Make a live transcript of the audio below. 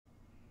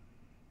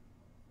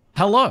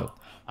Hello.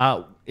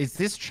 Is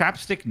this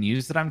Chapstick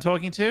News that I'm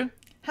talking to?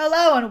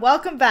 Hello and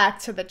welcome back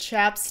to the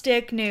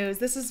Chapstick News.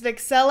 This is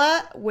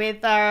Vixella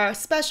with our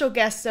special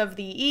guest of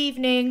the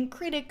evening,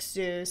 Critic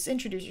Zeus.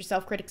 Introduce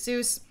yourself, Critic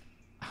Zeus.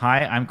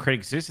 Hi, I'm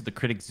Critic Zeus at the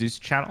Critic Zeus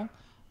channel.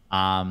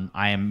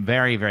 I am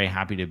very, very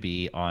happy to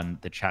be on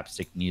the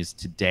Chapstick News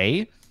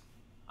today.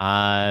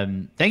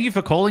 Thank you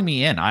for calling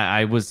me in.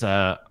 I was,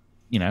 I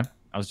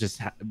was just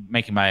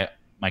making my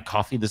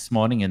coffee this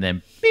morning, and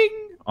then bing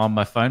on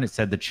my phone it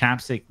said the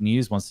Chapstick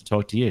News wants to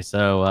talk to you.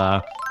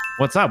 So,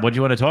 what's up? What do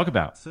you want to talk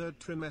about? Third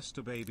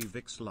trimester, baby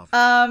Vix love.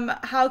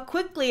 How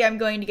quickly I'm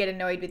going to get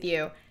annoyed with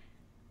you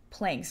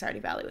playing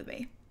Stardew Valley with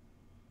me.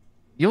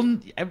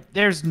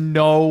 There's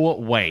no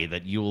way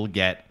that you will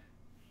get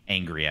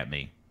angry at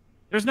me.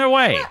 There's no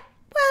way. Yeah,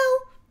 well,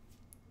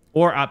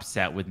 or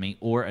upset with me,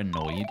 or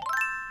annoyed.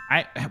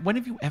 When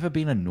have you ever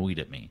been annoyed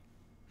at me?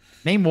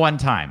 Name one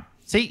time.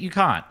 See, you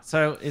can't.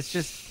 So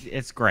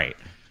it's great.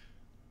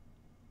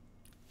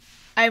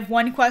 I have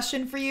one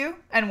question for you,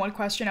 and one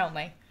question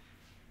only.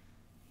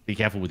 Be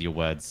careful with your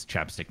words,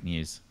 Chapstick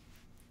News.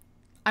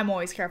 I'm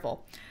always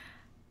careful.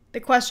 The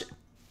question...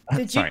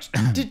 Did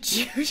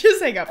you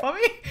just hang up on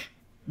me?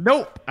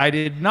 Nope, I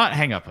did not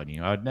hang up on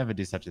you. I would never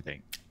do such a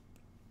thing.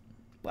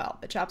 Well,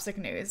 the Chapstick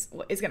News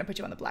is going to put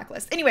you on the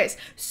blacklist. Anyways,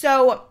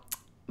 so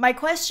my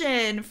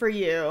question for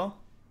you,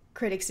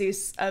 Critic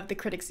Zeus of the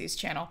Critic Zeus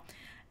channel,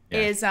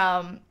 is,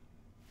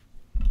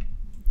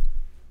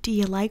 do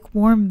you like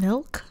warm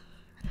milk?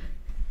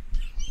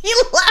 He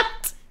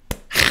left.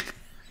 He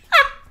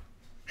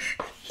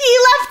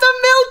left the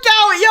milk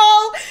out,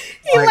 y'all.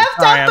 He left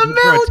out the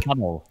milk. A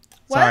tunnel.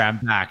 What? Sorry, I'm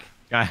back.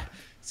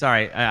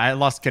 Sorry, I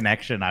lost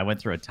connection. I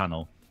went through a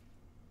tunnel.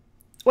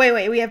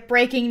 Wait, we have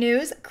breaking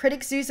news.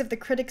 Critic Zeus of the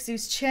Critic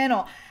Zeus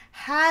channel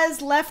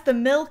has left the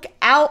milk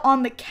out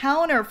on the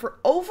counter for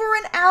over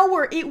an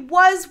hour. It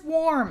was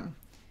warm.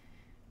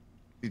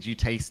 Did you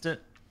taste it?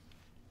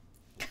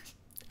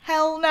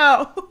 Hell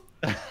no.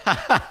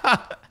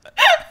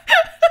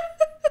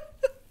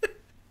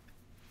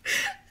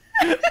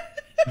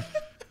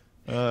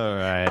 All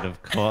right,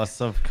 of course.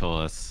 All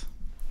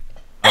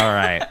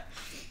right.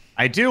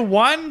 I do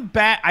one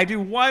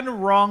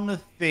wrong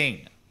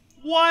thing.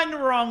 One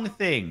wrong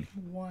thing.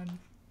 One.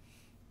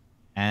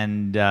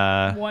 And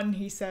One,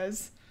 he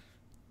says.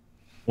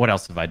 What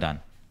else have I done?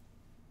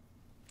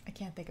 I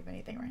can't think of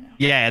anything right now.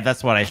 Yeah,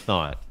 that's what I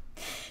thought.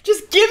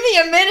 Just give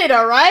me a minute,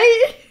 all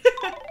right?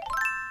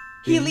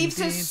 He leaves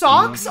his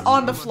socks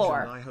on the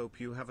floor. I hope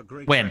you have a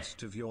great When?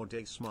 rest of your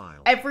day.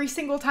 Smile. Every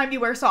single time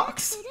you wear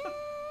socks.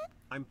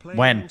 I'm playing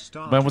When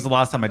was the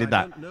last time I did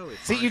that?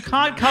 See, you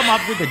can't come up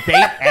with a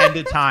date and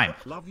a time.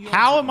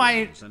 How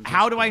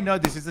do I know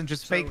this isn't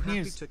just fake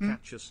news?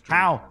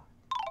 How?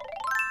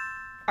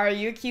 Are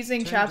you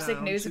accusing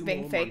Chapstick News of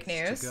being fake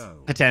news?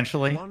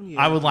 Potentially.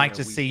 I would like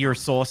to see your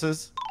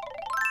sources.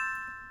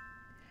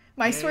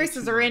 My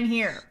sources are in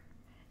here.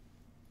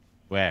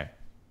 Where?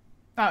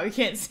 Oh, you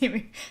can't see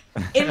me.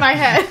 In my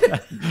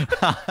head.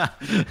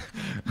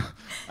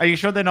 Are you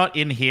sure they're not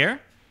in here?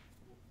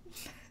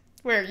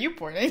 Where are you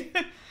pointing?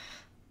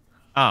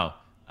 Oh,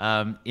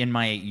 in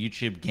my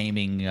YouTube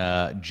gaming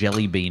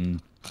jelly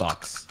bean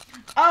box.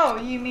 Oh,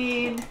 you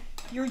mean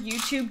your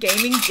YouTube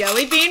gaming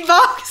jelly bean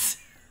box?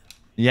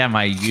 Yeah,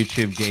 my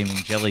YouTube gaming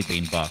jelly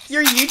bean box.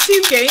 Your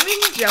YouTube gaming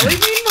jelly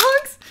bean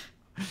box?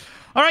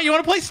 All right, you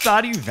want to play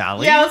Stardew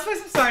Valley? Yeah, let's play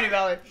some Stardew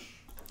Valley.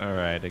 All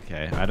right,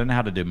 okay. I don't know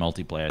how to do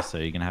multiplayer, so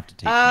you're gonna have to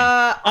teach me.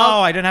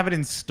 Oh, I don't have it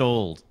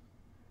installed.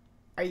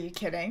 Are you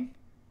kidding?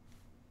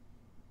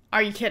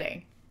 Are you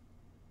kidding?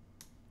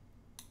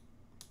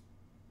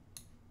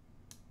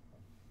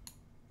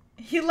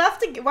 He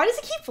left again. Why does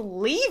he keep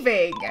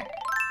leaving?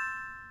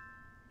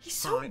 He's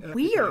so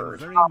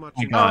weird. Oh my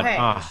god.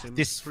 hey.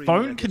 This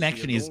phone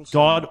connection is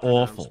god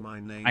awful.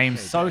 I am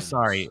so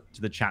sorry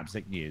to the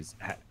Chapstick News.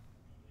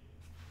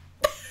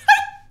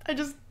 I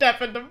just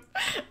deafened him.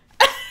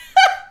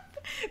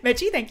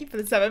 Mitchie, thank you for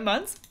the 7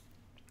 months.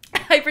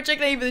 Hyperchick,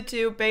 thank you for the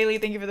 2. Bailey,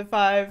 thank you for the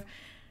 5.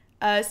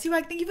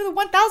 Swag, thank you for the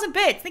 1,000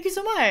 bits. Thank you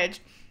so much.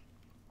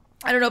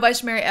 I don't know if I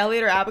should marry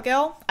Elliot or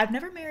Abigail. I've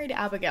never married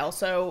Abigail,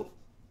 so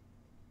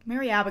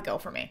marry Abigail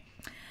for me.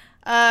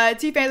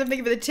 T-Fans, thank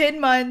you for the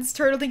 10 months.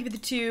 Turtle, thank you for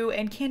the 2.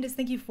 And Candace,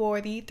 thank you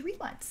for the 3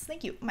 months.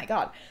 Thank you. Oh my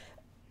god.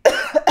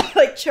 I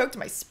like choked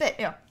my spit.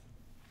 Yeah.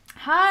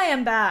 Hi,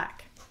 I'm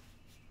back.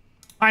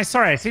 Hi,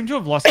 sorry, I seem to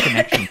have lost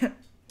connection.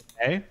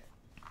 Okay.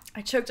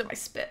 I choked on my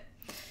spit.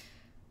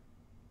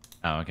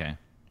 Oh, okay.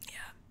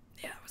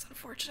 Yeah, it was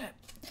unfortunate.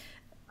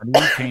 How do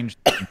you change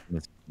settings in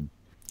this game?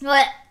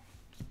 What?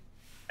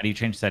 How do you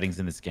change settings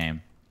in this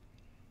game?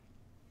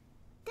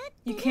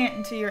 You can't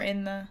until you're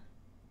in the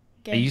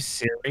game. Are you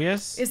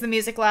serious? Is the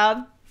music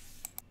loud?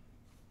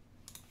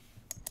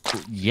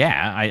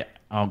 Yeah,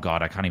 oh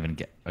god, I can't even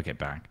get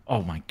back.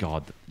 Oh my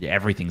god, yeah,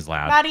 everything's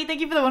loud. Maddie, thank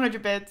you for the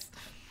 100 bits.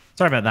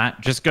 Sorry about that.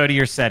 Just go to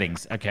your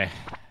settings. Okay.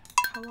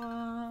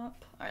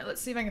 Co-op. Alright,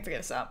 let's see if I can figure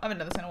this out. I haven't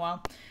done this in a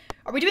while.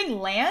 Are we doing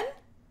LAN?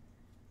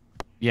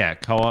 Yeah,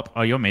 co-op.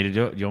 Oh, you want me to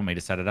do it? You want me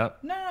to set it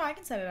up? No, I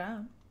can set it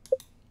up.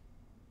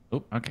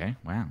 Oh, okay.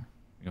 Wow.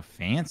 You're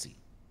fancy.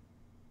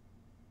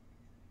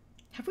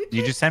 Have we Did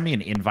you played... just send me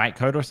an invite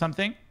code or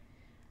something?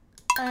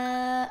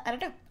 I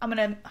don't know. I'm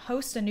gonna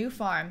host a new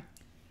farm.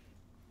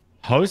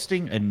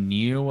 Hosting a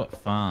new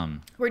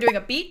farm. We're doing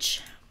a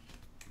beach.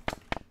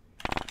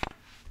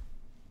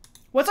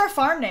 What's our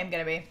farm name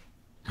gonna be?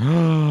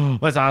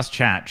 Let's ask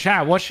chat.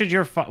 Chat, what should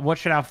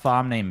our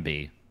farm name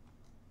be?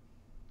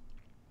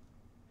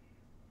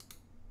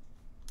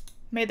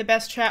 May the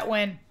best chat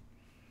win.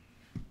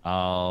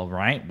 All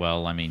right.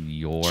 Well, I mean,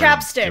 you're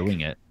Chapstick.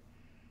 doing it.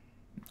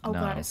 Oh No.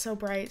 god, it's so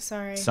bright.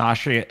 Sorry.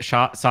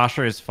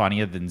 Sasha is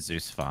funnier than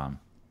Zeus Farm.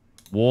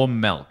 Warm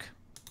milk.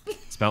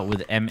 Spelled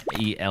with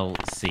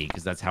M-E-L-C,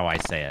 because that's how I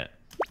say it.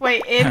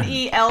 Wait,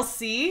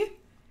 M-E-L-C?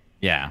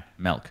 Yeah,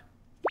 milk.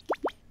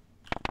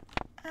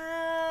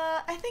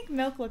 I think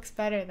milk looks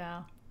better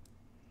though.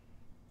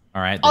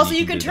 All right. then Also,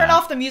 you can do turn that.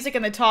 off the music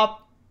in the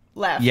top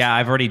left. Yeah,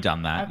 I've already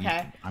done that.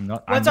 Okay. I'm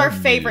not. What's I'm our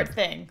no favorite noob.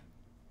 thing?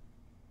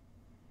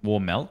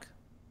 Warm milk.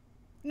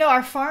 No,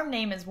 our farm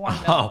name is warm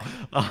milk.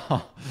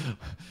 Oh.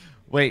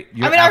 Wait.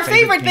 I mean, our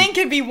favorite thing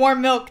could be warm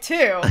milk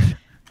too.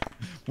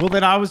 Well,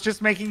 then I was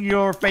just making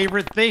your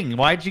favorite thing.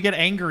 Why'd you get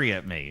angry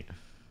at me?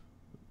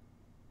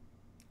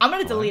 I'm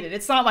gonna delete it.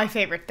 It's not my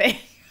favorite thing.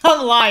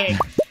 I'm lying.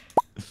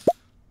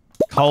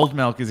 Cold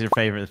milk is your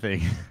favorite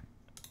thing.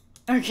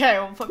 Okay,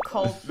 we'll put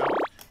cold milk.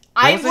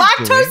 I'm was I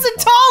lactose doing?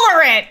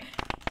 intolerant!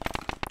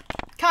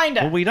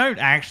 Kinda. Well, we don't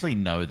actually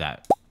know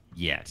that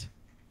yet.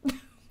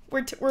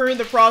 We're in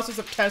the process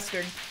of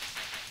testing.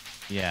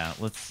 Yeah,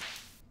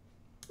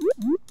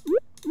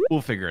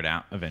 we'll figure it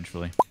out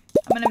eventually.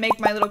 I'm gonna make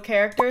my little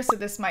character, so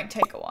this might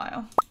take a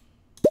while.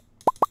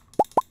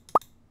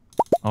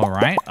 All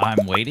right,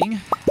 I'm waiting.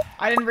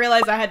 I didn't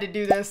realize I had to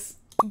do this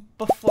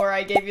before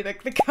I gave you the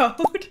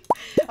code.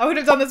 I would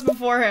have done this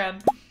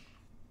beforehand.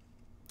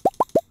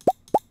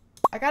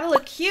 I gotta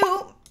look cute.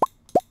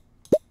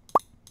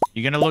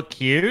 You're gonna look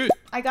cute.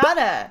 I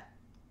gotta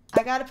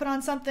put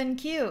on something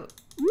cute.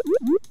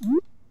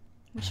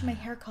 What should my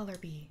hair color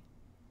be?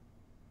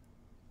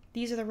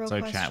 These are the real So,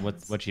 questions.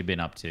 chat, what you been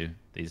up to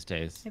these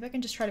days? Maybe I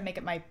can just try to make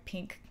it my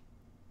pink.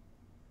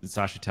 Did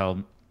Sasha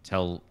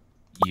tell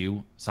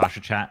you, Sasha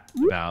chat,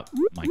 about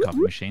my coffee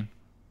machine?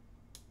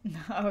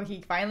 Oh,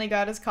 he finally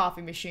got his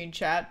coffee machine,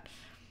 chat.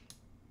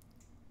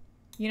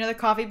 You know the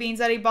coffee beans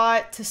that he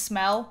bought to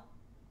smell?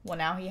 Well,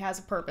 now he has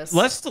a purpose.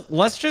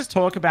 Let's just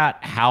talk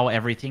about how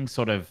everything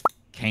sort of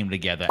came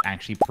together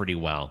actually pretty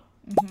well.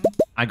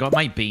 I got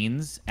my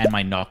beans and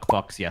my knock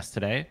box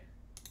yesterday,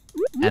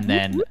 and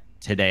then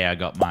today I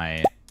got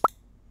my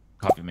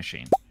coffee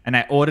machine. And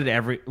I ordered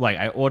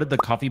I ordered the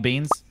coffee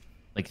beans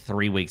like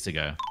 3 weeks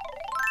ago.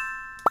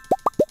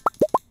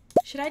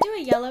 Should I do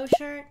a yellow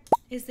shirt?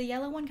 Is the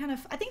yellow one kind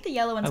of... I think the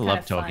yellow one's I kind of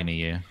love fun. talking to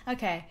you.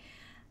 Okay.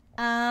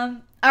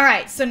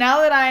 Alright, so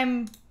now that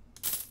I'm...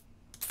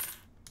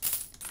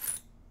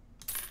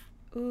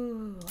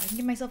 Ooh, I can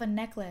give myself a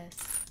necklace.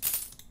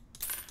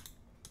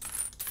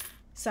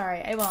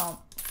 Sorry, I won't.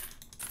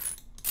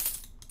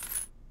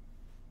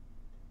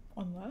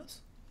 Unless?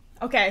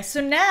 Okay,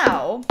 so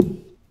now...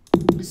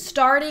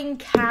 Starting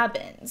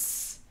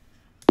cabins.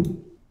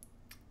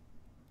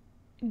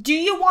 Do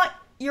you want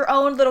your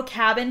own little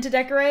cabin to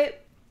decorate?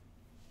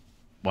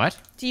 What?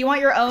 Do you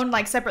want your own,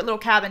 like, separate little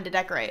cabin to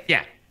decorate?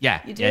 Yeah.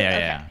 You do?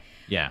 Yeah.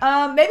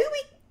 Maybe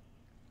we...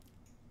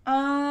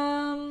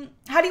 how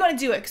do you want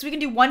to do it? Because we can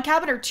do one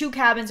cabin or two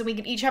cabins, and we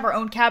can each have our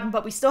own cabin,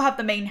 but we still have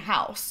the main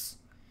house.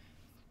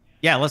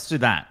 Yeah, let's do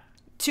that.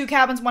 2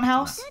 cabins, 1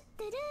 house?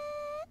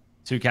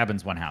 2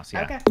 cabins, 1 house,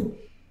 yeah. Okay.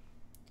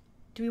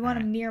 Do we want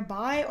them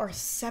nearby or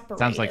separated?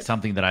 Sounds like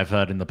something that I've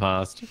heard in the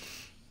past.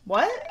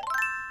 What?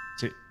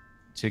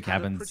 Two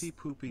cabins,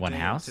 1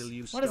 house?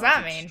 What does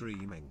that mean?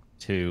 Streaming.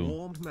 2,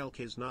 Warmed milk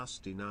is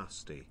nasty.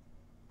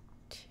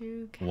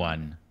 2 cabins.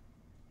 1,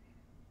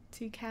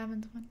 2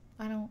 cabins, 1...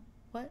 I don't...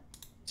 What?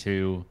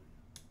 2,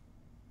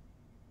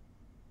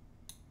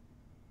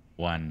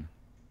 1.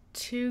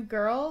 2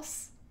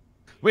 girls?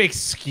 Wait,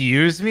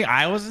 excuse me?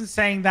 I wasn't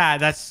saying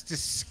that. That's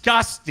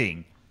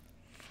disgusting.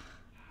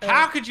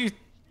 How could you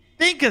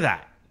think of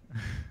that?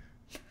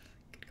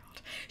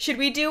 Should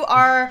we do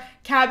our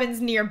cabins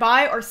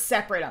nearby or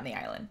separate on the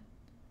island?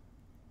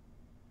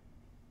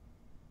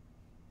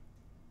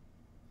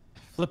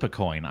 Flip a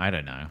coin. I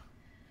don't know.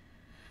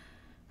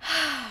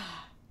 Oh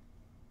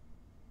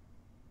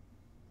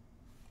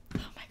my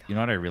god. You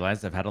know what I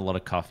realized? I've had a lot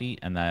of coffee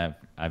and I've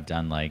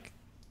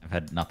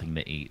had nothing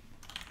to eat.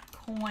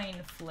 Coin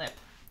flip.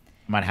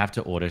 I might have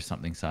to order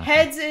something, Sasha.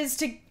 Heads is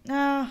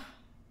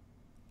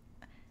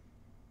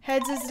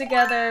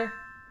together.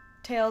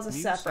 Tails is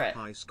separate.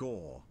 High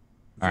score.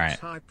 All Vix right.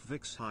 hype,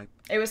 Vix hype.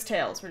 It was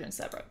tails. We're doing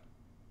separate.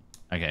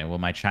 Okay, well,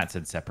 my chat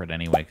said separate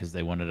anyway because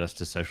they wanted us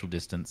to social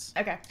distance.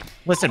 Okay.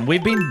 Listen,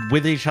 we've been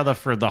with each other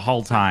for the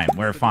whole time.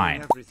 We're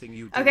fine.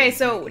 Okay,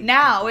 so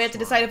now we have to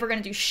decide if we're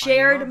going to do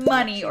shared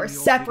money or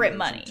separate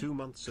money. 2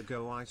 months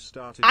ago,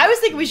 I was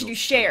thinking we should do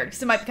shared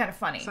because it might be kind of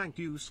funny. Thank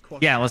you,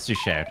 Squasha. Yeah, let's do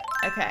shared.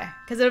 Okay,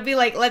 because it would be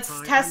like,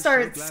 let's test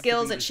our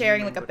skills at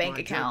sharing like a bank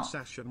account.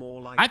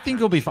 I think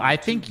it'll be fine. I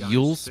think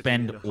you'll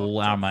spend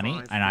all our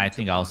money, and I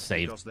think I'll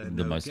save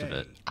the most of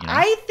it. You know?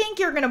 I think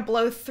you're going to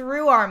blow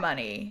through our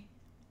money.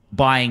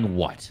 Buying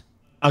what?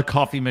 A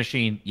coffee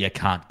machine? You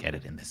can't get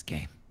it in this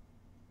game.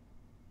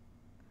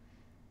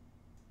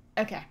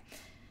 Okay.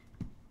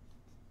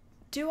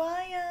 Do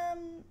I,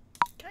 I'm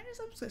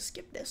just gonna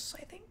skip this,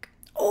 I think.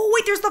 Oh,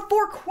 wait, there's the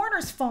Four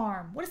Corners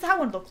farm. What does that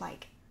one look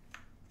like?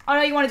 Oh,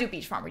 no, you want to do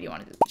Beach Farm, or do you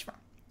want to do Beach Farm?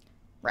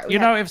 Right. You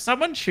know, if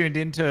someone tuned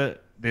into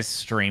this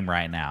stream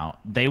right now,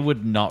 they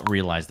would not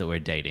realize that we're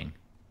dating.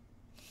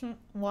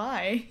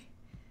 Why?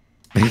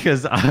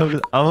 Because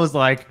I was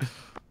like...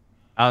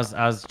 I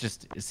was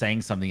just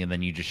saying something and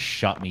then you just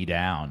shut me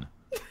down.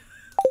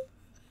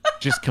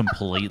 Just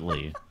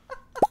completely.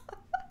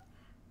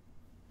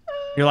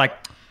 You're like,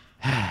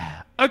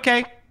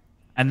 okay.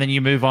 And then you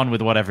move on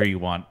with whatever you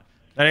want.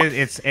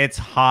 It's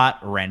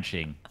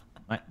heart-wrenching.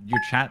 Your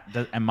chat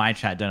and my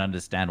chat don't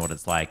understand what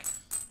it's like.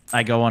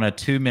 I go on a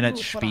 2-minute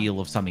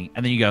spiel of something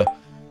and then you go,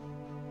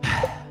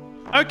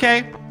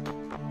 okay.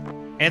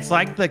 It's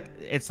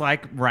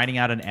like writing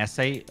out an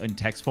essay in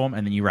text form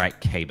and then you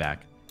write K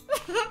back.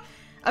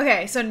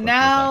 Okay, so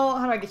now,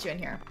 how do I get you in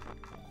here?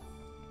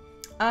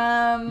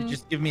 You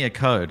just give me a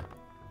code.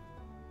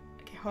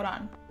 Okay, hold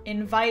on.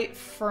 Invite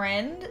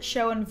friend,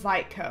 show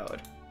invite code.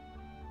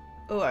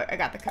 Oh, I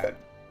got the code.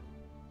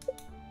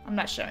 I'm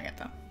not showing it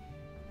though.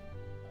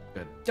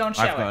 Good. Don't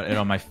show I've got it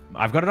on my.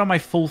 I've got it on my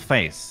full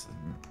face.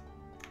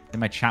 And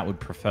my chat would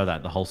prefer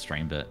that the whole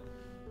stream bit.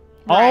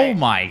 Right. Oh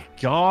my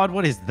god,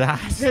 what is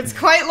that? It's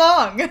quite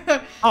long.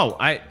 Oh,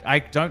 I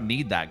don't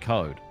need that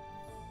code.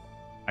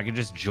 I can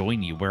just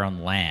join you. We're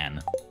on LAN.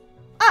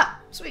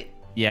 Ah, sweet.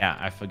 Yeah,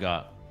 I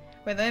forgot.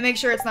 Wait, let me make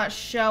sure it's not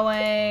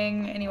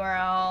showing anywhere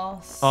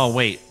else. Oh,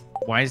 wait.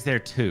 Why is there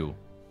 2?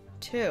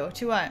 Two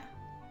what?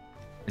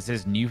 It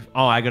says new...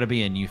 Oh, I gotta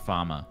be a new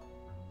farmer.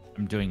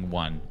 I'm doing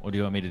 1. Or do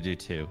you want me to do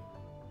 2?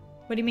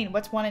 What do you mean?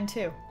 What's 1 and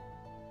 2?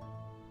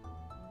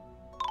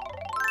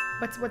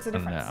 What's the I don't know.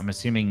 difference? I'm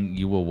assuming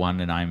you were 1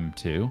 and I'm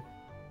 2.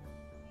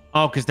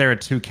 Oh, because there are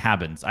 2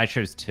 cabins. I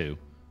chose 2.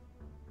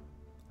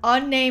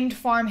 Unnamed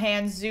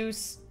farmhand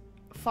Zeus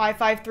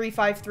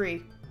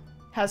 55353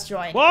 has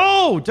joined.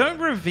 Whoa! Don't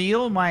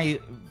reveal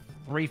my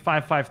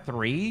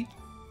 3553.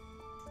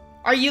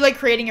 Are you like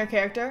creating your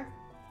character?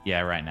 Yeah,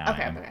 right now.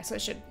 Okay, okay, so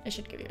it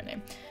should give you a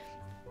name.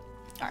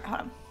 All right,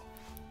 hold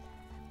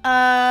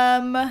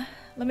on.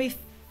 Let me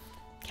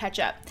catch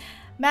up.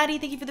 Maddie,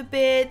 thank you for the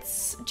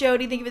bits.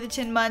 Jody, thank you for the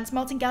 10 months.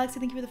 Melting Galaxy,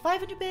 thank you for the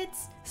 500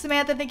 bits.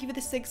 Samantha, thank you for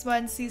the 6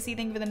 months. CC,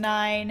 thank you for the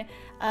 9.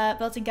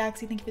 Melting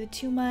Galaxy, thank you for the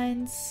 2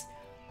 months.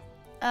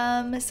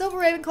 Silver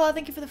Ravenclaw,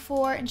 thank you for the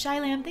 4. And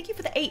Shylam, thank you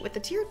for the 8 with the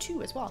tier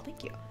 2 as well.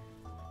 Thank you.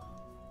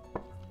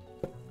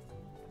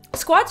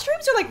 Squad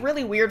streams are like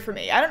really weird for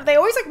me. They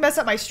always like mess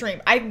up my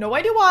stream. I have no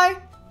idea why.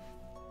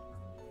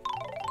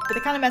 But they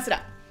kind of mess it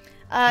up.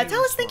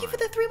 Tell us, thank you for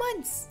the 3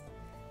 months.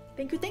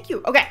 Thank you, thank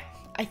you. Okay,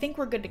 I think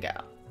we're good to go.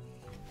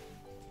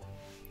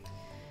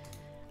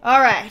 All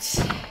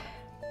right.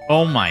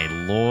 Oh my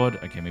lord.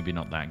 Okay, maybe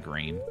not that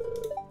green.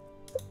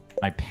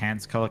 My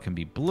pants color can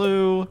be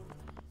blue.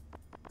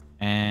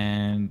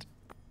 And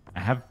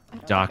I have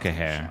darker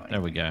hair.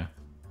 There we go.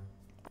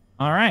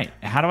 All right.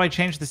 How do I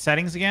change the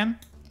settings again?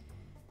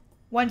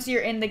 Once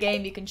you're in the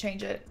game, you can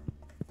change it.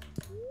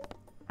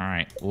 All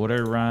right.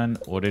 Auto run,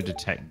 auto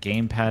detect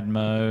gamepad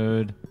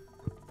mode.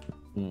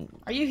 Ooh.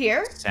 Are you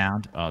here?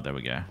 Sound. Oh, there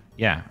we go.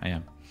 Yeah, I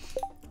am.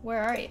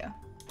 Where are you?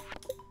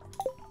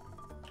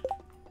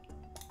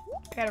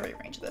 I gotta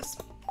rearrange this.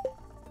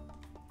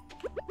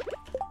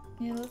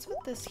 Yeah, let's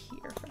put this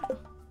here for now.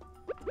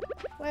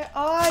 Where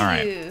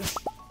are you?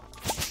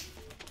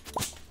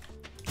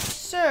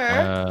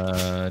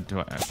 Sir? Do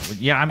I?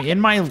 Yeah, I'm in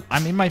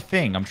my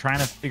thing. I'm trying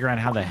to figure out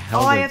how the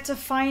hell. Oh, I have to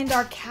find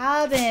our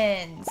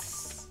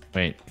cabins.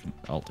 Wait,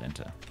 Alt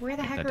Enter. Where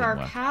the heck are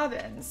our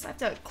cabins? I have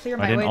to clear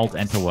my way. Why didn't Alt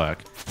Enter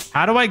work?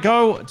 How do I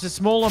go to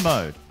smaller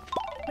mode?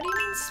 What do you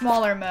mean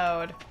smaller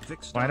mode?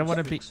 Why do I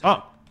want to be?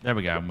 Oh, there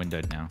we go. I'm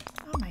windowed now.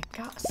 Oh my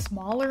god,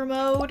 smaller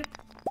mode?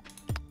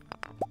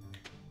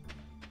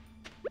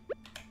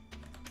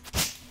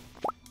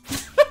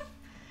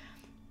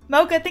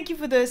 Mocha, thank you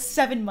for the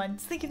 7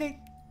 months. Thank you.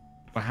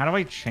 But how do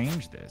I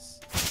change this?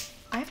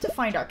 I have to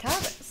find our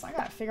cabins. I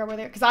gotta figure out where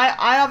they're... Because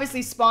I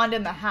obviously spawned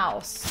in the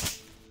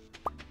house.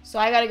 So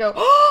I gotta go...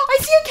 Oh, I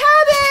see a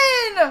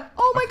cabin!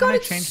 Oh my god,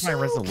 it's so change my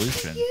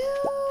resolution?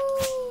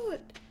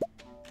 cute!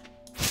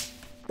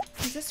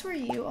 Is this where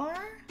you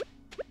are?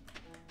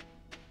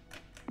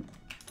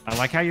 I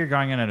like how you're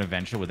going on an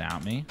adventure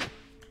without me.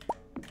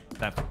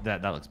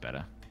 That looks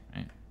better.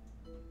 Right?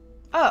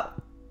 Oh.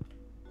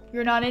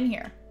 You're not in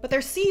here. But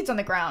there's seeds on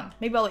the ground.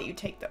 Maybe I'll let you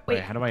take them.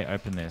 Wait, how do I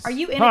open this? Are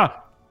you in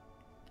ah!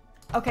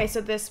 Okay,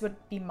 so this would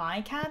be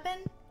my cabin?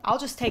 I'll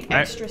just take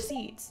extra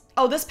seeds.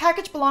 Oh, this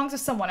package belongs to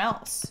someone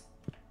else.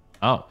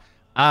 Oh.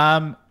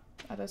 Are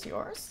those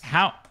yours?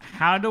 How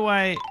do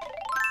I...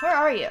 Where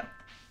are you?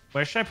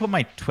 Where should I put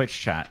my Twitch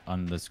chat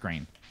on the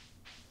screen?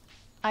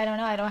 I don't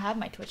know. I don't have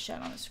my Twitch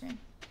chat on the screen.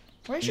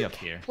 Where's Maybe your up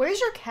here. Where's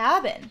your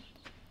cabin?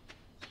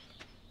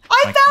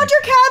 I found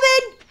your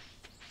cabin!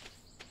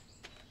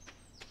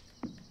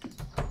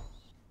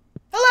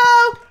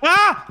 Hello!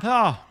 Ah!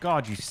 Oh,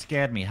 God, you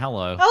scared me.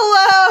 Hello.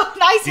 Hello!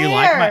 Nice Do you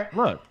hair! like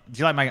my... Look, do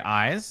you like my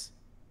eyes?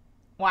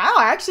 Wow,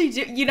 I actually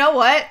do. You know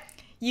what?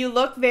 You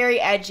look very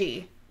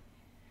edgy.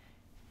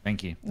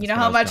 Thank you. You know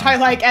how much I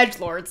like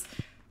edgelords.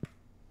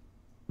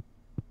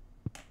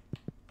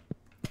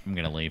 I'm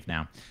gonna leave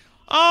now.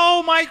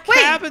 Oh, my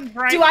cabin's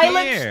right do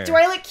I here. do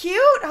I look cute?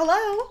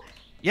 Hello?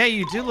 Yeah,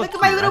 you do look Look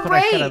at my cute. little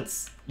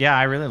braids. Yeah,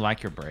 I really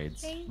like your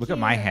braids. Thank Look at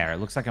my you. hair. It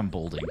looks like I'm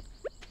balding.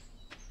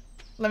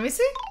 Let me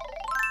see.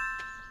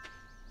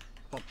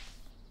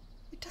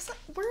 It doesn't.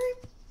 Where?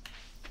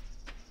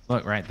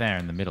 Look, right there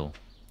in the middle.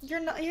 You're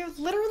not. You're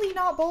literally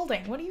not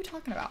balding. What are you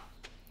talking about?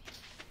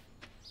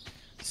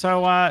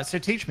 So, so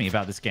teach me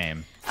about this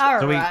game.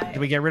 All do right. Do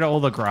we get rid of all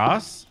the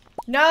grass?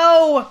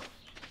 No.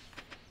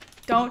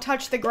 Don't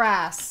touch the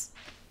grass.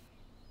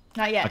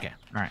 Not yet. Okay.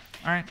 All right.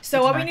 All right. So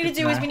Good what to we know, need to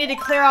good do is know. we need to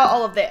clear out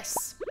all of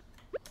this.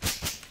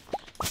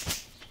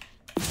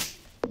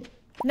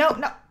 No,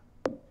 no.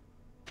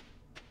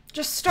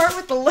 Just start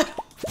with the little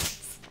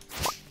ones.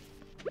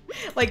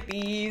 Like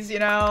these, you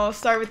know.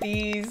 Start with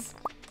these.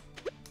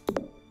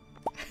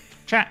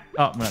 Chat.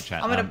 Oh, not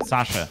chat. I'm gonna-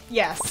 Sasha,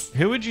 Yes.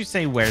 who would you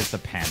say wears the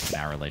pants in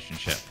our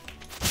relationship?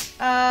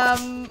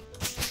 I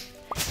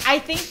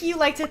think you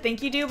like to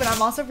think you do, but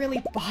I'm also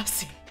really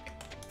bossy.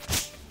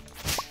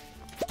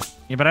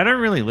 Yeah, but I don't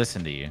really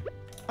listen to you.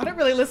 I don't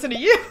really listen to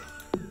you.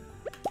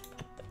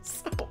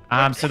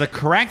 So the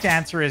correct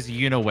answer is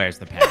Yuna wears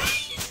the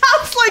pants. I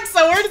was like,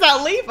 so where does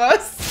that leave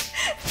us?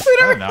 We I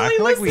don't don't know.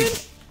 really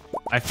listen.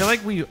 I feel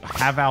like we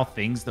have our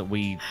things that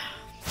we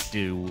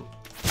do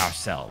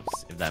ourselves,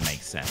 if that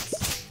makes sense.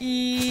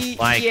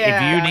 Like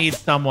if you need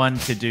someone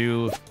to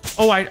do,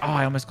 I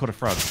almost caught a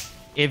frog.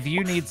 If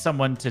you need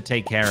someone to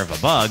take care of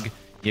a bug,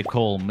 you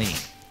call me.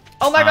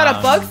 Oh my god,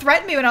 a bug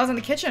threatened me when I was in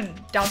the kitchen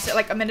downstairs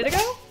like a minute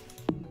ago.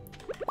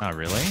 Oh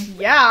really?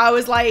 Yeah, I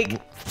was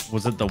like,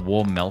 Was it the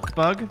warm milk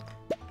bug?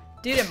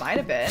 dude, it might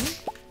have been.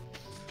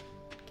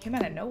 Came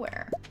out of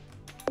nowhere.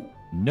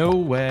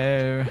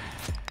 Nowhere.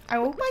 I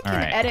hope I can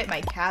Alright. edit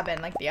my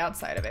cabin, like the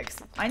outside of it, 'cause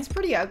mine's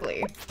pretty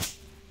ugly.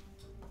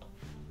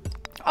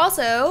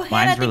 Also,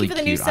 Hannah, really thank you for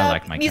the new cute. I sub.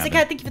 like my Music cabin.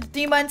 Cat, thank you for the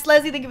 3 months.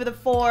 Leslie, thank you for the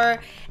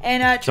 4.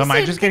 And So am I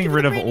Tristan, just thank getting you for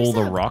rid of brand new all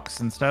the sub. rocks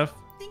and stuff?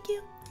 Thank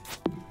you.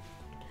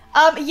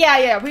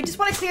 Yeah. We just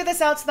want to clear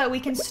this out so that we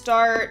can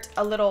start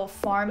a little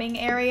farming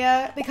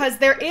area because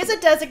there is a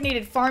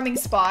designated farming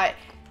spot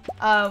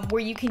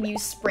where you can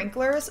use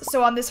sprinklers.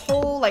 So on this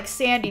whole like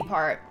sandy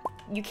part,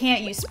 you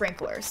can't use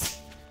sprinklers.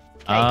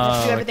 Okay, you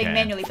have to do everything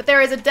manually. But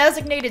there is a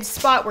designated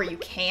spot where you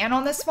can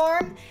on this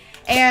farm,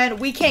 and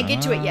we can't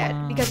get to it yet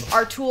because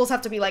our tools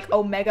have to be like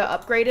omega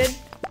upgraded.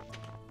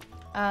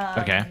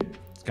 Okay.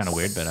 It's kind of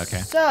weird, but okay.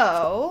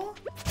 So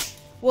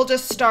we'll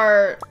just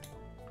start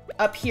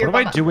up here.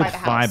 What do I do with by the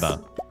house.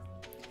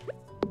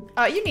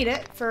 fiber? You need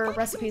it for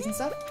recipes and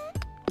stuff.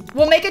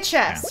 We'll make a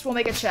chest. Yeah. We'll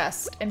make a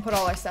chest and put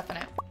all our stuff in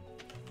it.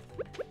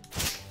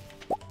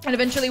 And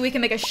eventually we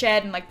can make a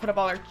shed and like put up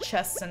all our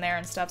chests in there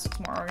and stuff so it's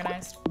more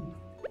organized.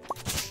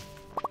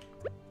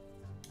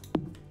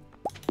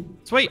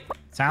 Sweet.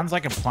 Sounds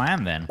like a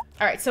plan then.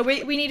 All right, so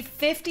we need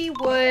 50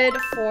 wood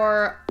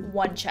for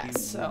 1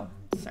 chest. So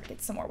start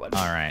get some more wood.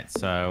 All right,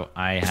 so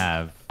I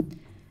have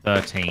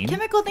 13.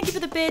 Chemical, thank you for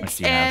the bits.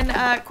 do you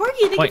And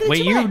Corky, thank you for the 2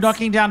 Wait, you bits.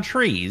 knocking down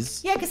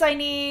trees? Yeah, because I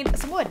need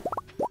some wood.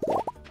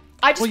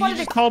 I just Well, you wanted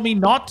just to. told me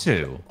not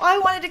to. I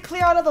wanted to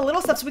clear out all the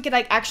little stuff so we could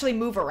like actually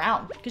move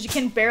around because you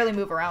can barely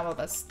move around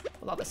with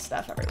all this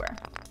stuff everywhere.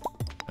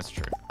 That's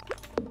true.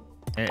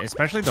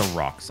 Especially the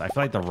rocks. I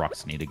feel like the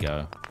rocks need to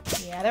go.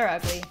 Yeah, they're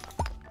ugly.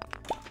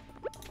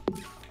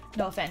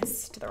 No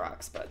offense to the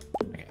rocks, but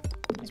Okay.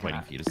 I was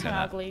waiting for you to say kinda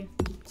that. ugly.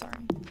 Sorry.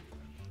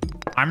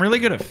 I'm really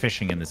good at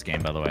fishing in this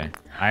game, by the way.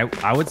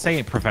 I would say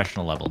at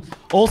professional level.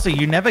 Also,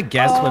 you never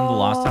guessed when the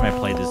last time I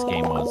played this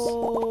game was.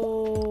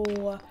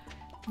 Oh,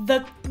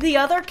 the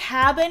other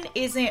cabin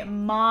isn't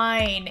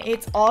mine.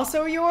 It's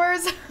also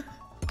yours.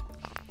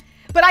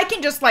 But I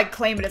can just like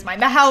claim it as mine.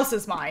 The house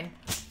is mine.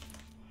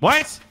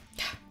 What?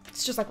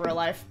 It's just like real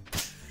life.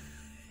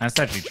 That's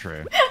actually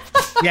true.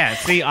 Yeah,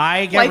 see,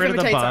 I get Life rid of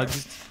the imitates art.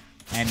 bugs,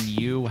 and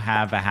you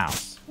have a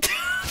house.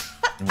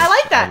 I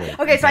like that.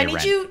 Okay, so I need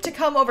rent. you to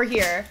come over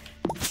here.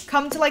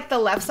 Come to like the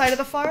left side of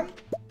the farm.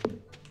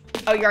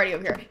 Oh, you're already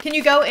over here. Can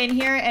you go in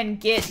here and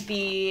get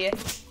the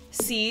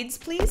seeds,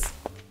 please?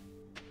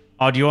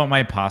 Oh, do you want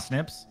my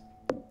parsnips?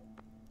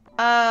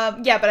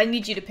 Yeah, but I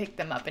need you to pick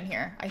them up in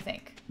here, I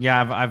think.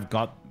 Yeah, I've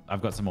got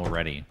some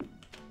already.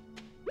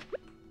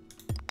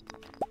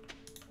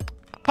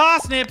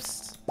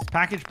 Parsnips! This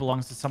package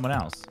belongs to someone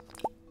else.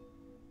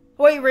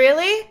 Wait,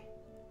 really?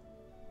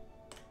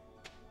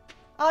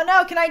 Oh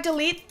no, can I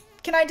delete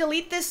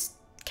this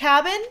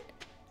cabin?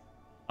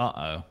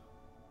 Uh-oh.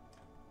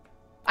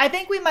 I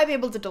think we might be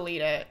able to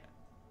delete it.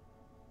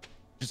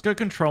 Just go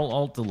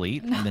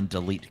Control-Alt-Delete and then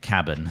delete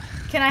cabin.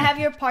 Can I have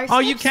your parsnips? Oh,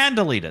 you can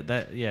delete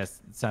it.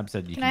 Yes, Sam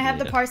said you can. Can I have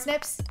the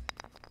parsnips?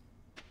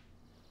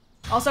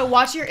 Also,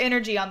 watch your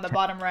energy on the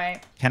bottom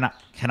right. Can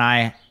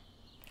I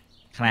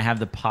have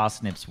the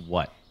parsnips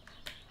what?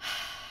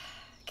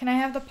 Can I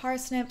have the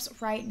parsnips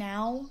right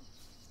now?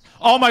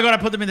 Oh my god, I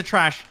put them in the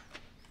trash.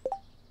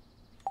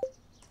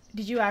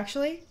 Did you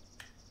actually?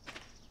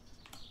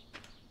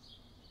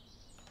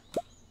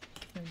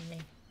 Give them to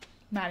me.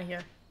 I'm out of here.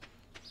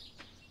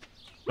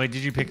 Wait,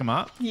 did you pick them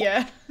up?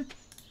 Yeah.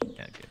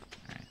 Yeah, good.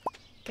 Alright.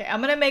 Okay,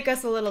 I'm gonna make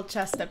us a little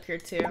chest up here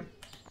too.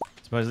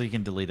 Supposedly you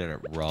can delete it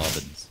at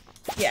Robin's.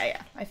 Yeah,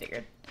 I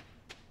figured.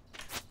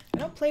 I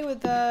don't play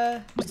with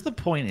What's the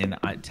point in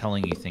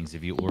telling you things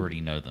if you already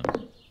know them?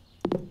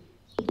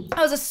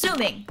 I was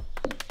assuming.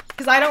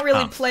 Because I don't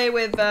really play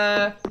with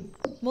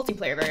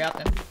multiplayer very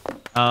often.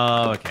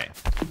 Oh, okay.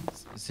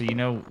 So you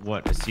know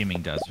what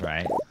assuming does,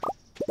 right?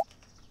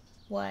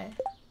 What?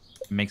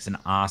 It makes an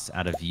ass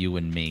out of you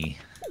and me.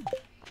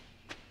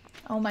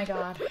 Oh my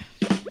god.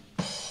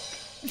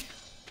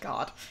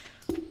 God.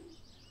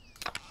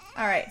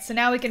 Alright, so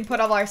now we can put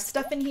all our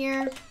stuff in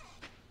here.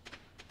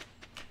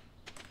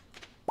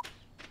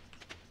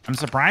 I'm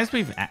surprised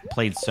we've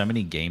played so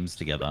many games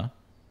together.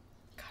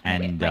 God,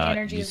 And my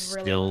energy you is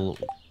really still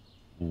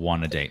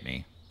want to date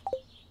me.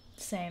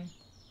 Same.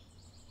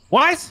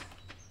 What?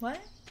 What?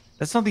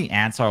 That's not the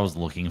answer I was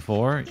looking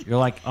for. You're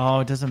like, oh,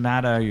 it doesn't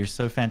matter. You're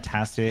so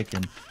fantastic.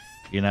 And,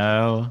 you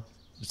know,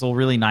 it's all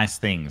really nice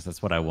things. That's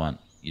what I want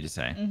you to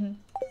say. Mm-hmm.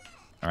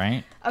 All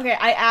right? Okay,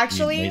 I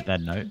actually You made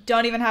that note?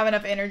 don't even have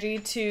enough energy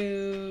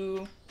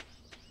to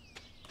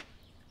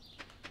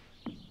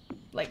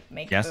like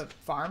make the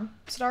farm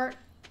start.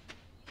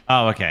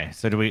 Oh, okay.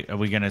 So are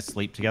we gonna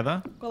sleep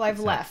together? Well, I've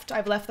left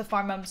the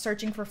farm. I'm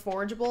searching for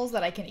forageables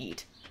that I can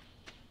eat.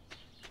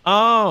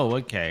 Oh,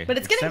 okay. But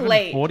it's getting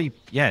 7:40.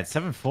 Yeah, it's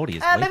 7:40.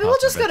 It's maybe we'll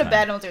just go to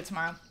bed and we'll do it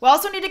tomorrow. We'll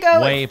also need to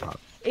go. Way past.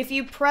 If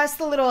you press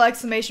the little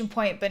exclamation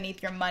point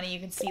beneath your money, you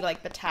can see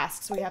like the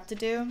tasks we have to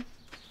do.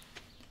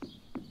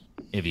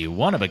 If you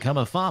want to become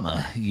a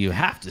farmer, you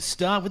have to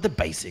start with the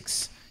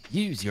basics.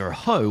 Use your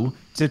hoe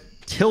to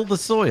till the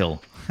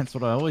soil. That's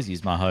what I always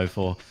use my hoe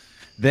for.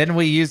 Then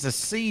we use a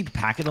seed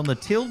packet on the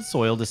tilled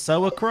soil to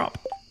sow a crop.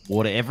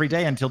 Water every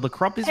day until the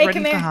crop is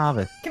ready for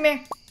harvest. Come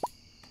here.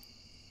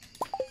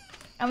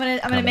 I'm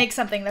gonna make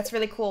something that's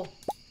really cool.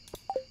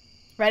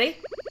 Ready?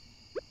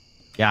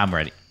 Yeah, I'm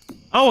ready.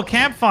 Oh, a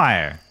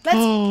campfire.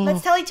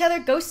 Let's tell each other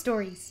ghost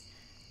stories.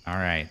 All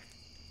right.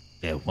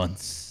 There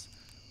once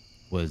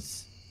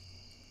was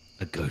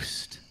a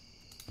ghost.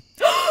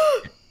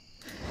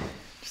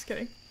 Just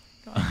kidding.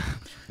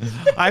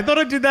 I thought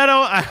I did that.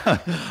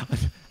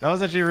 That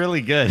was actually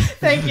really good.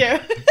 Thank you.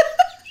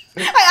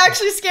 I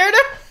actually scared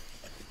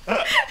him.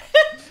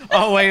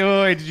 Oh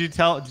wait. Did you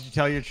tell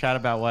your chat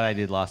about what I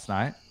did last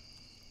night?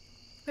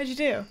 What'd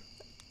you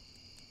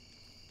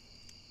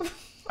do?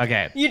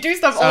 Okay. You do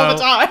stuff all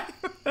the time.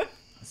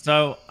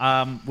 So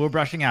we're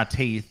brushing our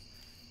teeth,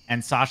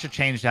 and Sasha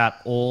changed out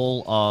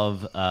all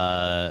of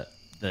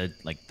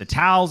the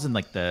towels and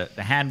like the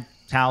hand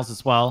towels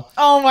as well.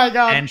 Oh my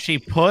god. And she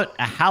put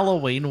a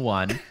Halloween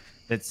one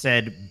that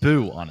said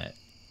 "boo" on it.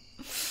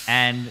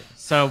 And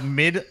so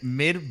mid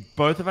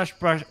both of us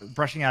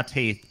brushing our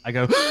teeth, I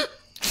go,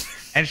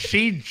 and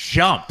she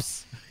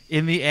jumps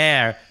in the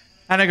air,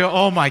 and I go,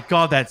 oh my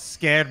god, that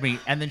scared me.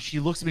 And then she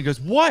looks at me and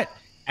goes, what?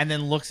 And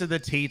then looks at the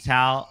tea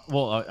towel,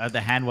 the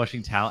hand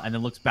washing towel, and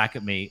then looks back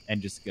at me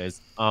and just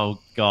goes, oh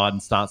god,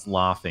 and starts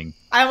laughing.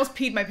 I almost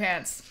peed my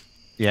pants.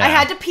 Yeah. I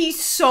had to pee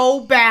so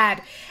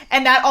bad,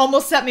 and that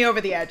almost set me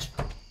over the edge.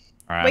 All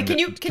right, wait, can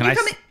you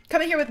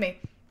come in here with me?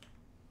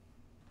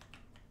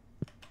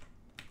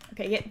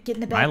 Okay, get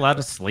in the bed. Am I allowed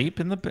to sleep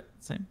in the bed?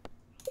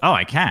 Oh,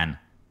 I can.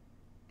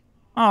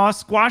 Oh,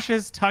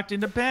 Squasha's tucked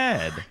into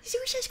bed.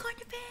 Squasha's going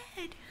to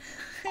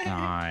bed.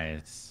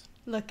 Nice.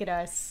 Look at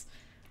us.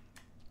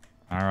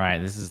 All right,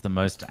 this is the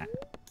most.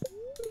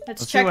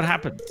 Let's see what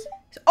happens.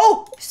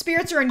 Oh,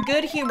 spirits are in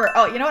good humor.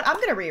 Oh, you know what? I'm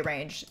gonna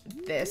rearrange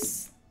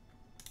this.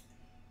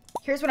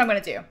 Here's what I'm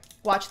gonna do.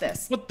 Watch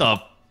this. What the?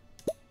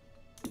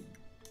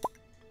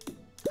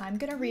 I'm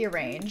gonna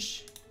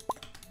rearrange.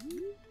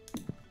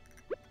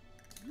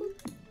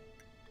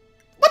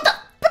 What the?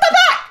 Put that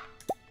back!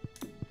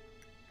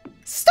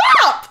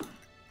 Stop!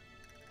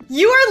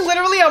 You are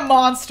literally a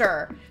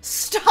monster.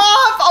 Stop!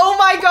 Oh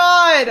my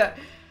god!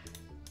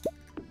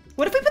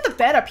 What if we put the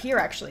bed up here,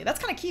 actually? That's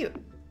kind of cute.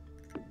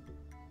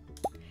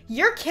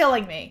 You're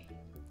killing me.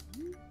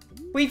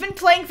 We've been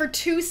playing for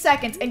 2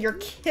 seconds, and you're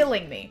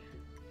killing me.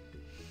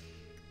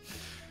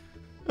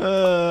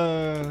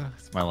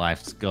 It's my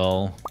life's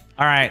goal.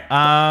 All right,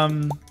 I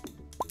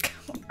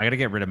gotta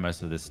get rid of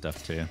most of this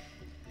stuff, too.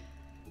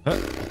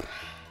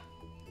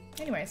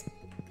 Anyways.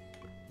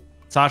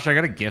 Sasha, I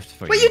got a gift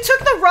for you. Wait, you took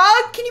the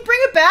rug? Can you bring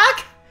it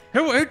back?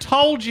 Who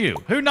told you?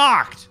 Who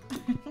knocked?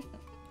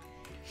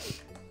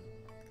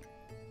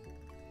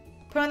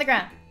 Put it on the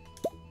ground.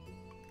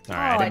 Sorry,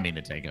 I Oh, didn't mean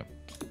to take it.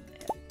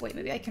 Wait,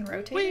 maybe I can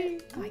rotate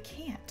it? Oh, I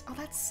can't. Oh,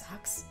 that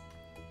sucks.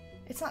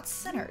 It's not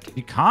centered.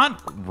 You can't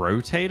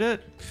rotate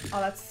it? Oh,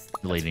 that's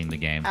Deleting the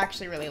game.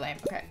 actually really lame.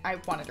 Okay, I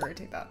wanted to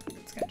rotate that.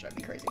 It's gonna drive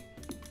me crazy.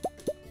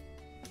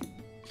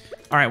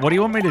 All right, what do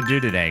you want me to do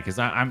today? Because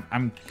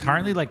I'm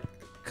currently like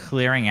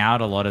clearing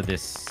out a lot of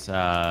this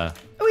Oh,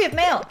 we have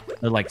mail.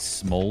 the like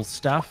small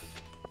stuff.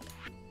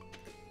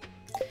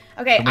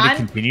 Okay, Want me to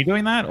continue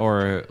doing that,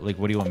 or like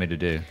what do you want me to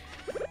do?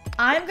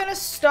 I'm gonna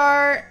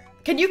start.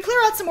 Can you clear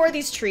out some more of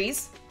these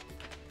trees?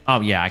 Oh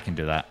yeah, I can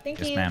do that. Thank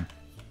yes, you. ma'am.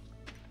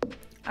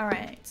 All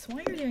right. So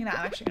while you're doing that,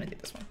 I'm actually gonna do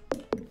this one.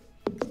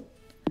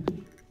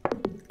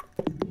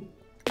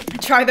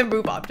 Try the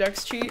move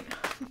objects cheat.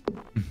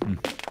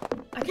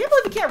 I can't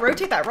believe you can't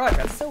rotate that rug.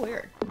 That's so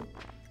weird.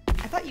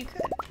 I thought you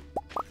could.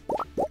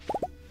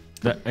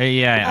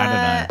 Yeah,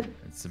 I don't know.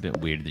 It's a bit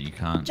weird that you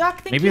can't.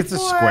 Jock, thank Maybe you it's a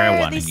for square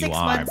one the and you 6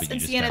 are, months, but you and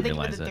just Sienna, don't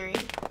thank you for realize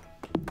the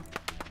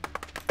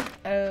it.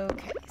 3.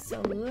 Okay,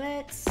 so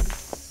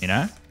let's. You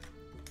know?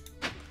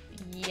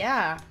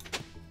 Yeah.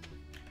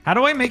 How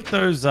do I make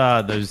those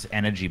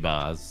energy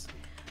bars?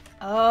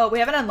 Oh, we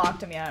haven't unlocked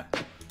them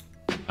yet.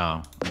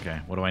 Oh, okay.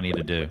 What do I need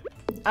to do?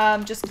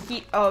 Just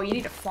keep. Oh, you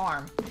need a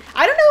farm.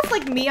 I don't know if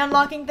like me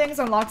unlocking things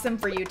unlocks them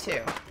for you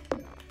too.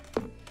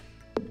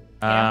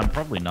 Yeah.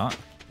 Probably not.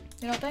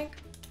 You don't think?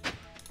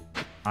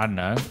 I don't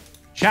know.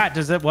 Chat,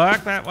 does it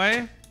work that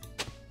way?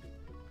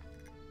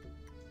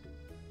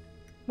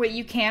 Wait,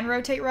 you can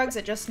rotate rugs.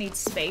 It just needs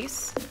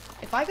space.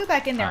 If I go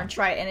back in there and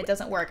try it and it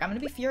doesn't work, I'm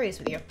gonna be furious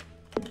with you.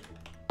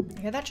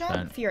 You hear that,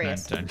 chat?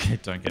 Furious.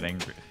 Don't get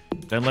angry.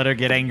 Don't let her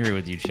get angry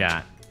with you,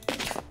 chat.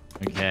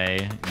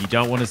 Okay? You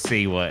don't want to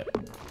see what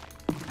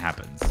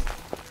happens.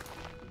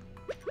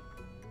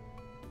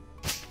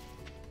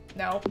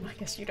 No, I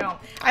guess you don't.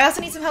 I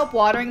also need some help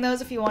watering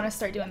those if you want to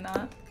start doing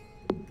that.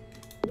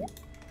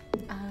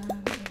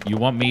 You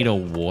want me to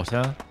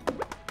water?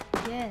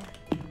 Yeah.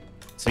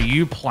 So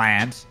you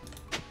plant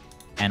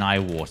and I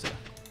water.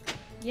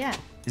 Yeah.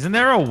 Isn't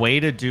there a way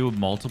to do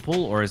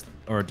multiple,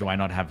 or do I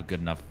not have a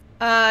good enough?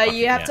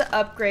 You have to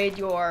upgrade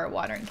your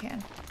watering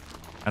can.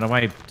 How do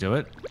I do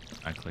it?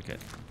 I click it.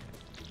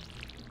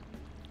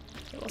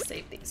 Okay, we'll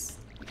save these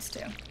two.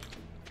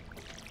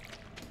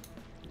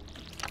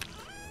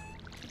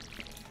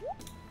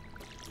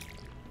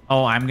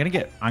 Oh, I'm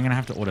gonna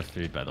have to order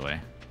food, by the way,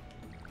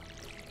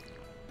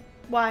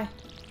 Why?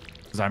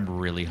 because I'm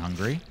really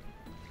hungry.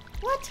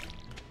 What?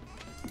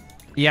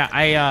 Yeah,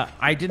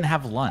 I didn't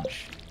have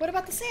lunch. What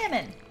about the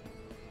salmon?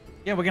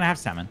 Yeah, we're gonna have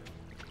salmon.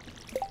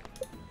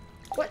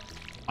 What?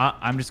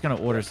 I'm just gonna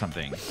order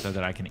something so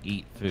that I can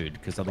eat food,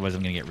 because otherwise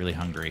I'm gonna get really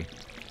hungry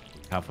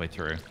halfway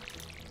through.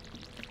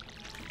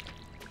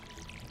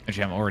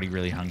 Actually, I'm already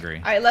really hungry.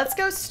 All right, let's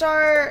go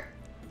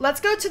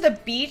to the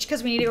beach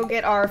because we need to go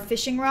get our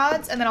fishing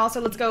rods, and then also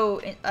let's go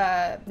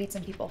meet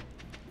some people.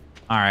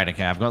 All right,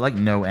 okay. I've got like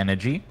no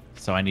energy,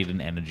 so I need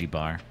an energy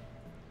bar.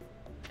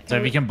 So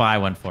if you can buy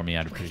one for me,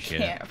 I'd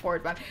appreciate it. Can't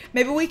afford one.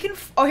 Maybe we can.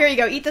 Oh, here you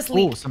go. Eat this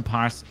leek. Oh, some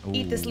parts.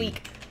 Eat this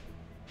leek.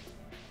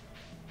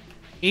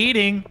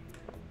 Eating.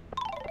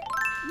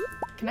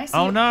 Can I see?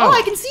 Oh you? no! Oh,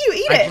 I can see you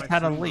eat I it. just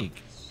had a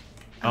leak.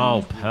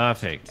 Oh,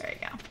 perfect. There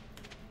you go.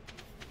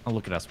 Oh,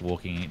 look at us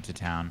walking into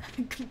town.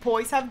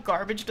 Boys have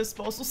garbage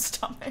disposal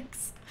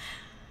stomachs.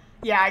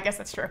 Yeah, I guess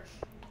that's true.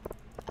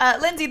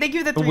 Lindsay, thank you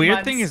for the 3 The weird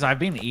months. thing is I've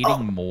been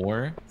eating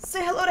more.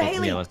 Say hello to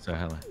Haley. Yeah, let's say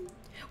hello.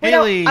 Wait,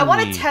 no, Haley! I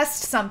want to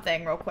test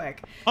something real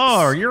quick.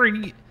 Oh, you're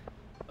in...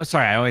 Oh,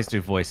 sorry, I always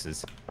do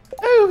voices.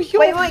 Oh,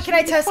 you're Wait, can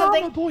I test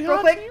something real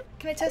quick?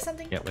 Can I test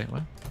something? Yeah, wait,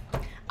 what?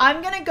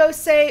 I'm gonna go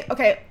say,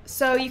 okay,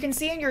 so you can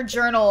see in your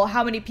journal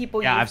how many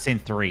people Yeah, you've... I've seen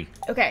 3.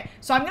 Okay,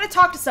 so I'm gonna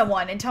talk to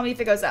someone and tell me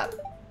if it goes up.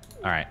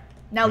 All right.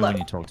 Now When look.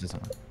 you talk to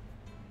someone.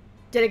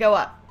 Did it go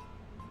up?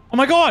 Oh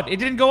my god, it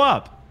didn't go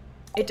up.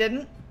 It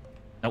didn't?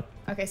 Nope.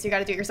 Okay, so you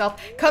gotta do it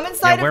yourself. Come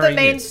inside where of the are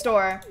main you?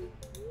 store.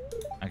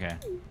 Okay.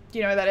 Do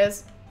you know where that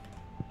is?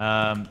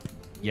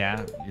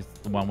 Yeah, it's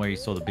the one where you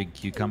saw the big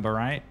cucumber,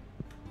 right?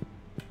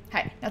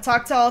 Hey, now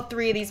talk to all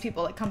 3 of these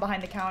people that come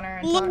behind the counter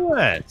and talk.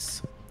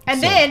 Let's.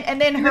 And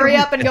then hurry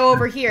up and go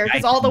over here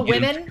because all the I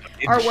can women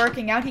are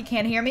working out. He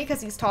can't hear me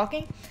because he's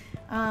talking.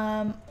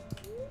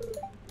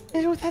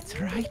 Oh, that's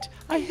right.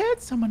 I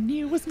heard someone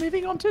new was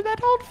moving on to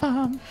that old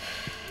farm.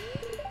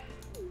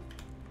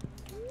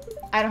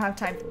 I don't have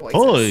time for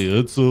voices. Hi,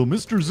 it's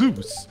Mr.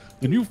 Zeus,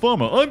 the new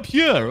farmer. I'm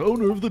Pierre,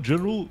 owner of the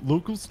general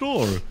local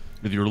store.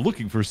 If you're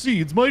looking for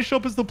seeds, my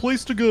shop is the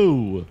place to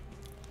go.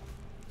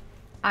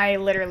 I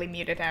literally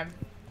muted him.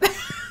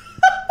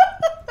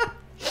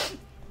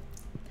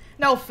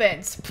 No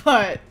offense,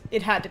 but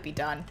it had to be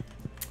done.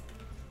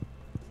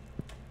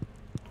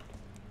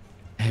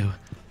 Oh,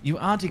 you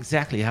aren't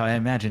exactly how I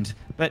imagined,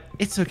 but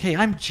it's okay.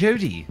 I'm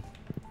Jody.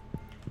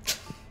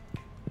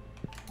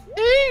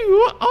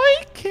 Oh,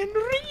 I can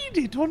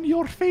read it on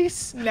your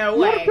face. No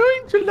way. You're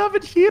going to love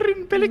it here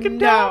in Pelican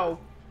Down. No.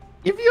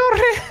 If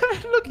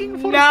you're looking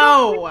for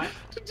No. something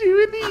to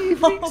do in the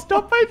evening,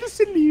 stop by the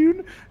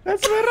saloon.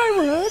 That's where I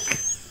work.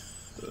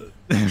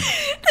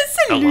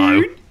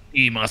 Hello.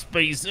 You must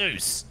be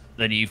Zeus,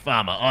 the new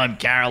farmer. I'm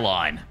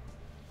Caroline.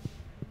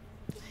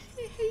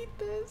 I hate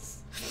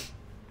this.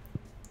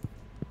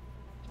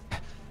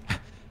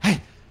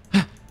 Hey,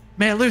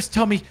 Mayor Luce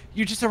told me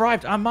you just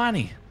arrived. I'm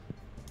Marnie.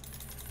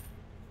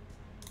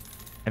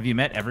 Have you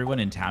met everyone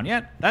in town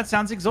yet? That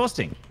sounds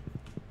exhausting.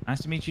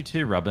 Nice to meet you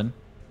too, Robin.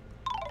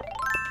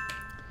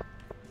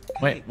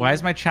 Wait, why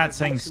is my chat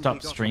saying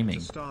stop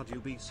streaming?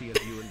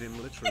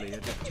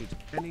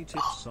 Any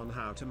tips on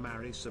how to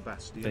marry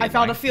Sebastian? I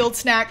found a field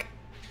snack.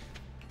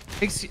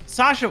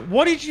 Sasha,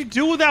 what did you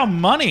do with our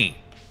money?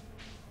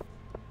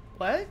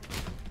 What?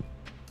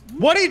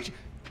 What did you...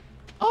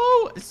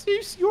 Oh,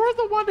 Zeus, you're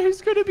the one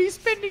who's going to be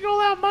spending all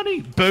our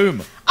money.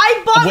 Boom.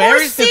 I bought Where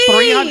more is the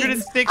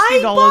seeds. $360? I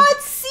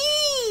bought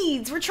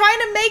seeds. We're trying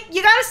to make.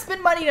 You gotta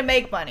spend money to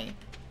make money.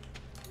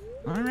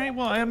 All right.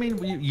 Well, I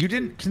mean, you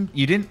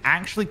didn't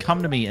actually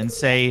come to me and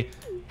say,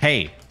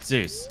 "Hey,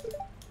 Zeus,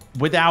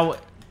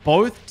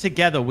 both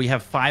together we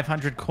have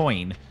 500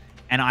 coin,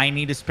 and I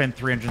need to spend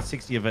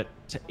 360 of it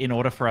in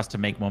order for us to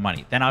make more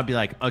money." Then I'd be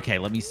like, "Okay,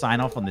 let me sign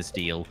off on this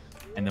deal,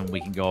 and then we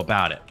can go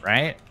about it."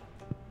 Right?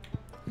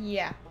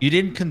 Yeah. You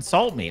didn't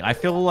consult me. I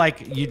feel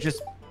like you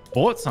just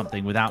bought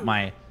something without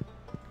me.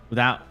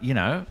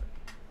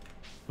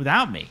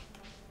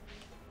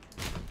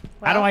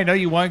 How do I know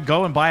you won't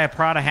go and buy a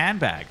Prada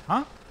handbag,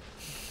 huh?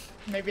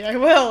 Maybe I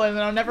will, and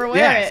then I'll never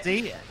wear it.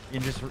 See?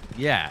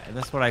 Yeah,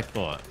 that's what I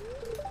thought.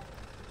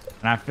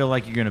 And I feel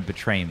like you're going to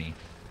betray me.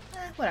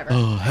 Whatever.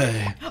 Oh,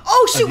 hey.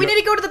 Oh, shoot, we need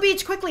to go to the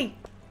beach quickly.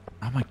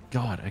 Oh, my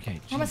God.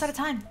 Okay, We're almost out of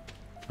time.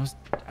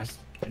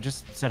 I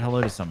just said hello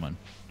to someone.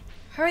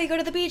 Hurry, go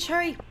to the beach,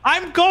 hurry.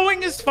 I'm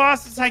going as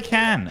fast as I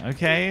can,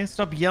 okay?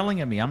 Stop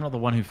yelling at me. I'm not the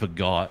one who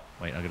forgot.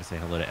 Wait, I got to say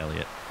hello to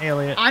Elliot. Hey,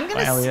 Elliot. I'm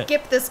going Bye, to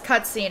skip this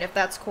cutscene if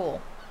that's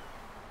cool.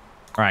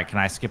 All right, can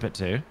I skip it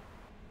too?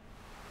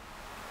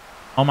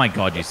 Oh my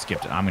God, you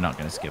skipped it. I'm not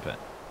going to skip it.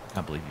 I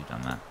can't believe you've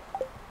done that.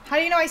 How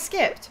do you know I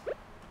skipped?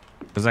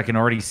 Because I can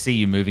already see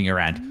you moving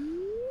around.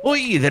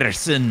 Oi there,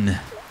 son.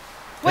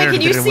 Wait,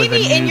 can you see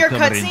me in your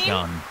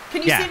cutscene?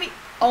 Can you Yeah. see me?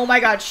 Oh my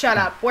God, shut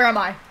up. Where am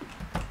I?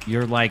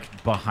 You're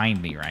like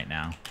behind me right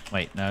now.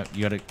 Wait, no,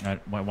 you gotta.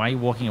 Why are you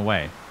walking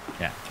away?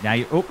 Yeah. Now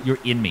you're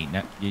in me.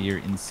 No, you're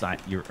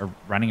inside. You're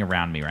running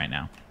around me right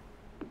now.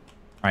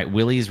 All right,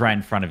 Willie's right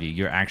in front of you.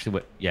 You're actually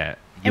what? Yeah.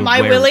 Am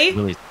I Willie?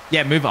 Willie's.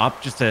 Yeah, move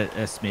up just a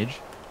smidge.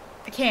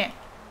 I can't.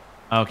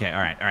 Okay.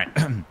 All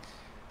right.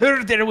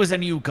 There was a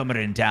newcomer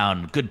in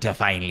town. Good to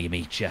finally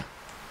meet you.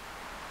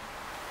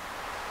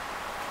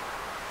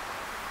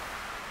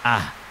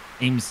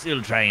 I'm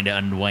still trying to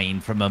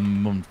unwind from a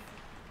month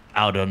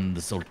out on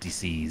the salty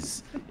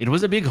seas. It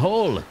was a big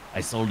haul.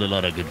 I sold a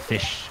lot of good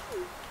fish.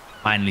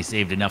 Finally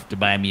saved enough to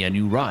buy me a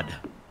new rod.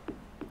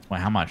 Well,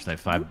 how much? Like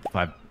five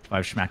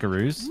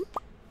schmackaroos?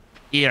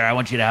 Here, I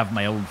want you to have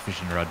my old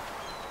fishing rod.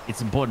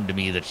 It's important to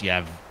me that you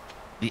have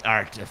the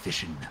art of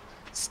fishing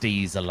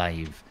stays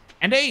alive.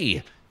 And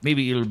hey,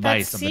 maybe you'll buy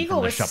That something seagull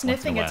from the was shop once in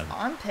sniffing a its while.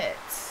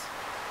 armpits.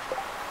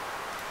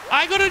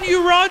 I got a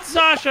new rod,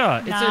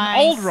 Sasha. It's an Nice.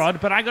 old rod,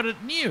 but I got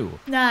it new.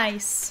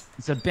 Nice.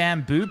 It's a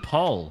bamboo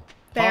pole.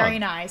 Very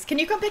Pod. nice. Can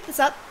you come pick this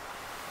up?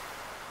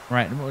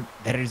 Right,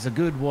 there is a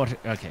good water.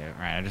 Okay,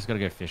 all right. I just gotta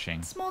go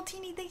fishing. Small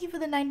teeny, thank you for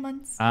the 9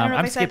 months. I don't know if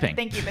I'm I said skipping.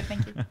 thank you, but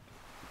thank you.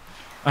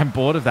 I'm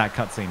bored of that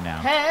cutscene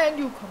now. Can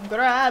you come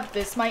grab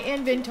this? My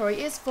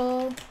inventory is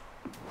full.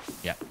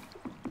 Yeah.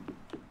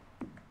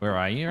 Where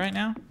are you right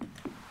now?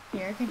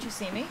 Here, can't you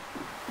see me?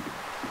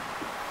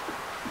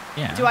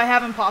 Yeah. Do I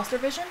have imposter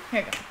vision?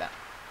 Here, go like that.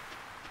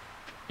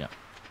 Yep.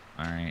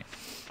 All right.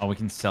 Oh, we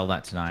can sell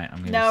that tonight. I'm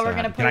gonna. No, we're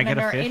gonna put Can I it get in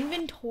a our fish?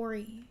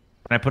 inventory. Can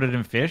I put it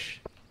in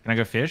fish? Can I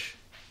go fish?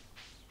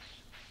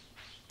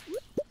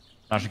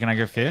 Sasha, can I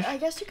go fish? I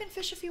guess you can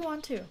fish if you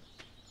want to. All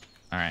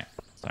right.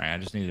 Sorry, I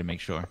just needed to make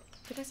sure.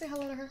 Did I say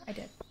hello to her? I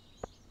did.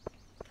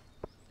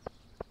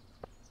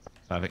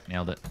 Perfect.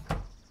 Nailed it.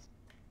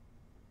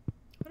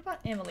 What about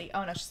Emily?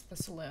 Oh no, she's at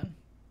the saloon.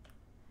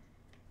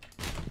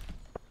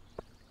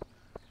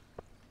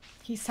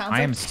 He sounds I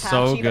like am Patchy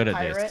so the good at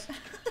pirate this.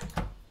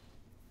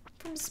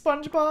 from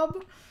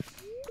SpongeBob.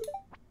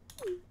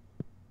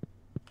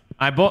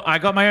 I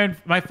got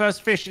my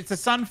first fish. It's a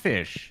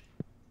sunfish.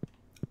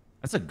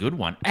 That's a good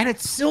one, and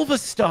it's silver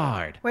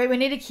starred. Wait, we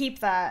need to keep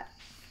that.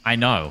 I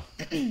know.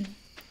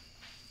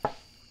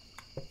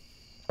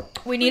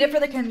 We need it for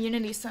the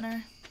community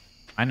center.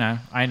 I know.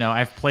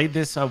 I've played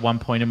this at one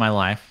point in my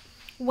life.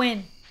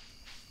 When?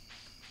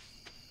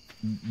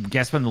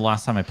 Guess when the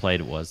last time I played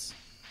it was?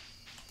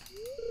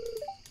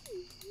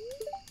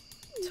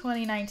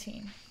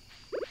 2019.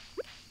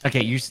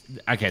 Okay,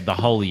 okay, the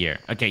whole year.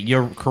 Okay,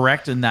 you're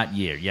correct in that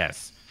year,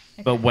 yes.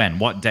 Okay. But when?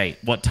 What date?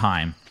 What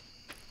time?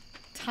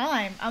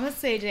 Time. I'm gonna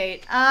say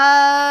date.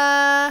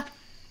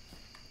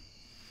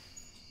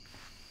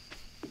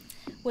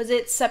 Was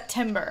it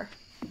September?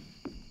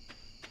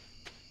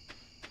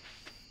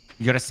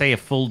 You gotta say a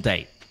full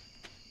date.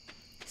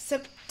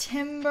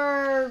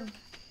 September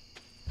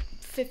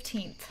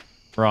 15th.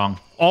 Wrong.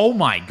 Oh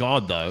my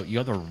god, though. You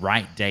got the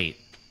right date.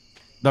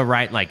 the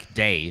right like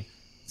day.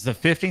 It's the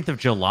 15th of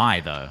July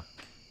though.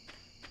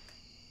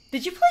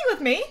 Did you play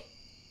with me?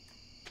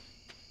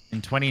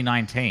 In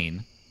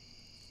 2019.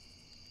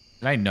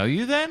 Did I know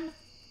you then?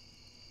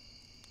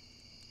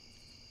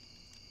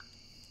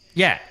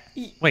 Yeah.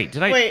 Wait,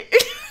 did I? Wait.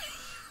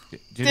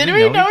 Did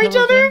we know each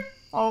other? then?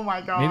 Oh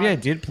my god. Maybe I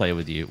did play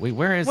with you. Wait,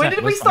 where is When that?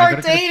 did we Listen, I start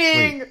gotta go to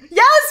dating? sleep.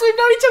 Yes, we've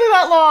known each other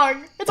that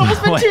long. It's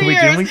almost been Wait, 2 did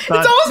years. we It's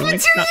start- almost did been we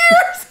 2 start-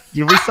 years.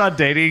 Did we start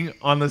dating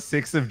on the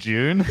 6th of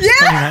June?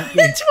 Yeah, in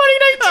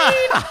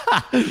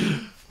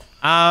 2019?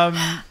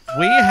 2019.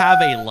 We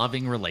have a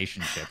loving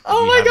relationship.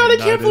 Oh my god, I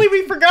can't believe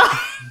we forgot.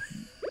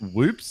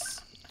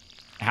 Whoops.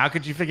 How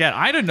could you forget?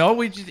 I don't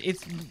know.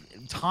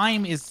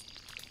 Time is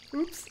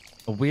Oops.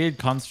 a weird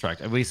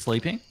construct. Are we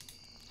sleeping?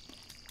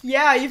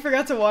 Yeah, you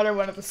forgot to water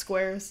one of the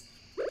squares.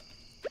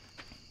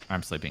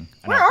 I'm sleeping.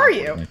 Where are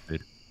you?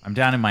 I'm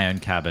down in my own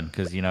cabin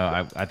because, you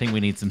know, I think we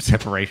need some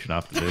separation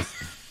after this.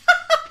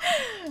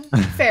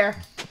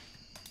 Fair.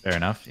 Fair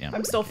enough. Yeah.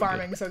 I'm still Okay,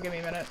 farming, good. so give me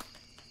a minute.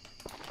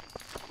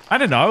 I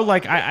don't know.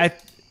 Like,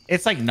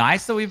 it's like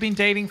nice that we've been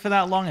dating for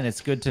that long, and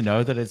it's good to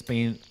know that it's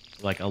been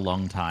like a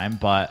long time.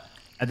 But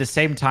at the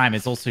same time,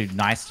 it's also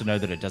nice to know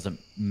that it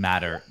doesn't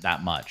matter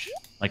that much.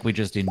 Like, we're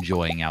just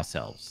enjoying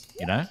ourselves,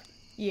 you know?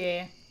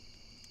 Yeah.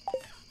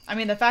 I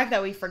mean, the fact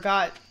that we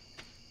forgot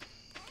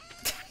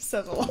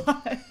says a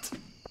lot.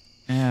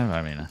 Yeah,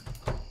 I mean,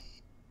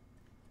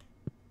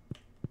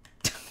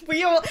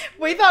 We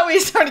thought we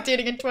started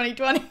dating in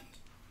 2020.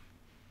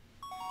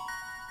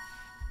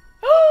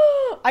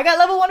 I got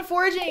level 1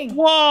 foraging.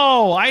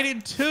 whoa! I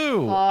did too.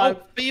 Pog.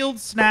 Oh, field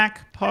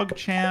snack, pug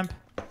champ.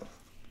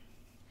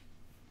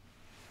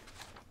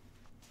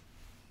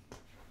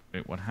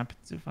 Wait, what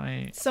happens if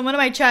I? Someone in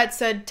my chat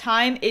said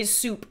time is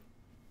soup.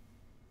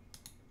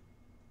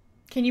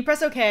 Can you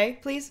press OK,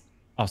 please?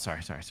 Oh,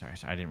 sorry.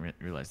 I didn't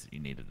realize that you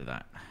needed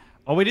that.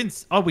 Oh, we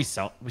didn't. Oh, we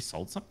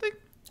sold something.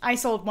 I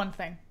sold one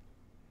thing.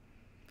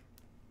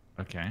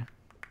 Okay.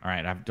 All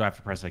right. Do I have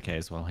to press OK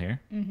as well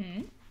here?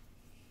 Mm-hmm.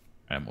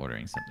 I'm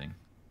ordering something.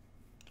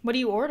 What are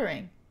you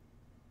ordering?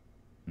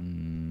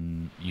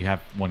 You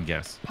have one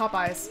guess.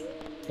 Popeyes.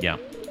 Yeah.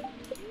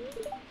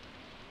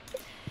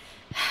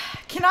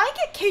 Can I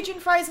get Cajun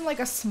fries in like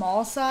a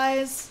small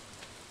size?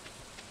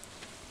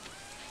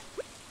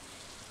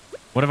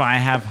 What if I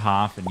have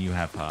half and you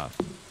have half?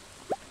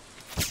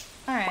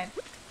 Alright.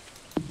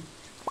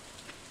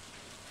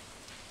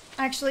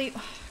 Actually,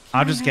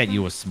 I'll just get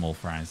you a small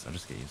fries.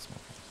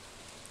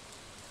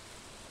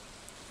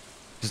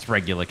 Just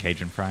regular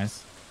Cajun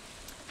fries.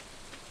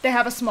 they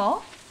have a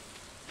small?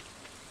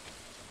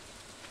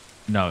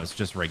 No, it's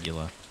just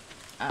regular.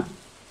 Oh.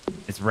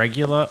 It's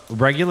regular.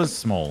 Regular's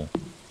small.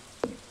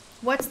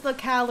 What's the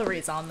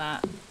calories on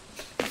that?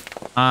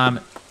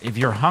 If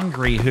you're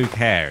hungry, who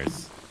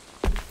cares?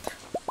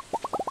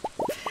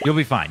 You'll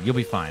be fine. You'll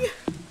be fine.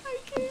 I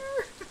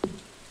care.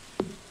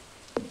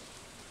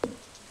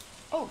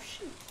 Oh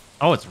shoot.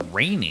 Oh, it's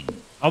raining.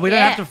 Oh, we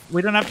Yeah.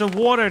 don't have to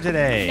water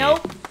today.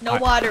 Nope. No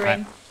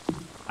watering.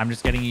 I'm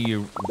just getting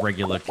you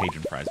regular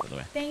Cajun fries, by the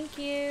way. Thank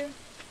you.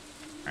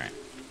 All right.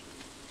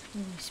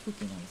 Ooh,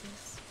 spooky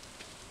noises.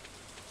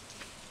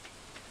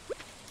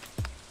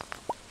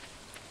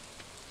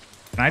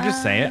 Can I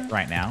just say it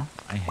right now?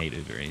 I hate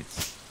Uber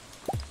Eats.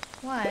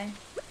 Why?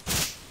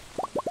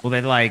 Well,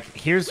 they're like,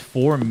 here's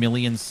 4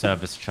 million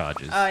service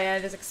charges. Oh yeah,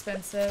 it is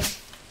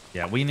expensive.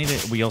 Yeah,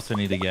 we also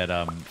need to get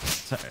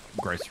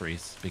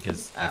groceries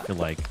because I Oh. feel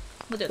like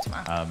We'll do it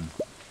tomorrow.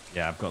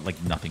 yeah, I've got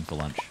like nothing for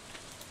lunch.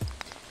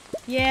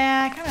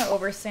 Yeah, I kind of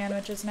over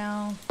sandwiches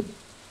now.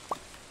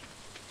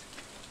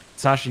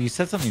 Sasha, you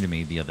said something to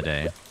me the other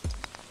day,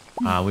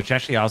 which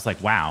actually I was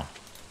like, wow,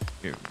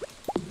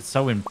 it's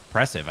so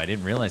impressive. I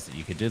didn't realize that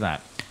you could do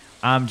that.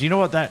 Do you know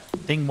what that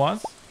thing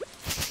was?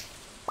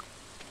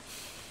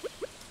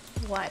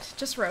 What?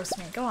 Just roast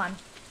me. Go on.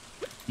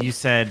 You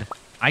said,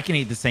 I can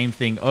eat the same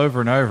thing over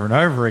and over and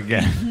over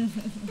again.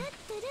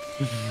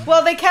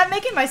 Well, they kept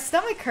making my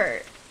stomach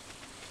hurt.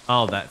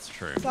 Oh, that's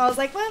true. So I was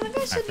like, well, maybe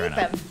I should fair eat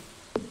them.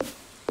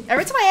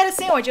 Every time I had a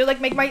sandwich, it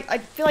would like I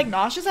feel like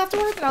nauseous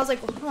afterwards, and I was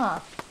like, well, huh.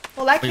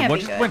 Well, that Wait, can't what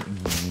be just good.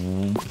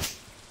 went?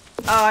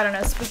 Oh, I don't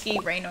know, spooky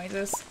rain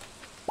noises.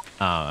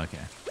 Oh, okay.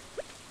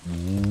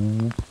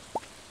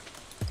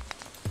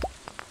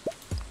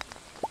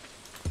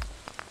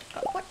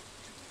 What?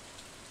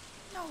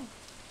 No.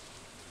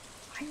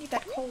 I need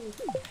that coal.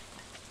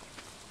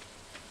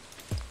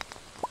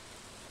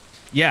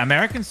 Yeah,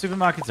 American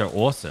supermarkets are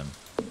awesome.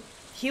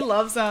 He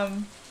loves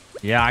them.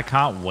 Yeah, I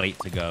can't wait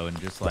to go and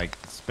just like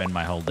spend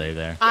my whole day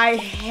there. I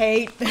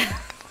hate them.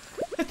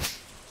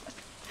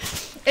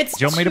 It's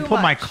Do you want me to too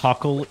put my much.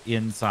 cockle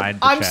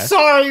inside the I'm chest?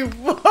 sorry.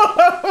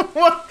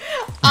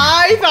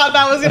 I thought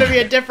that was going to be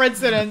a different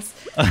sentence.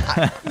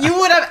 You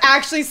would have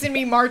actually seen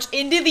me march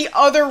into the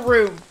other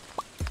room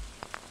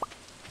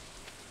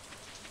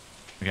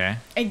Okay.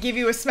 and give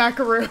you a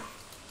smackaroo.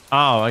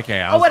 Oh,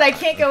 okay. Oh, wait, I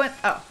can't go in.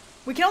 Oh,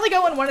 we can only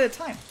go in one at a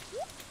time.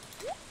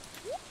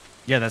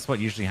 Yeah, that's what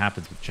usually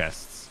happens with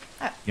chests.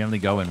 Ah. You only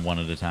go in one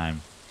at a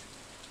time.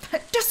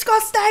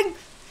 Disgusting!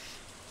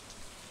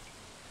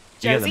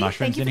 You get the Josie,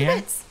 mushrooms thank you in for the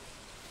here? bits.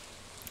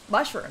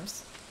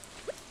 Mushrooms.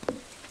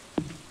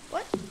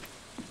 What?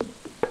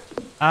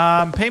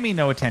 Pay me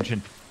no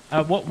attention.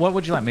 What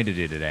would you like me to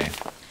do today?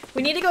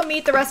 We need to go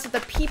meet the rest of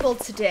the people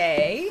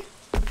today.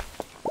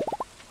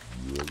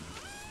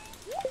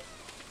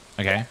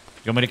 Okay.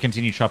 You want me to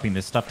continue chopping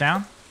this stuff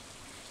down?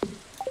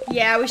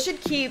 Yeah, we should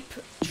keep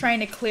trying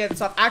to clear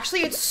this off.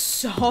 Actually, it's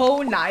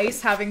so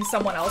nice having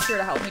someone else here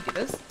to help me do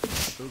this.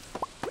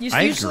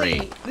 I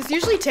agree. This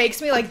usually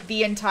takes me like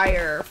the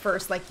entire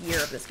first like year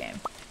of this game.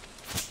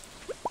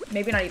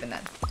 Maybe not even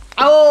then.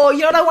 Oh, you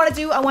know what I want to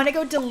do? I want to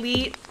go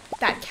delete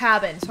that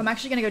cabin. So I'm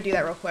actually going to go do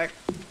that real quick.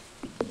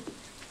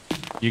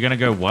 You're gonna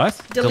go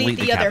what? Delete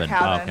the other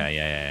cabin. Oh, okay,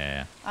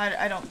 yeah.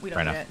 I don't, we don't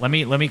Fair need enough.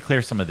 it. Let me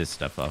clear some of this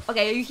stuff off.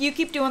 Okay, you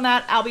keep doing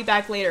that. I'll be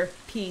back later.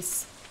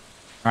 Peace.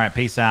 All right,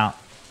 peace out.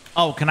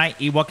 Oh, can I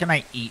eat? What can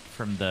I eat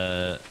from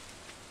the?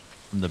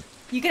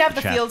 You can have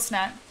the Chat. field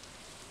snack.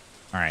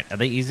 All right, are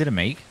they easy to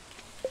make?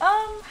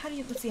 How do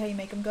you, let's see how you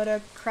make them. Go to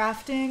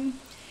crafting.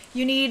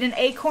 You need an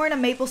acorn, a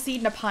maple seed,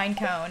 and a pine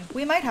cone.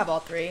 We might have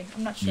all three.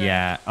 I'm not sure.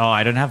 Yeah. Oh,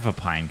 I don't have a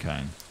pine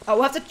cone. Oh,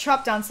 we'll have to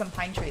chop down some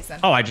pine trees then.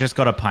 Oh, I just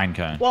got a pine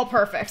cone. Well,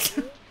 perfect.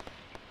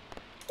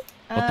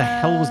 What the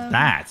hell was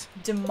that?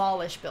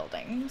 Demolish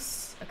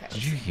buildings. Okay.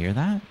 Did you hear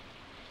that?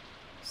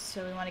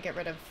 So we want to get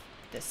rid of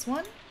this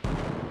one.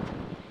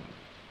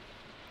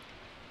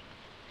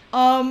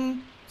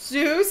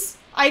 Zeus,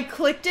 I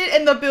clicked it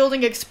and the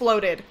building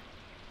exploded.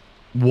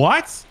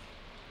 What?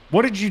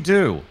 What did you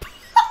do?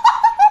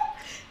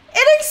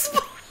 It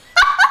exploded.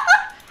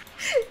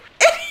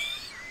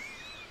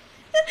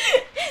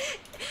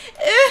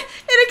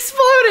 It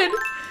exploded.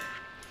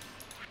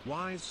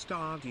 Why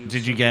starred you?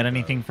 Did you get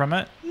anything from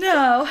it?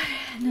 No.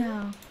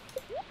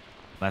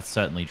 That's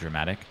certainly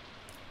dramatic.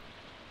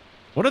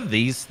 What are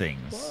these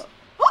things?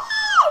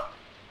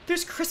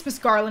 There's Christmas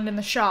garland in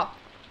the shop.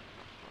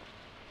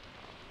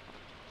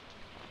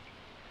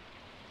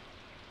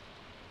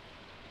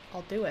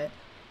 I'll do it.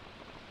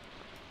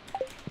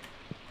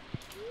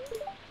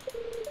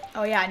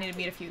 Oh yeah, I need to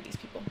meet a few of these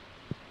people.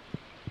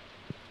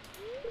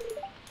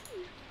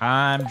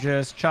 I'm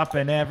just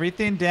chopping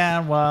everything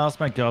down whilst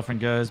my girlfriend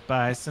goes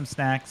buy some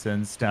snacks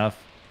and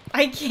stuff.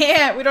 I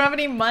can't. We don't have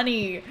any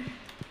money.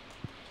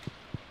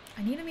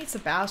 I need to meet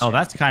Sebastian. Oh,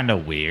 that's kind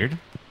of weird.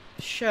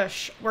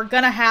 Shush. We're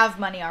gonna have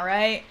money,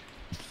 alright?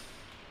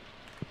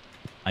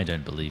 I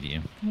don't believe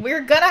you.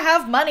 We're gonna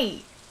have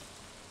money.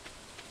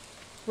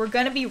 We're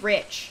gonna be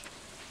rich.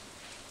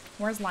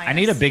 Where's Linus? I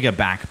need a bigger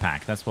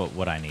backpack. That's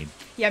what I need.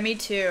 Yeah, me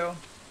too.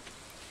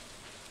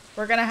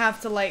 We're gonna have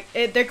to like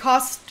they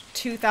cost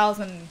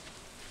 2,000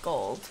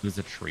 gold. Those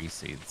are tree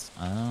seeds.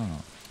 Oh.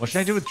 What should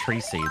I do with tree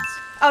seeds?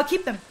 Oh,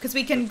 keep them because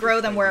we can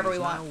grow them wherever we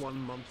want.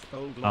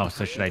 Oh,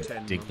 so should I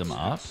dig them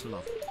up?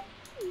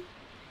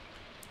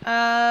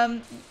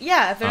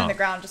 Yeah, if they're in Oh. the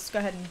ground, just go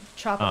ahead and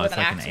chop it Oh, with it's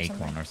an like an axe or acorn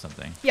something. or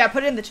something. Yeah,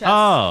 put it in the chest.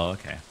 Oh,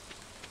 okay.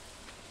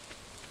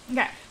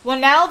 Okay. Well,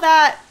 now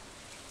that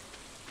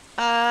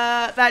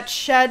that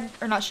shed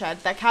or not shed,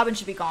 that cabin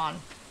should be gone.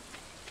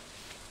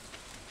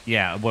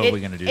 Yeah, what are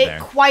we gonna do It there?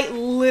 quite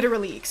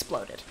literally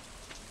exploded.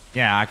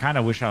 Yeah, I kind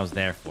of wish I was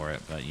there for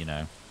it, but you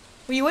know.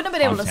 Well, you wouldn't have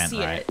been able to Content,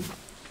 see right? it.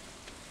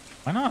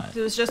 Why not?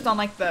 It was just on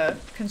like the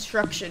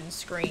construction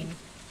screen.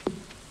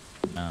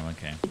 Oh,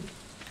 okay.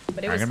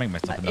 But it I'm was gonna make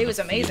myself it another was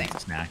amazing.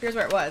 field snack. Here's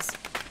where it was.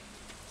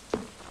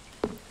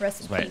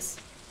 Rest in Wait. peace.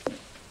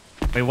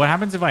 Wait, what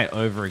happens if I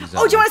overexert?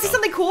 Oh, do you want to see myself?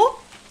 something cool?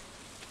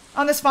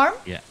 On this farm?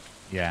 Yeah.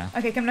 Yeah.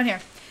 Okay, come down here.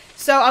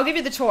 So I'll give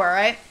you the tour,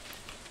 alright?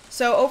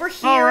 So over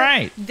here, All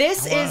right.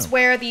 this Hello. is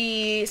where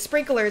the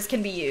sprinklers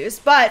can be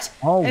used. But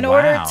Oh, in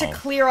order wow. to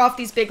clear off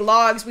these big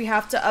logs, we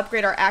have to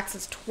upgrade our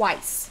axes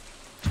twice.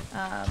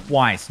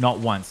 Twice, not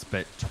once,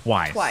 but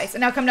twice. Twice.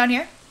 And now come down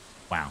here.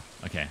 Wow.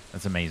 Okay,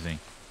 that's amazing.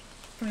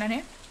 Come down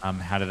here.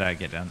 How did I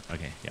get down?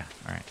 Okay, yeah.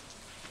 All right.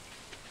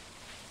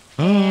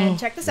 And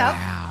check this out.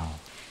 Wow.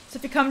 So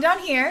if you come down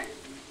here,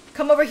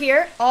 come over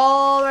here,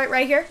 all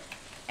right here,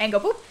 and go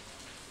boop,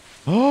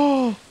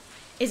 Oh.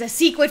 is a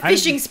sequid How did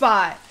fishing you-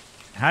 spot.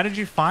 How did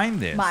you find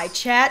this? My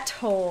chat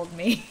told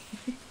me.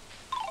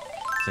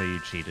 So you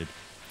cheated.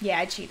 Yeah,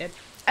 I cheated.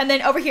 And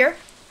then over here,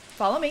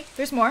 follow me.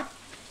 There's more.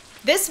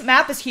 This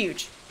map is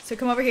huge. So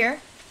come over here.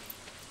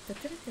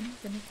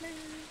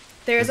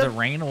 There's Does a it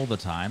rain all the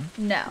time?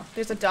 no.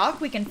 There's a dock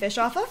we can fish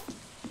off of,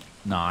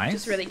 Nice. which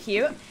is really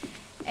cute.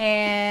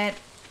 And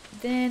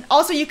then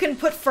also you can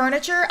put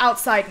furniture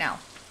outside now,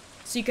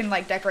 so you can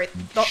like decorate.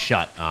 The,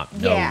 Shut up.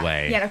 No yeah,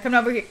 way. Yeah, no, come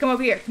over here. Come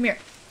over here. Come here.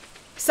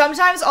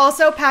 Sometimes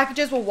also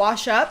packages will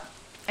wash up,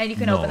 and you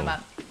can open them No.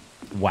 up.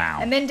 Wow.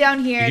 And then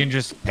down here, you can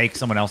just take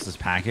someone else's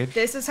package.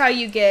 this is how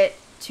you get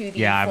to the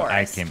Yeah,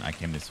 forest. I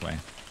came this way.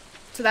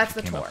 So that's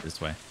the Came tour. up this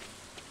way.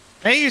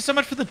 Thank you so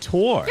much for the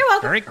tour. You're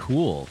welcome. Very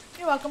cool.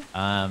 You're welcome.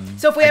 So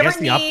So if we I ever guess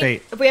the need,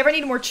 update. if we ever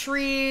need more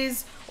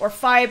trees or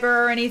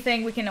fiber or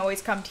anything, we can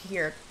always come to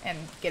here and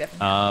get it from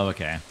here Oh,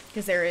 okay.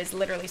 because there is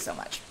literally so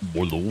much.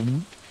 Hello.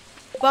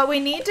 But we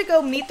need to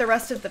go meet the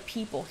rest of the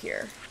people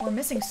here. We're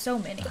missing so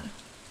many.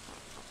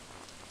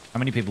 How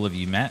many people have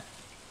you met?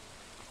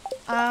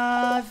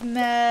 I've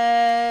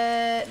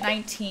met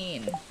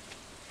 19.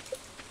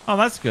 Oh,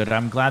 that's good.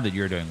 I'm glad that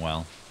you're doing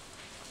well.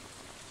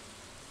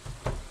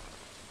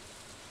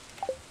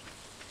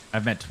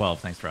 I've met 12.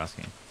 Thanks for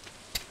asking.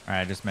 All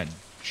right, I just met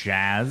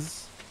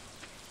Jazz.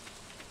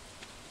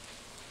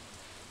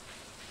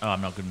 Oh,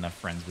 I'm not good enough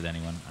friends with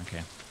anyone.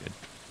 Okay, good.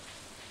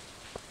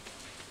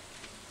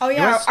 Oh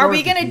yeah, What are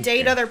we store gonna did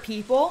date you- other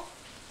people?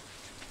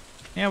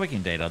 Yeah, we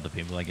can date other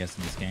people, I guess,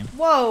 in this game.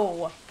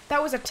 Whoa,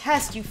 that was a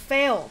test. You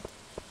failed.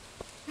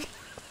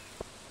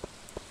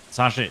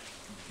 Sasha,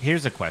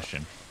 here's a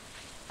question.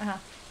 Uh-huh.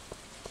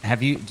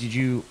 Did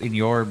you, in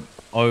your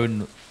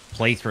own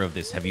playthrough of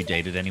this, have you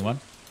dated anyone?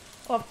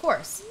 Well, of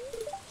course.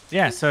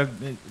 Yeah, so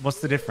what's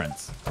the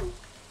difference?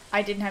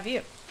 I didn't have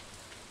you.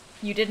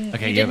 You didn't.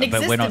 Okay, you yeah, didn't but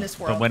exist we're not, in this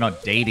world. but we're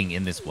not dating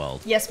in this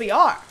world. Yes, we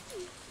are.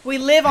 We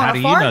live on How a do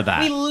you farm. know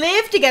that? We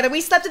live together. We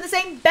slept in the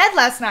same bed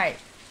last night.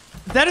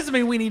 That doesn't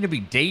mean we need to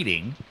be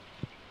dating.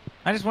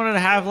 I just wanted to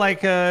have,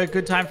 like, a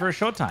good time for a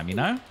short time, you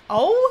know?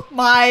 Oh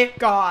my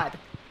god.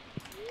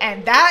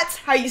 And that's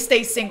how you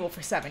stay single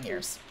for 7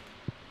 years.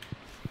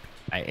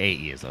 8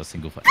 years. I was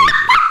single for 8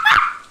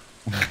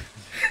 years.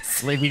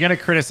 If you're going to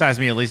criticize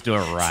me, at least do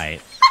it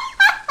right.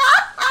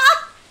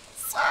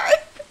 Sorry.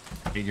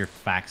 Get your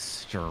facts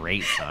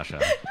straight, Sasha.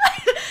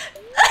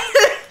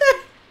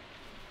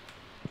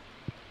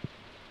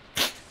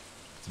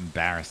 It's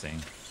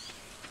embarrassing.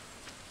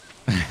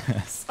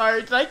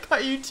 Sorry, did I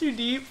cut you too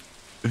deep?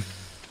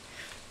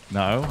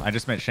 No, I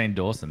just met Shane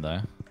Dawson, though.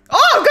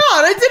 Oh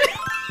god, I didn't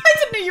I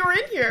didn't know you were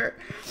in here.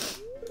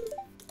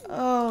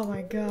 Oh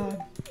my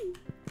god.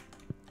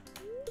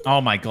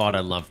 Oh my god, I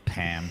love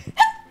Pam.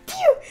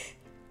 Phew.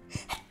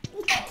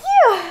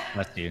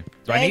 That's you.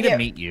 Do I Thank need to you.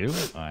 meet you?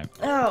 All right.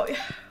 Oh,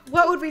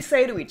 what would we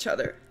say to each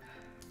other?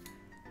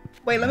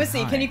 Wait, let me see.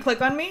 Can Hi. you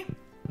click on me?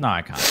 No,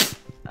 I can't.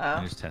 I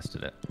Oh. just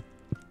tested it.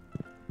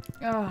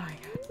 Oh my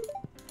god.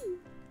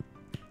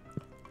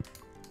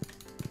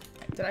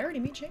 Did I already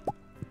meet Shane?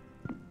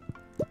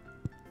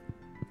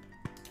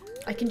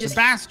 I can just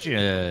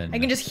Sebastian! I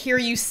can just hear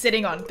you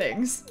sitting on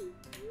things.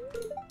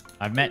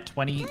 I've met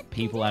 20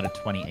 people out of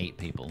 28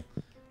 people.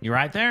 You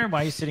right there?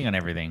 Why are you sitting on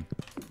everything?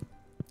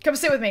 Come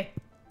sit with me.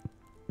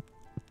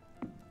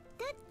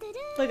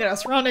 Look at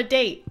us, we're on a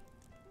date.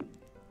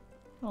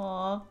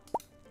 Aww.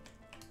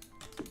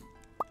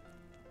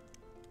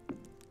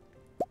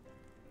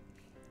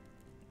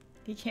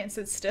 He can't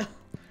sit still.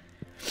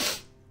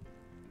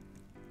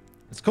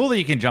 It's cool that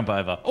you can jump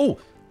over. Oh,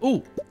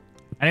 oh!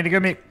 I need to go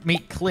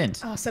meet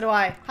Clint. Oh, so do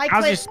I. Hi,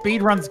 How's your Clint.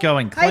 speed runs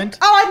going, Hi. Clint?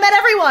 Oh, I've met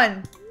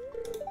everyone.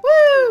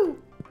 Woo!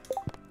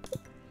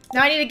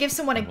 Now I need to give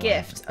someone a Wow.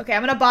 gift. Okay,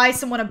 I'm gonna buy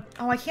someone a.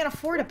 Oh, I can't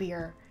afford a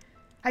beer.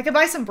 I could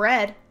buy some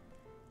bread.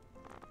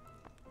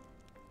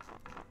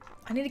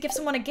 I need to give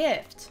someone a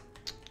gift.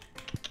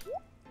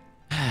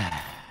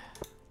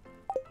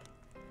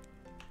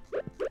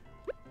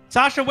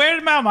 Sasha, where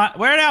did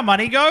our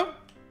money go?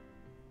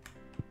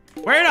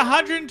 Where did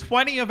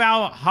 120 of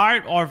our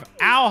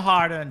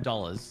hard-earned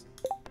dollars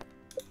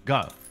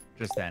go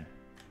just then?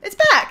 It's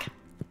back.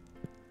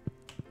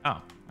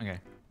 Oh, okay.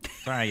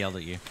 Sorry I yelled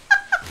at you.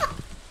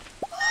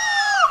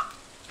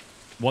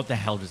 What the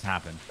hell just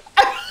happened?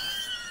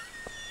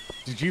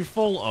 Did you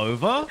fall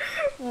over?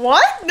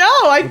 What? No,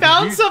 I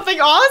found you-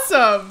 something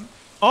awesome.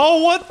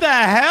 Oh, what the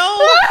hell?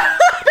 I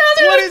found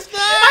it What in- is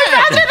that?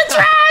 I found it in the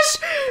trash.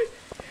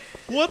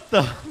 What the?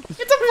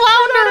 It's a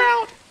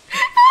flounder.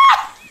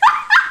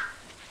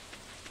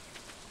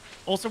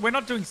 Also, we're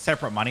not doing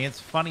separate money. It's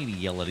funny to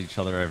yell at each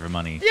other over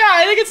money. Yeah,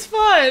 I think it's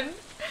fun.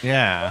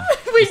 Yeah.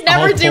 We'd the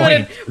never whole do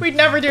it. point. We'd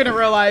never do it in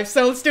real life.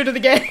 So let's do it in the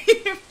game.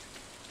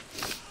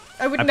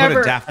 I would I never.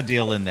 put a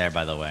daffodil in there,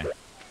 by the way.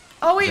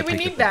 Oh wait, I we picked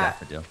need up a that.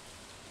 daffodil.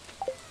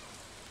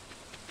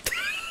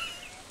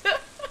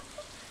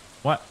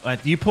 What?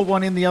 You put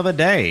one in the other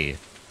day.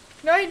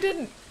 No, you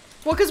didn't.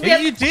 Well, because we Yeah,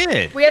 have you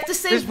did. we have to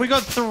save. We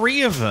got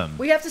 3 of them.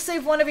 We have to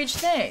save one of each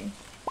thing.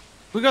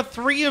 We got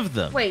 3 of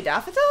them. Wait,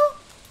 daffodil?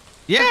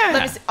 Yeah.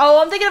 Let me see.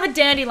 Oh, I'm thinking of a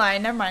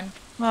dandelion. Never mind.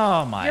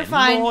 Oh my You're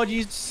fine. lord,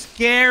 you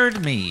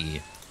scared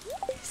me.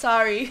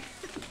 Sorry.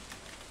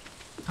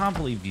 Can't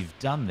believe you've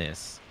done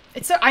this.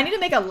 It's so. I need to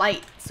make a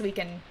light so we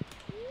can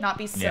not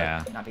be so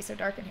Yeah. not be so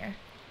dark in here.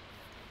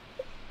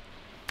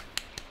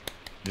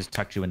 Just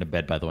tucked you into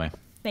bed, by the way.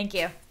 Thank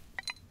you.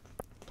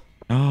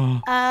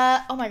 Oh,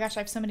 Oh my gosh,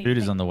 I have so many. food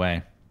is things. on the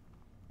way.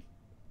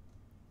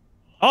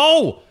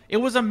 Oh, it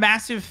was a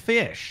massive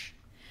fish.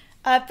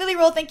 Philly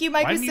Roll, thank you.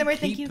 Mike Why didn't Simmer, you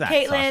thank keep you. that, Sasha?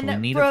 We Caitlin,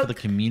 need it for the Brooke,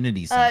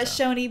 community center.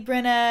 Shoni,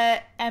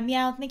 Brenna, and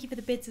Meow, thank you for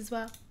the bits as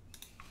well.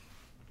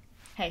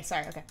 Hey,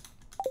 sorry, okay.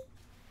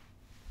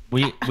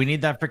 We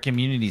need that for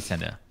community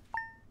center.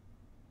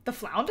 The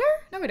flounder?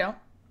 No, we don't.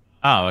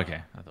 Oh,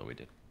 okay. I thought we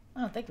did.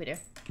 I don't think we do.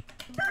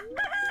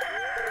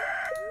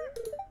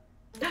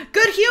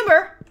 Good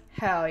humor.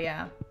 Hell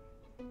yeah.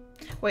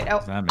 Wait, oh.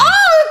 does that mean?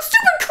 Oh,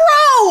 stupid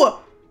crow!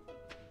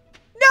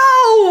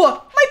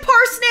 No! My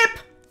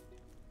parsnip!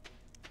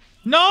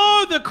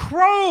 No, the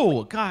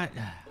crow! God,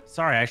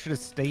 sorry, I should have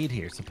stayed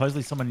here.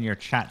 Supposedly someone in your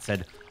chat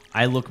said,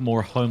 I look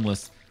more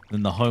homeless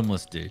than the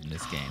homeless dude in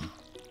this game.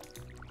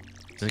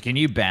 So can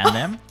you ban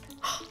them?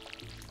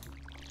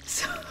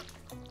 So,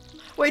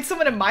 wait,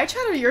 someone in my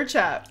chat or your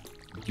chat?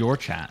 Your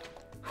chat.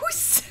 Who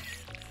said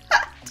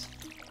that?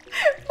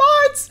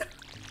 Mods!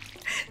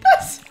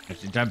 That's...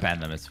 Actually, don't ban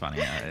them. It's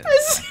funny.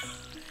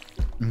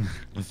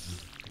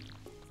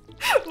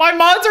 My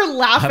mods are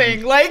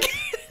laughing. Like,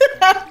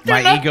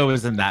 my ego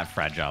isn't that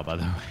fragile, by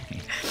the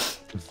way.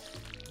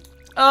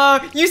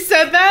 You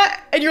said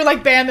that, and you're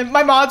like, ban them.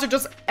 My mods are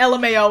just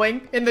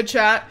LMAOing in the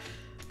chat.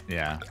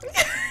 Yeah.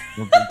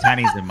 Well,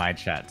 Tanny's in my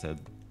chat to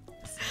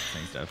say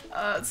stuff. So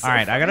all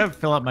right, I funny. gotta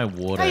fill up my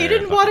water. Hey, you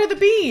didn't bucket. water the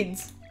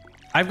beans.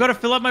 I've got to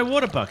fill up my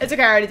water bucket. It's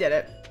okay, I already did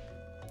it.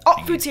 Oh,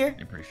 Thank food's you. here.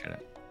 I appreciate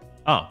it.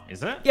 Oh,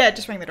 is it? Yeah,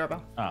 just ring the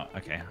doorbell. Oh,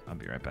 okay. I'll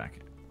be right back.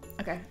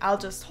 Okay, I'll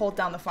just hold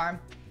down the farm.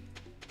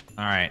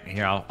 All right,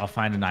 here, I'll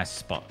find a nice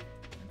spot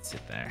and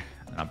sit there,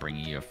 and I'll bring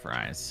you your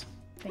fries.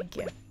 Thank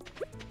you.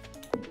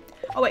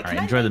 Oh, wait, All can right,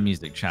 I enjoy the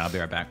music, chat. I'll be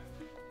right back.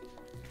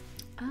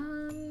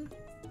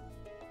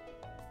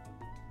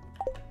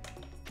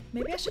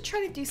 Maybe I should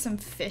try to do some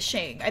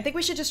fishing. I think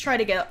we should just try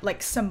to get,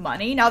 like, some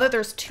money. Now that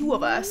there's 2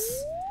 of us,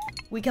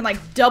 we can,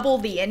 like, double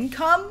the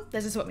income.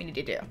 This is what we need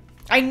to do.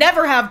 I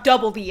never have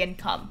double the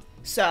income,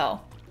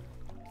 so.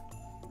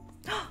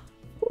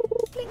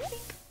 Blink,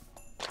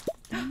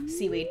 blink.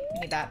 Seaweed, we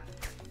need that.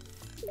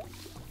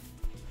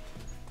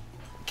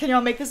 Can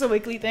y'all make this a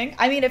weekly thing?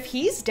 I mean, if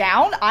he's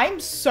down, I'm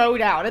so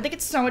down. I think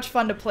it's so much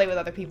fun to play with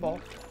other people.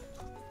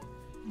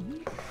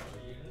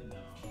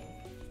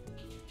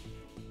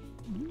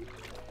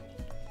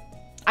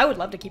 I would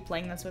love to keep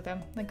playing this with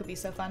him. That could be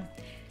so fun.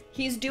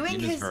 He's doing He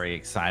was his... very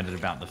excited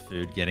about the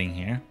food getting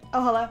here.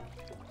 Oh, hello.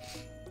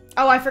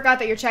 Oh, I forgot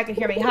that your chat could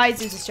hear me. Hi,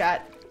 Zeus's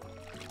chat.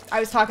 I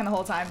was talking the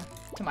whole time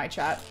to my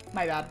chat.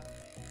 My bad.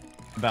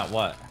 About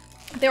what?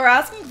 They were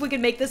asking if we could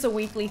make this a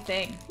weekly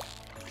thing.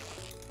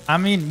 I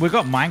mean, we've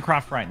got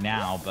Minecraft right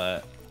now,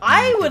 but...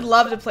 I would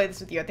love to play this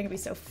with you. I think it'd be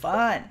so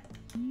fun.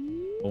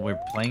 Well, we're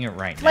playing it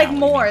right now. Like What do you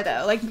more, mean?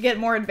 though. Like get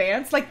more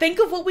advanced. Like think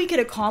of what we could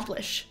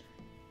accomplish.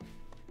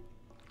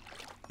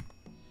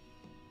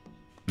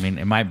 I mean,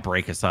 it might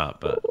break us up,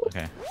 but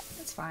okay.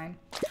 It's fine.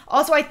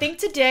 Also, I think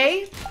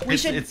today we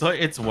should...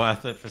 It's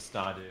worth it for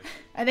Stardew.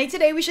 I think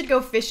today we should go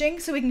fishing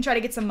so we can try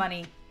to get some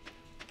money.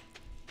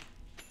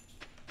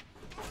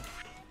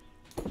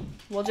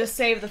 We'll just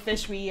save the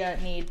fish we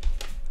need.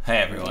 Hey,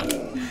 everyone.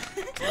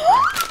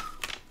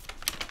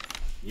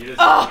 You just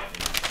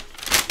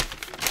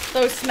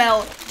Those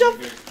smell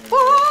divine.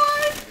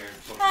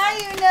 Hi,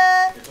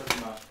 Una.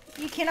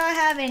 You cannot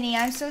have any.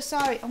 I'm so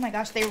sorry. Oh my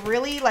gosh, they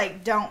really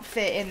like don't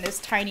fit in this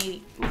tiny...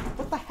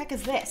 What the heck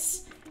is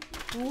this?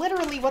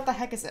 Literally, what the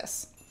heck is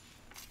this?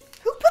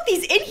 Who put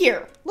these in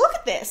here? Look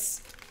at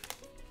this.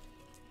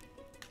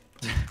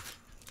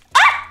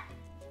 Ah!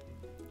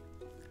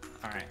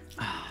 All right.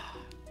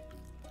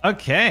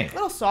 Okay. A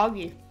little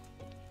soggy.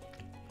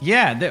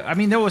 Yeah, I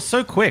mean, they were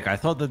so quick. I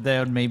thought that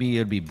it'd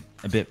be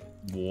a bit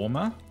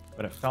warmer,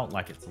 but it felt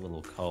like it's a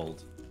little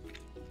cold.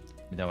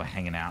 They were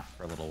hanging out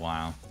for a little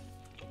while.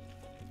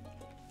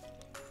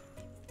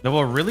 They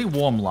were really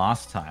warm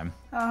last time.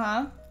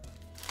 Uh-huh.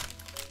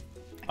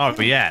 Oh,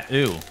 but yeah,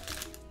 ew.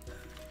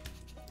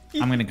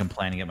 I'm gonna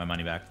complain and get my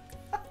money back.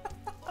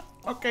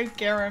 Okay,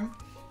 Karen.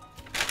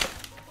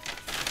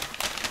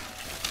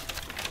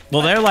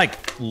 Well, they're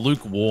like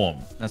lukewarm.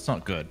 That's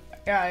not good.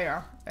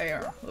 Yeah, they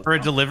are. For a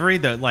delivery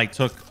that like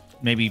took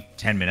maybe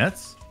 10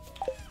 minutes.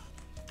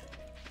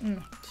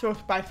 So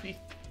spicy.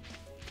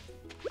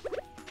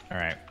 All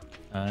right.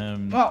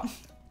 Well,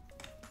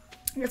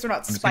 I guess we're not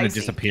I'm just spicy. gonna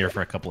disappear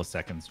for a couple of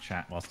seconds,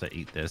 chat, whilst I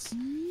eat this.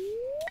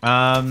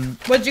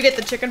 What did you get?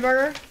 The chicken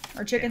burger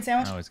or chicken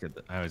sandwich? I always get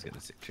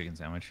the chicken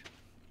sandwich.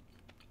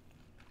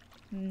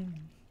 I'm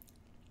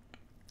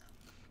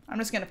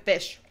just gonna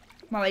fish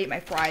while I eat my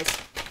fries.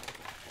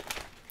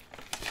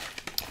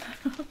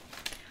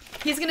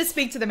 He's gonna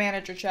speak to the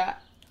manager,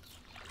 chat.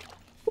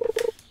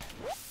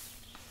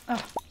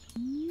 Oh.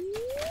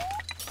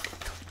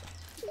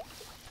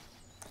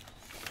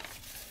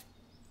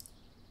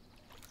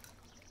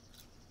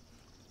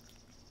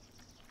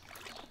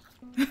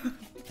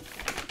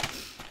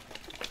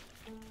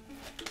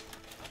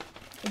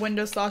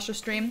 Windows Sasha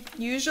stream.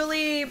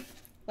 Usually,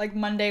 like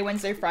Monday,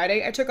 Wednesday,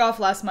 Friday. I took off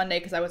last Monday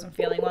because I wasn't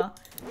feeling well.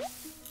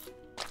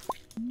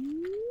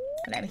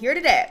 But I'm here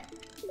today.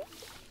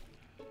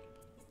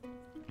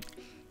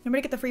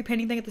 Anybody get the free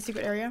painting thing at the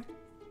secret area?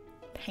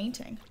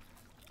 Painting.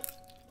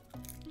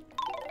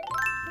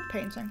 What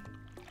painting?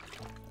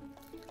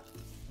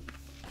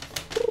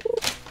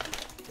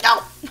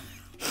 No!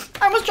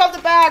 I almost dropped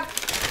the bag!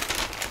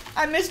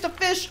 I missed a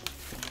fish!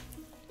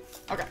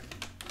 Okay.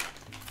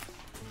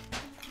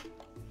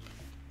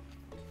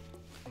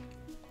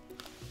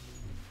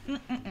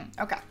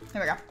 Okay,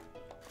 here we go.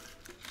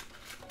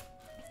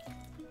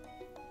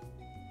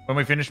 When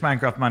we finish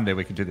Minecraft Monday,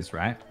 we can do this,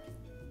 right?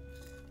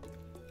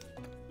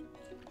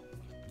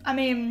 I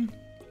mean,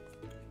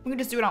 we can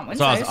just do it on So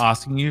Wednesdays. I was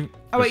asking you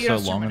Oh, for wait, you so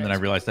don't long, and then I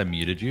stream realized I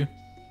muted you.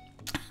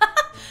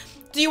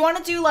 Do you want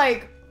to do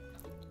like...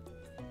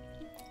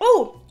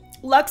 Oh,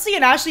 Luxie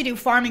and Ashley do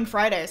farming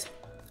Fridays.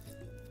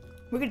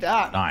 Look at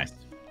that. Nice.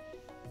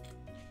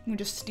 We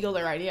just steal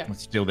their idea.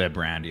 Let's steal their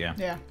brand, yeah.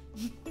 Yeah.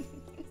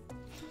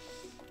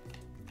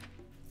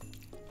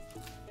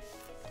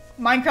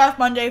 Minecraft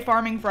Monday,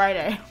 farming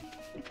Friday.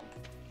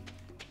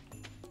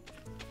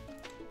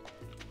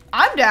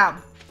 I'm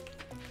down.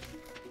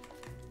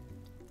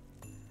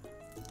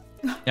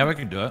 Yeah, we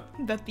can do it.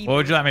 The thief. What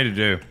would you like me to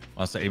do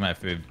whilst I eat my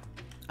food?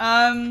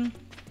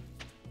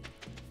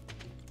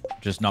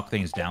 Just knock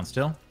things down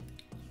still?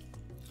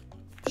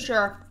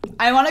 Sure.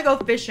 I want to go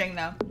fishing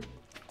though.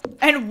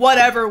 And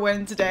whatever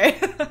Wednesday.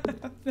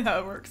 How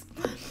it works.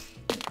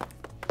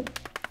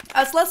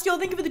 Celestial,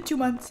 thank you for the 2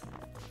 months.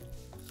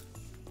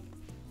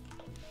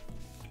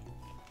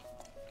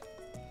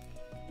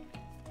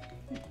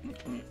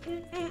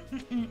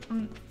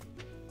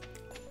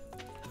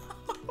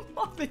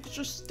 Mommy's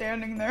just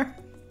standing there.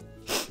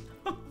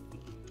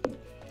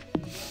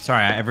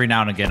 Sorry, every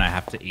now and again I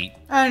have to eat.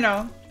 I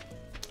know.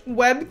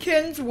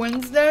 Webkins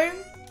Wednesday?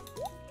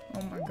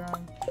 Oh my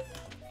god.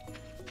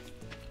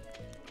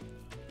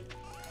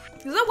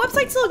 Does that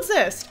website still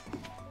exist?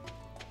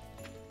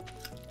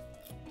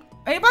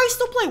 Anybody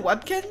still play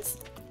Webkins?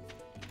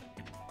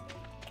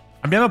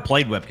 I've never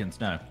played Webkins,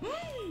 no.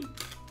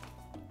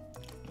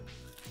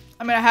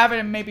 I mean, I haven't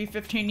in maybe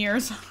 15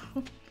 years.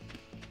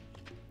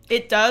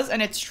 It does,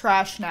 and it's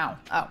trash now.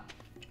 Oh.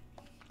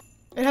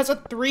 It has a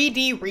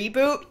 3D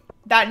reboot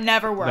that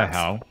never works. What the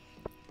hell?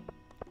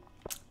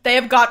 They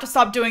have got to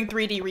stop doing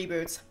 3D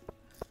reboots.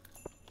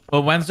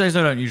 Well, Wednesdays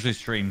I don't usually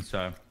stream,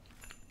 so...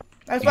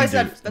 That's You why I can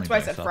said, do it that's why I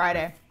said yourself.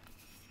 Friday.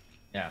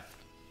 Yeah.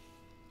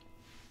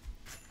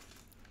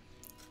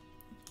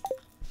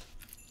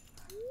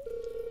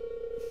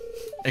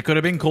 It could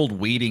have been called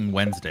Weeding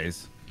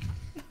Wednesdays.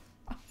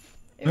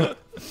 You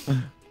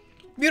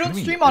don't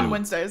mean stream on ew?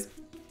 Wednesdays.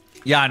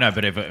 Yeah, I know,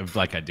 but if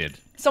like I did.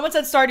 Someone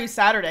said Stardew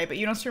Saturday, but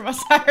you don't stream on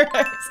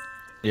Saturdays.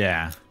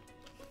 Yeah.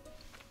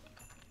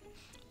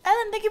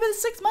 Ellen, thank you for the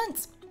 6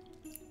 months.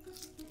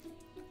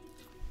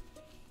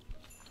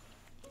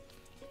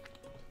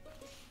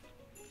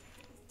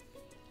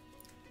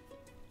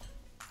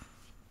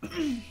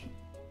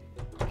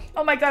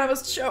 Oh my god, I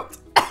was choked.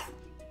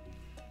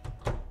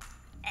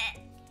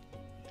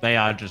 They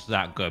are just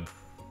that good.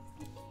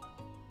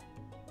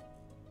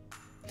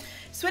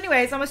 So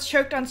anyways, I was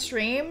choked on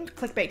stream.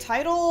 Clickbait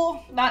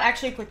title. Not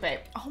actually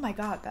clickbait. Oh my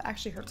god, that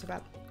actually hurts so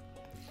bad.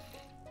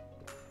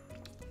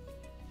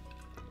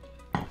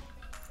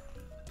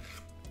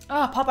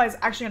 Oh, Popeye's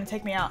actually gonna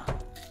take me out.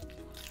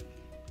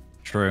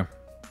 True.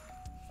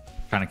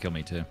 Trying to kill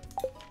me too.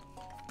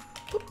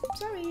 Oop,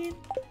 sorry.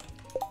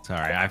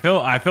 Sorry, I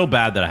feel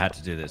bad that I had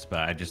to do this,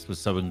 but I just was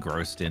so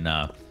engrossed in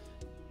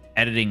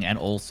editing and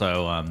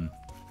also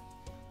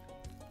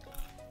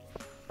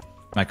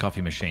my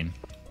coffee machine.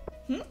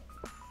 So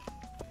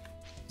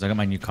I got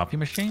my new coffee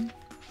machine.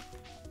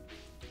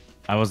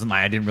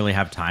 I didn't really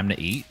have time to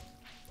eat.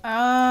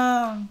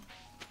 Oh.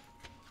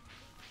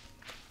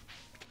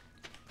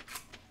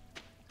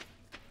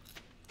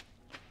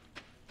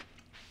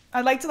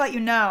 I'd like to let you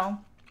know.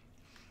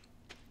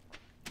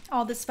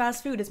 All this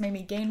fast food has made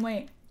me gain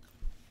weight.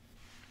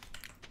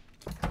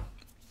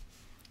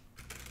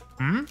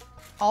 Hmm?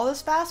 All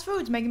this fast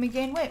food's making me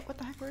gain weight. What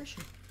the heck, where is she?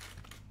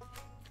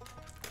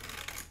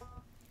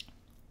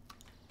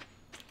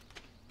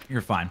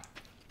 You're fine.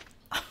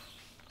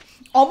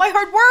 All my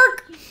hard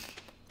work!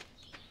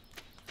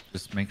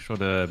 Just make sure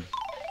to...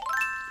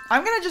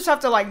 I'm gonna just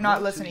have to, like,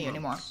 not listen to you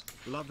anymore.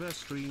 Love her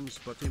streams,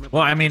 but in a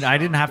Well, I mean, I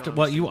didn't have to... dance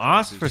Well, you with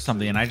asked for his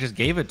something, and I streams. just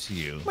gave it to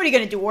you. What are you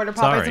gonna do, order Popeyes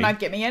Sorry. and not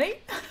get me any?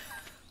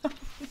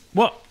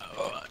 Well,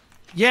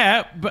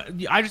 yeah, but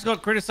I just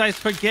got criticized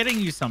for getting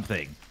you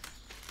something.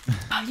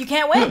 You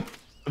can't win.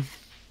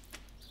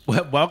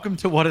 Welcome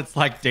to what it's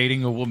like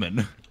dating a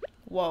woman.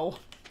 Whoa.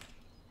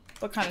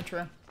 But kind of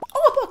true.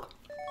 Oh, a book!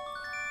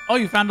 Oh,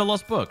 you found a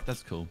lost book.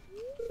 That's cool.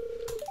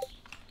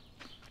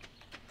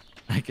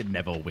 I could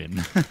never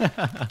win.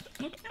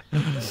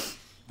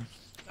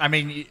 I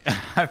mean,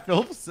 I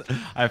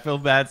feel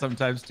bad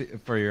sometimes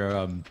for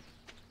your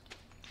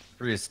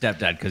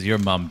stepdad, because your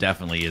mom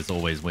definitely is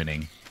always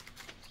winning.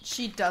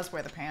 She does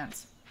wear the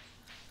pants.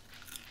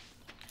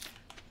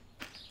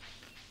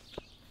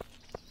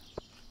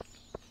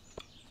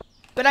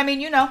 But I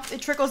mean, you know,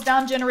 it trickles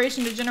down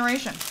generation to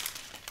generation.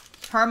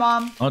 Her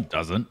mom, Oh, it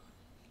doesn't.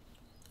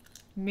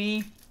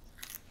 me.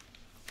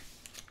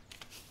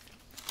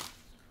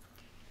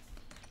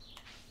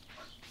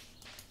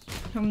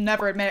 He'll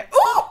never admit it.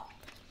 Ooh!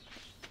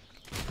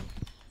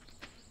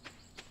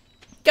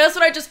 Guess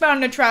what I just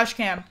found in a trash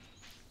can?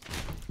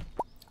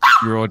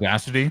 Your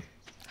audacity.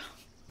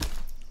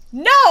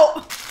 No!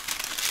 Oh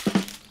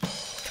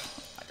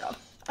my god,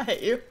 I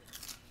hate you.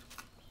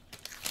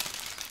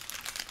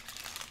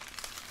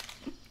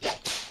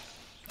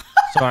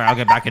 Sorry, I'll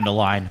get back into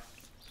line.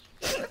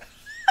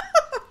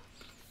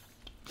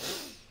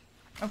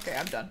 Okay,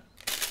 I'm done.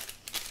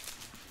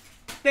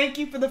 Thank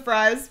you for the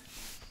fries.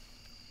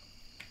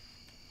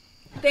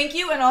 Thank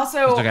you, and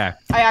also, It's okay.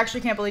 I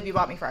actually can't believe you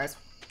bought me fries.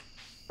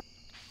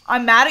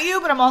 I'm mad at you,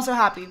 but I'm also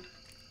happy.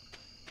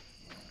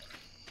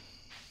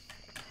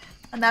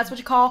 And that's what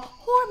you call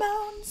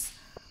hormones.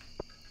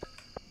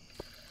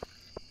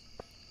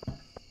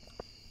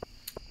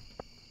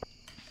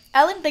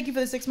 Ellen, thank you for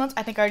the 6 months.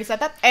 I think I already said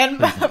that. And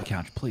Please, not the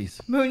couch,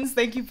 please. Moons,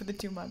 thank you for the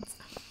 2 months.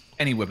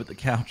 Anywhere but the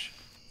couch.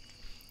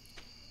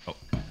 Oh,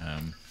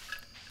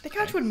 The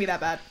couch wouldn't be that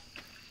bad.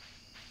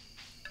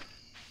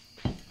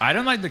 I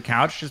don't like the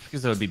couch just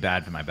because it would be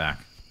bad for my back.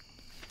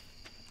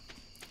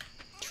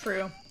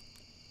 True.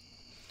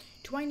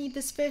 Do I need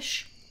this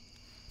fish?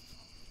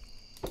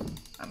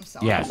 I'm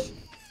sorry. Yes.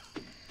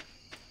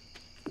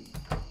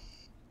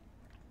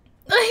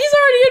 He's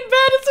already in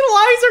bed. His little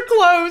eyes are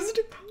closed.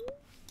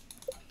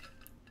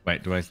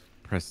 Wait, do I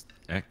press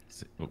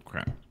X? Oh,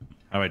 crap.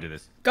 How do I do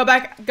this? Go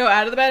back. Go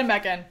out of the bed and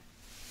back in.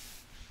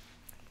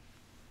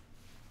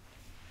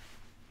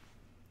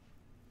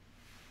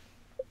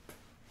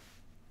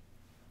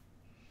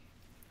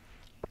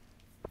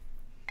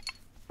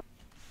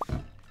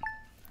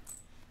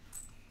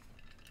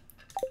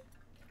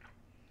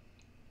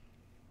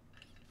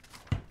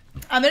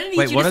 I'm gonna need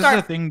Wait, you what to is start.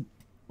 the thing?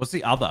 What's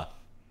the other?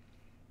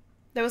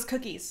 There was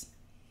cookies.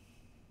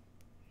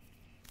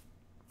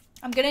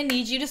 I'm gonna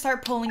need you to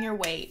start pulling your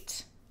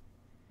weight.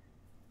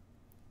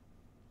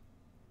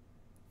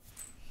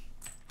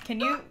 Can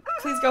you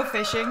please go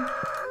fishing?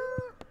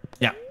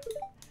 Yeah.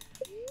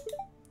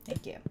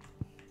 Thank you.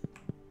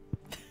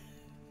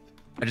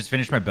 I just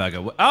finished my burger.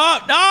 Oh,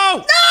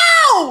 no!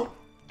 No!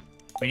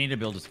 We need to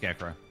build a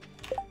scarecrow.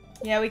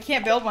 Yeah, we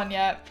can't build one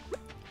yet.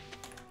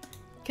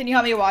 Can you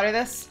help me water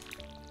this?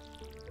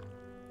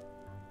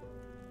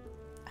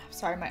 I'm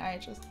sorry, my eye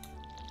just...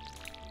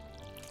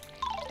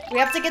 We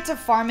have to get to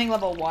farming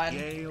level 1.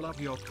 Yay, love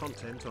your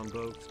content on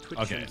both Twitch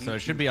Okay, and so it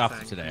should YouTube. be off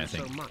Thank today, you I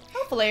think. so much.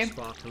 Hopefully.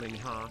 Sparkling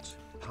heart.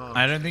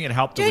 I don't think it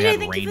helped that we JJ, had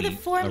thank you for the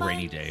 4 a months.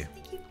 rainy day.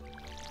 Thank you.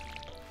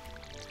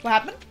 What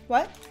happened?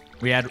 What?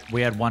 We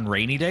had one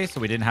rainy day,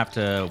 so we didn't have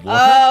to water.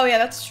 Oh, yeah,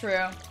 that's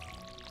true.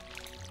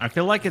 I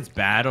feel like it's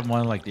bad on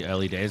one of like the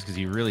early days because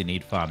you really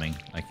need farming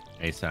like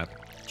ASAP.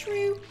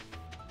 True.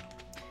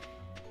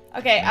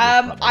 Okay, Maybe it's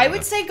not I better.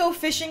 would say go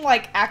fishing,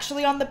 like,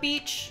 actually on the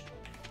beach.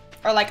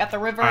 Or, like, at the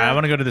river. All right, I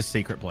want to go to the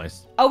secret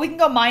place. Oh, we can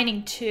go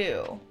mining,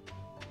 too.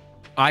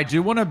 I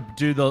do want to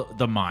do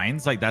the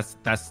mines. Like that's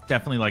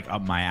definitely like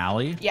up my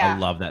alley. Yeah. I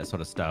love that sort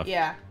of stuff.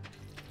 Yeah.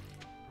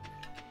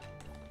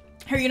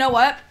 Here, you know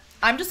what?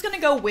 I'm just gonna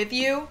go with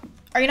you.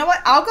 Or you know what?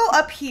 I'll go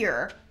up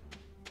here.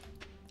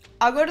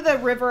 I'll go to the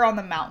river on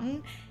the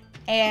mountain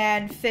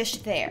and fish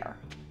there.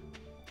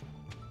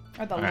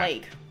 Or the Okay.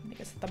 lake. I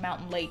guess the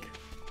mountain lake.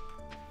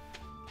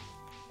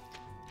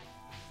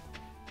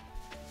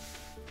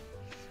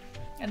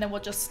 And then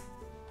we'll just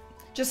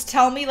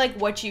tell me like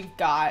what you've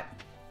got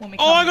when we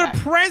come Oh, I got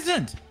back. a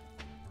present.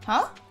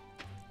 Huh?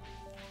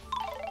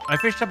 I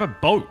fished up a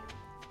boat.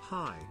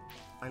 Hi.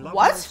 I love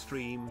What? your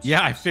streams.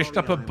 Yeah, I I'm fished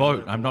sorry up a I'm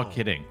boat. on I'm not wall.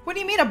 kidding. What do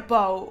you mean a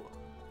boat?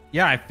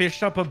 Yeah, I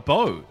fished up a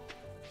boat.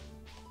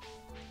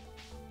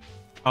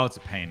 Oh, it's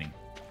a painting.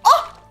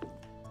 Oh!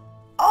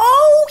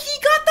 Oh, he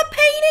got the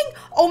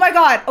painting! Oh my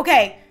god,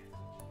 okay.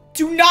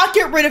 Do not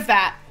get rid of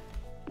that.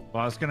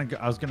 Well, I was gonna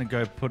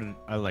go put it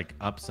like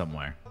up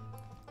somewhere.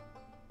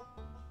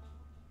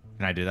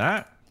 Can I do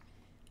that?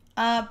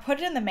 Put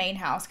it in the main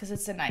house because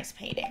it's a nice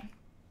painting.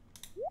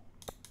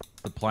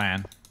 The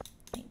plan.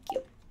 Thank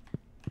you.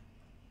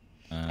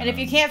 And if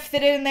you can't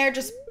fit it in there,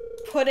 just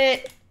put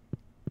it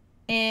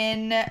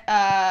in,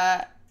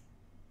 Oh,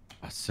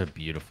 so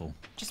beautiful.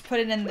 just put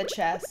it in the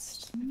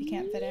chest if you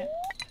can't fit it.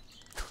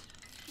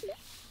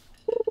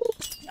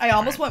 I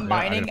almost went I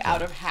mining gotta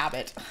out of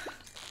habit.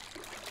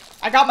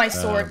 I got my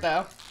sword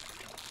though.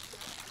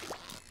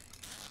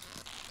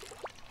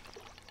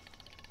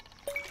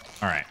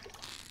 All right.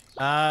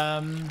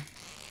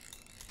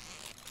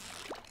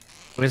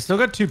 We've still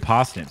got 2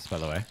 parsnips, by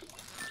the way.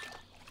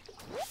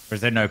 Or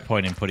is there no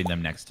point in putting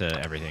them next to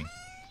everything?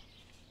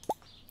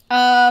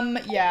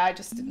 Yeah, I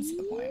just didn't see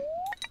the point.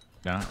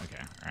 No?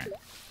 Okay. All right.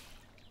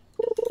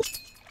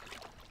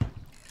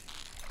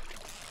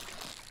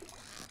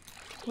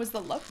 Was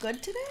the look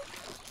good today?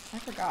 I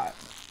forgot.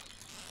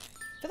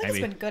 I feel like Maybe.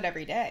 it's been good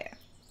every day.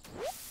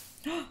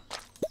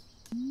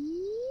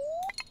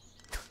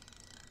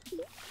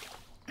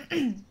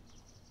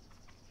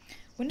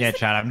 When does Yeah, the-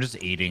 Chad, I'm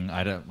just eating.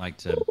 I don't like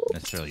to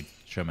necessarily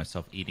show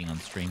myself eating on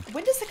stream.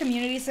 When does the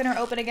community center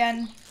open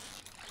again?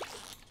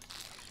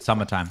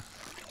 Summertime.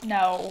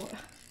 No.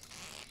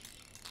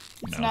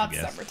 It's No, I not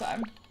guess.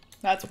 summertime.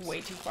 That's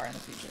way too far in the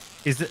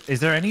future. Is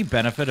there any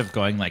benefit of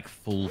going like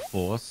full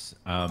force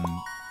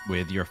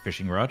with your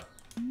fishing rod?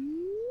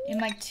 In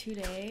like 2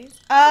 days?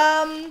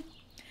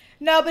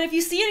 No, but if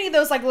you see any of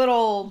those like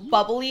little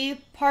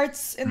bubbly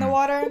parts in the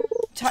water,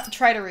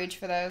 try to reach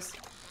for those.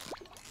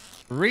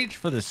 Reach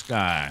for the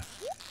sky.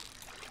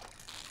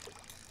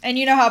 And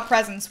you know how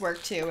presents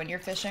work too when you're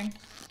fishing?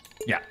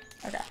 Yeah.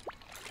 Okay.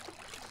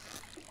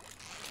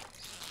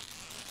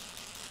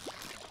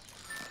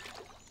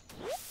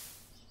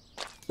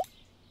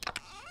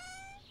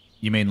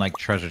 You mean like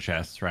treasure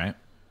chests, right?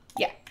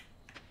 Yeah.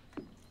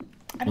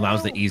 I Well, don't that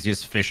was the know.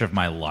 easiest fish of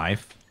my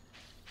life.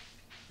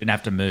 Didn't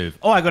have to move.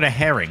 Oh, I got a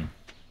herring.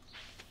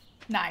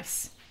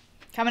 Nice.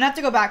 Okay, I'm gonna have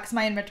to go back because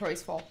my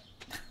inventory's full.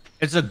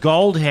 It's a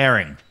gold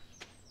herring.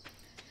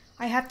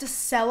 I have to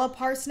sell a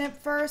parsnip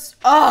first.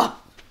 Oh!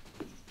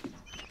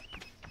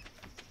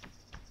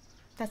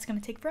 That's gonna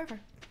take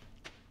forever.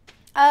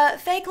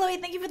 Faye Chloe,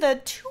 thank you for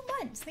the 2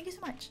 months. Thank you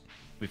so much.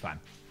 Be fine.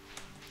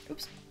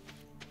 Oops.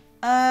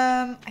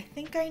 I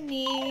think I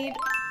need...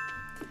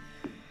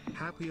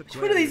 Happy Which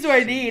one of these do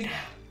I need?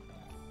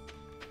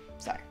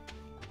 Sorry.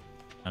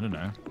 I don't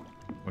know.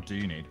 What do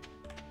you need?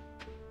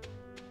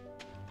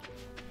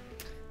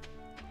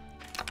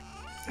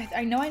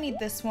 I know I need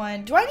this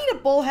one. Do I need a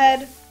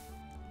bullhead?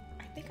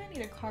 I think I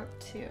need a carp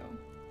too.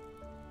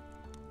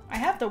 I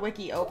have the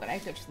wiki open. I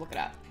could just look it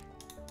up.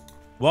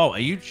 Whoa, are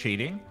you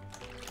cheating?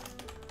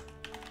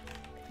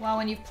 Well,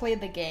 when you've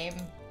played the game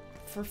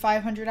for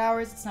 500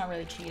 hours, it's not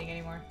really cheating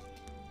anymore.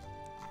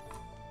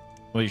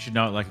 Well, you should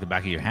know it like the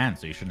back of your hand,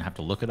 so you shouldn't have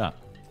to look it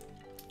up.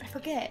 I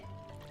forget.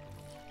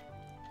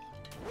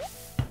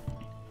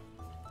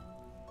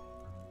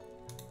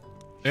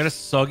 I got a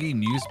soggy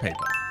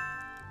newspaper.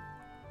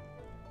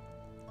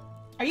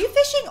 Are you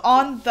fishing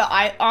on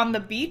the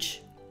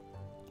beach?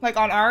 Like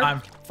on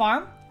our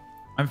farm?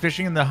 I'm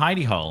fishing in the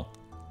hidey hole.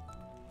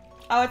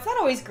 Oh, it's not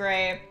always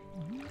great.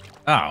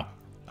 Oh,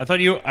 I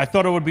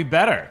thought it would be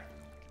better.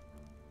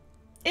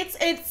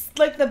 It's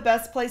like the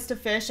best place to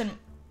fish, and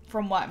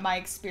from what my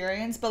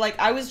experience, but like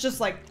I was just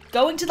like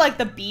going to like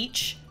the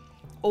beach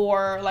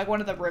or like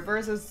one of the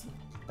rivers is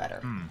better.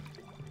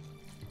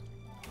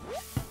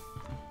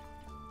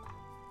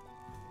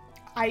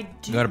 I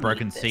do. You got a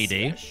broken need this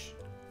CD? fish.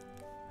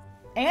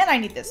 And I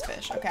need this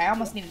fish. Okay, I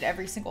almost needed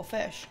every single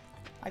fish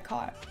I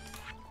caught.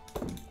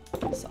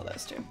 I'll sell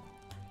those two.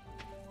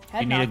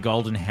 You need a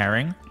golden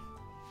herring?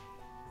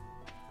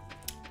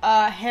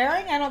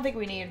 Herring? I don't think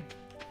we need.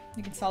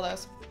 You can sell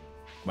those.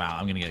 Wow,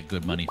 I'm gonna get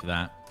good money for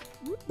that.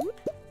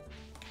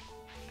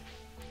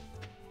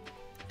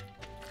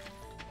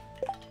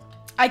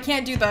 I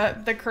can't do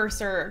the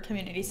cursor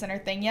community center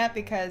thing yet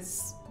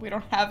because we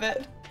don't have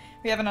it.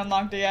 We haven't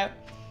unlocked it yet.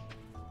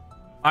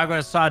 I got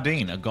a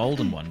sardine, a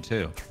golden one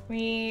too.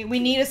 We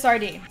need a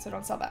sardine, so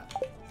don't sell that.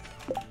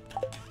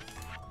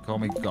 Call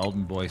me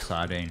Golden Boy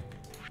Sardine.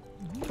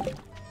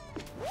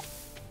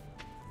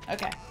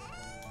 Okay.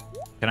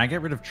 Can I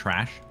get rid of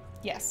trash?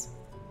 Yes.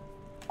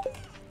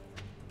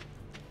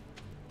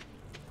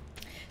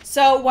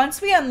 So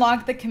once we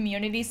unlock the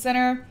community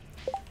center,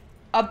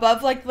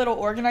 above like the little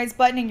organize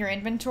button in your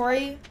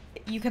inventory,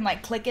 you can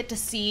like click it to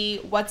see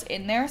what's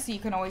in there, so you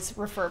can always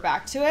refer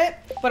back to it.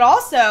 But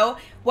also,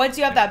 once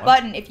you have that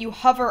button, if you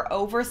hover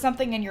over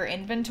something in your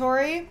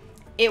inventory,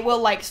 it will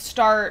like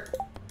start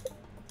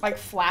like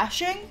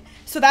flashing.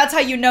 So that's how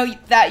you know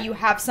that you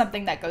have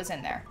something that goes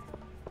in there.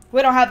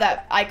 We don't have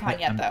that icon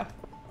yet though.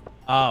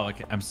 Oh,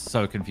 okay. I'm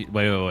so confused.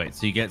 Wait.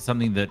 So you get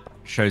something that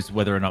shows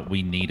whether or not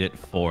we need it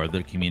for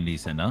the community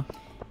center?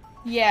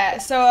 Yeah,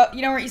 so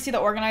you know where you see the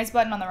organize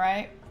button on the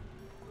right?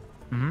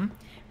 Mm-hmm.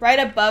 Right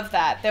above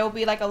that, there will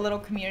be like a little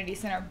community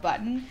center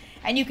button,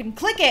 and you can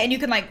click it and you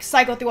can like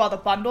cycle through all the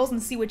bundles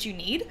and see what you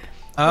need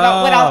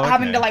without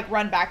having to like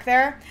run back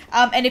there.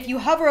 And if you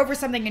hover over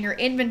something in your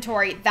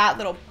inventory, that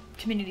little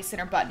community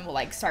center button will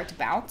like start to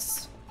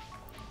bounce.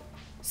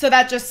 So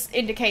that just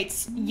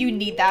indicates you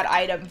need that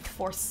item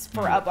for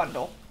a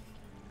bundle.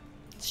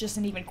 It's just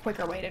an even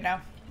quicker way to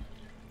know.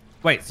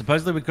 Wait,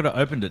 supposedly we could have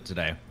opened it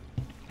today.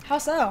 How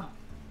so?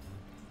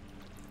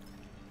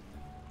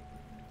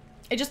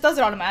 It just does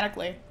it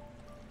automatically.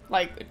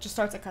 Like, it just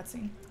starts a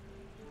cutscene.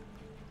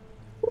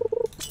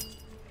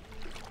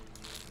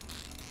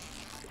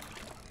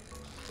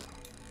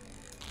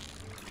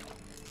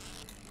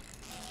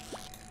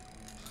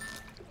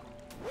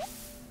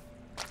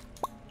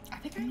 I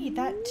think I need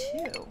that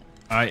too.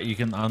 Alright, you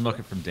can unlock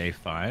it from day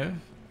 5.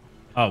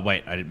 Oh,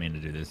 wait, I didn't mean to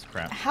do this.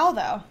 Crap. How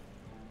though?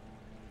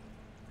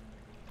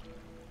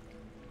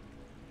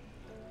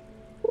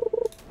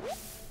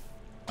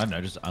 I don't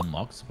know, just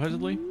unlock,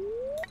 supposedly?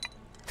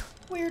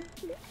 Weird.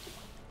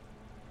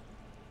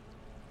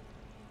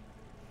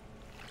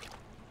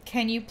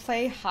 Can you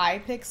play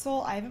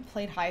Hypixel? I haven't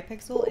played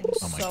Hypixel in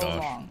Oh my so gosh.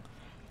 long.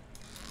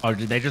 Oh,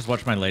 did they just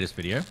watch my latest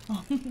video?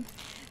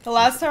 The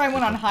last time I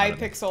went on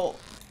Hypixel,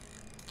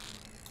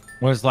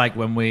 Was like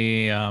when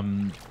we,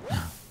 it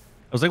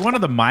was like one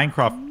of the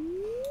Minecraft,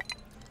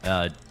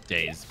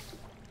 days.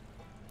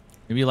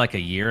 Maybe like a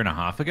year and a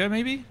half ago,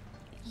 maybe?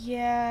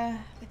 yeah,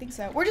 I think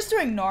so. We're just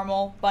doing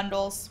normal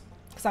bundles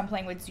because I'm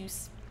playing with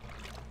Zeus.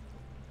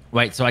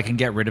 Wait, so I can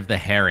get rid of the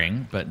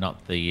herring, but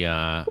not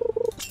the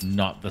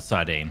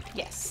sardine.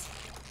 Yes.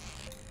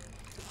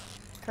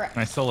 Correct.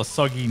 Can I sell a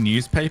soggy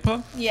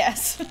newspaper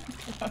Yes.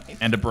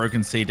 and a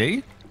broken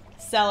CD?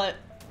 Sell it.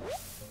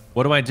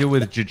 What do I do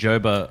with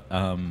Joja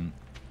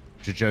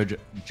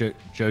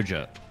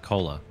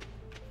Cola?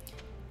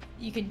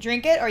 You can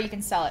drink it or you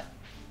can sell it.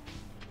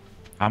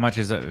 How much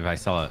is it if I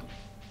sell it?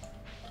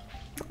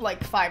 Like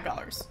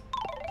 $5.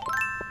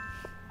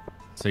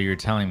 So you're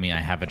telling me I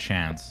have a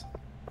chance?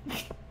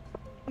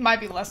 It might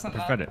be less than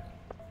Prefer that.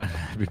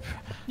 it.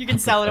 You can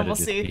sell it and we'll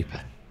see.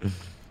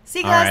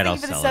 Seaglass, Alright, thank I'll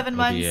you for the sell 7 it.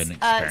 It'll be months. an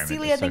experiment,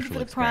 Celia, a thank you for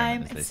social the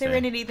Prime. experiment, And as they say.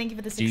 Serenity, thank you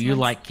for the 6 Do months. you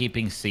like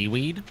keeping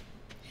seaweed?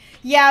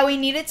 Yeah, we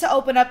needed to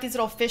open up these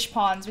little fish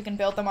ponds. We can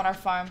build them on our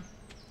farm.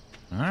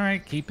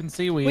 Alright, keeping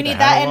seaweed. We I need had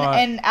that a lot.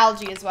 and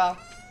algae as well.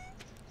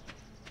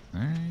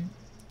 Alright.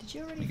 Did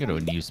you already We go to a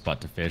find new spot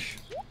to fish.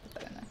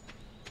 that in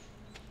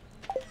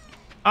there?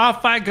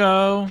 Off I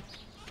go.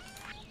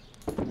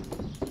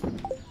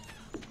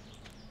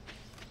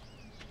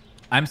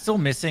 I'm still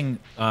missing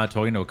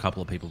talking to a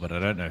couple of people, but I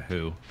don't know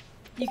who.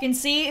 You can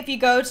see if you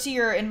go to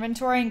your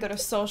inventory and go to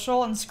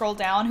social and scroll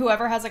down,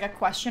 whoever has like a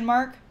question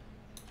mark,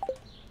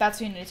 that's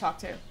who you need to talk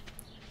to.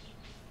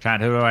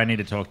 Chat, who do I need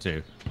to talk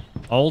to?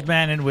 Old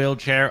man in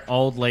wheelchair,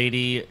 old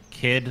lady,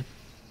 kid,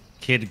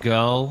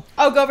 girl.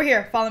 Oh, go over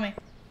here. Follow me.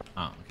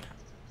 Oh, okay.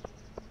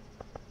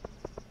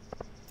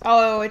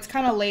 Oh, it's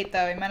kind of late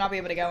though. You might not be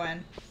able to go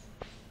in.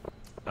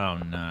 Oh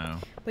no.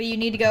 But you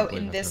need to go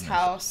believe in I've this done this.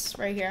 house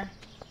right here.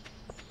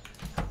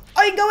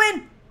 Oh, you can go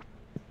in.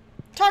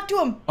 Talk to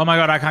him. Oh my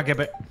god, I can't get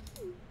back.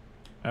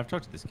 I've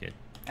talked to this kid.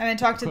 And then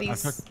talk to I've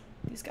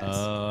these guys.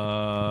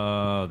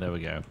 Oh, there we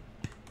go.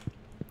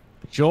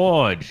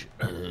 George.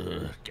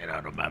 Get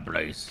out of my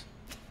place.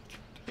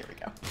 Here we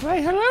go.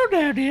 Hey, hello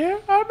down here.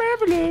 I'm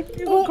Evelyn.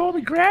 You can call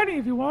me Granny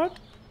if you want.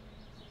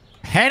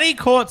 Henny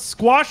caught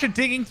Squasha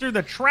digging through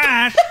the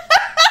trash.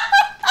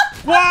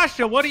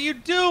 Squasha, what are you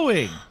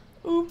doing?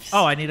 Oops.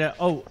 Oh, I need a...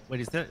 Oh, wait,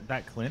 is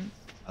that Clint?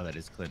 Oh, that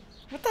is Clint.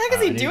 What the heck is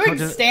I he need to doing talk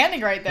to-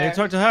 standing right I there? need to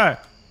talk to her.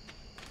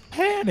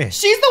 Henny.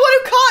 She's the one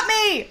who caught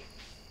me.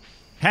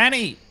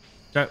 Henny.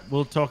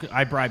 We'll talk...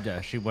 I bribed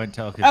her. She won't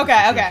tell. Okay.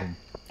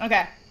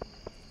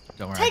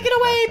 Don't worry. Take it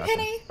away,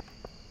 Penny.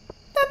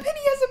 That Penny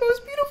has the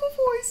most beautiful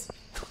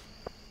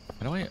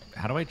voice.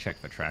 How do I check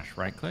for trash?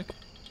 Right click?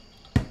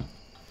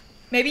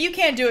 Maybe you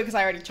can't do it because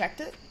I already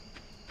checked it.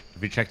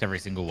 Have you checked every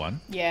single one?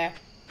 Yeah.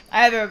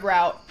 I have a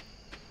route.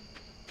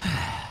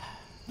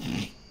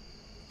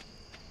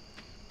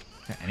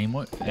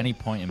 Any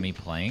point in me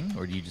playing,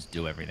 or do you just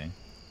do everything?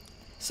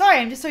 Sorry,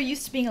 I'm just so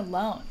used to being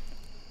alone.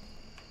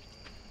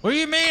 What do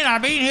you mean?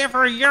 I've been here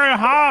for a year and a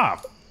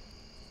half.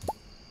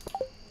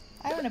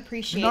 I don't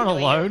appreciate You're not the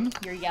way alone.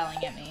 You're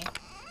yelling at me.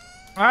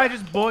 I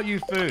just bought you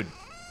food.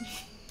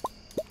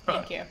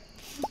 Thank you.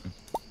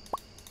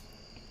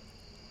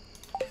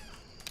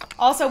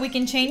 Also, we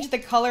can change the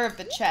color of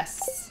the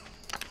chests.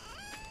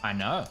 I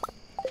know.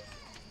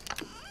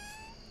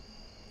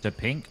 To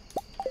pink.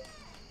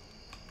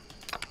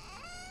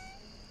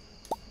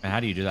 And how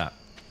do you do that?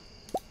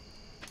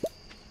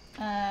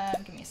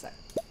 Give me a sec.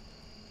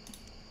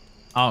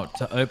 Oh,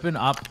 to open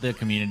up the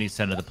community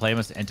center, the player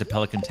must enter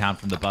Pelican Town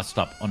from the bus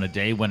stop on a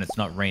day when it's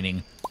not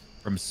raining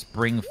from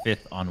spring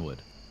 5th onward.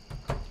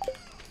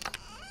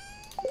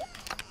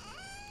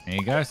 There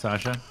you go,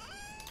 Sasha.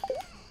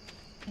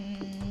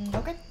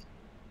 Okay.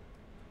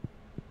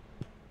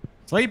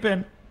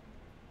 Sleeping.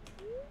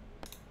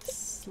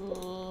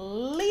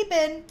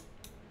 Sleeping.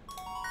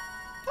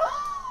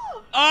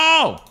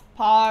 Oh!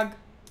 Pog.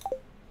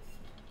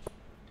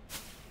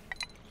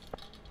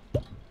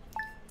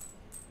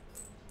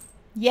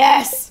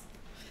 Yes!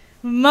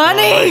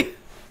 Money!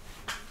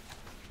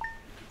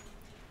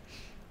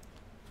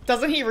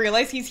 Doesn't he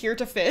realize he's here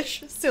to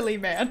fish? Silly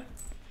man.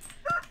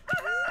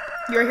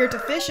 You're here to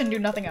fish and do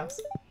nothing else.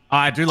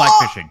 I do like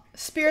fishing.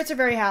 Spirits are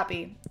very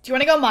happy. Do you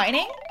want to go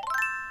mining?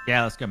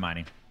 Yeah, let's go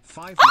mining.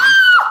 5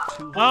 months,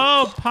 2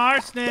 Oh,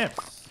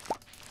 parsnips!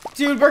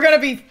 Dude, we're gonna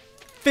be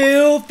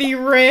filthy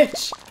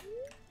rich.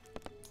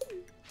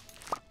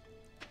 Can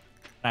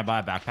I buy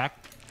a backpack?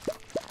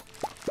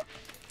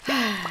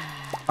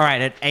 All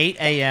right, at 8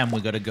 a.m.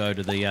 we got to go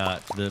to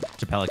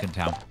to Pelican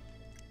Town.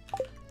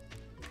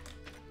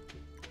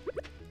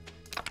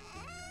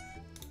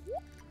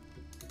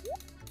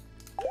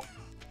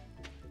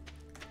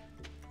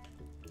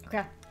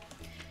 Okay.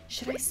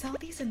 Should I sell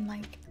these and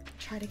like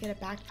try to get a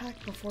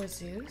backpack before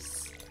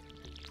Zeus?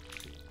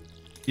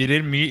 You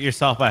didn't mute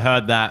yourself. I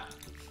heard that.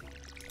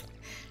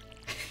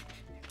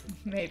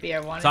 Maybe I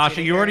wanted Sasha,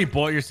 to you hear. already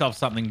bought yourself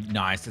something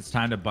nice. It's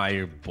time to buy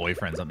your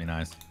boyfriend something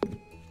nice.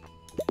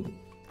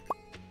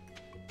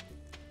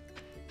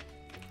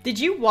 Did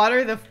you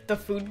water the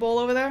food bowl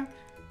over there?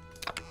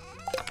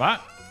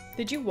 What?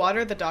 Did you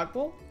water the dog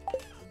bowl?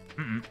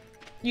 Mm-mm.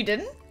 You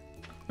didn't?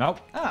 Nope.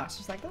 Oh, it's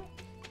just like that.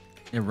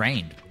 It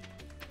rained.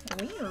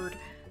 Weird.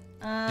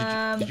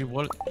 Did you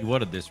water? You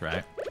watered this,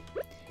 right?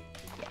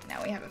 Yeah,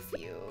 now we have a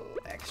few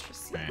extra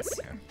seeds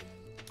Right, here.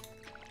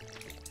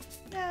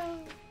 No.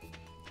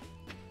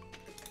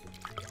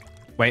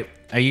 Wait,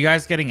 are you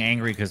guys getting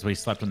angry because we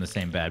slept in the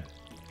same bed?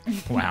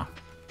 Wow.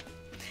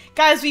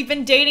 Guys, we've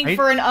been dating Right?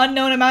 for an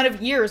unknown amount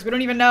of years. We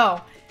don't even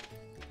know.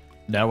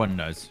 No one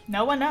knows.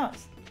 No one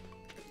knows.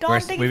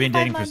 We've been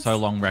dating for so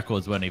long,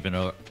 records weren't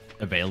even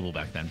available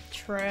back then.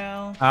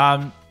 True.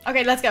 Um,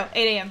 Okay, let's go.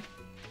 8 a.m.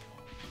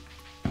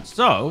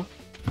 so,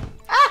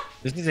 Ah!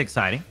 this is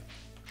exciting.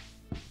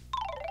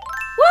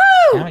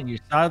 Woo! Yeah, you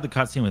started the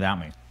cutscene without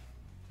me.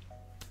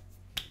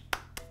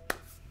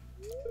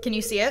 Can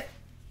you see it?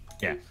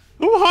 Yeah.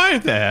 Oh, hi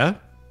there.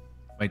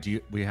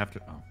 Wait, we have to...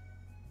 Oh.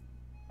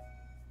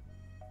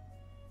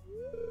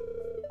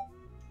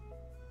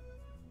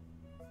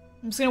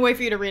 I'm just gonna wait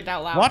for you to read it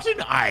out loud. What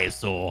an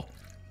eyesore.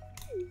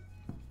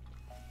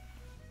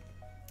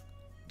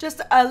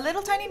 Just a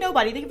little tiny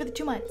nobody. Thank you for the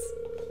 2 months.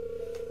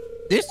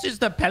 This is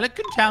the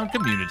Pelican Town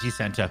Community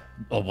Center.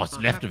 Or what's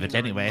left of it,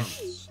 anyway.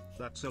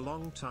 That's a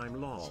long time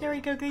long.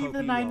 Sherry Coco, you for the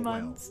Hope 9 you're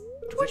well. months.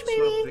 Twitch, Vix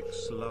baby. love,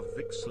 Vix love,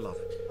 Vix love.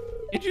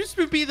 It used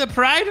to be the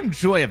pride and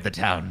joy of the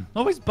town,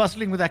 always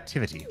bustling with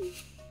activity.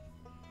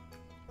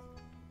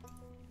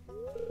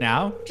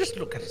 Now, just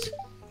look at it.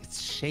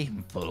 It's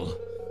shameful.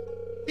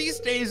 These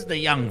days, the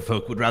young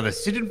folk would rather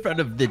sit in front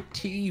of the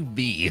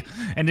TV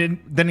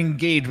than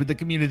engage with the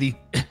community.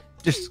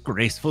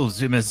 Disgraceful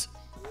Zoomers.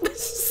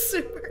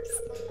 Zoomers.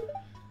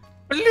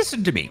 But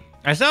listen to me.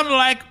 I sound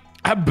like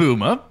a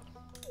boomer.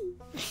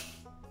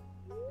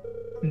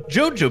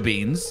 Jojo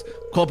Beans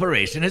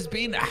Corporation has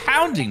been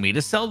hounding me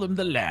to sell them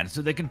the land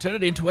so they can turn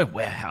it into a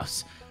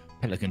warehouse.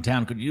 Pelican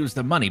Town could use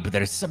the money, but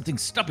there's something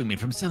stopping me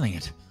from selling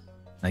it.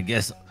 I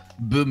guess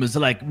boomers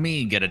like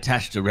me get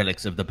attached to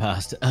relics of the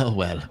past. Oh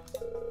well.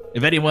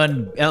 If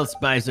anyone else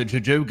buys a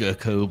Jojoga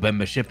Co.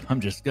 membership, I'm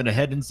just gonna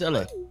head and sell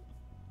it.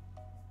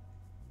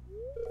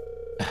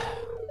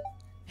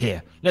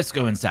 Here, let's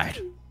go inside.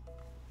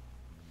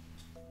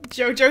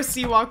 Jojo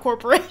Siwa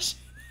Corporation.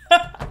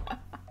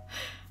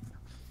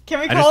 Can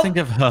we I call just think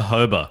of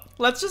jojoba.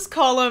 Let's just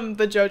call him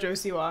the Jojo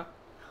Siwa.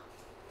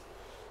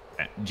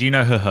 Do you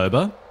know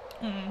jojoba?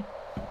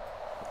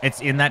 It's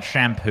in that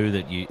shampoo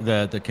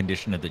that the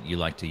conditioner that you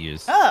like to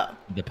use. Oh.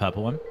 The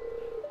purple one.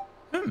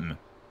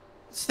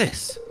 What's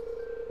this?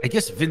 I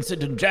guess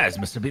Vincent and Jazz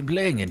must have been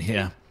playing in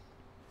here.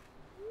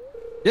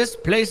 This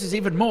place is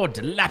even more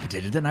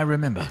dilapidated than I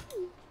remember.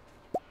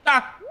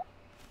 Ah!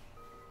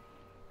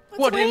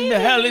 What in the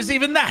hell is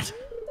even that?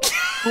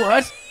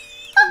 What?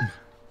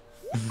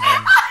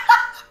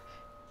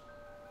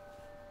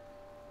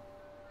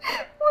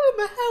 What in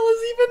the hell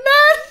is even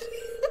that?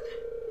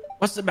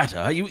 What's the matter?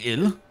 Are you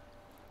ill?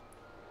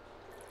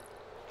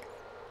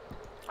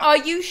 Are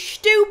you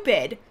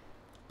stupid?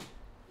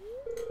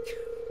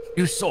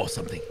 You saw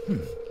something.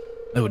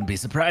 I wouldn't be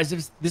surprised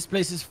if this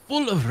place is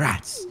full of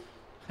rats.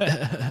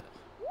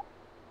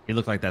 He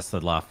looked like that's the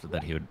laugh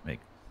that he would make.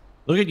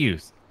 Look at you.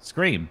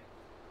 Scream.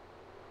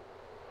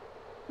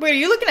 Wait, are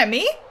you looking at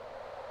me?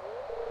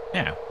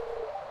 Yeah.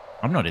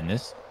 I'm not in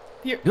this.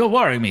 You're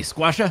worrying me,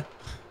 Squasha.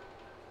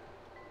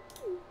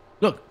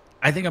 Look,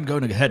 I think I'm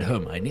going to head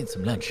home. I need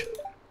some lunch.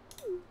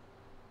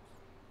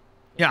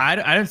 Yeah,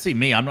 I don't see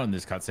me. I'm not in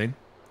this cutscene.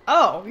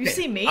 Oh, you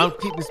see me? I'll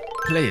keep this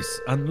place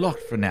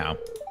unlocked for now.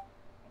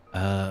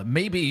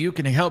 Maybe you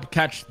can help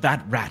catch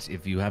that rat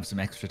if you have some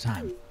extra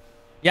time.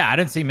 Yeah, I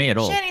don't see me at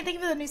all. Shani, thank you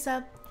for the new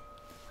sub.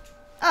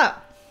 Oh.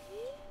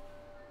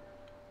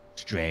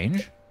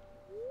 Strange.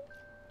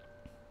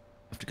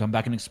 Have to come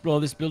back and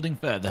explore this building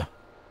further.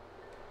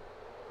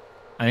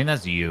 I think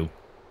that's you.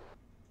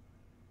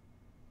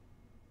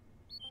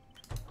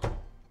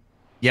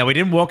 Yeah, we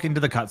didn't walk into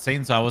the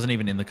cutscene, so I wasn't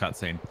even in the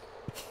cutscene.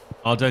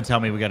 Oh, don't tell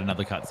me we got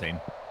another cutscene.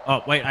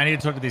 Oh, wait, I need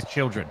to talk to these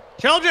children.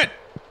 Children!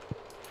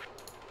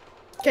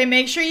 Okay,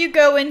 make sure you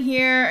go in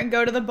here and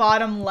go to the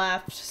bottom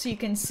left so you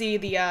can see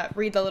the,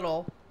 read the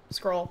little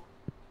scroll.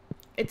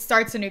 It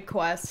starts a new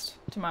quest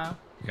tomorrow.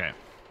 Okay.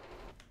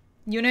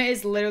 Yuna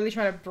is literally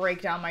trying to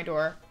break down my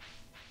door.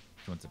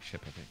 She wants a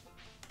chip, I think.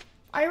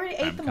 I already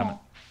ate them coming.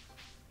 all.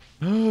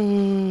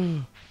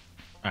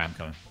 Alright, I'm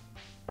coming.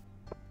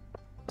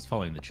 Just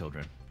following the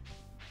children.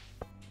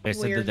 They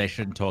said that Weird. they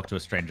shouldn't talk to a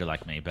stranger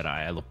like me, but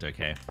I looked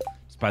okay.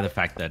 Just by the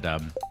fact that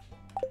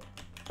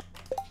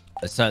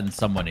a certain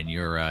someone in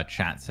your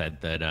chat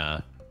said that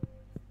it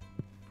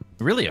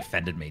really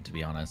offended me, to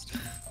be honest.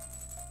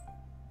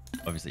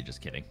 Obviously,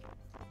 just kidding.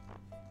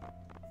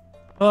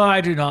 Oh,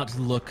 I do not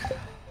look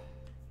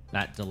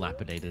that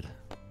dilapidated.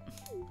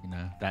 You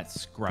know, that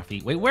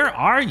scruffy. Wait, where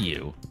are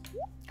you?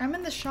 I'm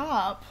in the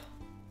shop.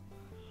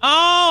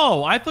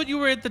 Oh, I thought you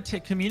were at the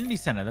community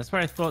center. That's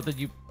where I thought that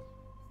you...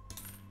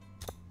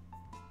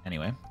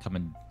 Anyway,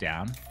 coming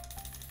down.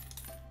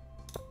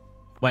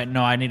 Wait,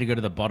 no, I need to go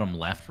to the bottom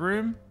left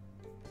room.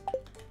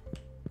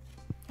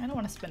 I don't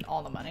want to spend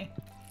all the money.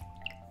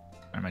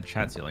 Or my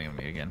chat's yelling at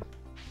me again.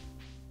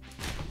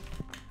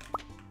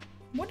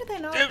 What do they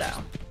not,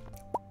 though?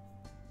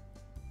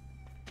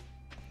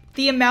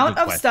 The amount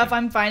Good of stuff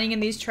question. I'm finding in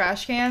these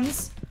trash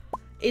cans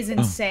is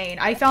insane.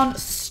 I found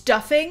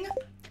stuffing,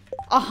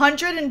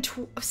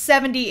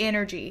 170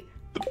 energy,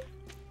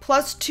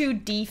 plus 2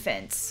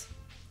 defense.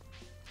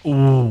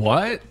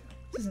 What?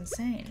 This is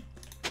insane.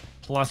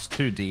 Plus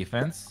 2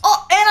 defense.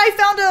 Oh, and I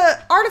found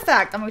a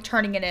artifact. I'm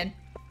turning it in.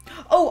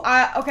 Oh,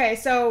 okay,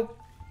 so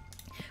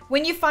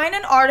when you find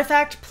an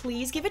artifact,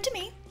 please give it to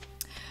me.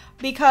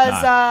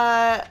 Because,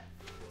 I'm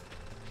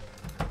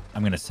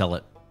gonna sell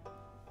it.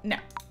 no.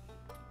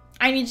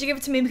 I need you to give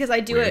it to me because I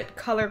do Weird. it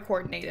color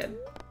coordinated.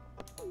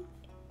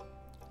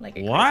 Like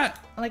a What?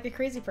 like a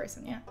crazy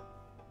person, yeah.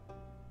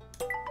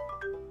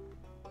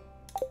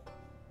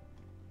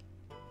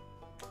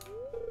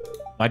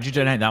 Why'd you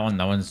donate that one?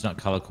 That one's not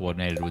color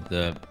coordinated with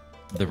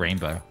the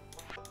rainbow.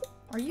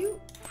 Are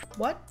you...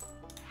 What?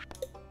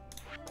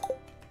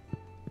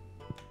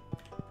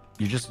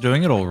 You're just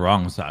doing it all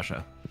wrong,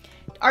 Sasha.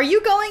 Are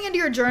you going into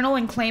your journal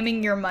and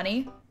claiming your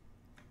money?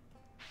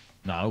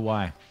 No,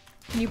 why?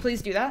 Can you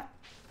please do that?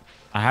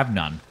 I have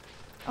none.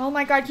 Oh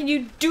my god, can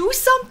you do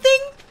something?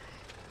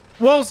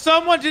 Well,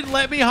 someone didn't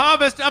let me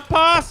harvest a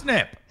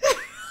parsnip.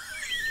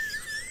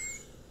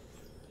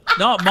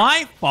 Not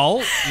my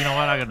fault. You know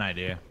what? I got an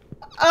idea.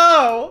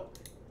 Oh.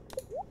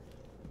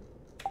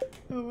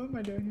 Oh, what am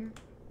I doing here?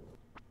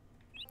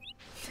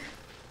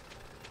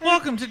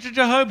 Welcome to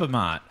Jehovah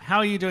Mart. How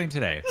are you doing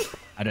today?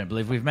 I don't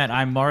believe we've met.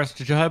 I'm Morris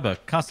Jehovah,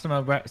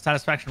 customer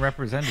satisfaction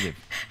representative.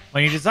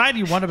 When you decide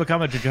you want to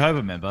become a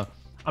Jehovah member,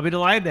 I'll be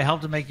delighted to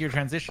help to make your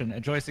transition a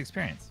joyous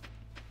experience.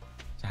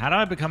 So how do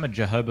I become a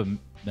Jehovah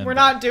member? We're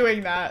not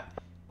doing that.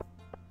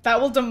 That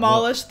will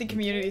demolish the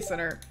community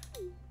center.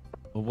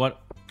 Well,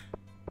 what?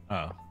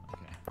 Oh, okay.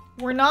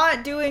 We're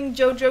not doing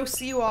JoJo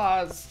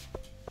Siwas.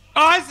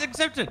 Oh, it's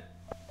accepted.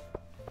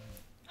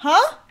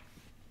 Huh?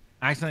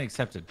 I accidentally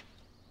accepted.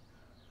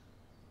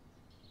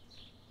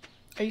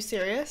 Are you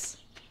serious?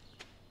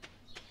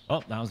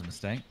 Oh, that was a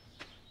mistake.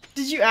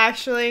 Did you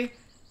actually?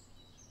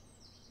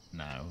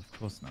 No, of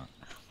course not.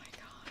 Oh my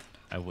god.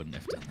 I wouldn't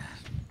have done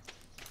that.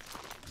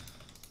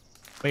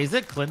 Wait, is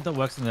it Clint that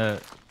works in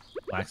the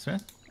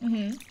blacksmith?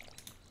 Mm-hmm.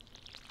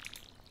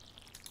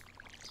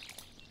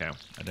 Okay,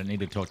 I don't need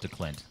to talk to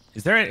Clint.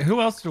 Is there?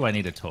 Who else do I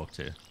need to talk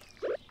to?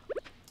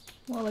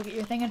 Well, look at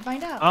your thing and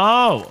find out.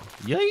 Oh,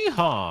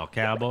 yeehaw,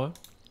 cowboy.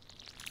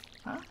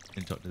 Huh?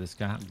 Can talk to this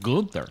guy,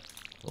 Gunther.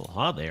 Well,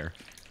 hi there.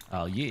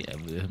 Yeah,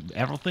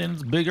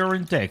 everything's bigger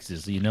in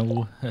Texas. You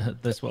know,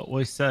 that's what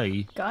we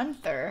say.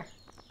 Gunther.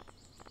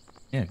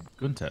 Yeah,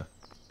 Gunther.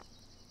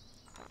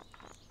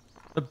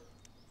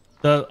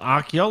 The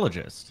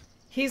archaeologist.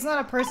 He's not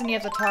a person you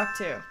have to talk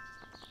to.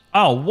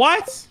 Oh,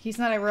 what? He's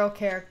not a real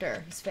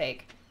character. He's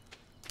fake.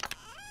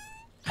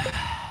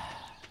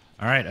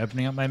 All right,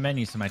 opening up my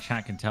menu so my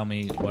chat can tell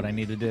me what I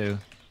need to do.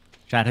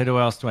 Chat, who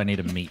else do I need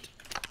to meet?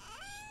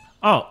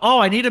 Oh,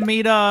 I need to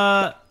meet,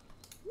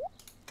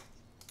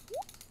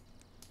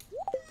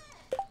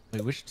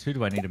 Wait, which two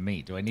do I need to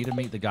meet? Do I need to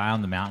meet the guy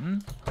on the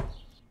mountain?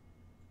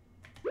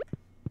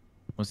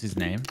 What's his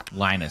name?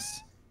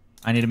 Linus.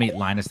 I need to meet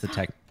Linus the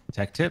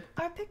tech tip.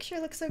 Our picture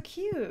looks so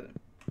cute.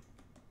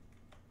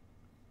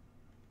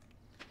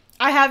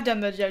 I have done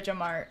the JoJo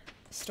Mart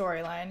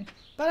storyline,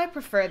 but I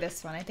prefer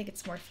this one. I think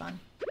it's more fun.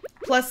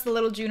 Plus, the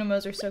little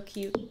Junimos are so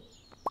cute.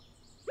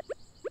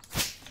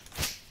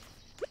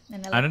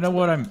 And I don't know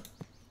what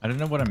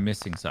I'm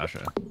missing,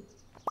 Sasha.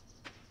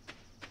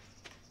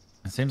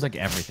 It seems like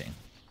everything.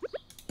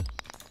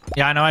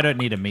 Yeah, I know I don't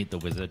need to meet the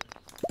wizard.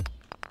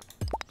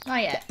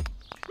 Not yet.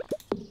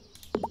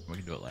 We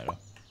can do it later.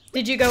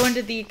 Did you go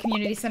into the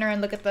community center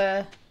and look at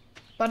the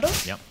bundle?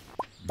 Yep.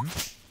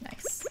 Mm-hmm.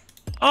 Nice.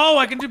 Oh,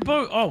 I can do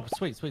both. Oh,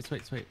 sweet.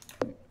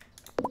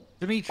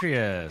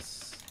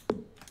 Demetrius.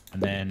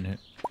 And then...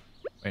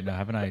 Wait, no,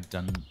 haven't I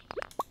done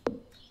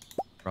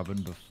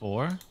Robin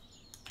before?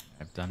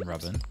 I've done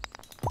Robin.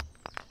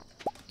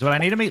 Do I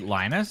need to meet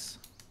Linus?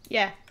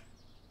 Yeah.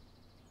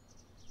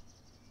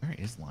 Where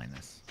is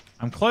Linus?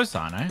 I'm close,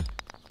 aren't I?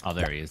 Oh,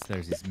 there he is.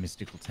 There's his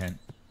mystical tent.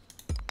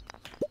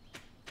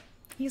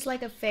 He's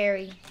like a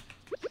fairy.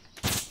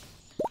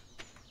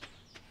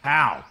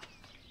 How?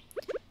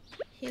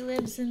 He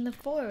lives in the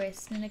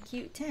forest in a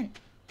cute tent.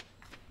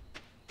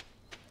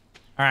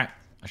 All right.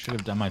 I should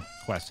have done my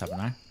quest, haven't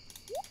I?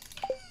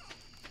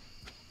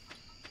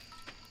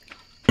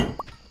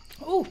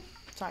 Oh,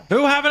 sorry.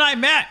 Who haven't I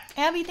met?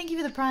 Abby, thank you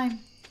for the prime.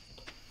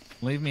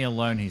 Leave me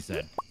alone, he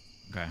said.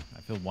 Okay.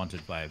 I feel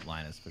wanted by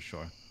Linus for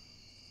sure.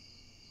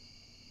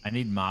 I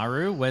need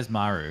Maru. Where's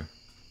Maru?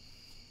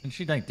 Isn't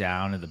she like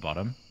down at the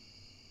bottom?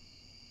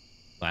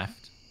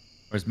 Left?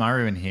 Or is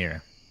Maru in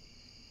here?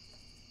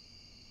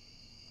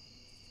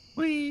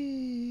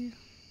 Whee!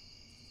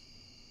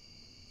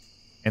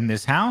 In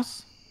this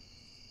house?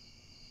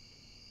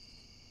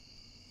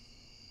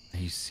 Are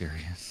you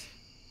serious?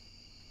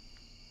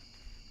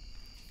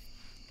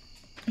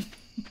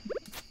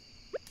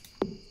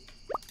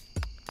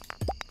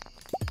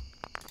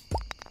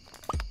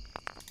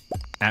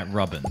 At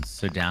Robbins,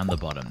 so down the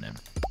bottom then.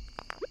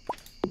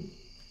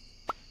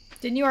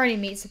 Didn't you already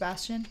meet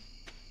Sebastian?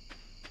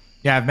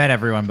 Yeah, I've met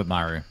everyone but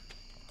Maru.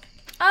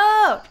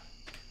 Oh!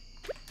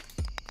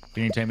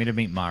 Can you take me to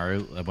meet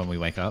Maru when we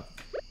wake up?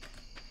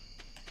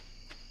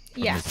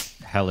 From Yeah. this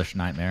hellish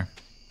nightmare.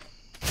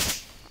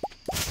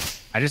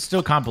 I just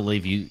still can't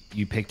believe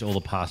you picked all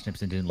the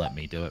parsnips and didn't let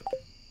me do it.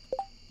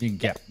 You can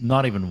get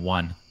not even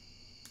one.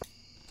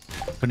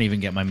 Couldn't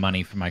even get my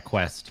money for my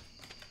quest.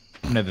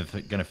 I'm never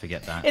gonna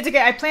forget that. It's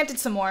okay. I planted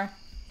some more.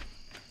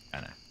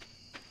 I know.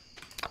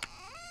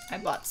 I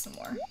bought some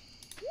more.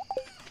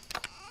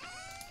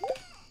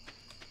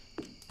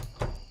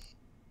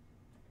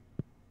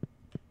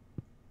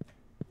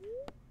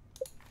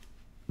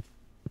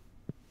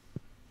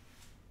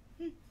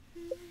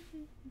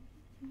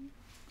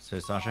 So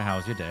Sasha, how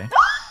was your day?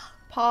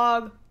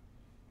 Pog.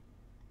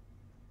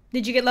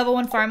 Did you get level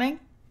 1 farming?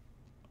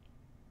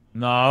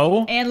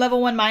 No. And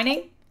level 1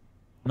 mining?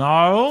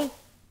 No.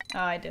 Oh,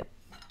 I did.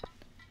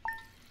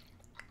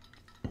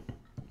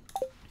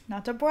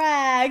 Not to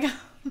brag.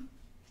 We're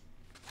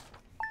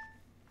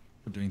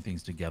doing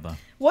things together.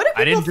 What do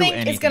I people didn't do think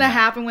is anything gonna yet.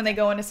 happen when they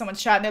go into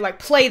someone's chat and they're like,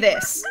 play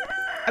this?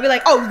 I'd be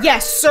like, oh,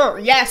 yes, sir,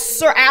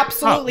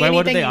 absolutely, Wait,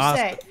 what did anything they you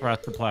ask say. for us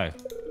to play?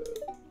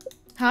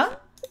 Huh?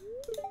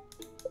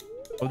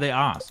 What did they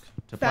ask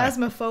to play?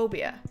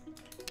 Phasmophobia.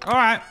 All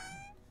right.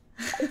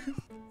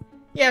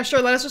 Yeah,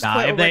 sure, let us just Nah,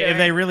 quit if what we're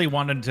they doing. really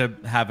wanted to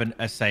have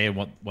a say in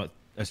what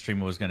a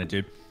streamer was going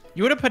to do,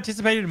 you would have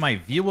participated in my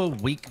viewer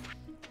week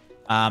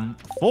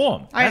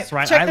form. That's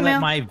right. check I the let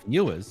mail. my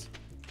viewers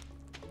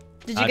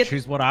Did you get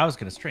choose what I was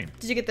going to stream.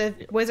 Did you get the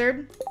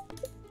wizard?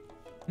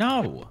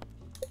 No.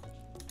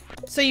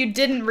 So you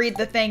didn't read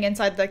the thing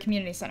inside the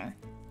community center.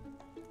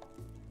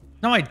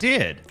 No, I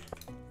did.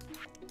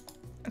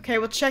 Okay,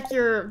 well check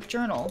your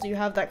journal. Do you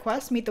have that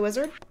quest? Meet the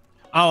wizard?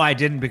 Oh, I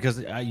didn't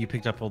because you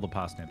picked up all the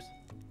parsnips.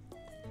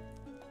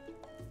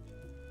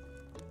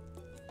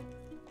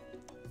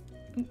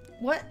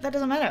 What? That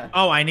doesn't matter.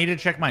 Oh, I need to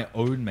check my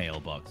own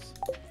mailbox.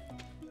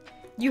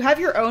 You have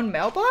your own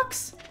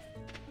mailbox?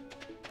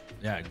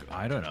 Yeah,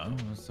 I don't know.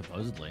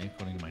 Supposedly,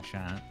 according to my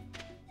chat.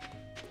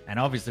 And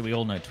obviously, we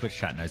all know Twitch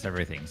chat knows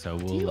everything, so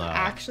we'll. Do you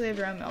actually have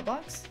your own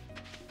mailbox?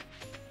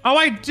 Oh,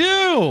 I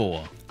do.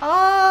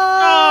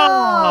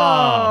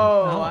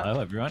 Oh! Hello,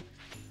 everyone.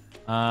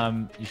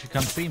 You should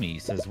come see me,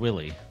 says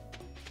Willie.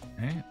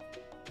 Okay.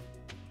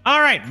 All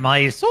right,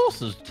 my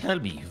sources tell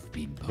me you've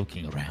been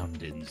poking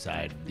around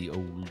inside the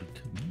old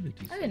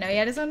community. I didn't know he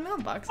had his own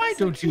mailbox. Why That's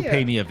so don't you cute.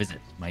 pay me a visit?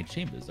 My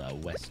chambers are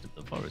west of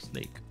the forest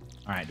lake.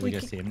 All right, do we go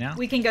can- see him now?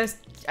 We can go.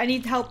 I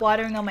need help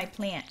watering all my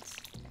plants.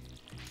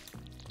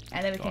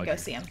 And then we can God, go you're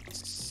see him.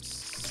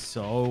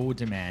 So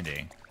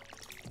demanding.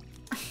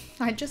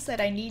 I just said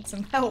I need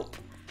some help.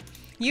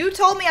 You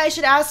told me I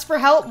should ask for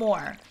help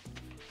more.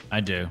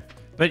 I do.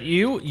 But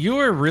you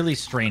are really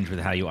strange with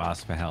how you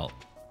ask for help.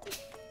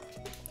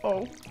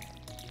 Oh.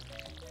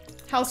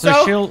 How So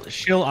so?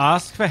 she'll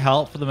ask for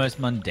help for the most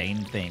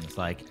mundane things,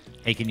 like,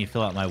 hey, can you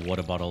fill out my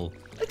water bottle?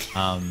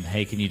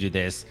 Hey, can you do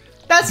this?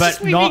 That's But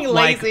just me not being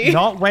like lazy.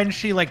 not when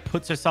she like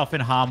puts herself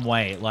in harm's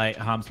way, like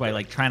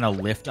trying to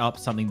lift up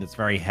something that's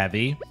very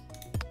heavy.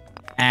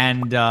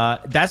 And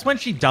that's when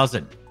she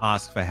doesn't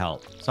ask for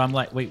help. So I'm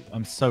like, wait,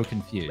 I'm so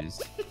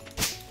confused.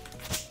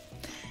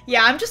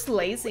 Yeah, I'm just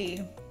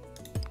lazy.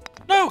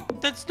 No,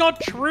 that's not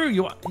true.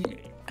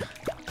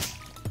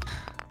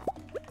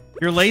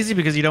 You're lazy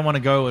because you don't want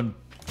to go and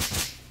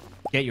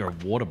get your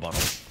water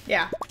bottle.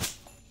 Yeah.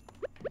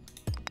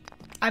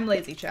 I'm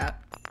lazy,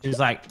 chat. She's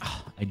like,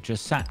 "Oh, I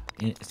just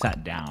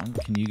sat down.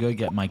 Can you go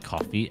get my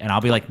coffee? And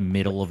I'll be like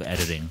middle of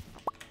editing.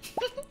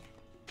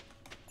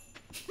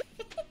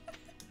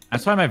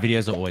 That's why my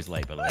videos are always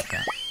late, by the way.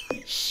 Chat.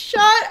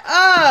 Shut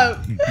up!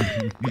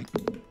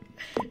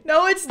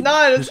 No, it's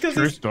not. It's It's a because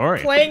true he's story.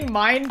 playing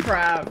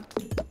Minecraft.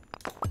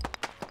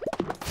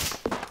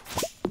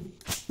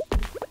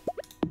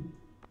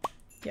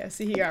 Yeah,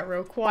 see, he got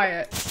real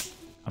quiet.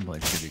 I'm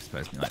like, should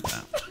expose me like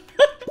that.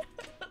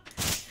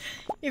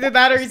 Either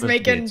that or he's supposed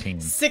to be a making team.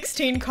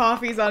 16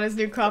 coffees on his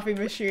new coffee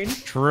machine.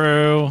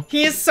 True.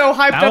 He is so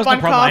hyped That up was the on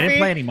problem. I didn't coffee.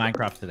 play any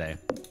Minecraft today.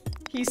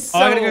 He's so...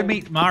 Oh, I'm gonna go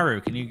meet Maru.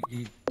 Can you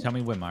tell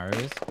me where Maru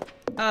is?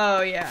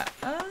 Oh, yeah.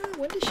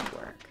 When does she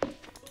work?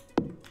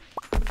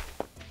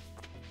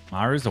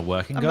 Maru's a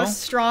working I'm girl. a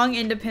strong,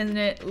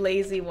 independent,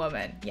 lazy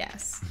woman.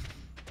 Yes.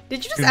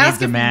 Did you just Who ask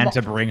needs a if man Ma-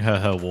 to bring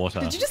her water?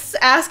 Did you just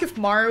ask if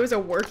Maru is a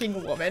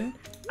working woman?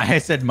 I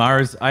said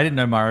Maru's. I didn't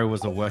know Maru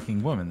was a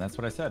working woman. That's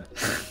what I said.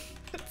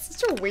 That's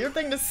such a weird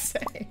thing to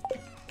say.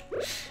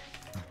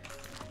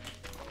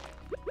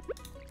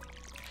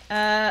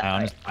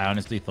 I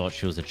honestly thought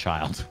she was a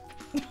child.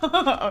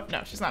 Oh,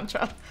 no, she's not a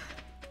child.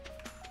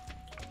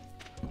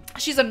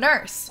 She's a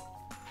nurse.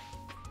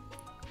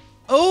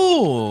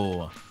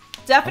 Oh.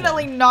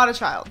 Definitely not a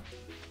child.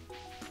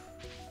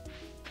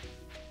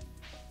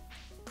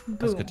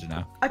 That's Boom. good to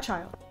know. A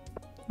child.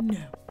 No.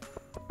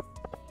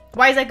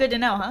 Why is that good to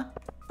know, huh?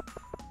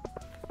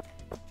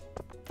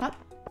 Huh?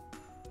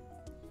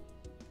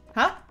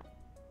 Huh?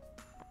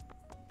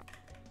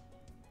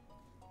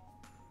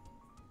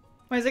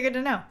 Why is it good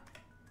to know?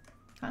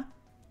 Huh?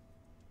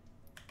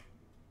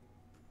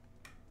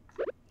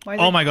 Why is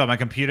Oh it- my god, my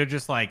computer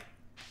just like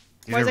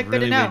did Why is a it good to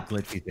really know?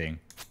 weird glitchy thing.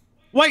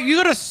 Wait, you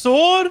got a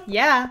sword?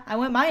 Yeah, I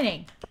went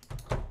mining.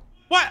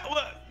 What?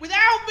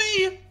 Without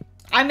me?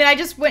 I mean, I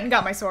just went and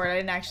got my sword. I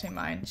didn't actually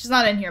mine. She's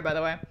not in here, by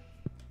the way.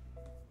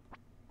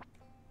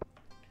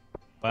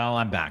 Well,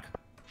 I'm back.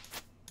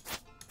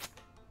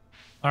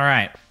 All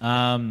right.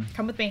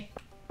 Come with me.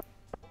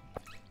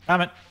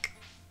 Damn it.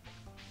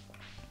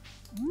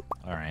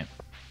 All right.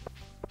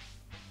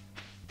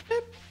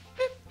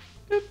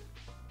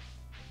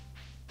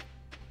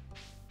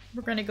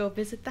 We're gonna go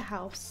visit the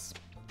house.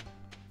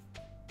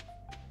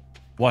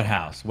 What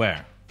house?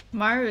 Where?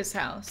 Maru's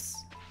house.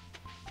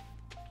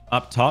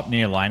 Up top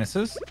near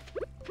Linus's?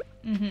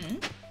 Mm-hmm.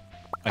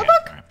 Okay,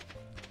 book. all right.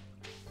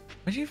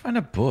 Where'd you find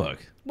a book?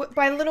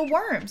 By little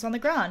worms on the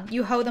ground.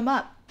 You hoe them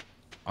up.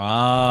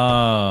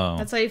 Oh.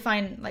 That's how you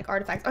find like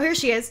artifacts. Oh, here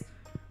she is.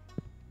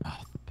 Oh,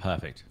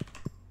 perfect.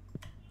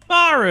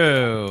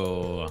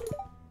 Maru!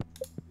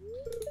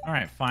 All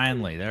right,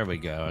 finally. There we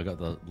go. I got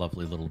the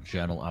lovely little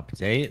journal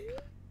update.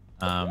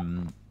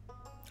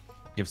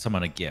 Give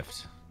someone a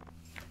gift.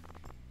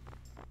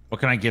 What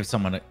can I give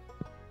someone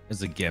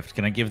as a gift?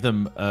 Can I give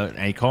them an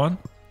acorn?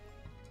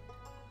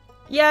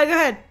 Yeah, go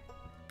ahead.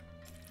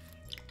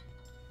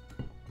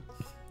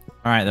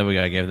 All right, there we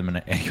go. I gave them an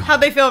acorn.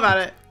 How'd they feel about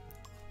it?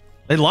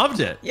 They loved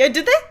it. Yeah,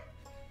 did they?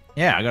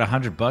 Yeah, I got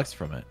 $100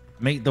 from it.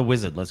 Meet the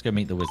wizard. Let's go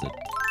meet the wizard.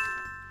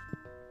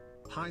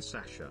 Hi,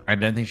 Sasha. I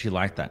don't think she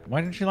liked that.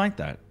 Why didn't she like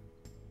that?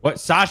 What,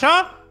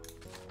 Sasha?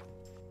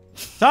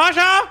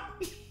 Sasha?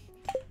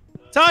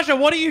 Sasha,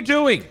 what are you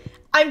doing?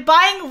 I'm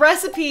buying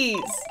recipes.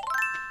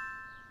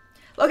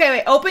 Okay,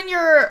 wait. Open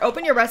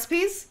your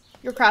recipes.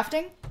 Your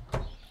crafting.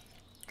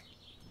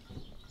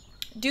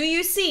 Do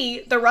you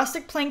see the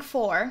rustic plank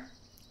 4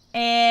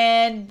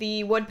 and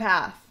the wood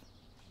path?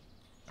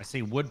 I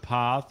see wood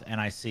path,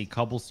 and I see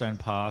cobblestone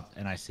path,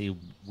 and I see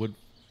wood.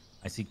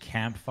 I see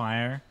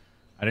campfire.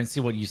 I don't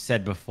see what you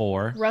said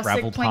before. Rustic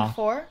Gravel plank path.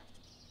 4?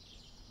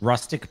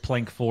 Rustic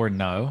plank 4,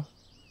 no.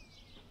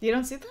 You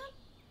don't see that?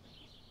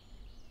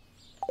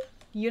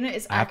 Unit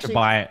is I have to actually...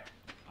 buy it.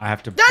 I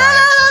have to No, buy no, no,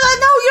 it.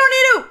 no, no, you don't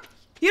need to.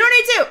 You don't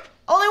need to.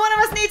 Only one of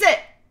us needs it.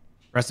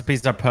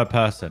 Recipes are per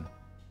person.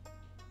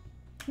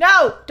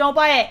 No, don't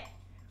buy it.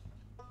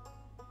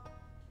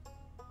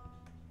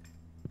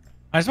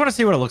 I just want to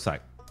see what it looks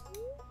like.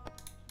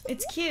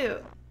 It's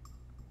cute.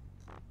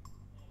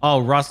 Oh,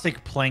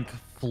 rustic plank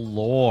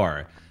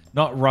floor,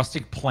 not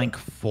rustic plank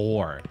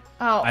 4.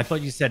 Oh. I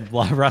thought you said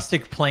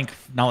rustic plank,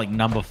 not like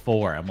number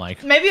 4. I'm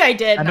like, Maybe I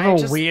did. kind and of I a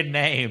just, weird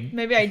name.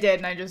 Maybe I did,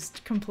 and I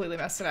just completely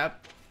messed it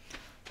up.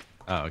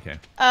 Oh, okay.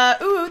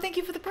 Ooh, thank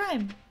you for the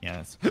prime.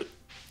 Yes.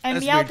 And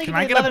That's meow, weird. thank Can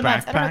you I for get a 11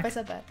 months. I don't know if backpack? I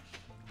said that.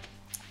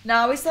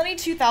 No, we still need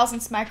 2,000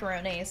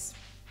 smackaroonies.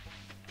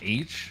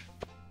 Each?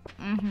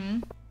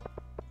 Mm-hmm.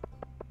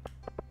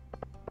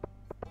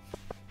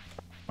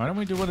 Why don't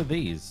we do one of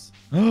these?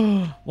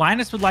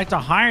 Linus would like to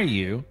hire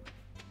you.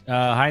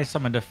 Hire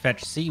someone to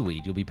fetch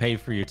seaweed. You'll be paid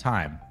for your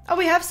time. Oh,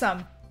 we have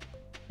some.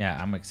 Yeah,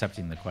 I'm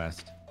accepting the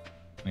quest.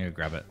 I'm gonna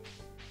grab it.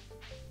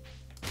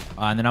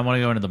 And then I want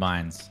to go into the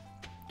mines.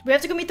 We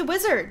have to go meet the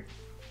wizard.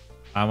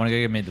 I want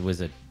to go meet the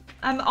wizard.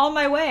 I'm on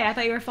my way. I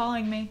thought you were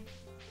following me.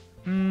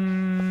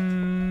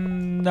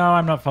 No,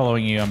 I'm not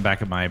following you. I'm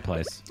back at my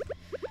place.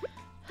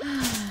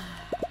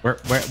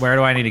 Where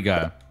do I need to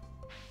go?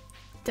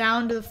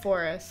 Down to the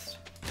forest.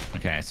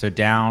 Okay, so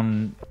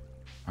down.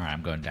 All right,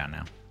 I'm going down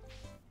now.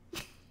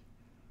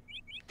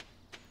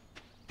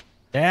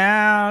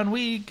 Down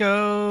we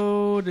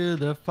go to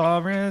the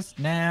forest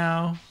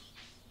now.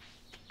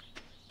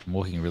 I'm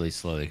walking really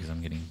slowly because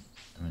I'm in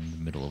the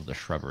middle of the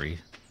shrubbery.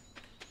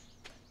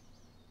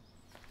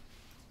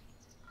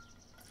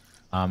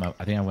 I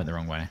think I went the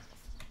wrong way.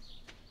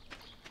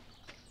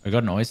 I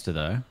got an oyster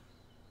though.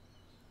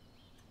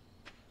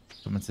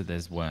 Someone said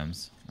there's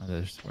worms. Oh,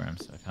 there's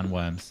worms. I found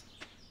worms.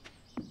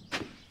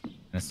 And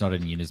it's not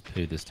in Yuna's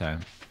poo this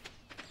time.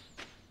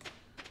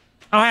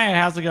 Oh, hey,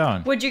 how's it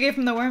going? What'd you get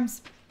from the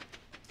worms?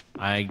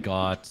 I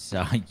got,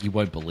 you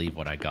won't believe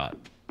what I got.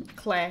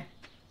 Clay.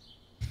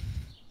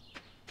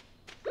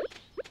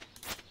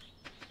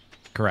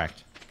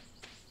 Correct.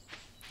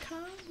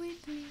 Come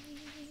with me.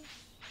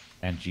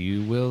 And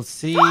you will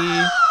see.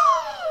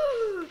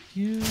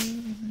 You.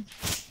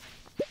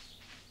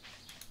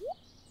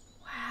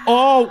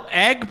 Oh,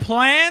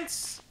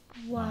 eggplants?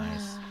 Wow.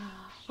 Nice.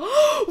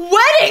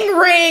 Wedding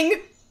ring!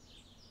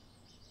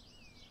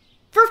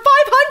 For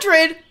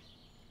 500!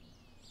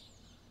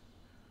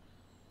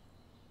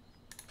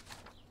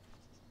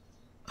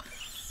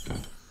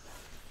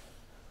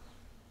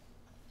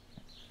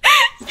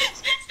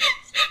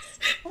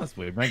 That's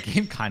weird. My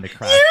game kind of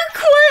crashed. You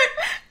quit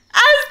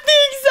at the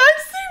exact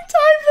same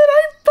time that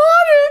I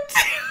bought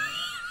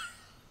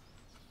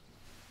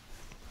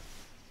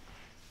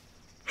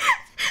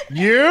it.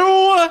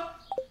 You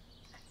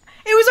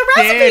It was a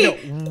recipe.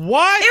 did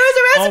what? It was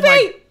a Oh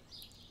recipe.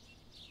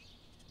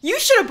 You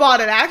should have bought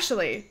it,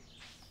 actually.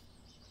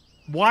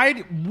 Why?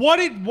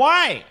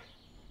 Why?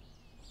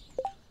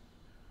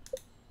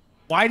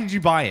 Why did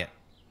you buy it?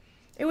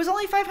 It was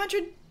only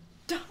 $500.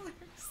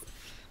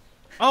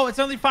 Oh, it's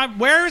only 5.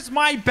 Where's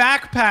my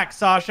backpack,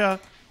 Sasha?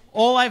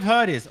 All I've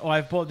heard is, oh,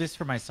 I've bought this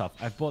for myself.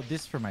 I've bought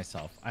this for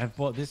myself. I've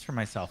bought this for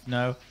myself.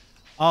 No.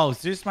 Oh,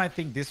 Zeus might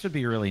think this would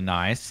be really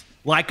nice.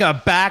 Like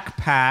a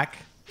backpack.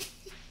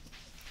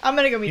 I'm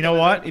gonna go meet You know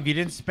what? If you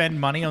didn't spend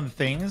money on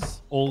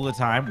things all the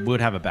time, we would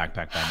have a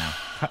backpack by now.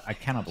 I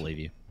cannot believe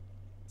you.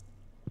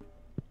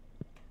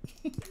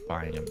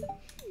 Buying a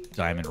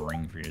diamond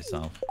ring for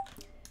yourself.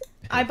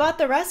 I bought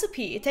the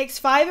recipe. It takes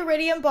 5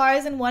 iridium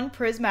bars and 1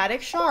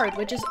 prismatic shard,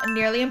 which is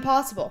nearly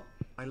impossible.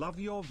 I love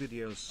your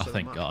videos so Oh,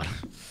 thank much. God.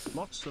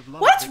 Lots of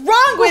love. What's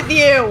wrong with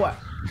you?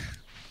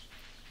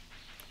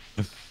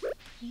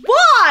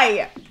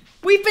 Why?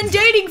 We've been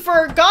dating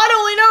for God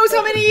only knows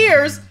how many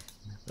years.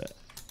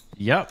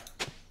 Yep.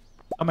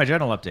 Oh, my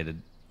journal updated.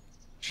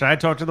 Should I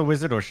talk to the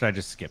wizard or should I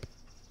just skip?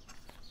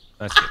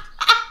 Let's skip.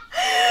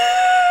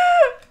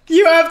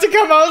 You have to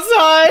come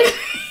outside.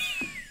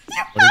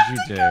 What did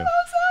you do?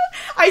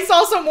 I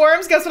saw some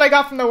worms. Guess what I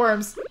got from the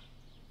worms?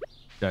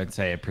 Don't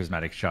say a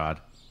prismatic shard.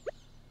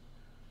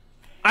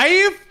 Are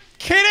you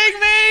kidding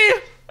me?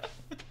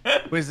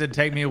 Wizard,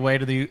 take me away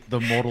to the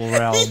mortal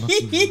realm.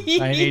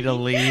 I need to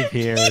leave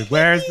here.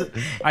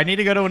 I need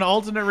to go to an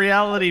alternate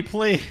reality,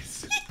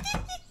 please.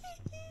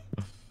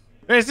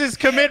 This is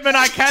commitment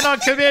I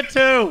cannot commit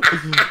to.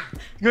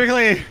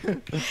 Quickly.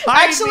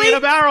 Hide me in a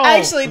barrel.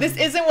 Actually, this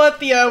isn't what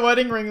the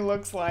wedding ring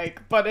looks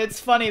like, but it's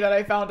funny that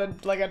I found a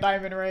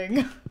diamond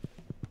ring.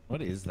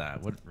 What is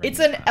that? What ring it's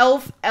is an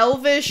that?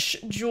 elvish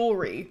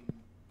jewelry.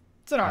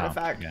 It's an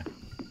artifact. Yeah.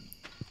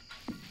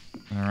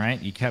 All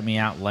right, you kept me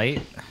out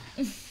late.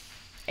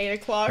 8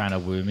 o'clock. Trying to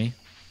woo me.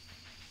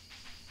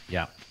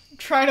 Yeah.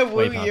 Trying to woo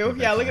Way past you.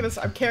 my Yeah, look at bedtime. this.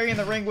 I'm carrying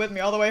the ring with me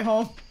all the way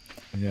home.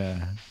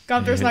 Yeah.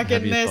 Gunther's not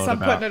getting Have you this. thought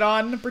I'm putting it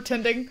on,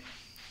 pretending.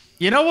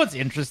 You know what's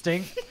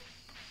interesting?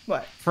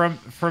 What?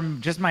 From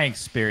just my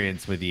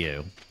experience with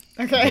you,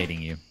 Okay.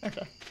 dating you.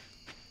 Okay.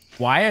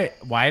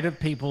 Why do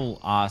people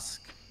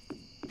ask?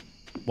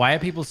 Why are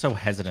people so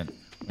hesitant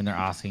when they're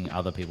asking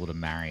other people to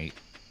marry?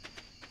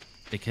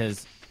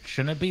 Because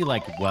shouldn't it be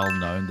like well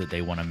known that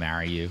they want to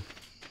marry you?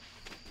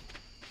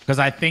 Because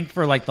I think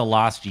for like the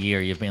last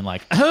year you've been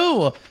like,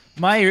 oh,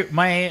 my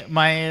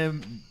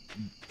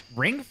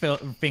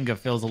finger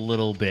feels a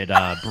little bit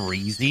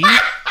breezy.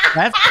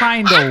 That's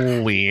kind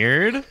of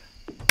weird.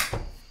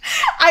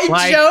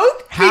 I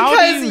joke how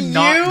because do you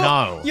not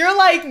know? you're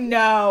like,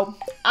 no,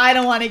 I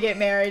don't want to get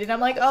married. And I'm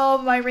like, oh,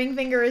 my ring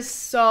finger is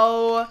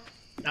so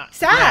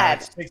sad. Yeah,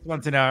 it's 6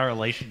 months in our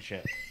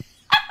relationship.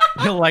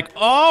 You're like,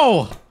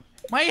 oh,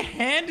 my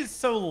hand is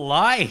so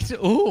light.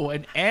 Ooh,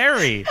 and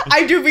airy.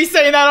 I do be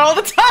saying that all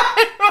the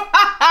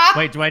time.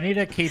 Wait, do I need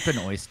to keep an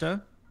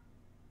oyster?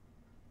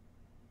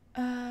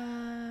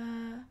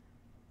 I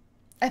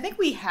think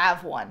we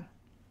have one.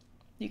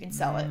 You can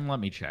sell it. Let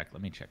me check.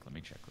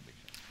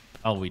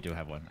 Oh, we do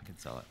have one. I can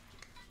sell it.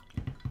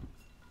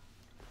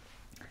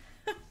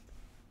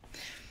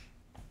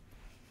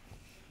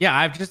 Yeah,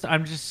 I'm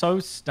just so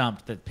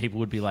stumped that people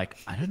would be like,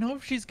 I don't know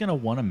if she's gonna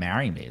want to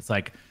marry me. It's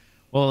like,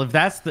 well,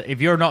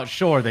 if you're not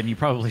sure, then you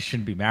probably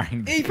shouldn't be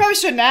marrying me. You probably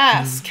shouldn't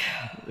ask.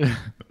 Yeah,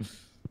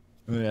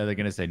 they're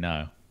gonna say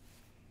no.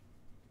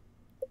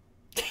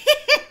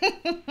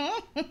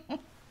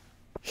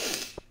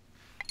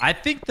 I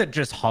think that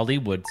just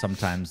Hollywood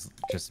sometimes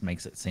just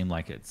makes it seem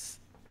like it's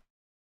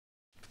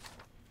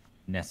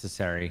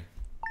necessary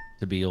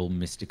to be all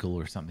mystical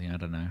or something. I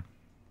don't know.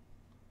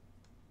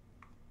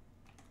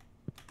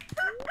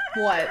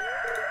 What?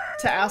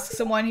 To ask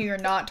someone who you're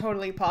not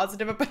totally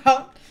positive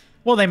about?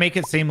 Well, they make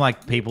it seem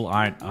like people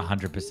aren't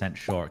 100%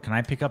 sure. Can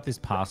I pick up this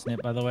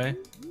parsnip, by the way?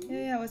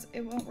 Yeah,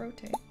 it won't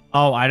rotate.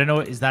 Oh, I don't know.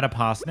 Is that a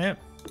parsnip?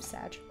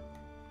 Sag.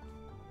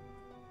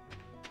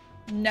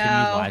 Can you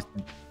No.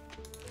 license-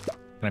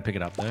 Can I pick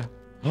it up there?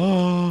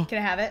 Oh. Can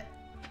I have it?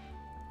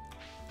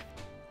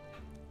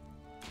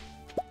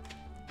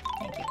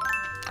 Thank you.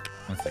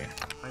 One second.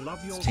 I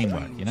love your It's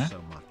teamwork, stream you know?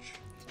 so much.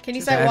 Can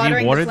you Just start Have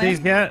watering you watered the plant?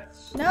 these yet?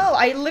 No,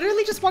 I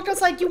literally just walked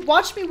outside. You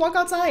watched me walk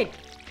outside.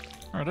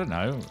 I don't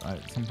know.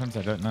 Sometimes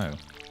I don't know.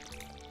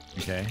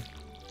 Okay.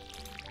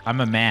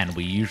 I'm a man.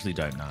 We usually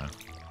don't know.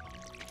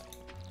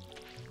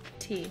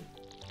 Tea.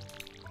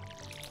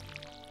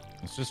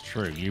 It's just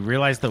true. You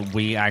realize that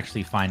we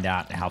actually find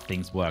out how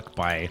things work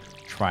by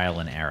trial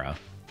and error.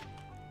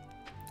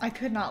 I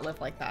could not live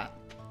like that.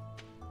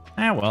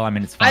 Well, I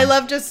mean, it's fun. I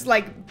love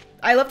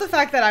the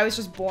fact that I was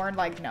just born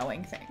like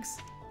knowing things.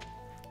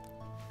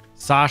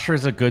 Sasha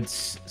is a good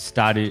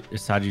Sadu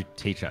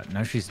teacher.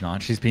 No, she's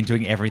not. She's been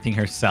doing everything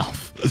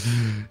herself.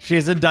 She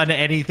hasn't done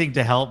anything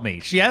to help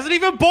me. She hasn't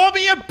even bought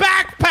me a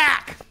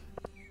backpack!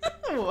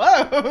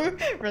 Whoa,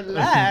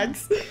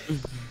 relax.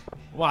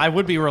 Well, I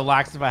would be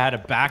relaxed if I had a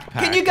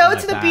backpack. Can you go on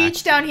my to the back.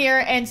 beach down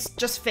here and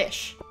just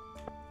fish?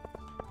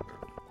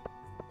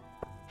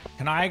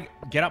 Can I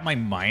get up my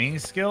mining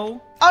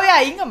skill? Oh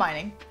yeah, you can go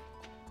mining.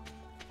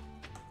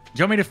 Do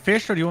you want me to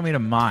fish or do you want me to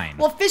mine?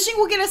 Well, fishing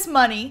will get us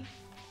money.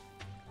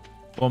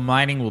 Well,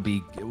 mining will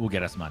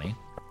get us money.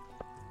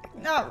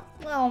 No,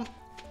 well,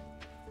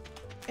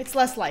 it's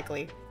less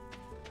likely.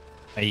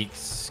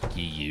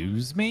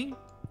 Excuse me?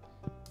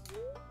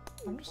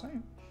 I'm just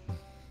saying.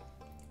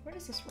 Where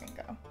does this ring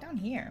go? Down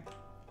here.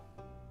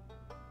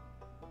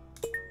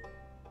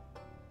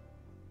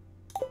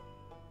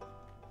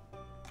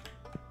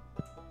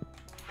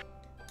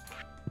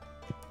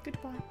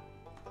 Goodbye.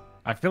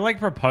 I feel like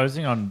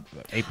proposing on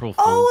April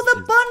Fool's. Oh,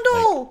 the is,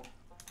 bundle!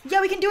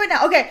 Yeah, we can do it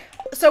now. Okay,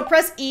 so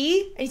press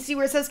E and you see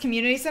where it says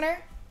Community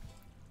Center?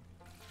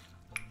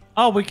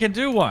 oh, we can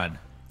do one.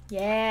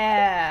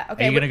 Yeah.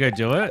 Okay. Are you gonna go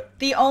do it?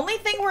 The only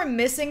thing we're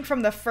missing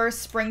from the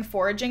first spring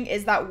foraging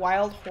is that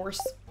wild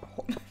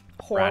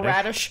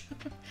horseradish.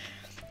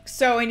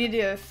 So I need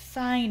to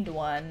find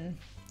one.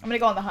 I'm gonna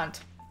go on the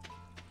hunt.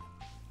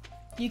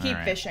 You keep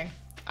Alright. fishing.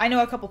 I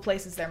know a couple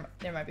places there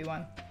might be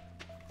one.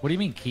 What do you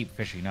mean keep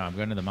fishing? No, I'm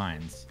going to the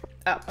mines.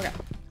 Oh, okay.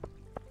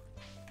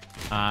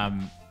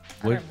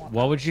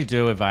 What would you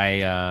do if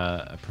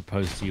I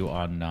proposed to you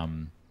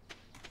on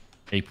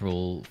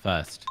April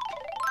 1st?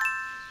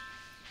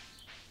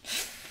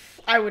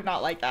 I would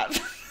not like that.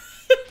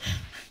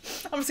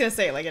 I'm just gonna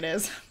say it like it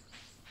is.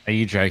 Are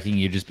you joking?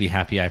 You'd just be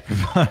happy I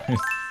proposed.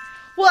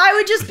 Well, I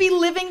would just be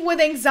living with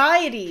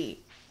anxiety.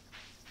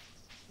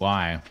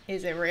 Why?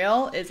 Is it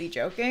real? Is he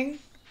joking?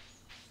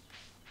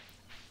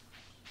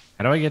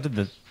 How do I get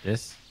to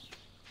this?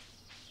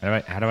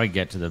 How do I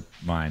get to the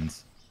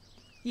mines?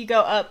 You go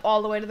up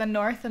all the way to the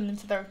north and then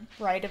to the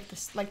right of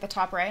this, like the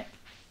top right.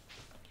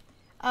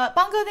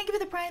 Bongo, thank you for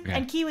the prime, Okay.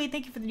 and Kiwi,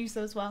 thank you for the new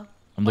sub as well.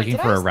 I'm Wait, looking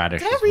did for I- a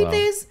radish Did I as read well.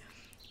 these?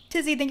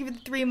 Tizzy, thank you for the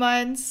 3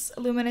 months.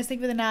 Illuminous, thank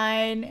you for the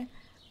 9.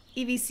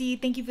 EVC,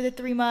 thank you for the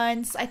 3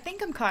 months. I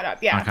think I'm caught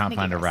up. Yeah. I can't thank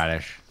find you a guys.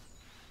 radish.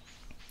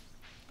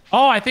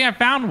 Oh, I think I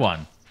found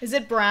one. Is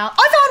it brown?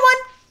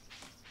 I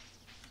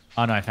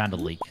Oh no, I found a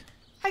leak.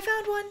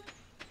 found one.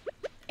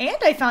 And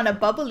I found a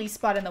bubbly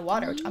spot in the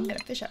water, which I'm gonna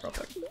fish at real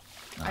quick.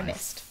 I Nice.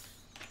 missed.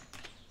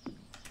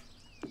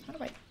 How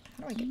do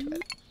I get to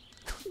it?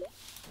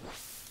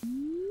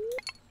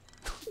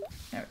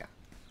 There we go.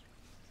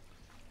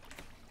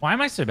 Why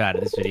am I so bad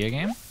at this video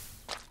game?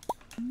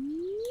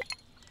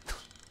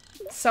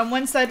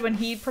 Someone said when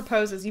he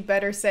proposes, you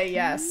better say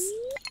yes.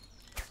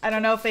 I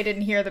don't know if they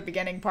didn't hear the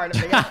beginning part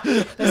of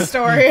the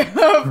story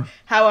of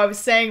how I was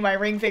saying my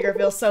ring finger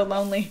feels so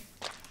lonely.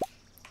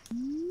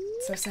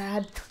 So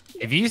sad.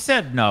 If you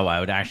said no, I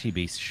would actually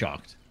be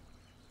shocked.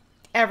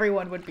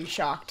 Everyone would be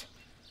shocked.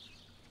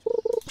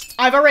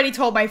 I've already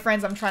told my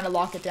friends I'm trying to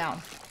lock it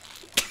down.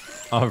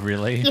 Oh,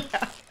 really?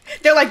 Yeah.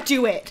 They're like,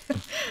 do it.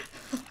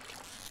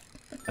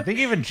 I think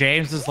even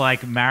James is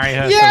like, marry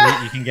her Yeah. so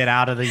that you can get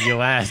out of the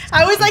US.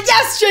 I was like,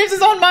 yes, James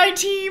is on my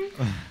team.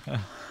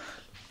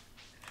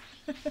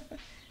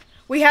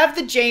 We have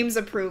the James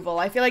approval.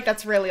 I feel like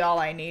that's really all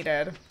I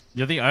needed.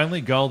 You're the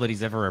only girl that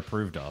he's ever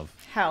approved of.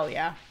 Hell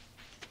yeah.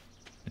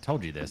 I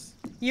told you this.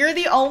 You're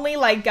the only,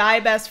 like, guy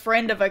best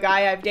friend of a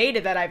guy I've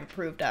dated that I've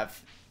approved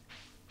of.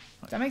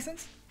 Does that make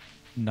sense?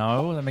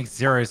 No, that makes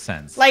zero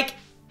sense. Like,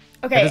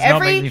 okay, That does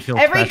not make me feel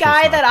every special,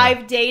 guy that Sasha.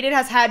 I've dated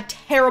has had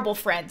terrible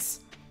friends.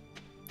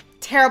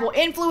 Terrible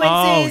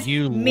influences. Oh,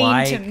 you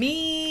mean to like-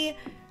 me.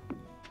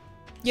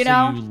 You So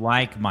know? you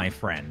like my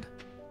friend.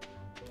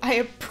 I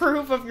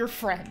approve of your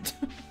friend.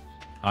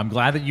 I'm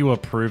glad that you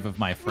approve of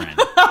my friend.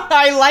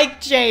 I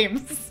like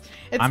James.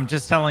 It's I'm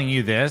just telling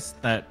you this,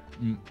 that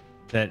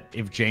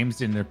if James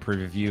didn't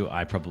approve of you,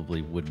 I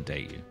probably wouldn't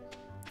date you.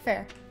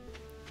 fair.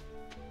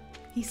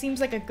 He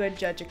seems like a good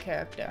judge of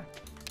character.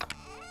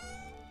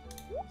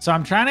 So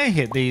I'm trying to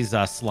hit these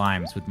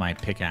slimes with my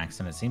pickaxe,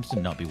 and it seems to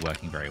not be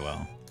working very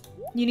well.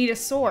 You need a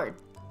sword.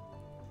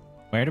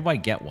 Where do I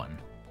get one?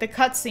 The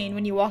cutscene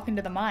when you walk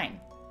into the mine.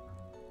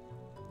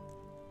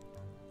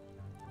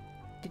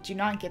 Did you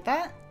not get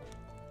that?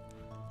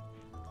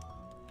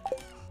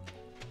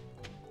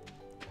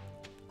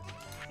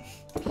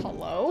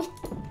 Hello?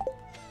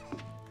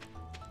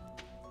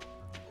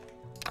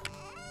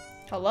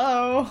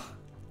 Hello?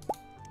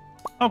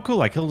 Oh,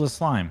 cool. I killed a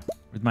slime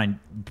with my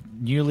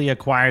newly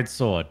acquired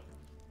sword.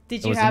 Did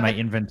It you was in have my it?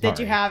 inventory Did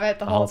you have it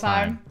the the whole whole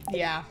time?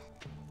 Yeah.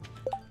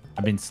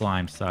 I've been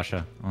slimed,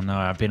 Sasha. Oh no,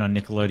 I've been on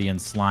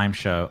Nickelodeon's slime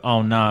show.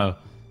 Oh no.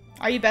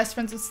 Are you best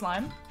friends with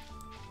slime?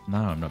 No,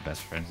 I'm not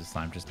best friends with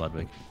slime, just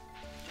Ludwig.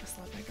 Just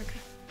love like okay.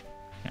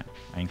 Yeah,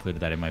 I included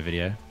that in my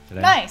video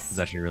today. Nice. It's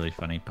actually a really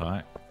funny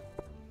part.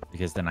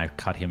 Because then I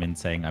cut him in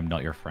saying, I'm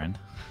not your friend.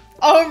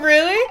 Oh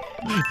really?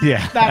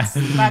 Yeah. That's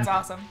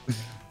awesome.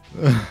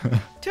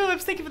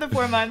 Tulips, thank you for the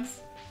 4 months.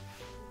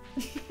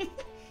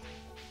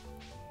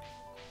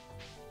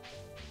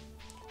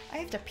 I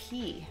have to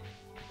pee.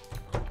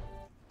 I've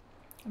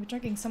been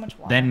drinking so much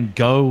water. Then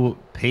go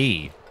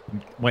pee.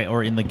 Wait,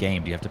 or in the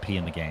game. Do you have to pee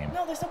in the game?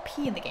 No, there's no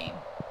pee in the game.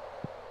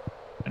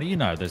 How do you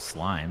know there's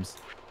slimes?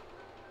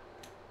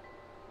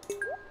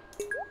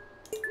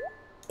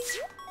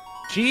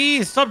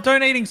 Jeez, stop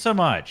donating so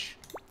much.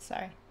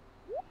 Sorry.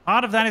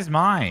 Part of that is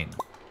mine.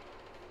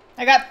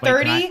 I got Wait,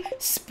 30 can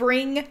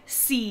spring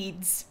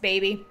seeds,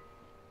 baby.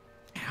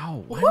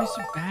 Ow, why am I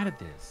so bad at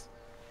this?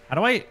 How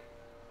do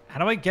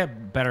I get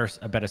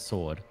a better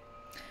sword?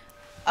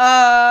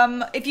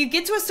 If you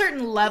get to a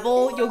certain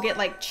level, you'll get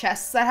like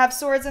chests that have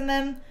swords in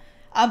them.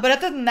 But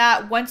other than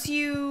that, once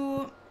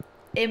you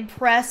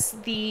impress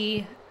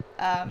the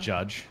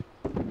Judge.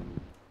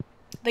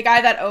 the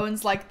guy that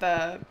owns like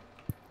the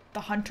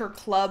hunter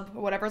club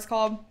or whatever it's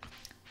called,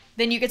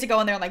 then you get to go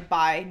in there and like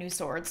buy new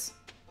swords.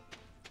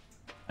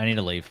 I need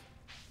to leave.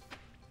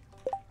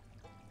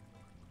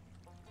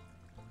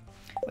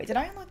 Wait, did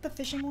I unlock the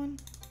fishing one?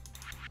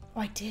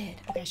 Oh, I did.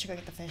 Okay, I should go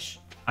get the fish.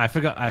 I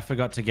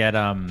forgot to get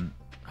oh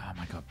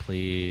my god,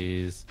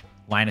 please.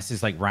 Linus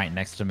is like right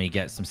next to me.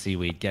 Get some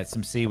seaweed. Get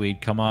some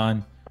seaweed. Come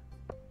on.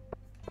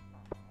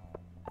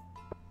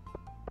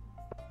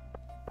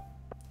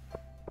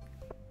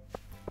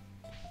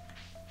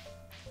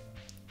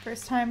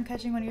 First time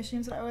catching one of your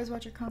streams, but I always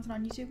watch your content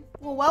on YouTube.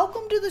 Well,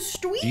 welcome to the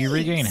streets. Do you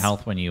regain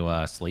health when you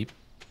sleep?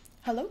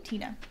 Hello,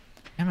 Tina.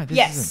 Damn it, this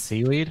Yes. isn't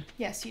seaweed.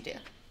 Yes, you do.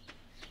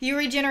 You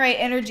regenerate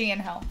energy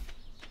and health.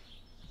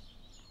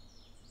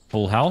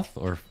 Full health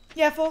or?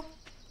 Yeah, full.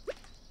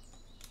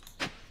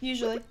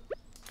 Usually.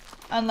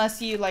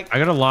 Unless you, like... I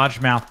got a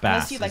largemouth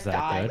bass. Unless you, like, Is that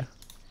die.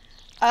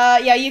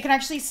 good? Yeah, you can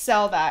actually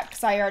sell that,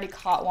 because I already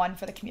caught one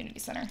for the community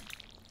center.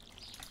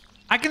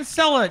 I can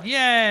sell it.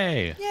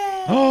 Yay.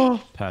 Yay!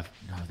 Oh, perfect.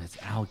 No, that's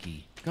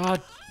algae.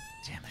 God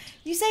damn it.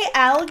 You say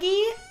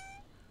algae?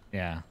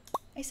 Yeah,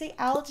 I say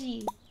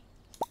algae.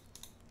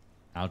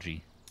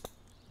 algae.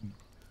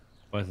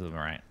 Both of them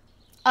are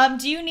right.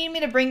 Do you need me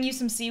to bring you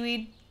some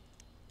seaweed?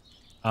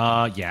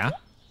 Yeah.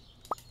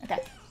 Okay.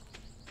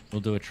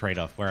 We'll do a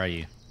trade-off. Where are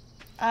you?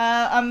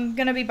 I'm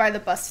gonna be by the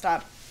bus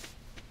stop.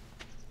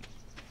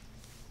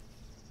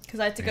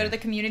 Because I have to go to Okay.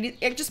 the community...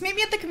 Yeah, just meet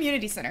me at the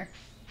community center.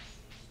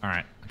 All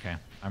right. Okay.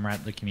 I'm right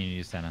at the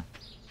community center.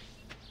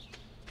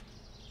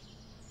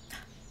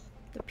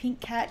 The pink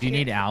cat. Do you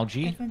need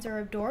algae? Headphones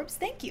are adorbs.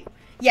 Thank you.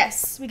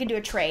 Yes, we can do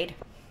a trade.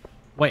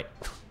 Wait.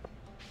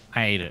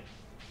 I ate it.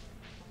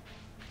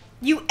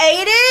 You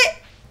ate it?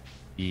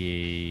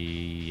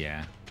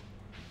 Yeah.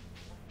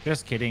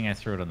 Just kidding. I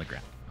threw it on the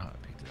ground. Oh,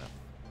 I picked it up.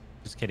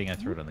 Just kidding. I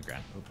threw it on the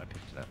ground. Oop, I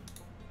picked it up.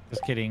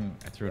 Just kidding.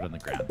 I threw it on the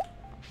ground.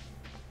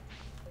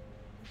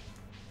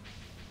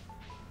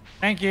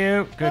 Thank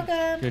you. Good,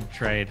 Welcome. good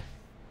trade.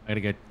 I gotta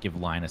go give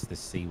Linus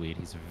this seaweed.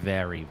 He's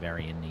very,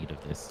 very in need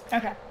of this.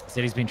 Okay. He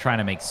said he's been trying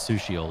to make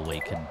sushi all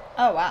week, and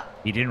Oh, wow.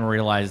 he didn't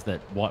realize that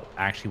what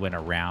actually went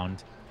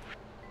around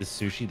the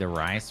sushi, the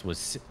rice,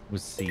 was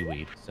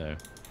seaweed. So,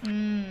 what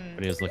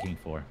he was looking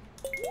for.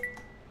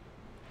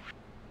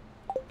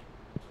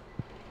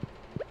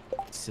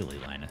 Silly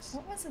Linus.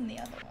 What was in the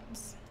other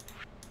ones?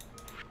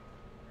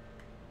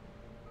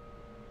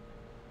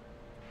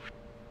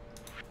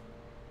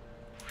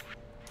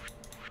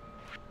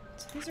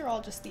 So these are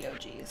all just the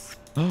OGs.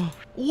 Oh,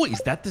 is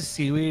that the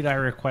seaweed I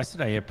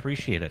requested? I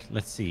appreciate it.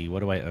 Let's see.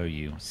 What do I owe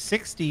you?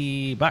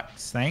 $60.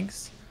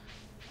 Thanks.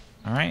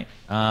 All right.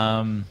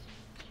 Oh,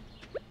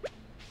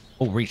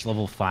 reach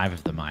level 5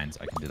 of the mines.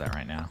 I can do that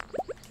right now.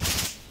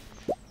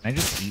 Can I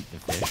just eat the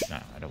fish? No,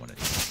 I don't want to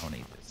eat it. I want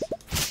to eat this.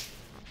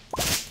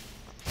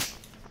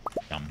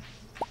 Yum.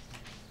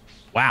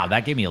 Wow,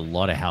 that gave me a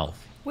lot of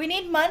health. We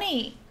need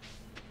money.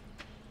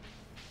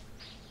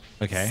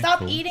 Okay. Stop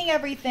cool. eating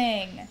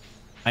everything.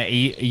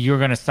 You're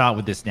going to start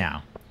with this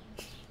now.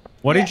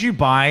 What Yeah. did you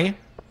buy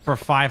for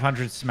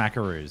 500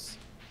 smackaroos?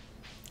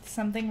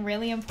 Something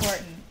really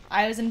important.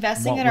 I was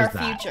investing What in our was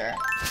that? future.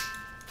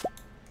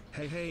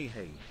 Hey, hey,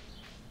 hey.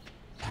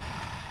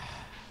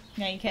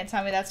 No, you can't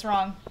tell me that's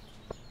wrong.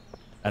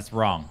 That's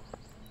wrong.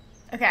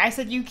 Okay, I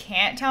said you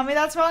can't tell me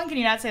that's wrong. Can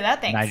you not say that?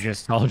 Thanks. And I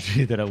just told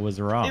you that it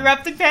was wrong.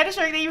 Erupting panda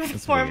shark that you for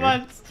That's 4 weird.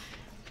 months.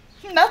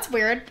 That's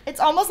weird. It's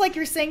almost like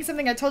you're saying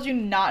something I told you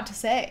not to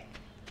say.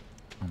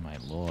 Oh my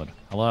lord.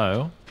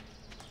 Hello?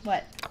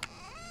 What?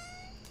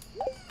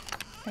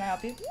 Can I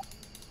help you?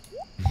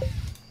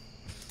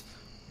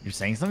 You're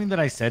saying something that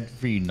I said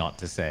for you not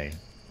to say.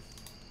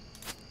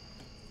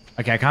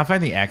 Okay, I can't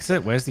find the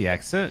exit. Where's the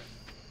exit?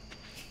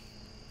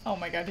 Oh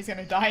my god, he's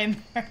gonna die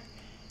in there.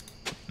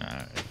 No,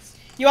 it's...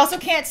 You also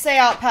can't stay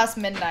out past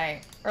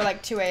midnight or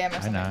like 2 a.m. or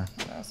something. know.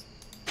 Who knows?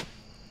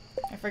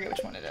 I forget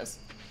which one it is.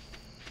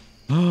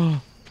 Do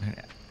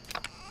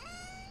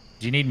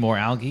you need more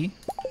algae?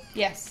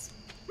 Yes.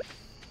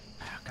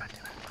 Oh, God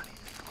damn it, buddy.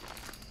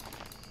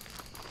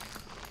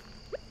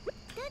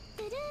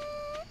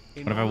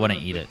 In What if I honor wanna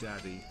of eat the it?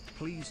 Daddy,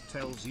 please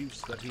tell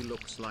Zeus that he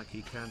looks like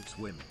he can't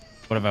swim.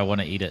 What if I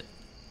want to eat it?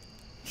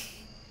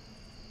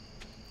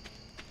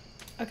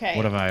 Okay.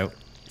 What if I...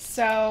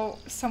 So,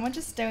 someone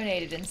just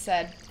donated and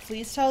said,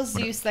 please tell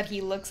Zeus that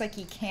he looks like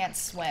he can't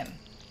swim.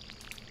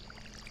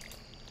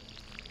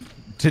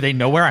 Do they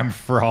know where I'm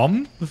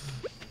from?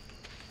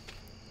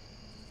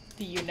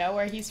 Do you know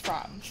where he's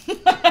from?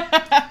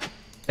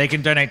 They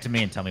can donate to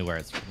me and tell me where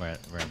I'm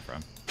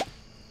from.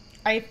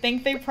 I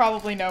think they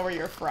probably know where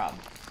you're from.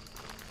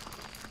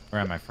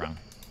 Where am I from?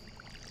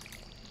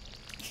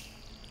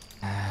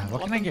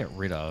 What can I get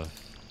rid of?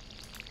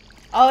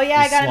 Oh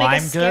yeah, I Is gotta make a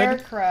slime good?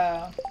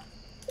 scarecrow.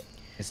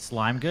 Is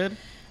slime good?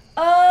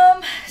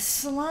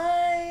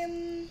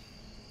 Slime.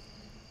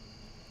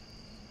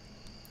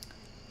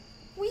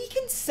 We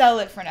can sell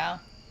it for now.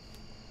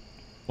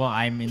 Well,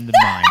 I'm in the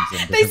mines.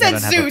 And They because I said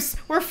don't have Zeus.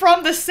 We're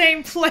from the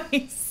same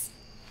place.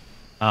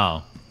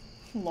 Oh.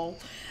 Lol.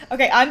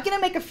 Okay, I'm gonna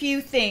make a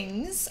few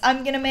things.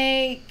 I'm gonna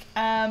make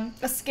a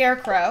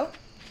scarecrow.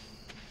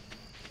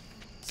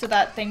 So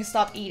that things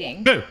stop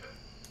eating. Boo!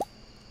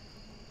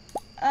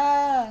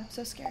 I'm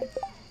so scared.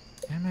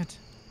 Damn it.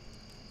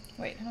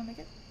 Wait, how do I make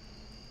it?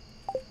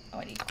 Oh,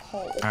 I need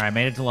coal. Alright, I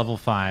made it to level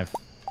 5.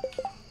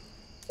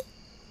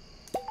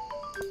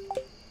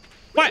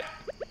 What?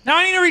 Now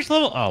I need to reach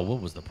level... Oh,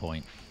 what was the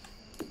point?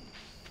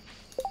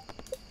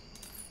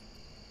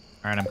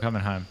 Alright, I'm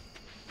coming home.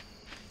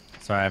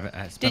 Sorry,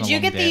 it's been Did a you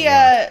long get day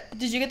at work. the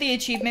did you get the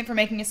achievement for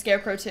making a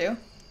scarecrow too?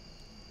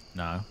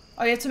 No.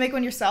 Oh, you have to make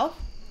one yourself?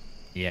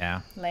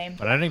 Yeah. Lame.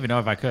 But I don't even know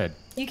if I could.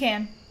 You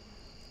can.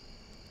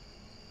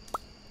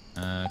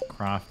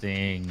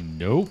 Crafting.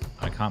 Nope.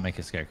 I can't make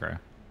a scarecrow.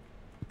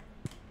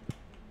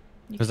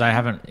 Because I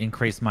haven't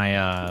increased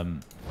my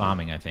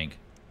farming, I think.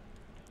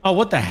 Oh,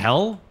 what the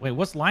hell? Wait,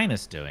 what's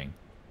Linus doing?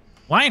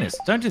 Linus,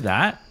 don't do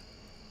that.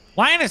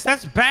 Linus,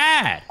 that's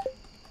bad.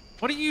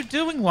 What are you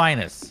doing,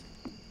 Linus?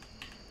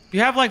 You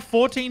have like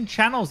 14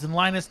 channels in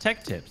Linus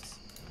Tech Tips.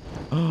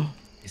 Oh,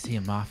 is he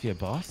a mafia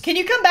boss? Can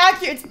you come back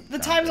here? The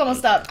time's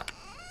almost up.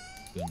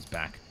 Goon's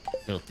back.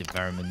 Filthy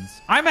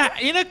vermins. I'm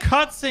in a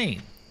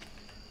cutscene.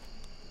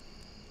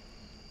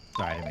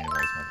 Sorry, I didn't mean to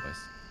raise my voice.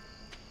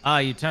 Ah,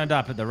 you turned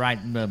up at the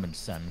right moment,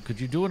 son. Could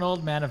you do an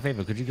old man a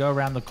favor? Could you go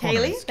around the corner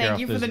Kaylee, and scare thank off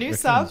you for those the new raccoons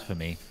sub. for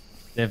me?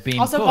 They've been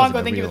Also, causing Bongo,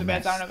 a thank you real for the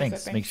beds. mess. I don't know if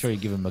Thanks. it's Make sure you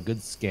give them a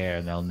good scare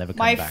and they'll never come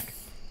My back.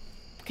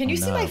 Can you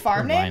Oh, see no, my farm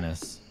poor name?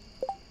 Linus.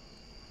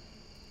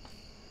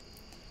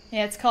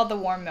 Yeah, it's called the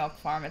Warm Milk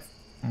Farm. It's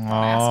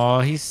Oh,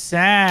 he's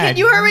sad. Can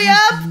you hurry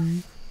up?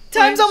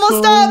 Time's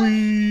almost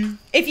Sorry. up.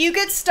 If you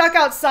get stuck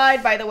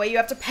outside, by the way, you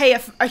have to pay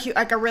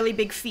a really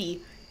big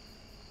fee.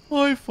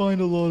 I find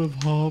a lot of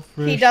hot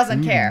fresh He doesn't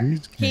food in care.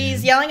 these He's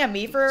cans. yelling at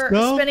me for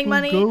Stuff spending will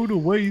money, go to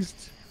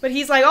waste. but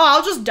he's like, "Oh,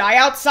 I'll just die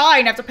outside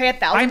and have to pay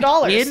I'm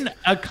 $1,000." in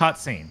a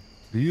cutscene.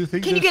 Do you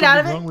think Can you there's get out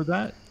of something it? wrong with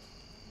that?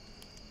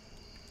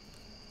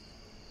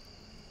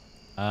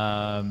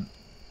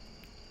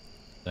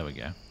 There we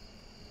go.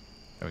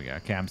 There we go.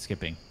 Okay, I'm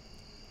skipping.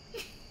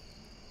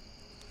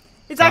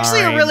 It's actually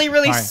a Sorry. really,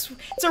 Sorry.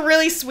 it's a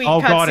really sweet Oh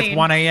cutscene. god, it's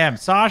 1 a.m.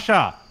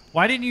 Sasha,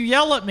 why didn't you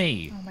yell at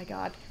me? Oh my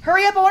god!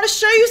 Hurry up! I want to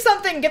show you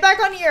something. Get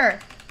back on here.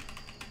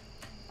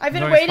 I've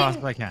been Going as fast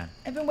as waiting. I can.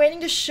 I've been waiting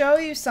to show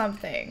you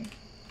something.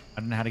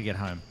 I don't know how to get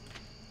home.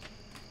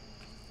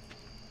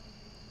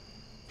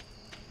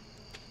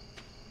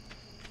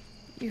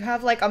 You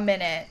have like a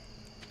minute,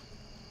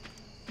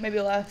 maybe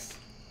less.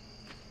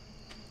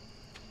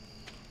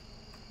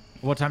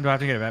 What time do I have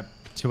to get? About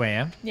 2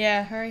 a.m.?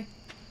 Yeah, hurry. All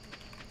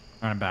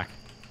right, I'm back.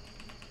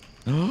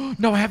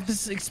 No, I have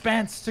this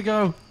expanse to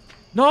go.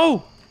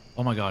 No!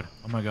 Oh my god.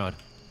 Oh my god.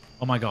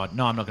 Oh my god.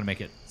 No, I'm not gonna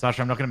make it.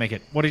 Sasha, I'm not gonna make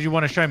it. What did you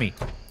want to show me?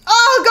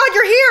 Oh god,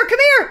 you're here! Come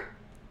here!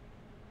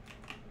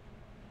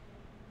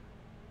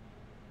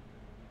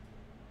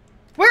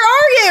 Where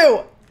are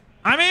you?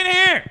 I'm in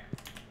here!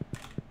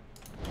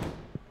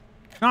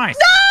 Nice.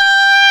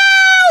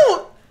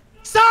 No!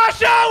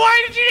 Sasha,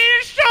 why did you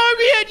need to show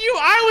me it?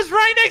 I was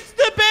right next to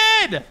the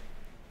bed!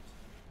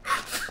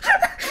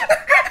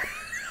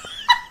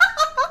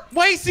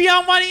 Wasting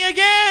our money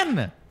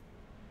again!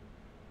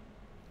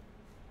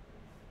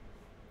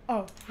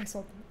 Oh, I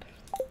sold that.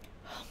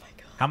 Oh my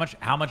god.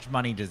 How much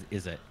money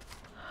is it?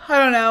 I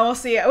don't know. We'll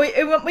see.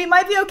 We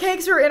might be okay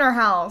because we're in our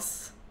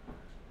house.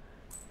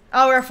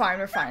 Oh, we're fine.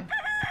 We're fine.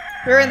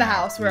 We're in the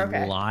house. We're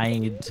okay.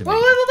 Lied to Wait,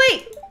 me.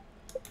 wait.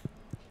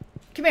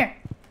 Come here.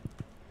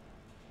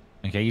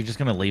 Okay, you're just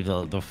gonna leave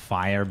the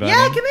fire burning?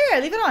 Yeah, come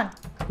here. Leave it on.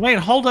 Wait,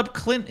 hold up.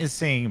 Clint is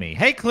seeing me.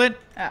 Hey, Clint.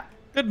 Oh.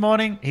 Good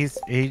morning.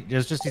 It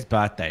was just his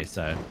birthday,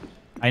 so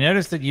I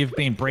noticed that you've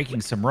been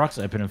breaking some rocks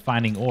open and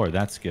finding ore.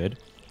 That's good.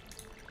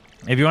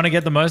 If you want to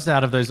get the most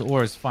out of those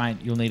ores,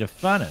 you'll need a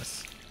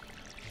furnace.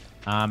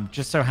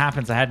 Just so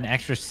happens I had an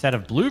extra set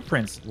of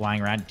blueprints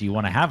lying around. Do you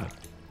want to have it?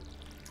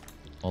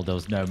 Well, there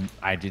was no.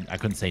 I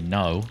couldn't say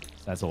no.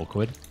 So that's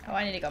awkward. Oh,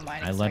 I need to go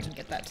mining so I can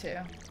get that too.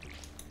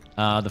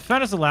 The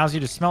furnace allows you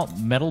to smelt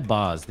metal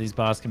bars. These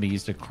bars can be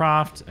used to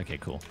craft. Okay,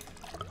 cool.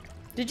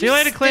 Did See you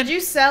later, Clint. Did you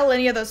sell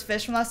any of those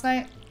fish from last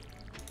night?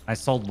 I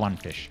sold one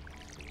fish.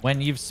 When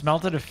you've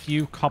smelted a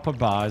few copper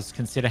bars,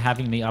 consider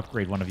having me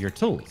upgrade one of your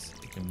tools.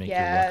 It can make your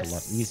work a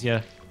lot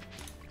easier.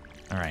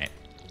 All right.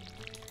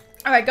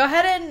 All right, go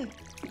ahead and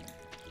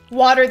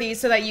water these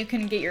so that you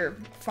can get your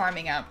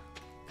farming up.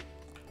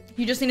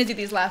 You just need to do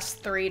these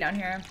last 3 down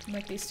here,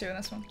 like these 2 and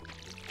this one.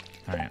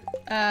 All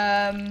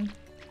right.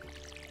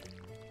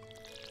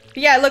 But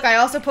yeah, look, I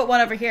also put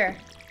one over here.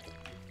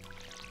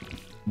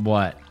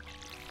 What?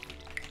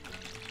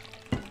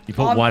 You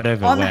put what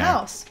over on where? the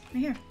house, right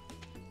here.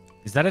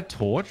 Is that a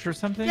torch or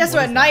something? Yeah, so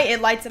What at is night that?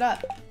 it lights it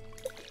up.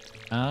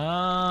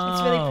 Oh,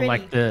 It's really pretty.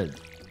 like the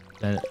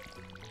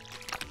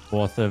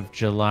 4th of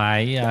July.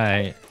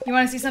 You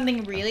want to see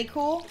something really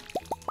cool?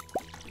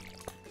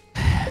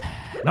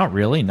 Not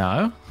really,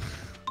 no.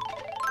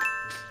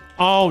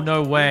 Oh,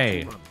 no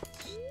way.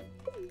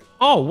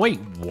 Oh, wait,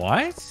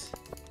 what?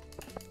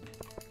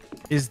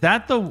 Is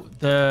that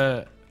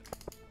the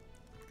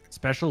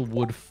special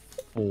wood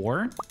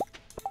 4?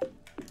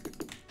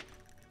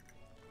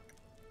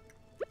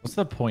 What's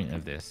the point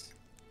of this?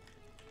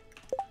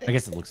 I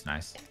guess it looks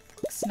nice.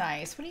 Looks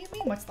nice. What do you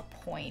mean? What's the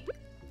point?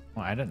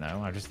 Well, I don't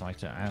know. I just like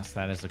to ask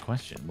that as a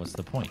question. What's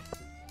the point?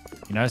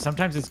 You know,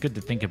 sometimes it's good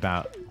to think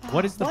about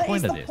what is the point of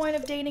What this? is the point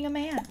of dating a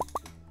man?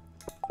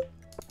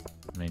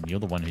 I mean, you're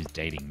the one who's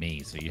dating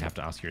me, so you have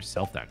to ask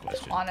yourself that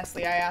question.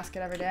 Honestly, I ask it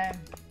every day.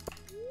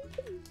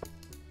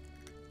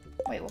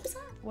 Wait, what was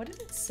that? What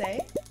did it say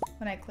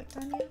when I clicked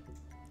on you?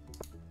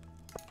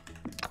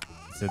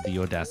 It said the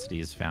audacity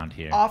is found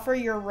here. Offer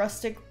your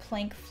rustic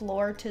plank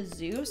floor to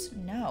Zeus?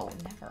 No,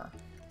 never.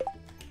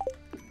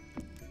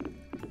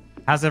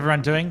 How's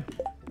everyone doing?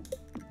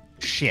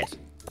 Shit.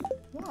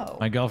 Whoa.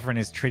 My girlfriend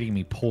is treating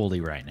me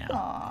poorly right now.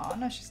 Aw,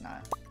 no, she's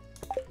not.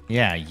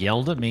 Yeah,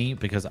 yelled at me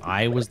because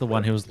I was the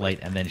one who was late,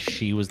 and then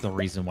she was the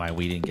reason why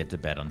we didn't get to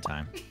bed on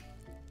time.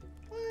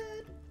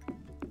 What?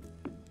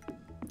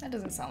 That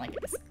doesn't sound like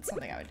it's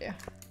something I would do.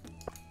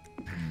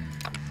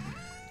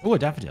 Oh, a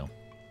daffodil.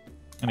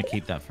 I'm gonna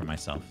keep that for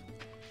myself.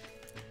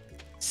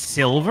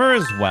 Silver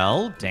as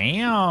well?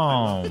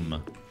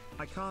 Damn.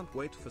 I can't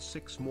wait for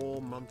 6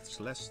 more months,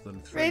 less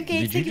than 3. Brave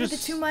Gage, Did thank you you for the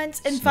just 2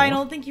 months. And snort?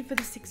 Final, thank you for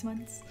the 6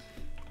 months.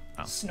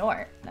 Oh.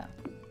 Snort? No.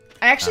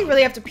 I actually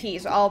really have to pee,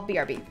 so I'll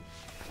BRB.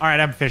 All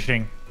right, I'm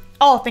fishing.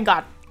 Oh, thank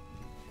God.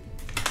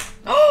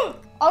 Oh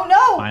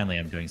no! Finally,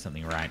 I'm doing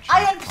something right.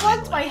 I Chad,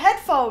 unplugged my finally.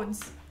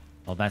 headphones.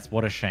 Well, that's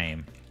what a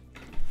shame.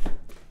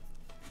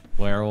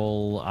 We're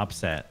all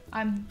upset.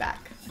 I'm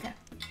back. Okay.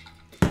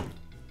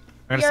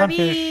 I got a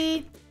sunfish.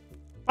 BRB.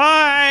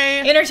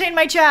 Bye. Entertain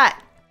my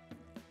chat.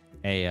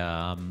 Hey,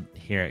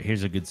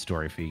 here's a good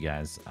story for you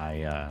guys.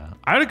 I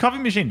had a coffee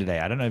machine today.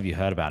 I don't know if you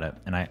heard about it,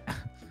 and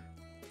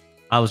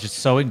I was just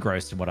so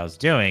engrossed in what I was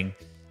doing,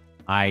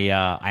 I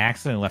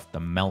accidentally left the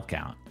milk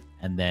out,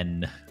 and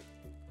then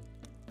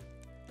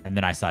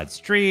I started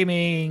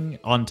streaming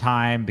on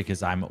time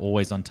because I'm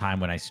always on time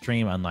when I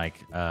stream, unlike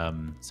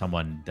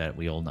someone that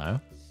we all know.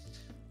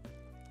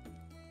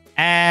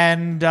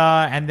 And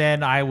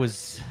then I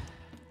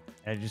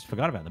just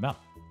forgot about the milk.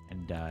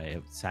 And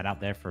it sat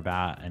out there for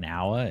about an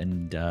hour,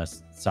 and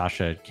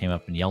Sasha came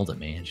up and yelled at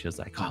me, and she was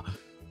like, "Oh,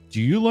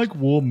 do you like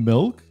warm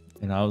milk?"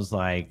 And I was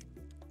like,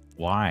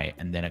 "Why?"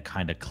 And then it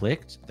kind of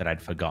clicked that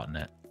I'd forgotten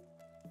it.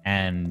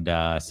 And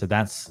so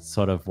that's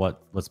sort of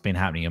what's been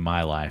happening in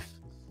my life.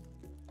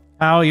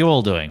 How are you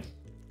all doing?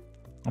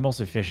 I'm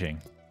also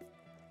fishing.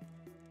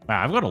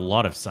 Wow, I've got a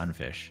lot of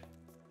sunfish.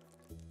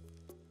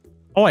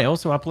 Oh, I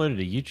also uploaded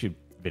a YouTube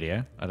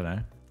video. I don't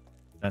know.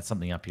 That's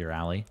something up your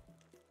alley.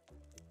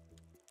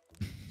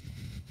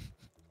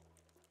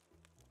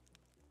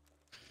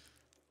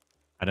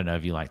 I don't know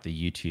if you like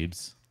the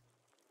YouTubes.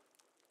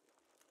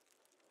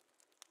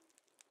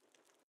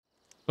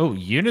 Oh,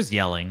 Yuna's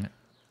yelling.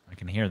 I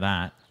can hear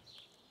that.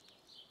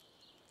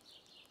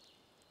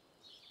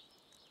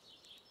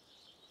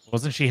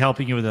 Wasn't she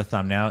helping you with the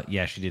thumbnail?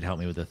 Yeah, she did help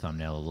me with the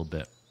thumbnail a little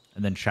bit.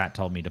 And then chat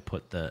told me to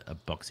put a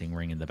boxing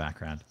ring in the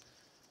background.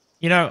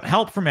 You know,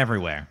 help from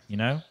everywhere, you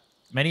know?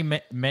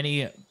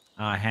 Many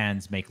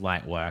hands make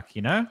light work,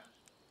 you know?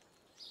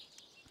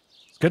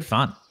 It's good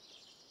fun.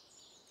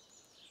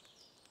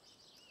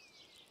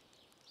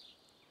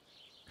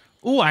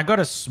 Ooh, I got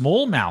a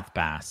smallmouth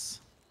bass.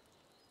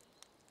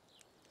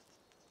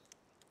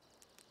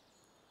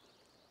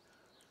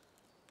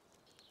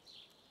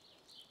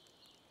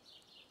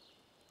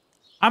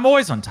 I'm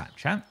always on time,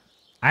 chat.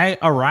 I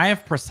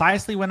arrive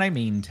precisely when I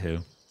mean to.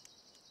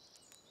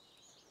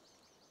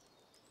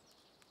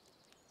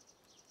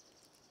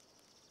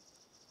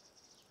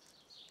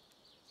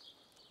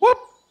 Whoop!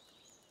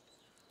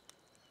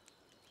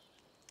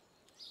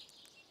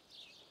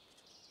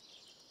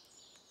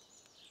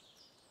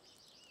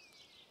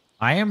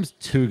 I am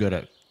too good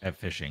at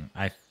fishing.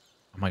 Oh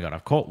my god,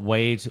 I've caught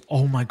way too...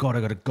 Oh my god,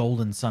 I got a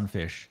golden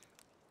sunfish.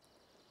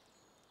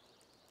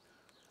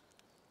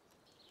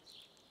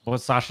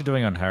 What's Sasha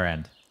doing on her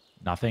end?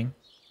 Nothing?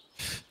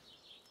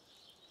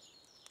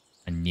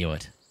 I knew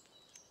it.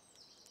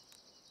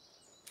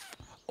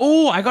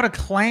 Oh, I got a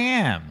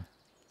clam.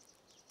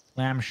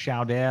 Clam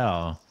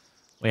chowder.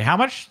 Wait, how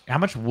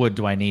much wood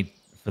do I need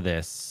for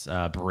this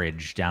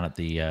bridge down at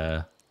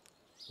the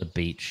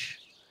beach?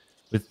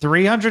 With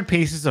 300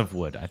 pieces of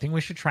wood. I think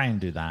we should try and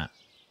do that.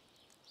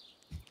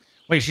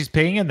 Wait, she's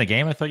peeing in the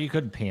game? I thought you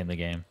couldn't pee in the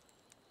game.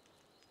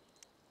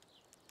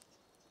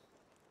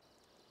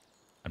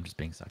 I'm just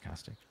being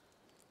sarcastic.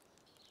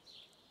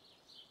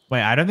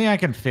 Wait, I don't think I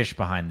can fish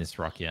behind this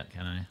rock yet,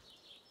 can I?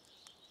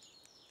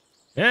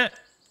 Yeah.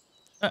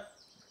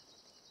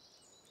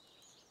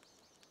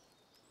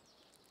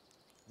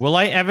 Will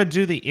I ever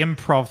do the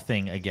improv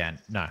thing again?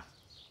 No.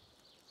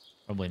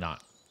 Probably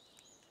not.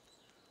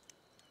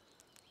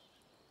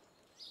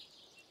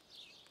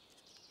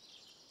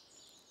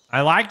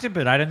 I liked it,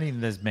 but I don't think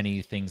there's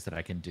many things that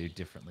I can do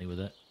differently with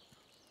it.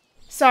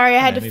 Sorry, I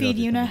had to Maybe I'll feed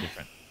do something Yuna.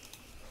 different.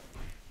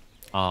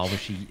 Oh, was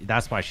she?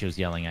 That's why she was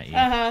yelling at you.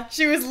 Uh-huh.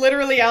 She was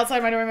literally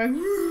outside my door. I'm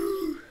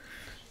like,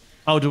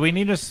 Oh, do we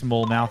need a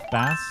smallmouth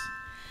bass?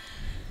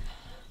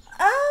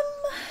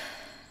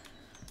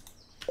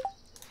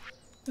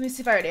 Let me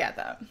see if I already had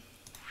that.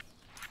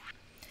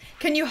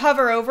 Can you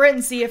hover over it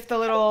and see if the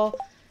little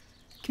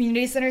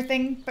community center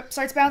thing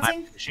starts bouncing?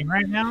 I'm fishing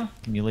right now.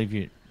 Can you leave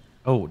your...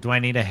 Oh, do I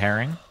need a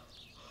herring?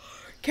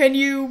 Can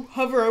you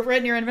hover over it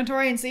in your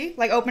inventory and see?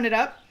 Like, open it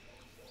up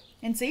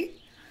and see?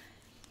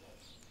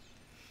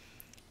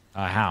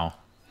 How?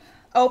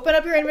 Open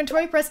up your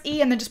inventory, press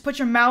E, and then just put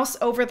your mouse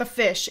over the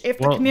fish. If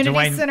the Well, community do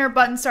I- center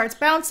button starts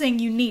bouncing,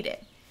 you need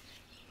it.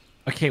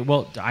 Okay,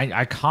 well,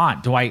 I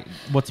can't.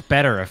 What's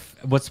better?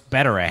 What's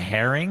better, a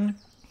herring?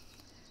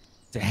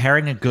 Is a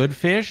herring a good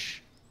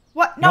fish?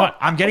 What? You No. know what?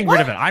 I'm getting what?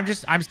 rid of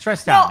it. I'm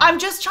stressed No, out. I'm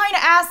just trying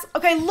to ask.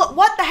 Okay, look,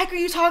 what the heck are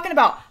you talking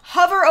about?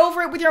 Hover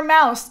over it with your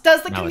mouse.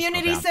 Does the No, it's not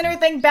community bouncing. center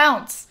thing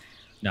bounce?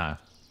 No.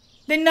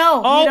 Then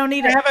no, Oh, you don't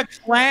need I it. have a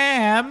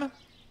clam.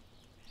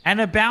 And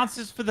it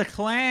bounces for the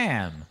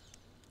clam.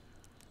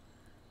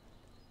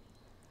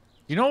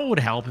 You know what would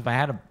help if I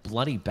had a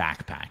bloody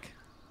backpack?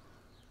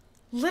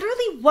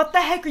 Literally, what the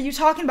heck are you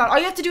talking about? All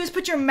you have to do is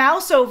put your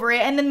mouse over it,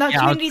 and then the Yeah,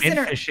 community I was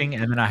center. fishing,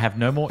 and then I have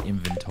no more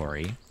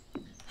inventory.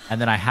 And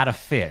then I had a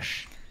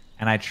fish,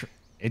 and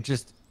it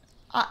just...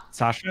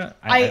 Sasha,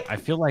 I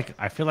feel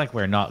like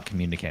we're not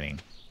communicating.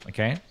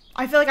 Okay?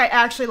 I feel like I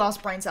actually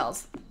lost brain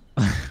cells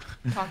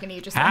talking to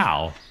you just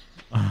now.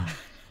 How?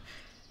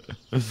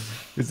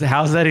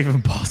 How's that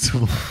even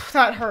possible?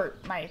 That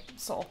hurt my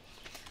soul.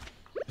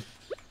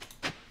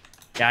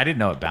 Yeah, I didn't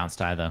know it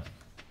bounced either.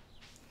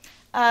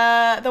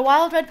 The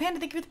wild red panda,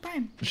 thank you for the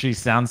prime. She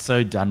sounds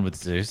so done with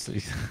Zeus.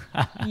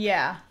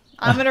 Yeah,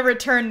 I'm gonna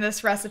return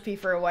this recipe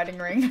for a wedding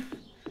ring.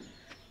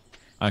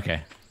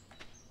 Okay.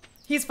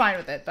 He's fine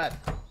with it, but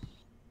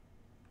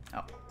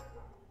oh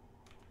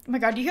my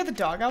god, do you hear the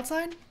dog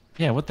outside?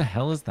 Yeah, what the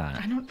hell is that?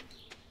 I don't.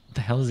 What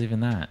the hell is even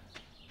that?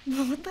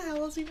 What the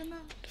hell is even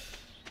that?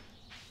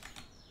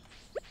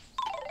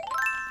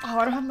 Oh,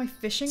 I don't have my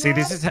fishing See, rod?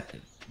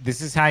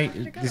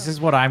 this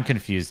is what I'm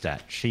confused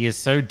at. She is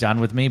so done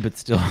with me, but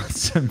still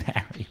wants to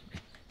marry me.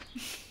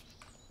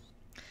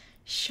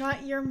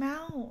 Shut your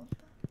mouth.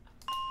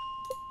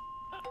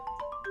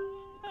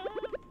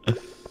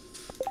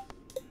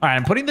 All right,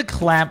 I'm putting the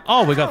clam.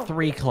 Oh, we Ow. got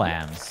 3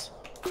 clams.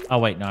 Oh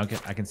wait, no,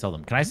 I can sell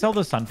them. Can I sell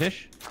the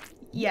sunfish?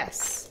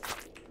 Yes.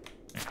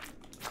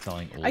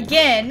 Selling all.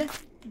 Again,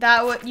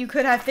 you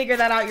could have figured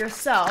that out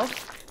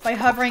yourself by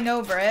hovering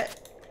over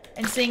it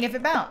and seeing if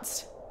it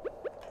bounced.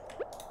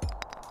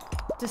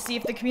 To see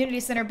if the community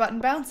center button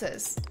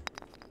bounces.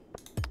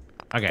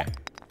 Okay.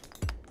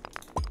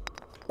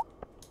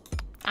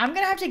 I'm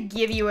gonna have to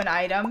give you an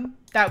item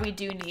that we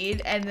do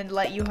need and then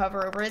let you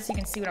hover over it so you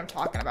can see what I'm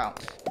talking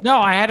about. No,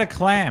 I had a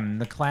clam.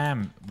 The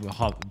clam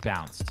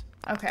bounced.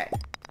 Okay.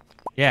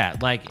 Yeah,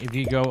 like if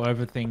you go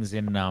over things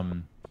in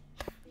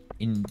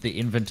the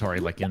inventory,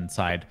 like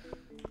inside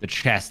the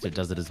chest, it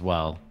does it as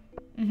well.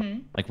 Mm-hmm.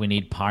 Like we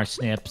need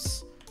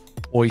parsnips,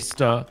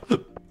 oyster,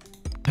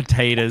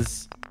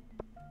 potatoes.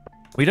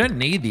 We don't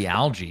need the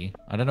algae.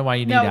 I don't know why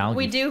you need No, algae.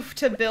 we do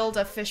to build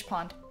a fish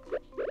pond.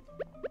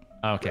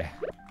 Okay.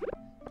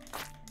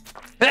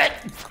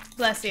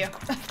 Bless you.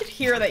 I could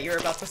hear that you were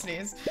about to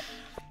sneeze.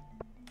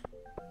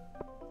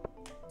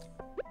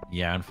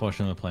 Yeah,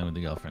 unfortunately, I'm playing with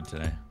the girlfriend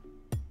today.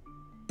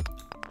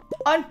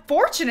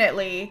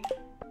 Unfortunately,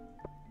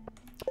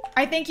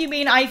 I think you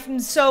mean I'm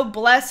so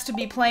blessed to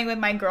be playing with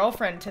my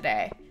girlfriend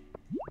today.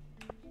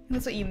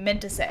 That's what you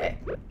meant to say.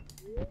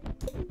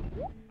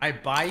 I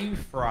buy you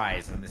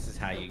fries, and this is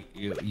how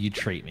you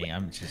treat me.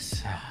 I'm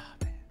just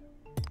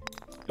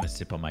gonna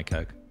sip on my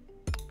Coke.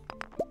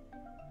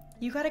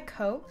 You got a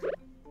Coke?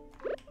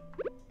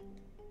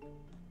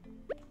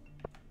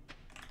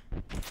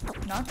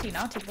 Naughty,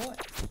 naughty boy.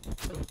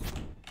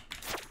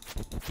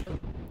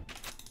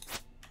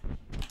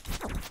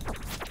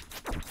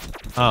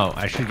 Oh,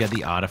 I should get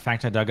the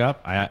artifact I dug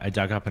up. I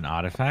dug up an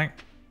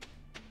artifact.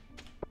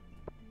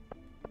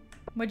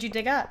 What'd you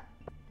dig up?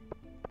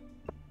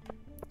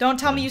 Don't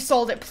tell me you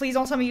sold it. Please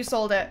don't tell me you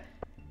sold it.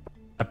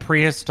 A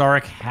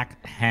prehistoric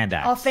hand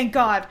axe. Oh, thank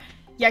God.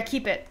 Yeah,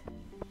 keep it.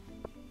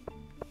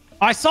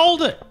 I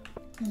sold it!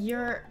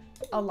 You're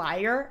a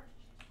liar,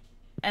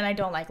 and I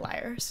don't like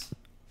liars.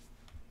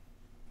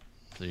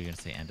 So you're gonna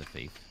say and a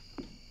thief.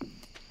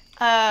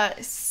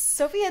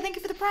 Sophia, thank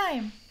you for the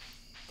prime.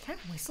 Did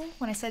I whistle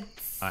when I said...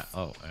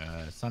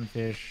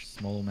 Sunfish,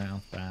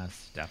 smallmouth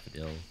bass,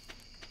 daffodil.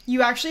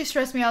 You actually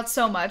stress me out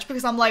so much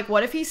because I'm like,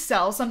 what if he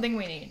sells something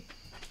we need?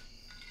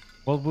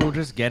 Well, we'll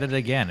just get it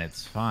again.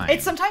 It's fine.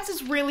 Sometimes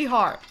it's really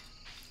hard.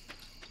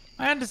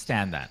 I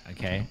understand that,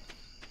 okay?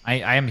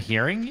 I am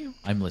hearing you.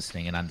 I'm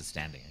listening and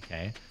understanding,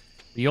 okay?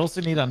 But you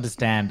also need to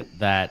understand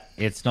that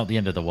it's not the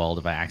end of the world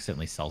if I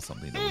accidentally sell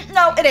something. That we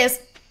No, need. it is.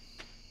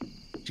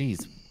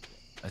 Jeez.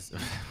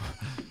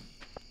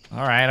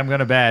 All right, I'm going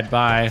to bed.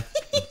 Bye.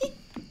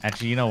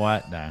 Actually, you know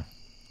what? No.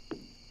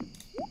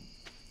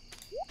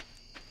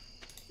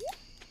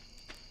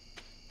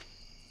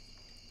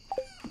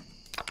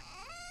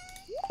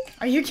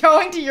 Are you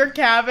going to your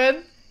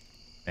cabin?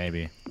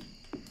 Maybe.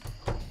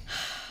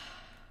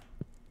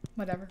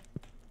 Whatever.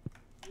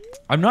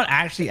 I'm not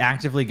actually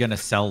actively going to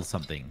sell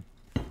something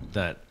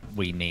that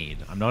we need.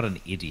 I'm not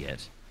an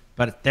idiot.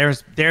 But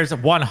there's a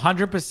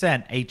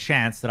 100% a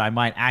chance that I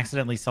might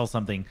accidentally sell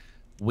something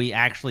we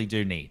actually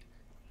do need.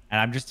 And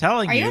I'm just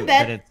telling Are you you in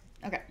bed? that it's...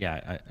 Okay.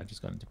 Yeah, I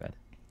just got into bed.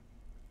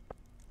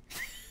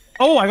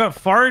 Oh, I got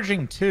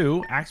foraging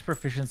 2, axe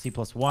proficiency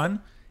 +1,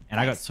 and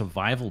I got Nice.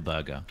 survival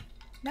burger.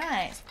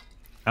 Nice.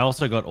 I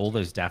also got all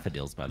those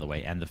daffodils, by the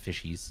way, and the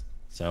fishies.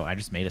 So I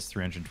just made us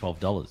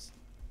 $312.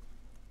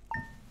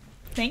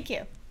 Thank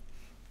you.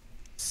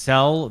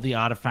 Sell the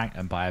artifact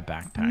and buy a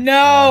backpack.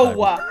 No!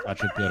 Oh, that'd be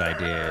such a good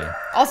idea.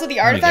 Also, the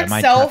There we go, artifacts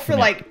my sell touch for unit.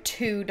 like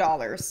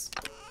 $2.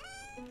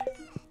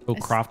 Oh,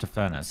 craft a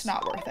furnace. It's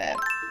not worth it.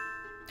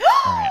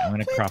 All right, I'm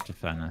gonna craft a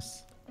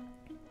furnace.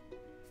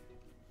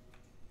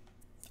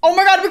 Oh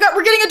my god,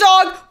 we're getting a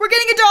dog! We're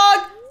getting a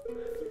dog!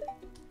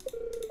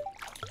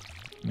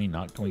 I mean,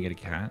 not. Can we get a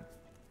cat?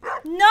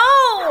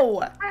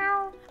 No!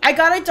 I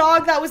got a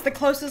dog that was the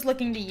closest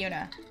looking to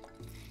Yuna.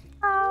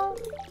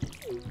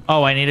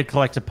 Oh, I need to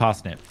collect a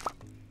parsnip.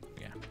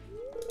 Yeah.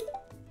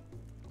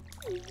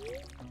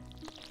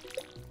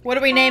 What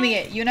are we naming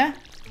it? Yuna?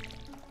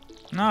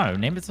 No,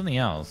 name it something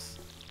else.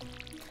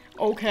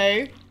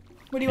 Okay.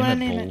 What do you want to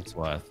name it?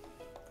 Ballsworth.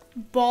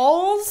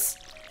 Balls?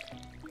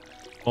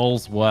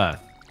 Ballsworth.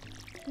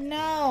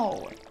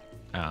 No.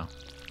 Oh.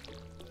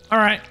 All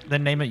right,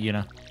 then name it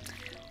Yuna.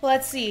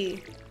 Let's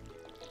see.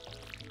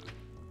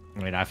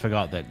 Wait, I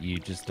forgot that you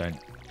just don't.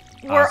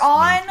 We're ask me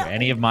on. for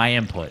any of my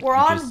input. We're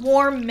You on just-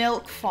 warm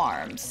milk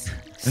farms.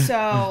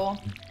 So,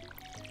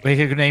 We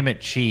could name it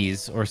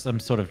cheese or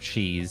some sort of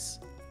cheese,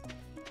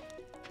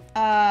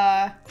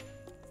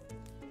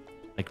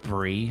 like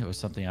brie or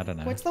something. I don't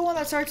know. what's the one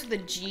that starts with a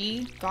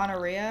G?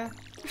 Gonorrhea?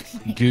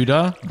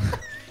 Gouda?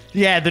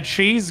 Yeah, the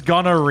cheese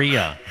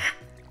gonorrhea.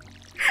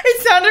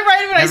 It sounded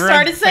right when Everyone's I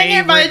started saying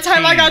it. By the favorite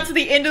time I got cheese. to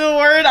the end of the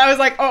word, I was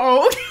like,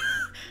 oh.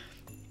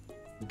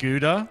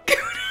 Gouda?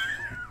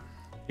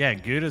 Yeah,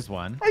 Gouda's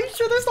one. Are you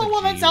sure there's not The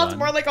one that G sounds one.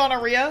 more like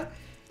gonorrhea?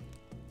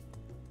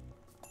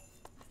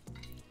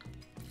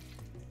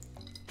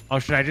 Oh,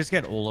 should I just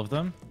get all of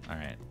them? All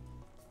right.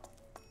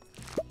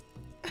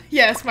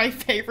 Yes, my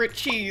favorite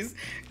cheese.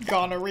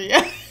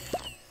 Gonorrhea.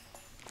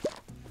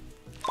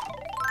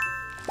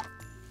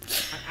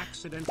 I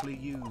accidentally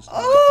used my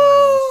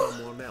Oh! time on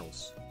someone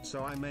else,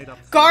 so I made up.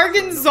 for it for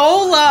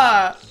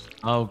Gorgonzola!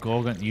 Oh,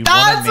 Gorgon. You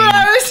That's want what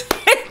I to was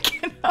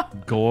thinking of.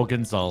 name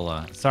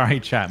Gorgonzola. Sorry,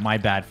 chat. My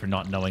bad for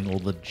not knowing all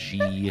the G.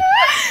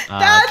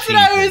 That's what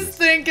I was cheeses.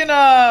 thinking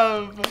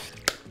of.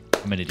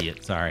 I'm an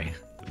idiot. Sorry.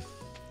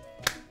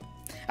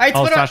 Alright, so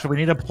Oh, what do I- Sasha, we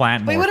need to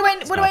plant more. wait, what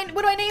do stuff.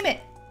 I name it?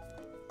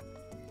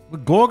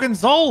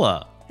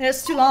 Gorgonzola.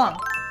 It's too long.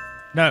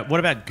 No, what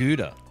about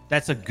Gouda?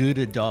 That's a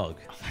Gouda dog.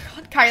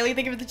 Kylie,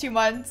 thank you for the 2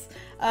 months.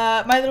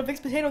 My Little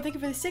Fixed Potato, thank you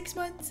for the 6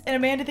 months. And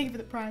Amanda, thank you for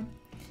the Prime.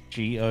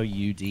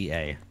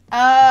 Gouda.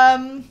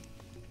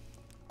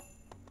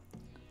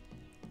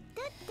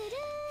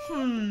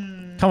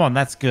 Come on,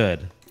 that's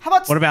good. How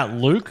about What about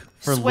Luke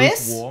for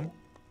Swiss? lukewarm?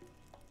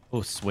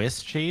 Oh,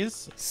 Swiss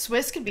cheese?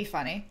 Swiss could be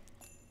funny.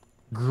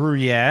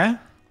 Gruyere?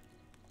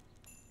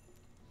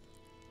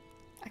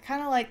 I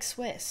kind of like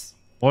Swiss.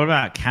 What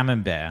about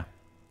Camembert?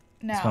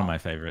 No. It's one of my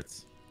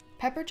favorites.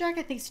 Pepper Jack,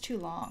 I think, is too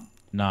long.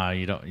 No,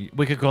 you don't.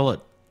 We could call it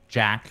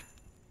Jack.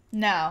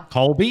 No.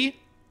 Colby?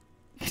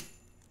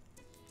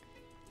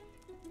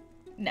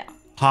 No.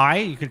 High?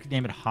 You could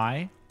name it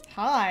High.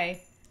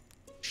 Hi.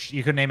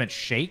 You could name it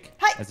Shake,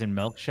 Hi. as in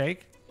milkshake.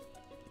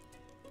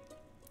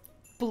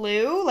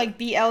 Blue, like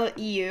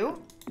BLEU.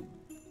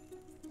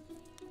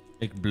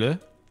 Like bleu.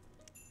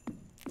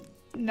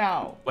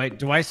 No. Wait,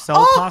 do I sell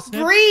Oh,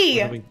 parsnips?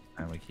 brie! Or do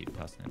we keep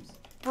parsnips.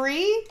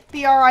 Brie,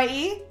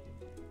 BRIE.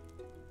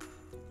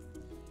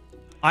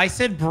 I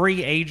said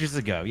brie ages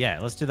ago. Yeah,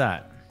 let's do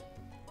that.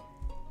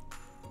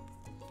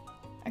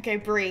 Okay,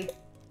 Brie.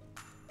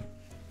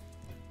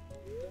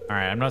 All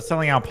right, I'm not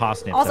selling out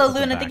parsnips. Also, I put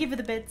them Luna, back. thank you for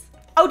the bits.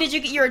 Oh, did you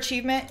get your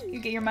achievement? You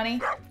get your money?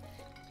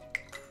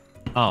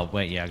 Oh,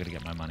 wait, yeah, I gotta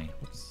get my money.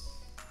 Whoops.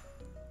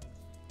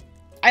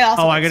 I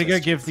also. Oh, I like gotta go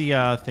Swiss give cheese.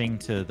 the thing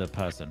to the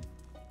person.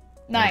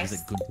 Nice. Or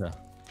is it Gunther?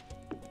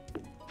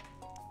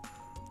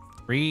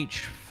 Reach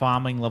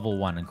farming level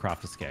 1 and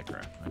craft a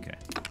scarecrow. Okay.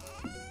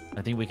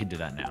 I think we can do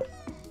that now.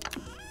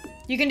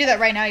 You can do that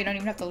right now. You don't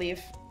even have to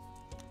leave.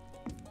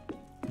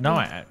 No,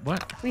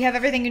 what? We have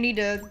everything you need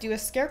to do a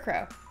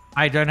scarecrow.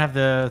 I don't have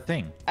the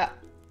thing. Oh.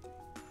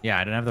 Yeah,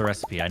 I don't have the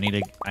recipe. I need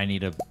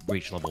to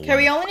reach level 1. Okay,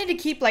 we only need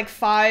to keep like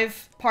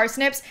 5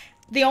 parsnips.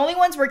 The only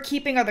ones we're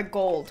keeping are the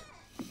gold.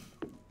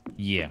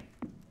 Yeah,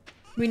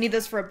 We need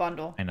this for a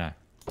bundle. I know.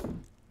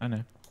 I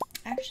know.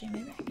 Actually,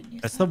 maybe I can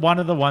use That's that. one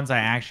of the ones I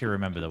actually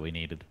remember that we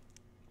needed.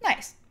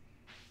 Nice.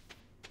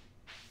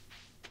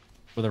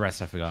 For the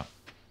rest, I forgot.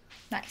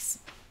 Nice.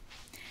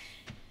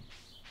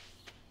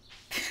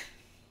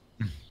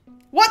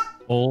 What?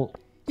 All.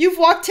 You've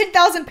walked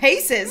 10,000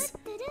 paces.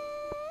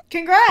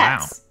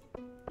 Congrats.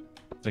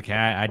 It's okay.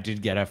 I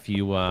did get a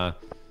few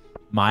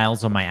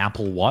miles on my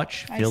Apple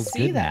Watch. Feels I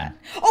see good, that. man.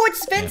 Oh,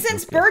 it's Yeah, it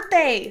Vincent's feels good.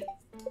 birthday.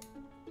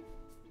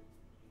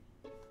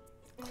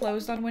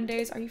 Closed on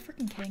Wednesdays? Are you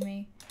freaking kidding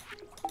me?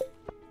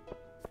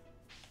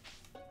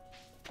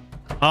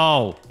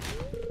 Oh,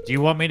 do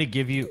you want me to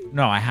give you?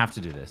 No, I have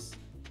to do this.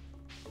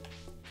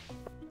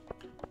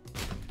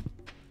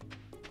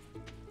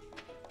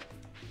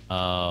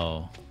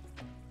 Oh.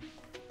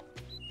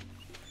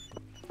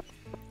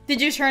 Did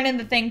you turn in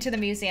the thing to the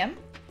museum?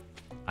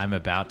 I'm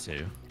about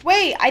to.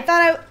 Wait,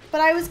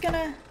 but I was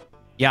gonna.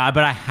 Yeah,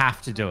 but I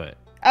have to do it.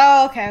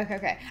 Oh,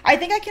 okay. I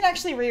think I can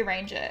actually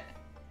rearrange it.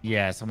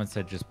 Yeah, someone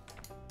said just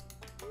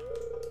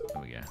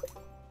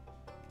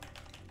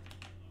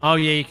Oh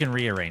yeah, you can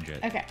rearrange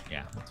it. Okay.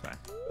 Yeah, that's fine.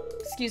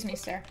 Excuse me,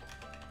 sir.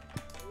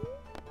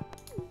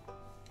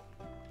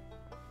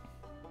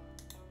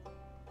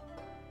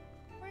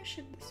 Where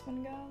should this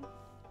one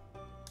go?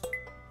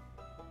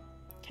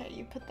 Okay,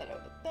 you put that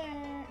over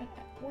there.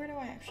 Where do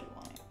I actually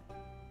want it?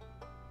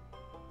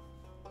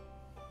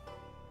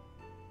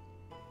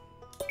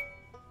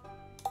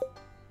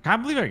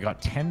 Can't believe I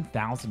got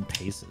 10,000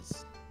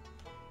 paces.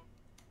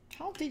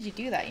 How did you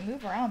do that? You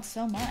move around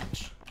so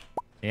much.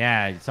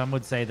 Yeah, some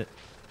would say that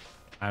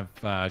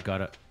I've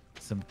got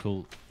some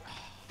cool.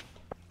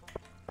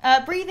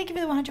 Bree, thank you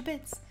for the 100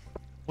 bits.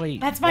 Wait,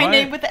 That's my what?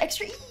 name with the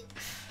extra E.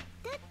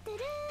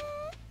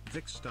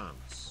 Vic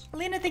stance.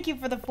 Lena, thank you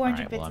for the All 400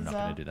 right, bits well, I'm as not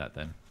well. gonna do that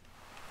then.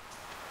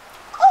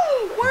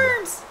 Oh,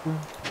 worms!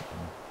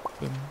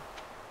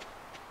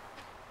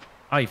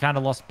 Oh, you found a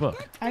lost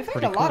book. I found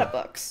Pretty a lot cool. of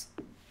books.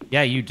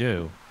 Yeah, you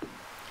do. Oh,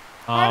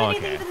 Harmony,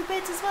 okay. thank you for the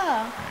bits as well.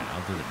 All right,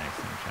 I'll do it next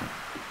time, chat.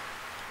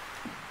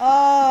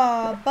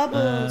 Oh,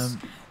 bubbles.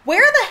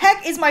 Where the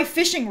heck is my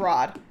fishing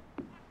rod?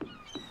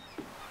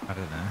 I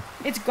don't know.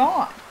 It's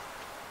gone.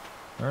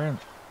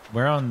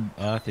 Where on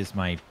earth is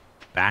my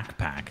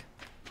backpack?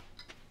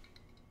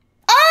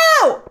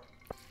 Oh!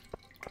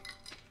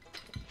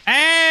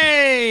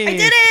 Hey! I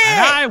did it! And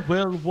I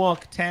will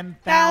walk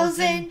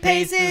 10,000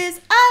 paces.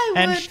 I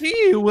And would.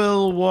 she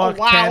will walk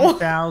Oh, wow.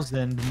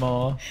 10,000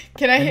 more.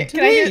 Can I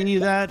hear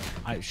that?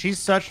 She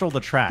searched all the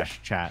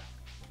trash, chat.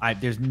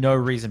 There's no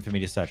reason for me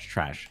to search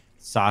trash.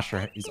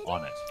 Sasha is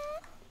on it.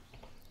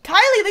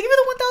 Kylie, thank you for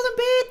the 1,000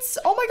 bits.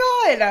 Oh my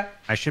god.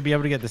 I should be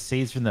able to get the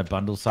seeds from the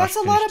bundle. Sasha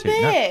That's a lot of finished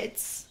too. No,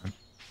 bits.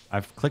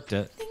 I've clicked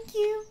it. Thank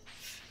you.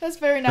 That's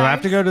very nice. Do I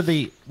have to go to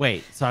the...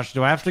 Wait, Sasha,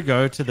 do I have to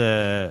go to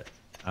the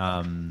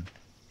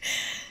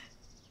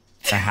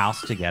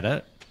house to get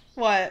it?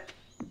 What?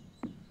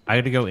 I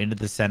got to go into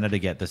the center to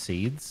get the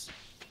seeds.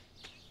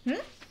 Hmm?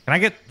 Can I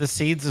get the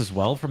seeds as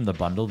well from the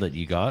bundle that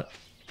you got?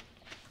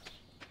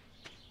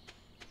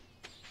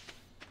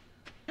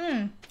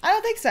 I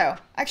don't think so.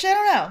 Actually, I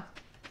don't know.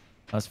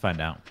 Let's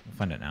find out. We'll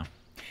find it now.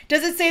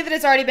 Does it say that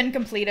it's already been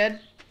completed?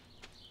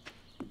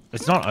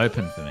 It's not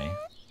open for me.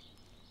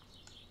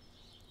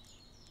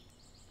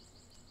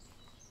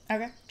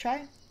 Okay, try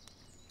it.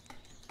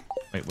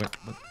 Wait, what?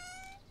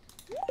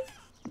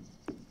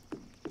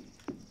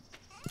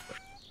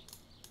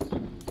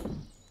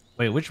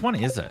 Wait, which one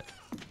is it?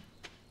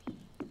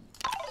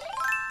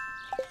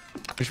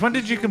 Which one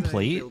did you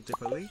complete?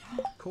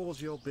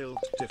 Cause your build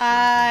differently.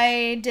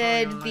 I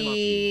did I love the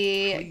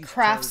you. Please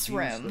crafts tell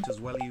Zeus room. that as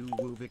well you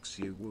woo Vix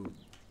you woo.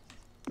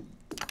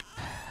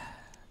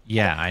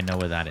 Yeah, I know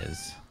where that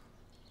is.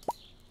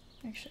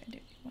 Actually, I do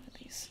need one of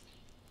these.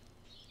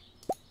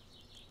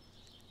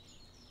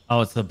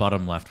 Oh, it's the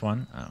bottom left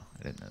one? Oh,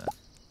 I didn't know that.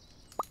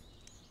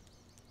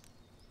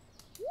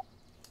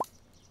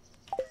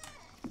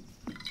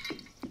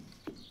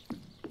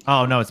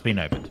 Oh, no, it's been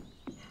opened.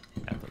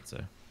 I thought so.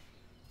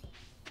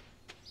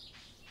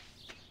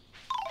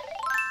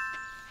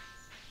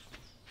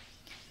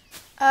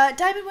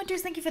 Diamond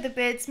Winters, thank you for the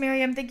bits.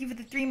 Miriam, thank you for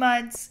the 3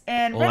 months.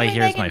 And All I Runaway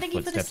hear is Megan, my thank you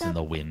for the footsteps in sub.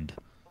 the wind.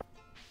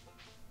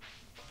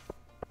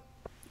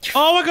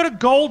 Oh, I got a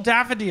gold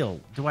daffodil.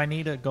 Do I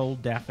need a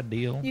gold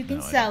daffodil? You can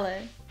No, I sell don't.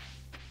 it.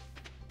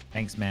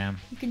 Thanks, ma'am.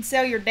 You can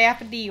sell your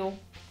daffodil.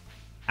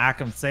 I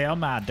can sell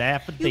my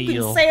daffodil.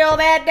 You can sell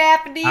that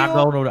daffodil.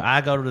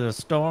 I go to the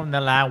store and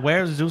they're like,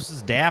 "Where's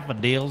Zeus's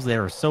daffodils?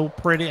 They're so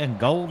pretty and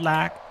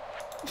gold-like."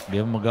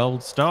 Give them a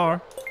gold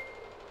star.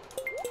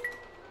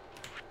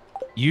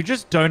 You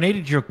just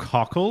donated your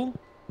cockle?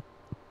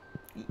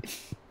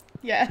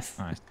 Yes,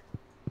 Nice.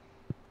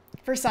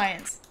 for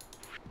science.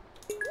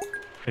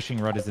 Fishing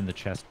rod is in the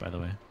chest, by the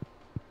way.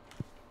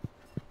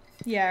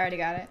 Yeah, I already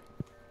got it.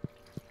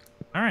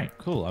 All right,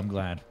 cool. I'm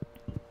glad.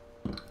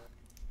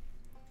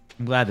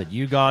 I'm glad that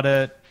you got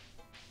it.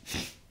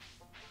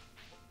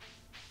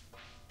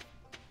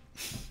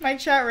 My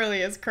chat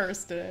really is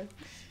cursed today.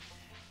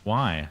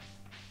 Why?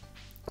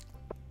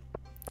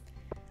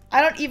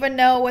 I don't even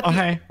know what Oh, the,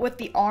 hey. what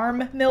the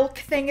arm milk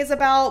thing is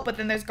about, but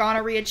then there's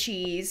gonorrhea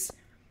cheese.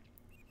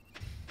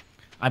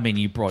 I mean,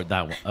 you brought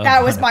that one.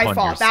 That was my upon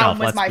fault. That yourself, one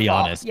was let's my be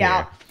fault. honest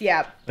Yeah, here.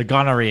 yeah. The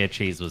gonorrhea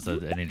cheese was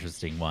an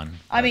interesting one.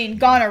 I mean,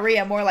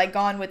 gonorrhea, more like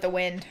gone with the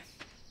wind.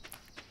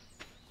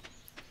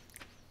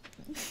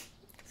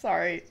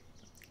 Sorry.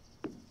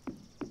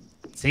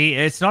 See,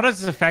 it's not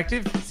as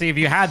effective. See, if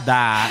you had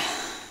that,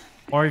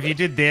 or if you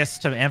did this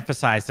to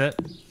emphasize it.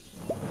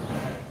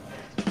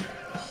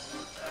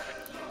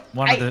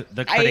 One of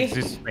the Critic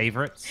Zeus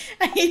favorites.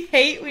 I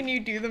hate when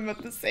you do them at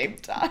the same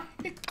time.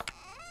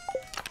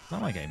 It's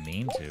not like I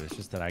mean to. It's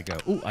just that I go,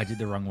 "Ooh, I did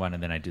the wrong one,"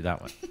 and then I do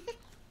that one.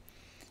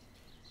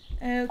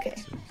 Okay.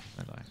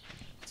 I like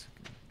it.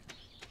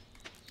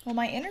 Well,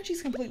 my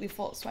energy's completely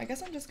full, so I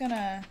guess I'm just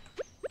gonna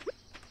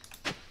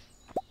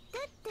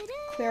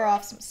clear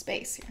off some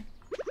space here.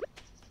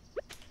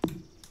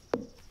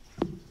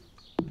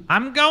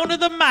 I'm going to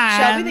the mines.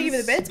 Shelby, thank you for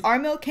the bits. Our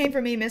milk came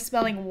from me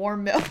misspelling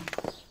warm milk.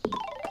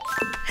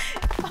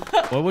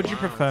 What would you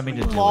prefer me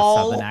to do?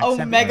 Lol, a southern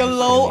accent? omega or an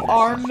lol, Australian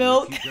arm accent?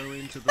 milk. If you go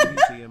into to the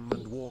museum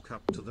and walk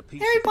up to the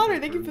piece Harry of Potter,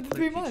 paper thank you and for the click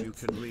 3 it,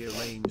 months. You can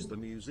rearrange the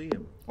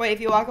museum. Wait, if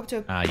you walk up to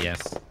a... Ah,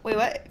 yes. Wait,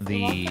 what? If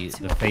you walk The up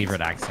to the a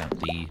favorite accent.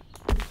 The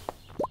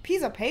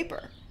piece of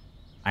paper.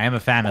 I am a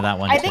fan of that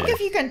one I too.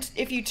 think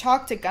if you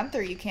talk to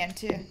Gunther, you can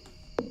too.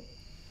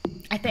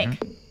 I think.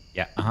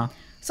 Yeah. Uh huh.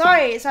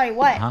 Sorry.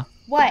 What? Uh-huh.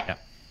 What? Yeah.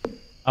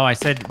 Oh, I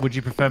said, would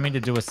you prefer me to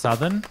do a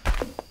southern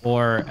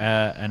or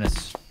an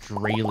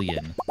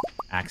Australian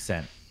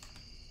accent?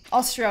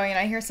 Australian.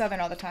 I hear Southern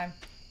all the time.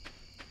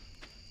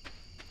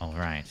 All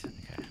right.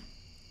 Okay.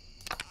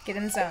 Get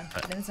in the zone.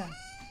 Get in the zone.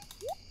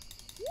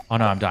 Oh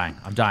no, I'm dying.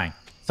 I'm dying.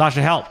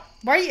 Sasha, help!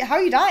 Why are you? How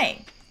are you dying?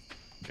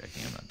 I'm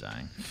joking. I'm not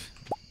dying.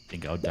 I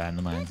think I would die in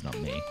the mines, not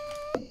me.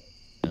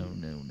 No,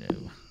 no,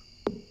 no.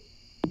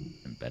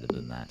 I'm better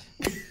than that.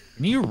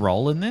 Can you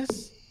roll in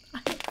this? I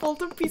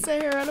pulled a piece of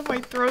hair out of my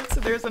throat, so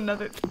there's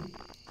another.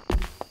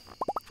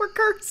 We're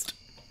cursed.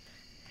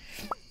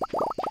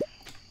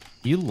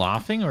 You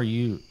laughing or are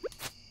you?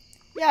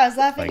 Yeah, I was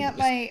laughing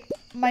Like,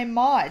 at my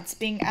mods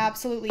being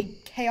absolutely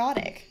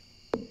chaotic.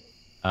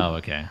 Oh,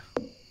 okay.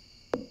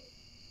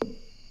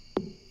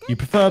 You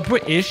prefer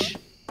British?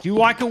 Do you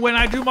like it when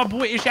I do my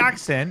British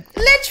accent?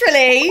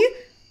 Literally.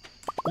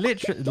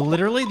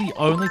 Literally, the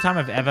only time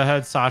I've ever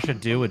heard Sasha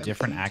do a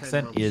different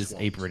accent is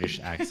a British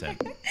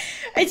accent.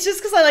 It's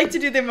just because I like to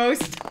do the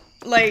most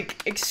like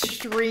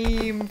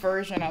extreme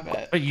version of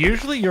it. But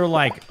usually you're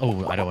like,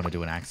 oh, I don't want to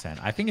do an accent.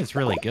 I think it's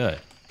really good.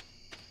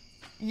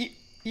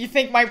 You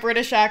think my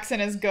British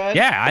accent is good?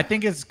 Yeah, I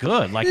think it's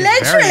good. Like, Literally.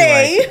 it's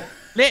very, like,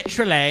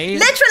 literally.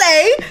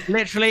 Literally.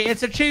 Literally,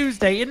 it's a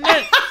Tuesday, isn't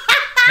it?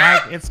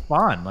 Like, it's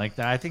fun. Like,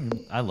 I think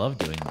I love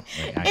doing. Like,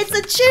 It's a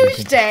accents.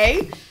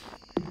 Tuesday.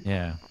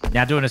 Yeah.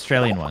 Now do an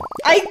Australian one.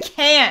 I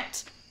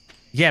can't.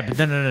 Yeah, but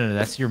no.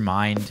 That's your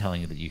mind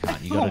telling you that you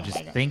can't. You gotta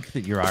just think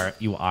that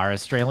you are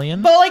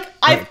Australian. But like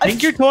I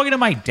think you're talking to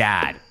my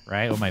dad,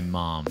 right, or my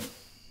mom.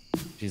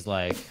 She's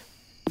like,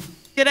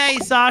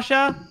 "G'day,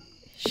 Sasha."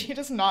 She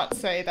does not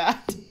say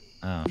that.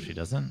 Oh, she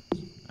doesn't.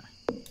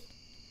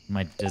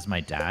 Does my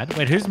dad?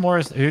 Wait, who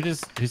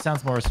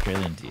sounds more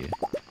Australian to you?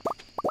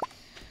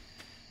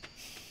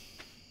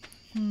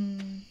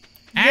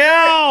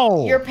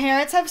 Ow! Your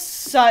parents have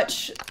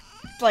such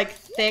like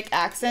thick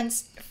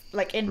accents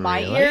like in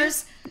my Really?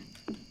 ears.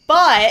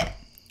 But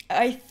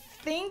I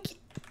think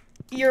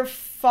your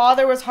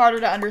father was harder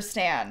to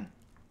understand.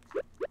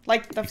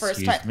 Like the first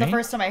Excuse time the me?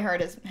 first time I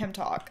heard him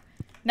talk.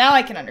 Now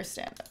I can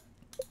understand it.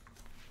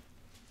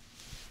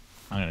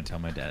 I'm gonna tell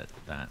my dad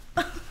that.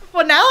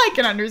 Well, now I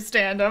can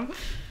understand him.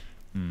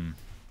 I'm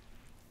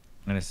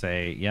gonna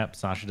say, yep,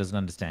 Sasha doesn't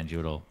understand you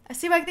at all. I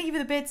see if I can think of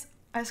the bits.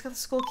 I just got the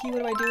school key. What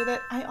do I do with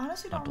it? I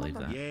honestly don't believe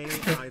remember. Yay,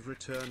 I've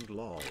returned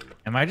lol.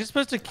 Am I just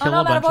supposed to Oh, kill no,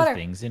 a I'm out of bunch water. of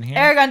things in here?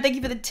 Aragon, thank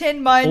you for the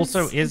 10 months.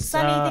 Also, is,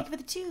 Sunny, uh, thank you for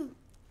the 2.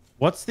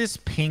 What's this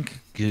pink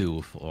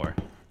goo for?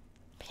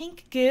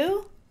 Pink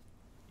goo?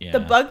 Yeah. The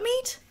bug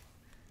meat?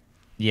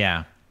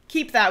 Yeah.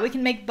 Keep that. We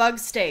can make bug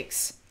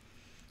steaks.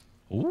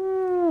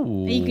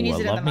 Ooh. You can use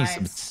it in I love the me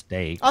some mines.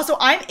 steak. Also,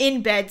 I'm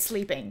in bed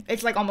sleeping.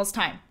 It's like almost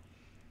time.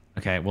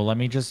 Okay, well, let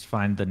me just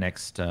find the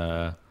next.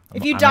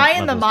 If you I'm die at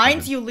in the level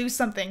mines, 7. you lose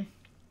something.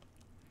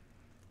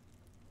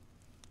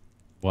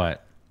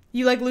 What?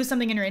 You like lose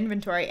something in your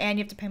inventory, and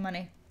you have to pay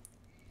money.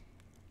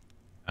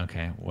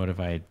 Okay, what if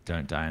I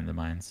don't die in the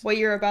mines? Well,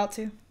 you're about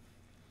to.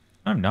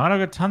 I'm not. I've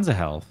got tons of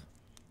health.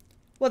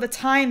 Well, the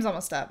time's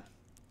almost up.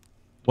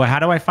 Well, how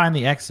do I find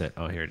the exit?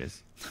 Oh, here it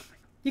is.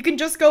 You can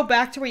just go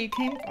back to where you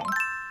came from.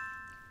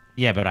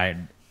 Yeah, but I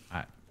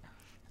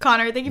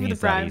Connor, thank you for think the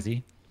it's that prime.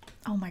 easy.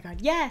 Oh my god,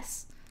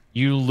 yes.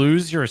 You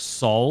lose your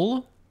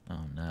soul? Oh,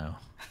 no.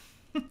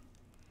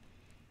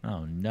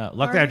 Oh, no.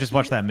 Luckily, I just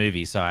watched that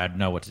movie, so I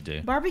know what to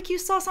do. Barbecue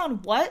sauce on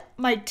what?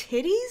 My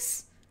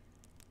titties?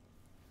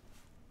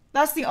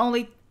 That's the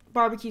only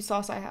barbecue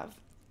sauce I have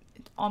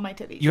on my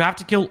titties. You have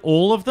to kill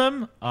all of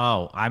them?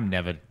 Oh, I'm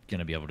never going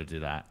to be able to do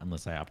that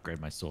unless I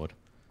upgrade my sword.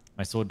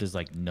 My sword does,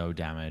 like, no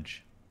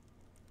damage.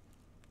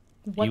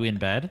 What? You in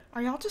bed?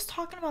 Are y'all just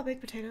talking about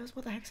baked potatoes?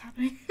 What the heck's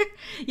happening?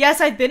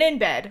 Yes, I've been in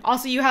bed.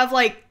 Also, you have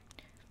like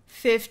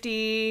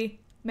 50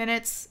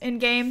 minutes in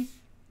game.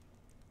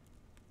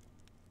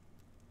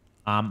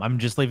 I'm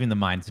just leaving the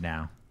mines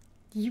now.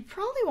 You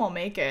probably won't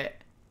make it.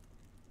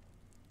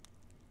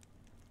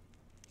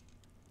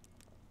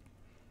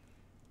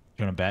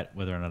 Do you want to bet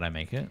whether or not I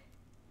make it?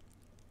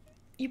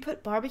 You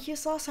put barbecue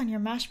sauce on your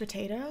mashed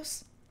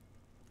potatoes?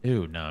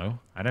 Ew, no.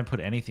 I don't put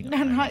anything on No,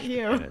 my not mashed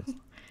you. potatoes.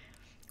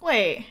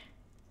 Wait.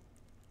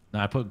 No,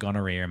 I put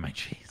gonorrhea in my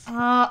cheese.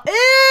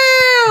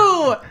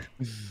 Ew!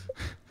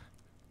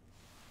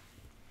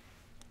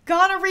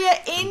 Gonorrhea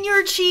in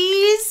your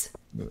cheese?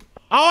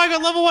 Oh, I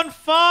got level 1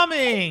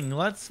 farming!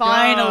 Let's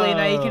Finally, go!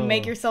 now you can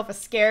make yourself a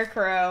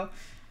scarecrow.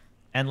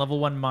 And level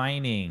 1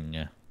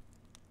 mining.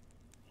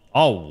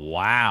 Oh,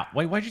 wow.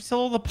 Wait, why'd you sell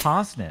all the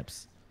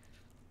parsnips?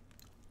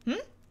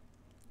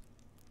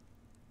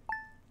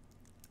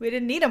 We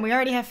didn't need them. We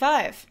already have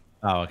 5.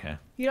 Oh, okay.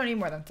 You don't need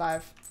more than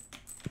 5.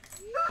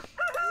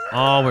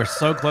 Oh, we're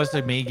so close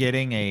to me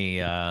getting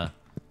a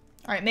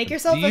All right, make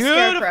yourself a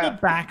Beautiful scarecrow.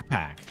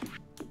 backpack.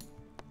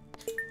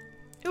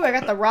 Ooh, I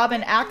got the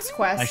Robin Axe I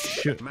quest.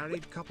 should.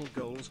 Married couple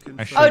goals I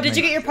confirmed. should Oh, did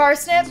you get your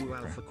parsnip? Blue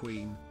Alpha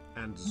Queen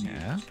and Zeus.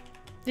 Yeah.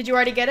 Did you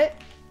already get it?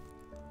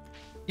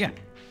 Yeah.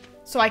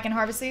 So I can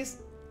harvest these?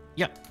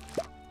 Yep.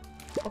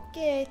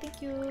 Okay,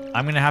 thank you.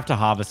 I'm gonna have to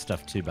harvest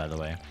stuff too, by the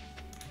way.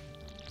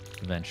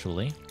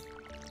 Eventually.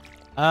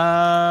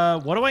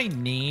 What do I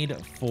need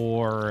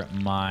for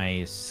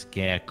my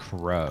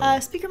scarecrow?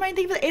 Speaker Mine,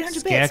 thank you for the 800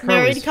 bits. Scarecrow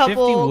Married is 50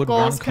 couple wood,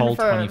 goals 1 coal,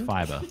 20 confirmed.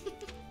 fiber.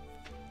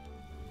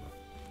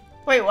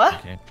 Wait, what?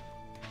 Okay.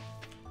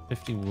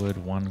 50 wood,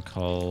 1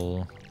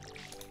 coal.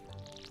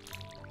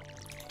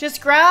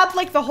 Just grab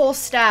like the whole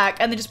stack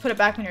and then just put it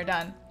back when you're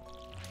done.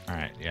 All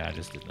right, yeah, I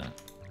just did that.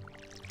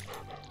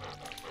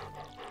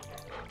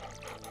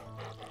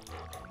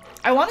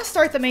 I want to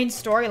start the main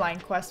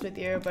storyline quest with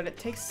you, but it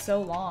takes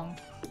so long.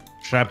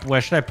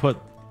 Where should I put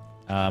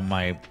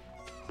my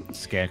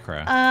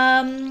scarecrow?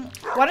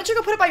 Why don't you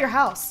go put it by your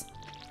house?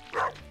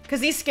 Because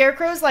these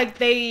scarecrows, like,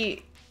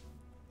 they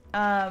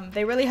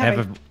really have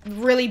a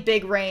really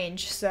big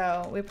range,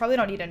 so we probably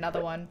don't need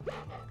another one.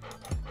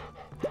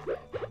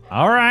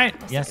 All right.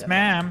 Let's Yes, look at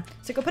ma'am.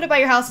 So go put it by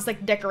your house. It's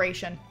like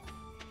decoration.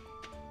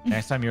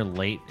 Next time you're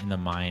late in the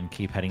mine,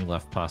 keep heading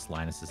left past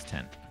Linus's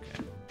tent.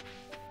 Okay.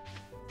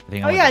 I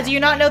think I Oh went yeah, the do you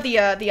wrong not way.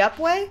 know the up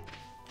way?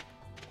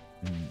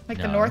 Like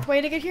the No. north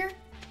way to get here?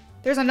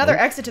 There's another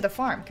Nope. exit to the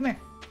farm. Come here.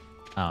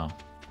 Oh.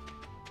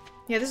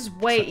 Yeah, this is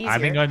way easier.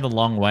 I've been going the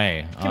long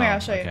way. Come here, I'll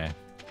show you. Okay.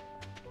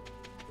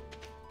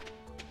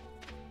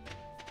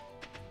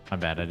 My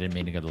bad. I didn't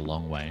mean to go the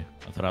long way.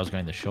 I thought I was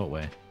going the short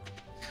way.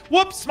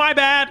 Whoops, my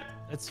bad.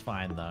 It's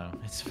fine though.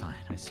 It's fine.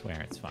 I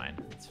swear, it's fine.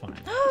 It's fine.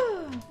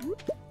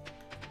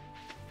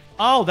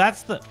 Oh,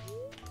 that's the.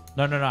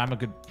 No. I'm a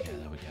good. Yeah,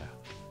 there we go.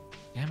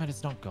 Damn it,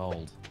 it's not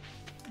gold.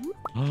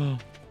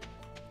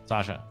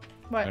 Sasha,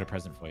 I What? got a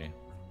present for you.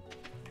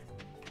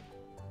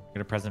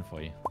 Got a present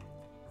for you.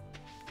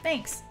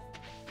 Thanks.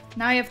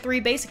 Now I have 3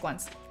 basic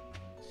ones.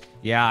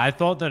 Yeah, I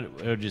thought that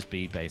it would just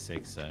be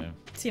basic, so.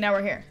 See, now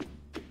we're here.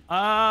 All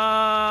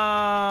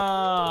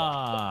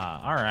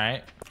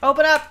right.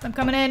 Open up. I'm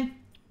coming in.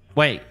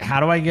 Wait, how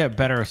do I get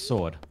better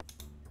sword?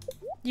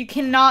 You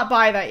cannot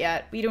buy that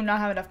yet. We do not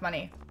have enough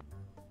money.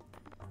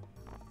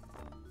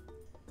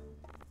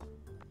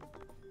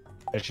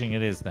 Fishing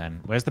it is then.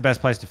 Where's the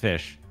best place to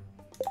fish?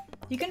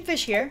 You can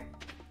fish here.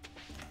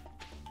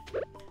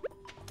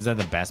 Is that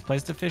the best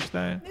place to fish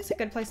though? It's a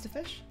good place to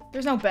fish.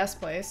 There's no best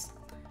place.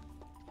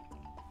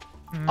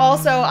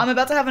 Also, I'm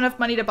about to have enough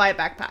money to buy a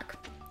backpack.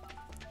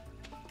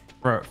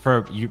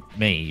 For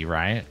me,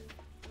 right?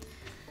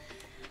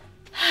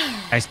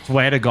 I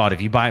swear to God,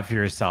 if you buy it for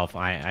yourself,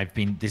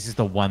 this is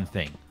the one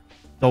thing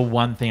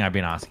I've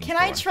been asking Can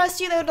for. I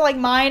trust you though to like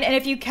mine? And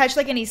if you catch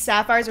like any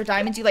sapphires or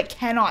diamonds, you like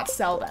cannot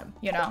sell them,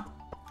 you know?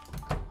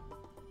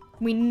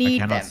 We I need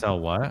cannot them. sell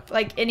what?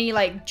 Like any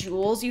like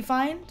jewels you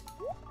find.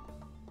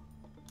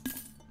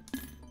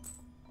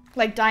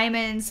 Like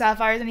diamonds,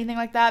 sapphires, anything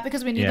like that,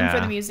 because we need them for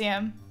Yeah. the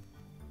museum.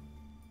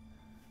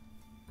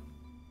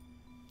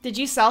 Did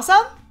you sell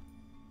some?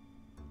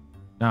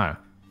 No.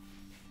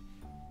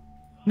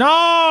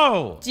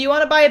 No! Do you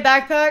want to buy a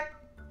backpack?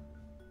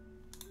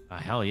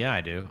 Hell yeah,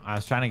 I do. I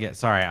was trying to get.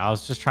 Sorry, I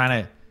was just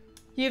trying to.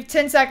 You have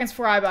 10 seconds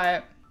before I buy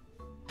it.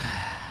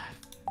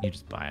 You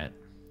just buy it.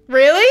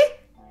 Really?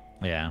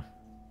 Yeah.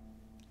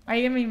 Are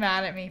you gonna be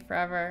mad at me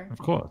forever? Of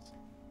course.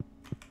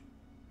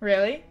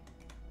 Really?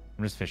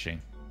 I'm just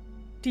fishing.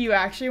 Do you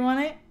actually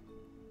want it?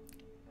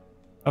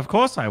 Of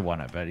course I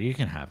want it, but you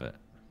can have it.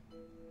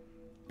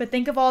 But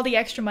think of all the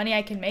extra money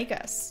I can make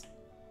us.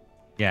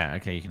 Yeah,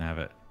 okay, you can have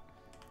it.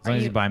 As Are long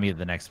as you you- buy me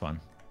the next one.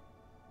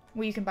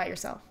 Well, you can buy it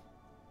yourself.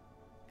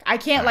 I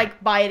can't Alright.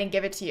 like buy it and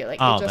give it to you. Like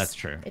Oh, it just, that's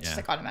true, It's just yeah.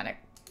 like automatic.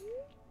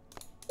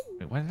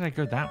 Wait, why did I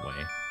go that way?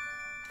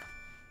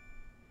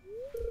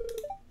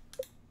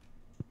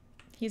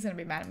 He's gonna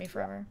be mad at me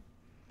forever.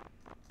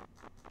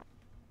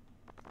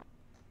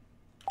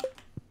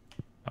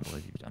 I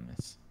believe you've done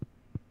this.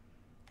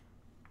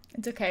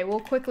 It's okay. We'll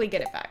quickly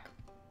get it back.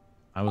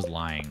 I was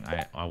lying.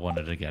 I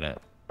wanted to get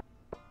it.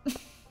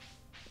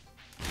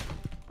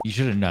 You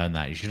should have known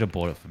that. You should have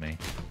bought it for me.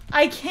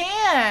 I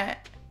can't.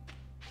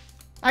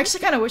 I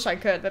actually kind of wish I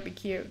could. That'd be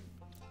cute.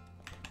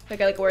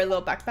 Like I like wear a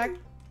little backpack.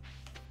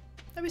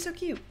 That'd be so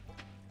cute.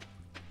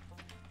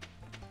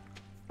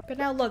 But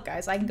now look,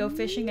 guys, I can go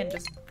fishing and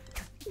just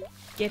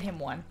get him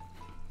one,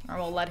 or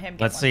we'll let him.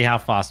 Get Let's one. see how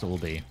fast it will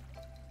be.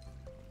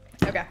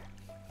 Okay.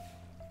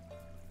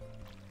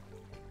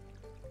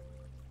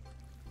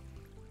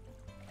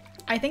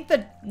 I think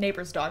the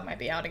neighbor's dog might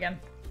be out again.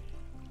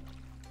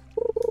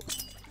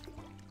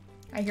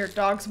 I hear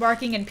dogs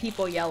barking and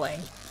people yelling.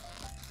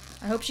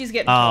 I hope she's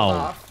getting pulled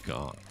off.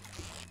 God.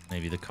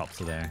 Maybe the cops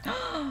are there.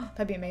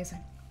 That'd be amazing.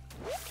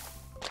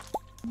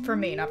 For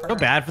me, not for Feel her.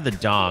 bad for the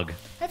dog.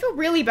 I feel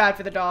really bad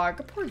for the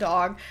dog. Poor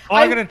dog. Oh,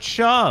 I got a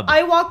chub.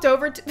 I walked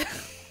over to...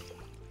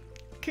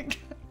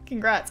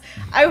 Congrats.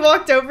 I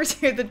walked over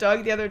to the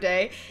dog the other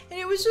day, and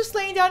it was just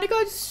laying down. It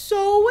got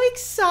so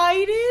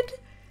excited.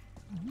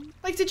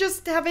 Like to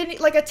just have any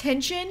like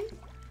attention.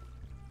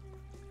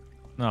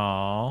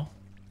 No.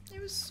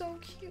 It was so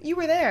cute. You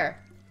were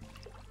there.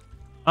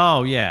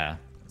 Oh yeah,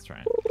 that's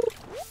right.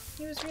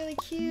 He was really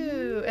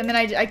cute. And then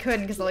I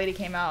couldn't because the lady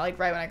came out like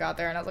right when I got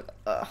there, and I was like,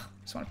 ugh, I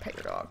just want to pet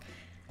your dog.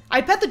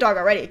 I pet the dog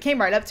already. It came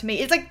right up to me.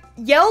 It's like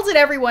yelled at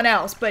everyone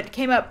else, but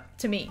came up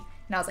to me,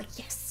 and I was like,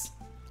 yes,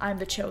 I'm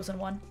the chosen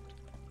one.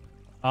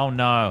 Oh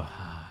no.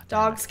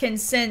 Dogs can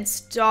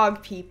sense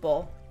dog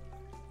people.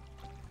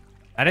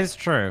 That is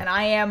true. And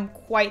I am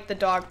quite the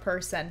dog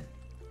person.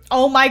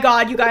 Oh my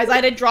god, you guys, I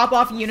had to drop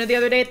off Yuna the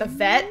other day at the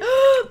vet.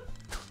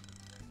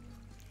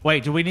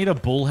 Wait, do we need a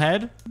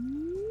bullhead?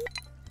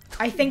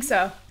 I think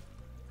so.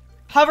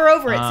 Hover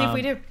over it, see if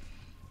we do.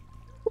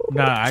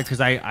 No, because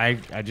I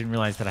didn't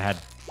realize that I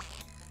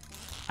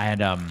had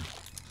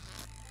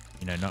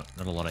you know, not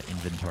a lot of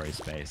inventory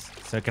space.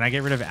 So can I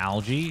get rid of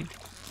algae?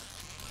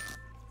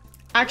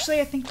 Actually,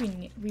 I think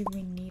we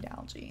need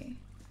algae.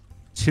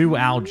 2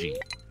 algae.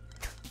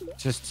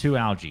 Just 2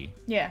 algae.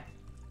 Yeah.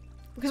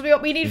 Because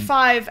we need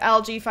 5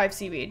 algae, 5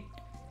 seaweed.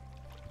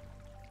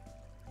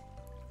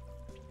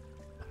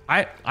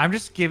 I'm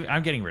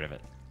getting rid of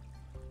it.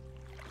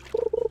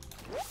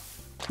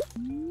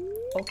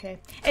 Okay.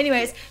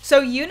 Anyways,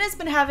 so Yuna's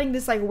been having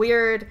this like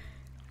weird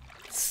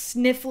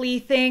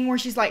sniffly thing where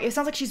she's like, it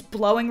sounds like she's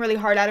blowing really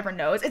hard out of her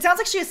nose. It sounds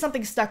like she has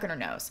something stuck in her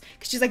nose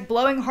because she's like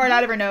blowing hard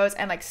out of her nose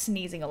and like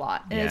sneezing a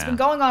lot. And it's been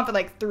going on for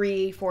like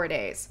 3-4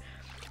 days.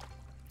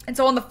 And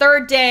so on the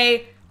 3rd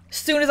day, as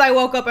soon as I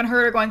woke up and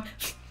heard her going,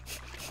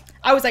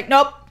 I was like,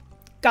 nope,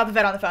 got the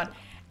vet on the phone.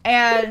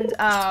 And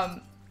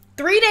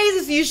 3 days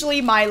is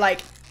usually my like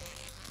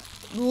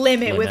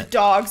limit with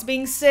dogs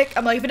being sick.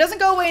 I'm like, if it doesn't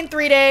go away in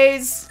 3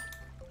 days,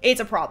 it's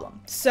a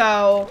problem.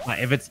 So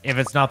if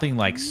it's nothing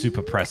like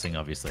super pressing,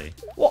 obviously.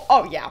 Well,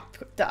 oh yeah,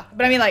 duh.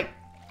 But I mean, like,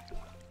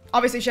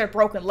 obviously she had a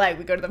broken leg.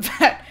 We go to the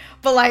vet,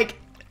 but like,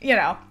 you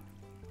know,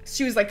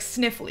 she was like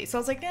sniffly. So I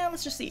was like, yeah,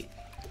 let's just see.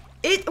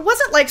 It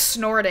wasn't like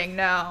snorting.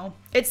 No,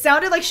 it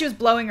sounded like she was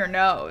blowing her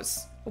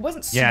nose. It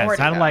wasn't snorting. Yeah, it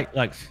sounded like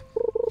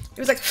it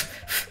was like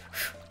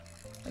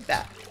like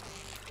that.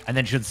 And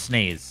then she would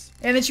sneeze.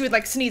 And then she would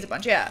like sneeze a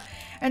bunch. Yeah.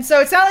 And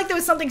so it sounded like there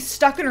was something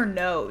stuck in her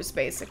nose,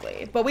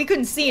 basically. But we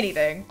couldn't see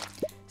anything.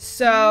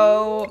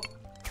 So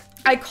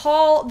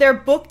they're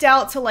booked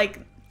out to like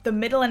the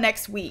middle of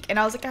next week. And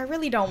I was like, I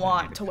really don't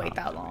want to wait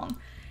that long.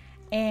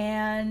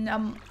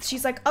 And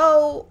she's like,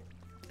 oh,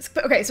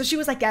 okay. So she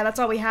was like, yeah, that's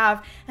all we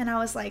have. And I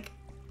was like,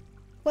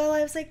 well,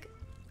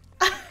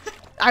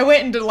 I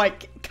went into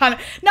like kind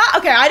of, not,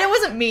 okay, I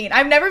wasn't mean.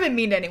 I've never been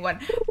mean to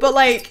anyone. But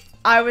like,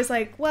 I was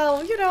like,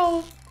 well, you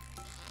know,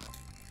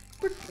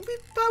 we've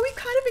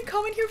kind of been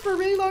coming here for a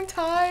really long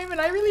time, and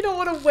I really don't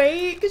want to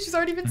wait because she's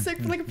already been sick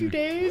for like a few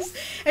days.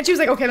 And she was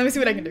like, okay, let me see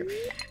what I can do.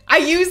 I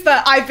used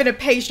the I've been a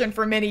patient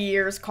for many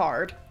years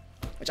card,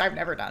 which I've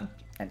never done.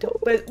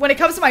 But when it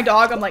comes to my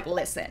dog, I'm like,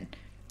 listen.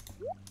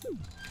 Oh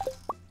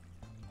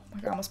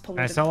my God, I almost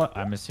polluted.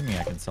 I'm assuming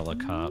I can sell a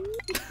cup.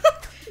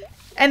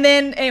 And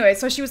then, anyway,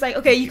 so she was like,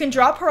 okay, you can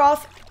drop her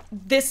off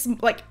this,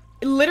 like,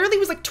 it literally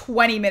was like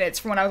 20 minutes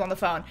from when I was on the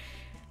phone.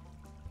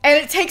 And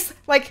it takes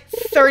like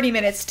 30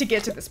 minutes to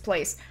get to this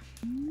place.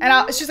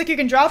 And she's like, you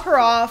can drop her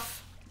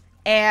off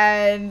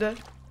and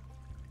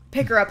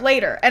pick her up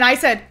later. And I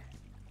said,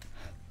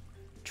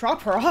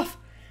 drop her off?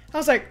 I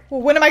was like,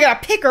 well, when am I going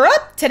to pick her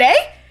up?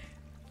 Today?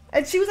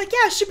 And she was like,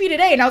 yeah, it should be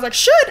today. And I was like,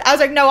 should? I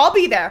was like, no, I'll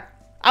be there.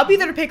 I'll be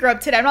there to pick her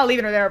up today. I'm not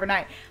leaving her there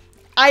overnight.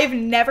 I've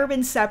never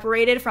been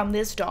separated from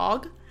this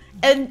dog.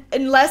 And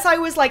unless I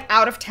was like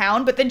out of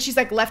town, but then she's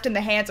like left in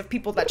the hands of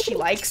people that she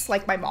likes,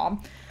 like my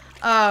mom.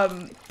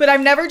 But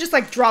I've never just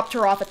like dropped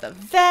her off at the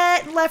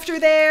vet and left her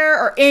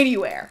there or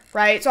anywhere,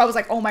 right? So I was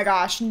like, oh my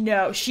gosh,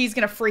 no, she's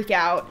gonna freak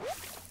out.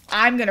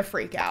 I'm gonna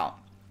freak out.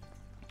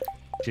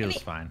 She was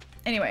fine.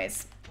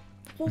 Anyways,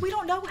 well, we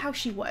don't know how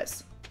she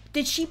was.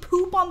 Did she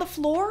poop on the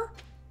floor?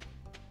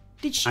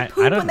 Did she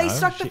poop when they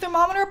stuck the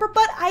thermometer up her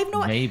butt? I have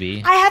no idea.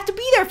 Maybe. I have to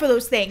be there for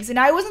those things, and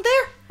I wasn't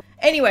there.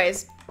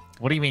 Anyways.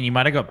 What do you mean? You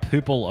might have got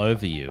poop all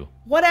over you.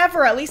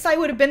 Whatever. At least I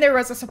would have been there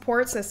as a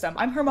support system.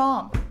 I'm her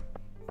mom.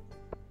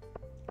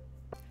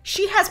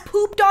 She has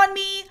pooped on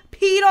me,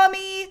 peed on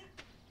me,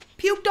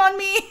 puked on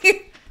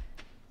me.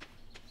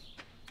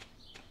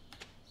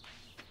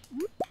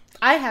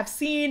 I have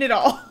seen it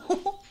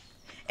all.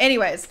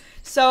 Anyways,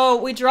 so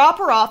we drop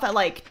her off at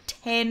like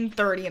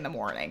 10:30 in the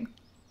morning.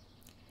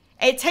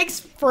 It takes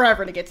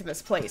forever to get to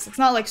this place. It's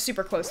not like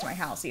super close to my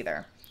house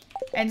either.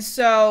 And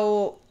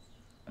so,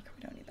 okay,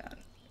 we don't need that.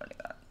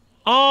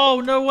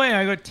 Oh, no way.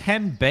 I got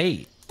 10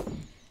 bait.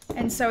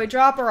 And so we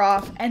drop her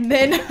off, and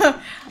then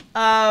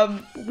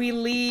we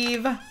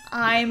leave.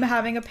 I'm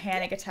having a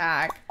panic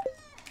attack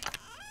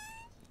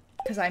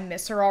because I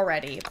miss her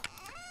already.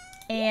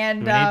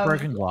 And do we need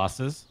broken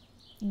glasses?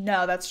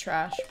 No, that's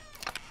trash.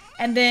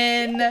 And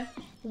then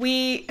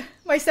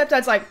my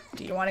stepdad's like,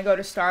 do you want to go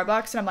to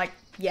Starbucks? And I'm like,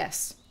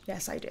 yes,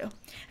 I do.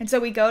 And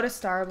so we go to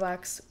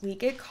Starbucks, we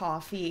get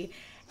coffee,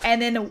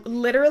 and then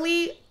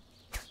literally,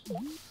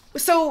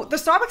 so the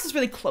Starbucks is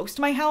really close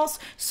to my house,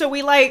 so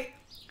we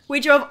We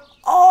drove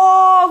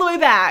all the way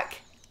back.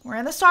 We're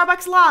in the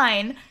Starbucks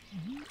line.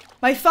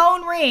 My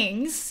phone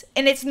rings,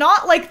 and it's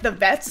not like the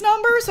vet's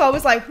number, so I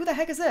was like, who the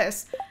heck is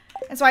this?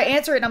 And so I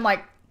answer it, and I'm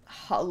like,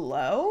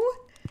 hello?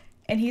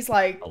 And he's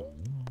like,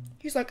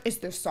 is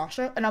this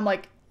Sasha? And I'm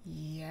like,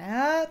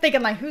 yeah.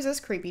 Thinking like, who's this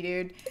creepy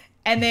dude?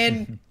 And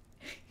then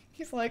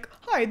he's like,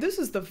 hi, this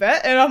is the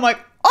vet. And I'm like,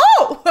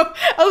 oh!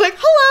 I was like,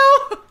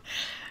 hello!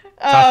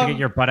 Sasha, get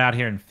your butt out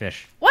here and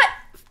fish. What?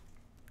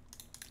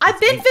 I've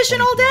been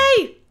fishing all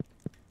day!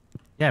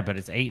 Yeah, but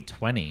it's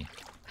 8:20.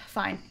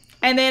 Fine.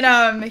 And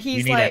then he's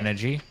You need like,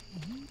 energy?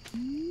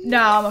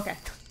 no, I'm okay.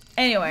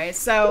 Anyway,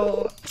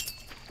 so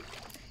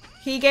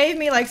he gave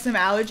me like some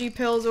allergy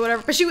pills or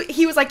whatever. But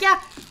he was like, yeah,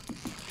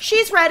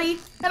 she's ready.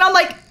 And I'm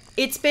like,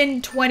 it's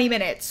been 20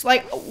 minutes.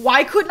 Like,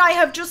 why couldn't I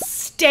have just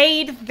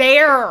stayed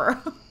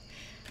there?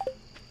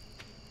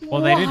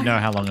 Well, they didn't know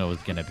how long it was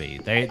gonna be.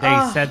 They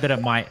said that it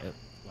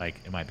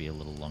might be a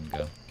little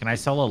longer. Can I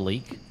sell a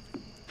leak?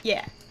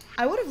 Yeah.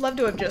 I would have loved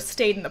to have just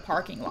stayed in the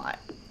parking lot.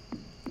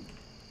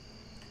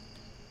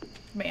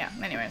 But yeah,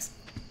 anyways.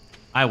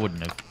 I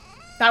wouldn't have.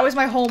 That was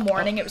my whole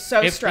morning. It was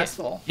so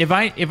stressful. If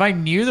I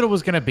knew that it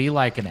was gonna be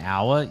like an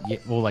hour,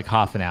 well, like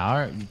half an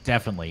hour,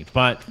 definitely.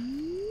 But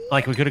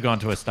like we could have gone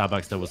to a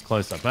Starbucks that was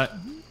closer. But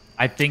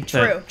I think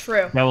that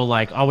True. they were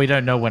like, oh, we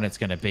don't know when it's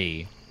gonna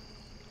be.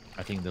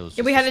 I think there was.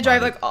 Yeah, we had to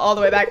drive like all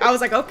the way back. I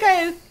was like,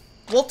 okay,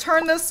 we'll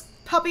turn this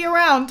puppy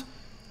around.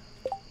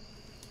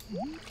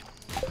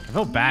 I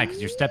felt bad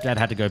because your stepdad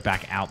had to go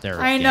back out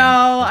there. I again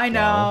know, as I know.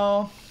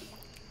 well.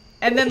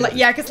 And then,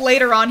 yeah, because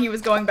later on he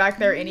was going back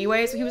there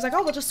anyway, so he was like,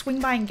 oh, we'll just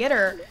swing by and get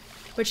her.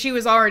 But she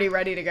was already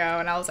ready to go,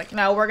 and I was like,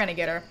 no, we're gonna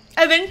get her.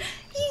 And then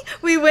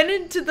we went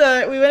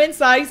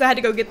inside because I had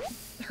to go get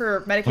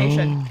her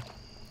medication.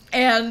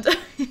 And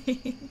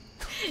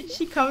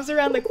she comes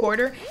around the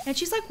corner, and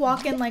she's like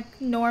walking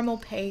like normal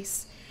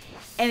pace.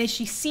 And then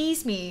she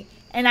sees me,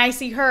 and I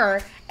see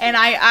her, and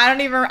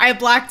I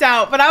blacked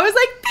out, but I was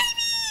like,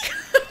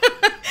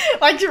 baby!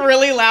 Like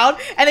really loud.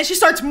 And then she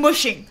starts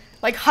mushing,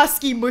 like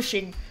husky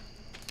mushing.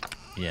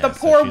 Yeah, The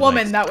poor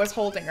woman that was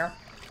holding her.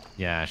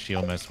 Yeah, she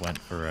almost went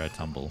for a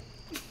tumble.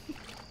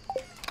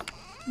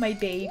 My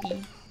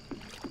baby.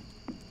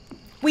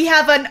 We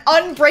have an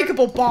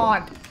unbreakable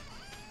bond.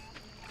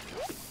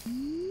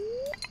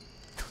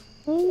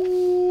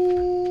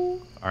 All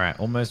right,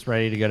 almost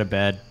ready to go to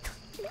bed.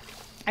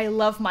 I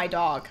love my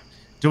dog.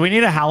 Do we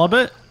need a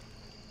halibut?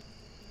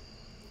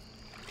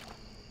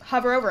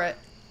 Hover over it.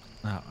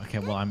 Oh, okay.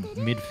 Well, I'm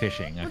mid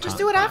fishing. I Well, just can't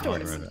do it quite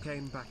afterwards. hover over it.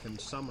 Came back and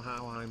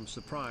somehow I'm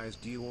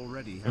surprised you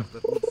already have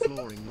the wood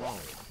flooring wrong.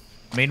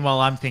 Meanwhile,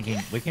 I'm thinking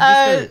we can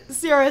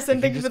just go. CRS, we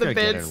and can thank you for just the go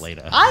get her bits.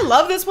 later. I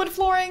love this wood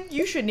flooring.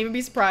 You shouldn't even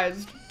be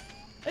surprised.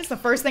 It's the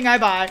first thing I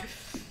buy.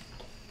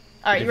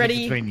 All right, you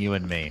ready? Between you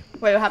and me.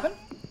 Wait, what happened?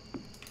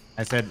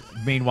 I said.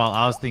 Meanwhile,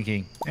 I was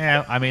thinking.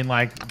 Yeah, I mean,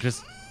 like,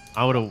 just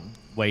I would have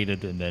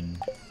waited and then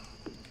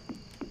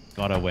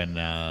got her when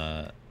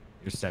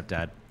your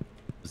stepdad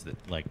was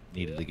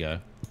needed to go.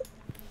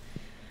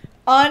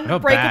 I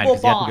felt bad Unbreakable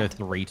 'cause you had to bond. go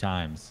 3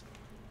 times.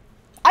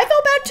 I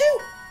felt bad too.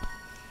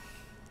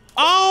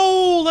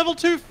 Oh, level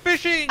 2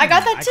 fishing! I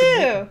got that I could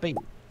make too. a bait.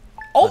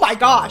 Oh my Let's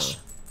gosh.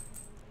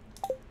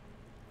 go.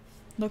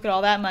 Look at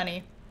all that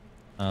money.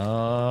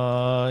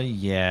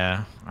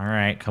 Yeah. All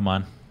right, come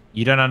on.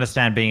 You don't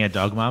understand being a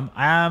dog mom?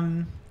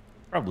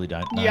 Probably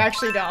don't. No. You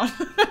actually don't.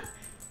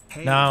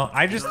 No,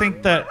 I just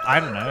think that I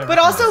don't know. But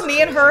also, me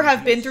and her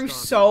have been through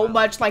so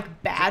much like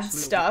bad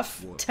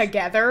stuff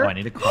together. Oh, I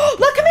need to craft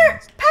Look, come here!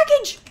 things.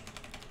 Package!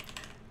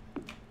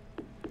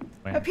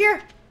 Wait, Up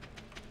here.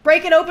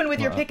 Break it open with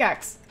your What?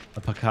 pickaxe.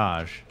 a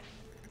package.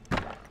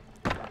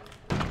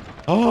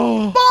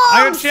 Oh, I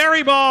have Bombs!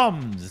 cherry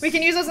bombs. We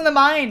can use those in the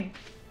mine.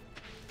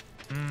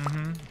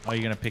 Oh,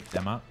 you're gonna pick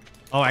them up?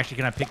 Oh, actually,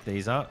 can I pick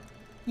these up?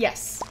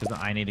 Yes. Because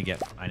I need to get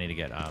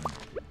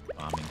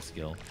farming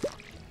skill.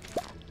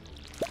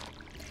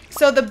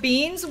 So the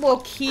beans will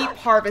keep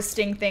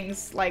harvesting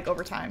things like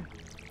over time.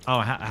 Oh,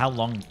 how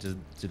long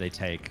do they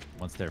take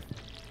once they're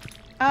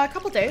A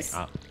couple days.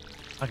 up?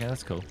 Okay,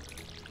 that's cool.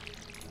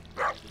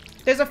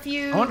 There's a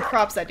few I wonder-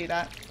 crops that do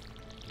that.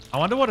 I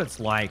wonder what it's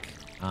like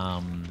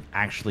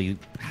actually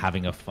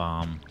having a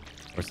farm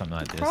or something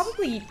like this.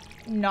 Probably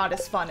not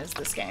as fun as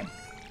this game.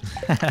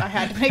 If I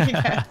had to make a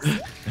guess.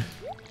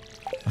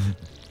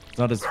 It's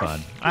not as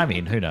fun. I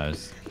mean, who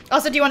knows?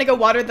 Also, do you want to go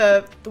water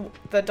the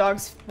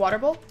dog's water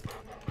bowl?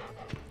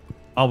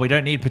 Oh, we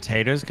don't need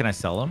potatoes. Can I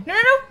sell them? No.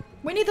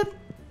 We need them.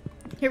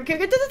 Here, come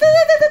here.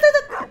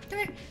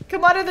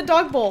 Come water the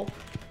dog bowl.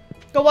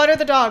 Go water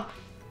the dog.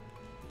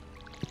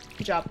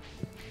 Good job.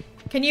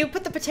 Can you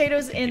put the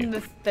potatoes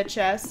in the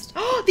chest?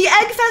 Oh, the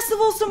egg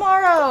festival's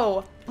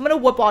tomorrow. I'm gonna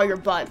whoop all your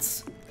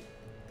butts.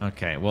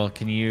 Okay, well,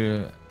 can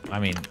you... I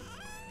mean,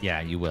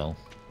 yeah, you will.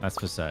 That's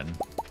for certain.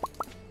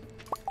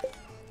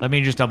 Let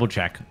me just double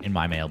check in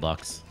my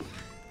mailbox.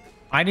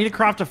 I need to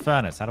craft a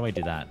furnace. How do I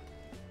do that?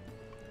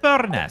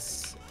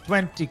 Furnace.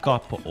 20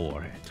 copper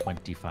ore.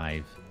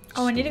 25.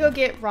 Oh, I need to go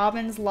get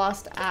Robin's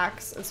lost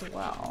axe as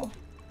well.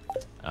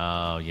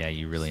 Oh, yeah,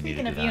 you really need to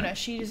Speaking do of that. Yuna,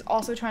 she's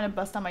also trying to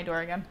bust on my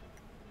door again.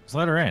 Just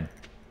let her in.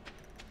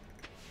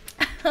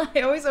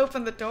 I always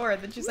open the door,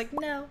 and then she's like,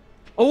 no.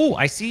 Oh,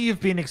 I see you've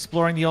been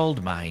exploring the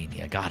old mine.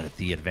 You got it,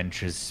 the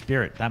adventurous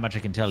spirit. That much I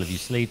can tell. If you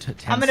slay 10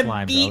 I'm slimes,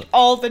 gonna beat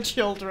all the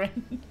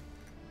children.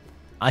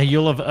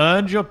 You'll have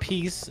earned your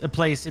a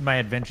place in my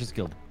adventures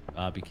guild.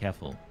 Be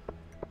careful.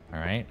 All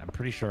right, I'm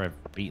pretty sure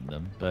I've beaten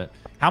them. But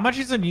how much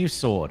is a new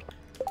sword?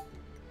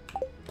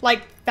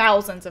 Like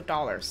thousands of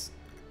dollars.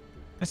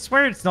 I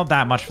swear it's not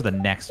that much for the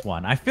next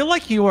one. I feel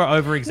like you are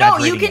over No,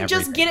 exaggerating. you can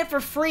just get it for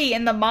free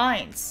in the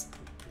mines.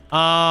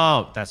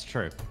 Oh, that's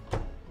true.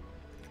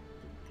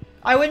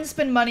 I wouldn't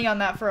spend money on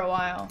that for a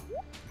while.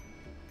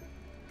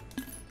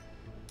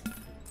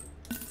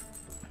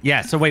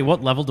 Yeah. So wait,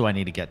 what level do I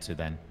need to get to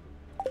then?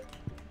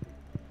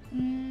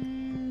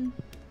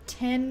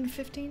 10,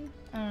 15?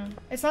 I don't know.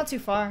 It's not too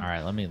far. All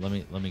right, let me go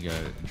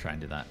and try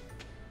and do that.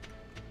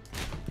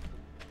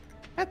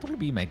 That will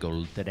be my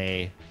goal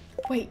today.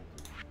 Wait.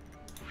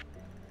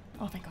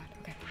 Oh, thank God.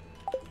 Okay.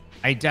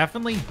 I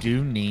definitely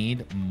do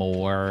need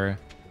more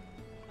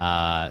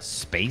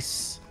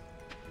space.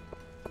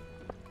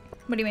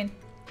 What do you mean?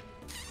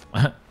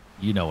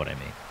 You know what I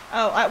mean.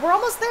 Oh, we're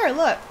almost there.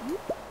 Look.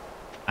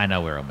 I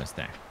know we're almost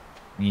there.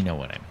 You know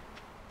what I mean.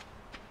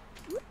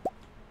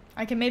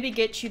 I can maybe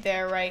get you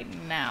there right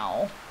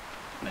now.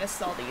 I'm gonna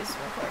sell these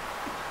real quick.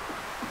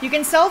 You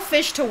can sell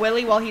fish to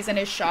Willy while he's in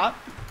his shop.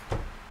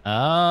 Oh.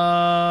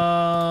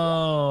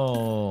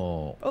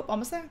 Oh,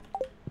 almost there.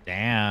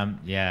 Damn.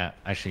 Yeah.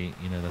 Actually,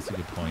 you know, that's a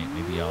good point.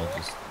 Maybe I'll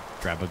just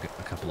grab a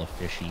couple of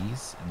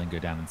fishies and then go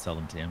down and sell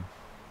them to him.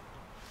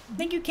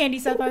 Thank you, Candy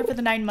Sapphire, for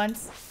the 9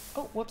 months.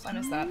 Oh, whoops, I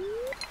missed that.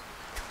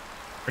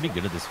 Pretty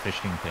good at this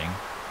fishing thing.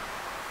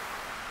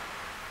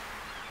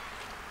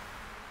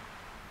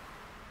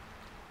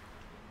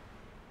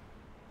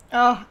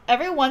 Oh,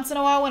 every once in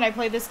a while when I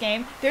play this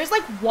game, there's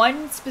like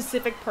one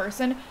specific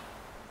person.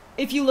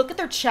 If you look at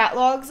their chat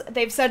logs,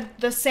 they've said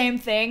the same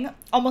thing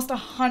almost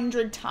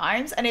 100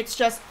 times, and it's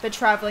just the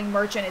traveling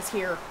merchant is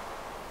here.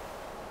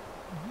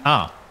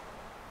 Oh.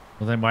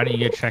 Well, then why don't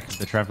you go check if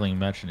the traveling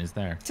merchant is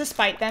there? To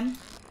spite them,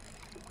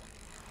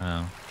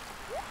 Oh.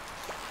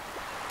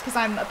 because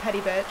I'm a petty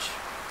bitch.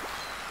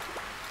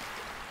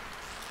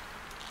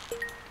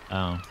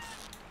 Oh.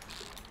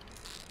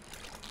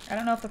 I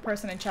don't know if the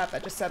person in chat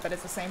that just said that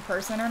is the same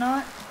person or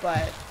not,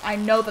 but I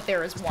know that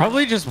there is one.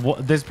 Probably just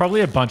there's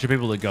probably a bunch of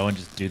people that go and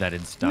just do that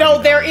in stuff.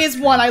 No, there is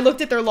one. I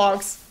looked at their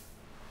logs.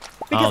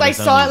 Because I there's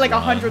saw it only like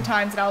 100 one.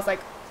 times, and I was like,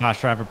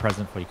 Gosh, I have a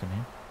present for you. Come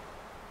here.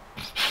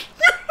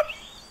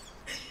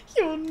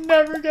 you'll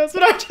never guess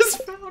what I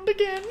just found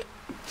again.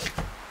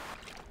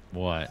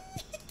 What?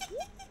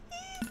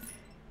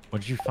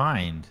 What'd you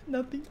find?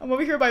 Nothing. I'm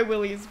over here by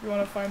Willy's if you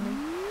want to find me.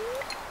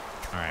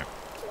 All right.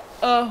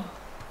 Oh.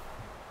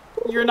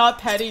 You're not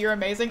petty, you're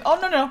amazing. Oh,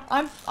 no.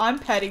 I'm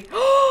petty.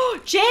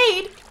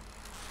 Jade!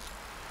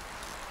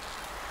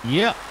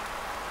 Yeah.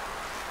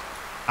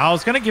 I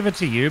was gonna give it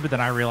to you, but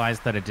then I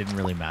realized that it didn't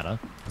really matter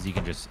because you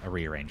can just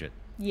rearrange it.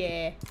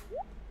 Yeah.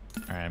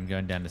 All right, I'm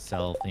going down to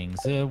sell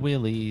things at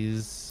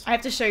Willie's. I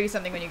have to show you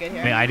something when you get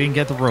here. Wait, I didn't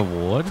get the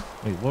reward.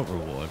 Wait, what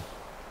reward?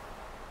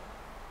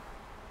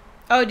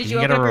 Oh, did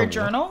you get open a up your reward?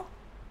 journal?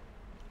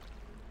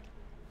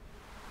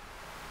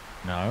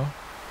 No.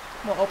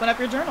 Well, open up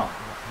your journal.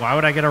 Why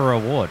would I get a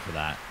reward for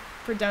that?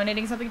 For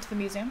donating something to the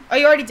museum. Oh,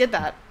 you already did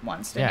that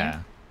once, didn't Yeah.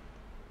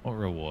 What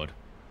reward?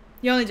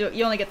 you?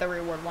 You only get the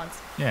reward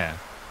once. Yeah.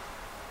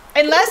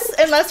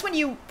 Unless when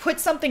you put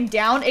something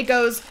down, it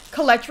goes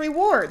collect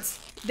rewards.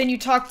 Then you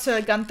talk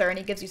to Gunther and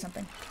he gives you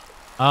something.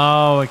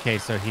 Oh, okay.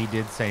 So he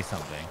did say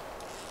something.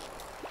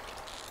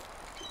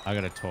 I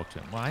gotta talk to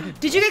him. Well, I didn't.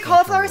 Did you get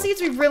cauliflower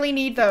seeds? We really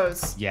need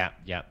those. Yep.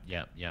 Okay,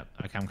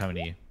 I'm coming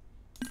to you.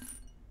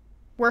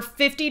 We're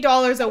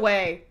 $50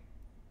 away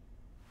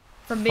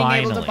from being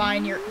able to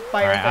Finally.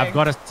 buy All our right, thing. I've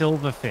got a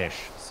silver fish,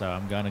 so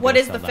I'm gonna. What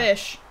go is sell the that.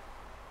 fish?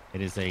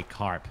 It is a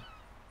carp.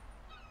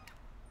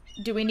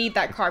 Do we need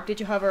that carp? Did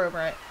you hover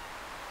over it?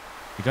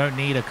 You don't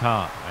need a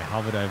carp. I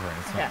hovered over it.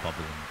 It's Okay. not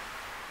bubbling.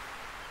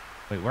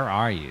 Wait, where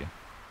are you?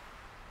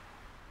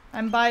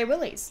 I'm by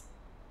Willie's.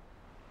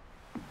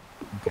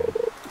 Okay.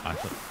 I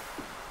thought...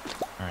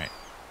 All right.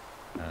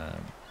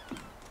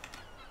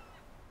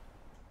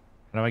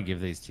 How do I give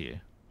these to you?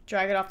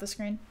 Drag it off the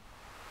screen.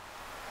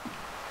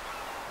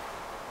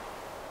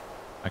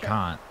 I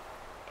can't.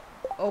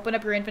 Open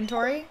up your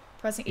inventory,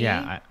 pressing E,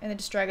 Yeah, and then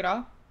just drag it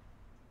off.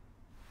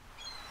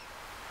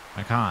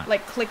 I can't.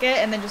 Like click it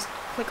and then just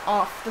click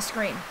off the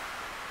screen.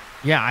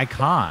 Yeah, I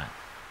can't.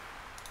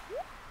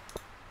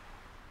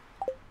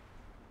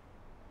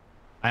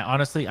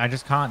 I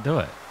just can't do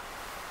it.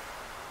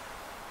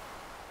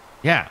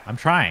 Yeah, I'm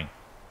trying.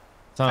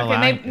 So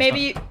Okay,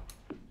 maybe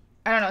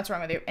I don't know what's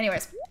wrong with you.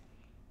 Anyways,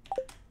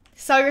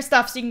 sell your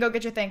stuff so you can go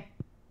get your thing.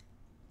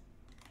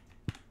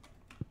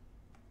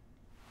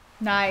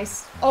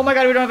 Nice. Oh my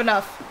god, we don't have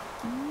enough.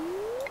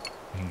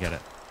 I can get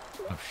it.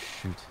 Oh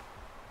shoot.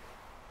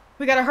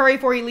 We gotta hurry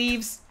before he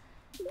leaves.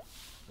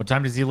 What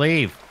time does he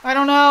leave? I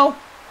don't know.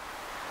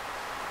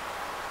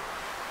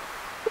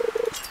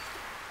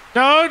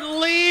 Don't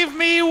leave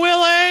me,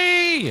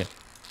 Willie!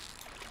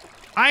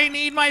 I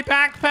need my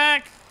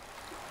backpack.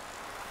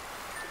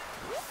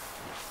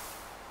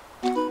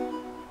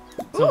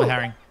 Silver Ooh,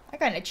 herring. I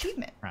got an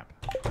achievement. Crap.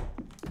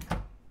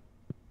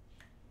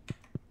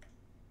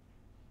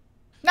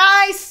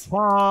 Nice!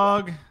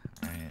 Fog.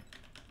 All right.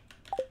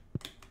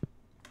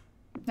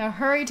 Now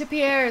hurry to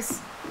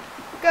Pierre's.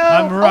 Go.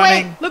 I'm Oh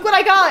running. wait, look what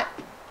I got.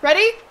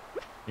 Ready?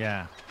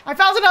 Yeah. I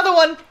found another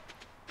one.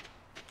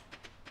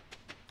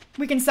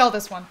 We can sell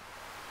this one.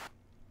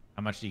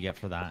 How much do you get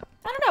for that?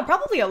 I don't know,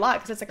 probably a lot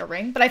because it's like a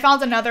ring. But I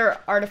found another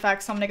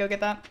artifact, so I'm gonna go get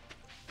that.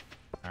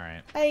 All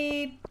right.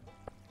 Bye.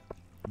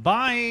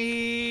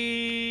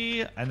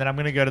 Bye. And then I'm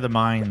gonna go to the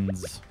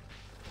mines.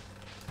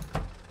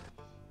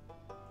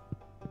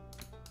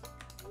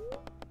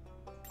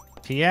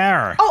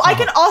 Pierre. Oh, I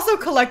can also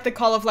collect the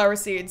cauliflower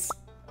seeds.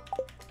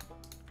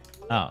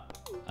 Oh.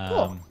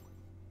 Cool.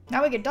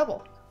 Now we get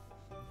double.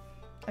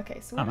 Okay,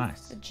 so where Oh, does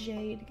nice. the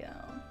jade go?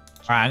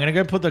 All right, I'm gonna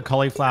go put the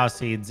cauliflower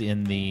seeds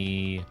in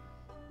the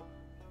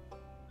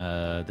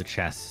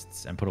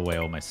chests and put away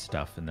all my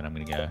stuff, and then I'm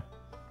gonna go.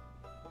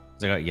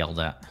 'Cause I got yelled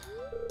at.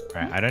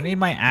 All right, I don't need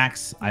my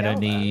axe. I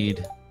don't Yelled at?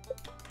 need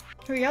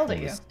Who yelled all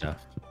at you? this stuff.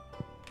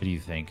 What do you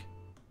think?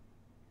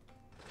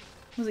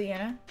 Was it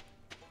Yana?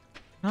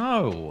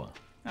 No.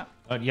 Oh.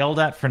 I got yelled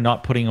at for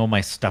not putting all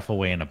my stuff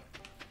away in a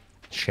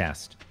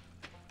chest.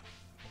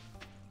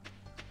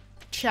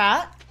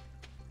 Chat?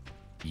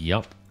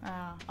 Yup.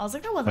 Oh, I was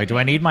like, that wasn't Wait, do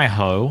I me. need my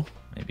hoe?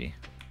 Maybe.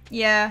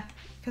 Yeah,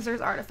 because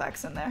there's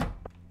artifacts in there.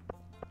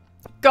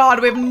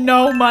 God, we have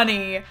no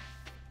money.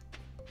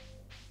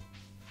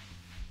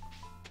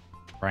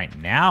 Right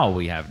now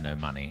we have no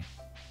money.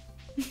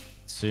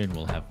 Soon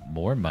we'll have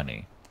more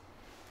money.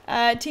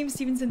 Team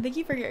Stevenson, thank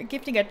you for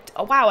gifting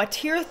a wow, a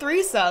tier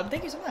 3 sub.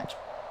 Thank you so much.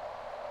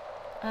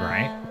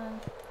 Right.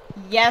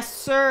 Yes,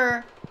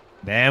 sir.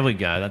 There we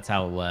go. That's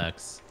how it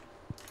works.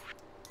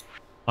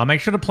 I'll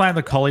make sure to plant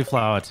the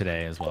cauliflower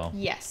today as well.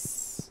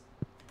 Yes.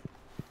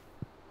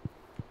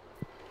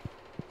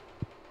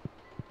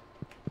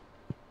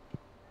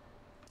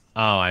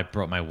 Oh, I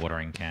brought my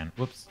watering can.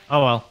 Whoops.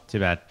 Oh, well. Too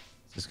bad.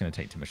 It's just going to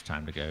take too much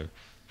time to go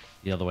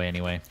the other way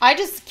anyway. I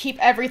just keep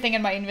everything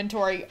in my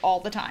inventory all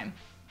the time.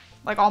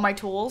 Like all my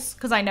tools,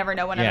 because I never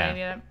know whenever I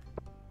need it.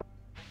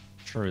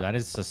 True. That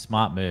is a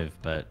smart move,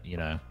 but, you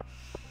know.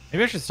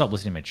 Maybe I should stop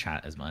listening to my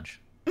chat as much.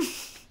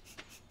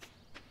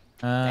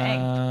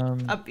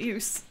 Dang.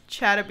 Abuse.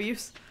 Chat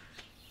abuse.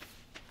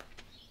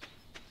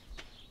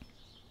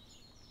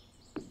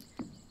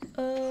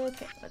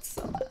 Okay, let's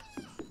sell that.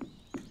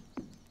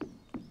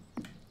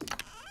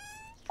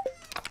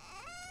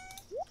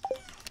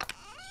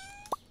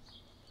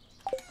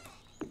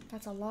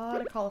 That's a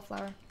lot of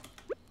cauliflower.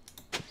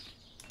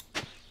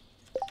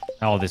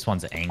 Oh, this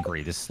one's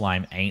angry. This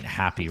slime ain't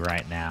happy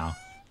right now.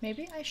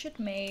 Maybe I should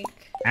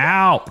make...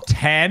 Ow!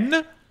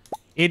 10?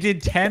 It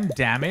did 10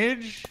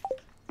 damage?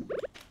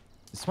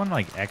 This one,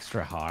 like,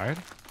 extra hard?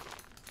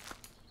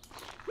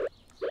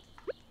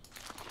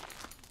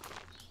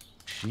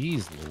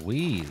 Jeez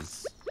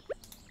Louise.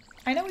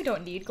 I know we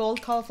don't need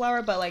gold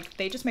cauliflower, but, like,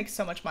 they just make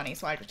so much money,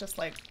 so I just,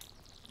 like,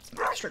 some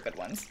extra good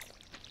ones.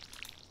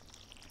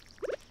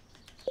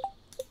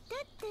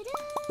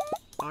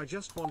 I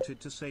just wanted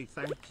to say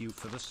thank you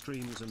for the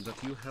streams and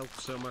that you help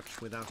so much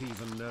without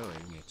even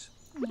knowing it.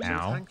 So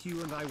Ow. thank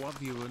you and I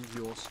love you and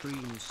your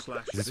streams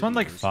 / Is this one,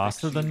 like, videos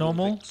faster makes than you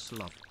normal? bits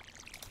love.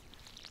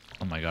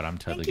 Oh my god, I'm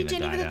totally Thank you,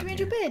 gonna Jenny, die for the down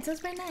 300 here. bits. That's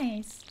very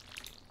nice.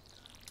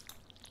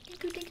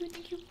 Thank you, thank you,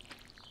 thank you.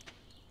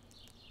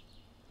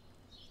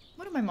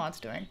 What are my mods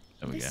doing?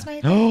 There we They go.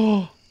 sniping?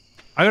 Oh!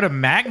 I got a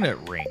magnet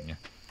ring.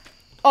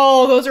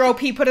 Oh, those are OP.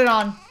 Put it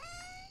on.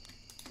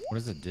 What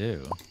does it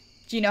do?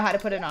 Do you know how to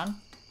put it on?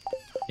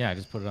 Yeah, I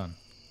just put it on.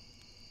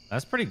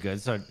 That's pretty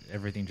good, so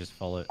everything just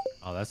followed.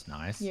 Oh, that's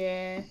nice.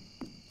 Yeah.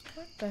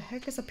 What the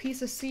heck is a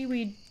piece of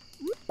seaweed?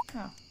 Oh.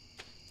 Don't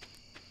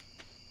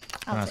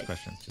I'll ask take it.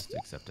 questions, just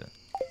accept it.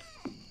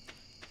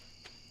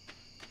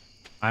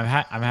 I'm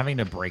having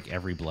to break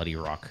every bloody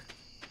rock.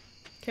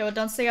 Okay, well,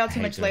 don't stay out I too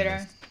hate much doing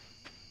later.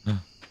 this.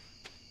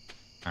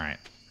 Alright.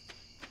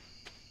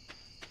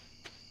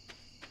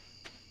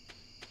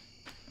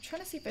 I'm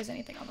trying to see if there's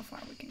anything on the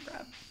farm we can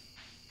grab.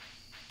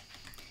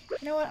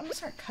 You know what? I'm gonna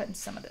start cutting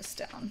some of this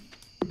down.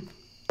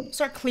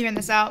 Start clearing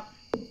this out.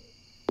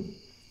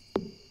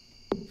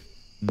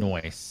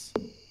 Nice.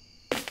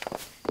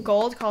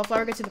 Gold,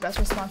 cauliflower gets you the best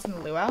response in the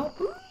luau.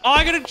 Oh,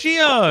 I got a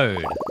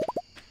geode!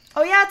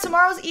 Oh yeah,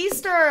 tomorrow's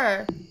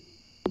Easter.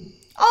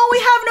 Oh, we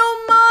have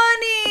no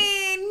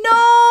money!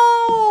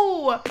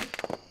 No!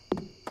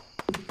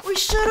 We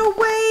should have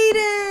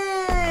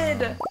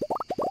waited!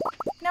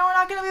 Now we're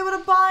not gonna be able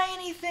to buy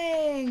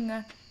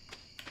anything.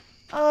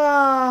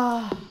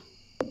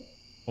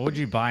 What would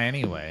you buy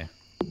anyway?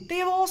 They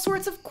have all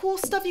sorts of cool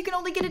stuff you can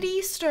only get at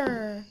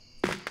Easter.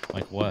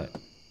 Like what?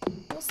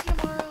 We'll see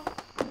tomorrow.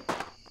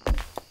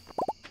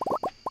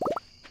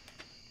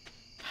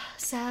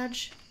 Sag.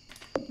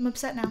 I'm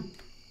upset now.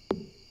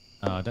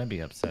 Oh, don't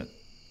be upset.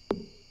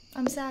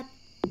 I'm sad.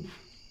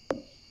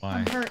 Why?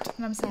 I'm hurt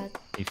and I'm sad.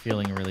 You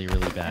feeling really,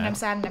 really bad? And I'm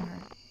sad and I'm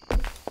hurt.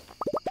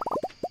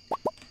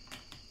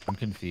 I'm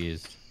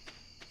confused.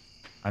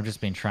 I've just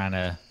been trying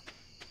to...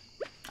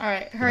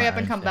 Alright, hurry up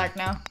and come back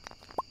now.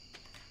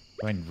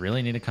 Do I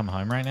really need to come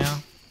home right now?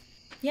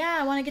 Yeah,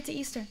 I want to get to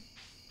Easter.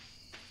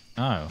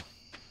 Oh.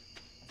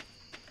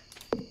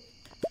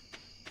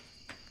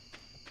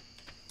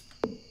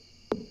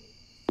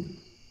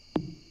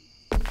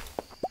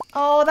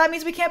 Oh, that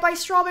means we can't buy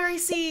strawberry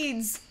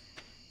seeds.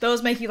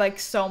 Those make you like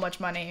so much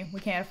money. We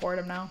can't afford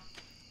them now.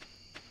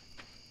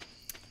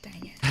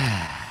 Dang it.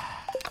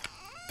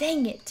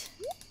 Dang it.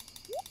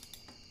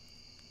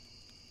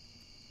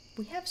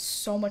 We have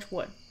so much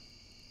wood.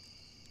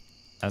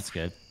 That's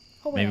good.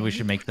 Oh, Maybe wait, we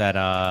should make that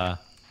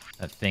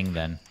that thing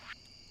then.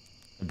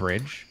 The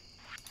bridge.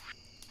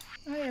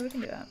 Oh yeah, we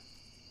can do that.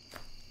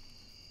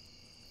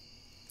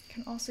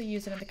 Can also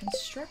use it in the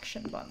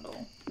construction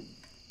bundle.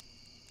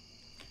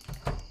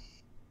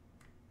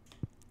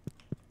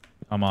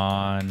 Come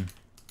on.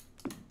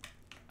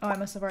 Oh, I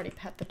must have already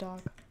pet the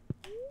dog.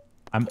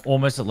 I'm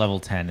almost at level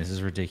 10. This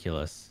is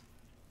ridiculous.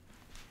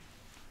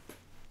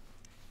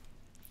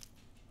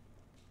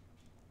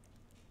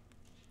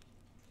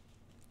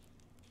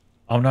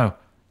 Oh no.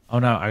 Oh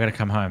no, I gotta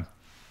come home.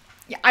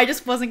 Yeah, I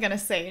just wasn't gonna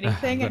say anything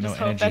I've and got just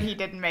no hope that energy. he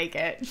didn't make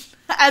it.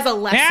 As a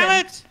lesson.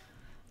 Damn it!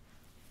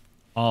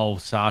 Oh,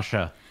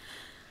 Sasha.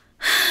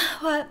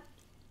 What?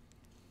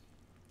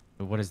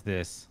 What is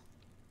this?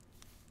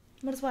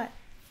 What is what?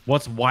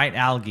 What's white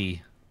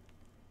algae?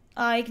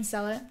 You can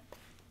sell it.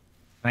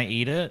 Can I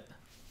eat it?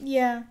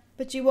 Yeah,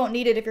 but you won't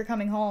need it if you're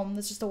coming home.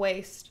 That's just a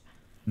waste.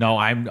 No,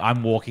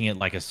 I'm walking at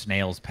like a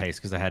snail's pace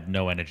because I had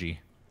no energy.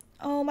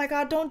 Oh my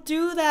god, don't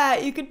do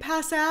that. You could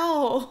pass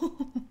out.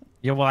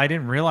 Yeah, well, I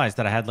didn't realize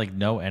that I had like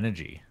no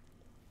energy.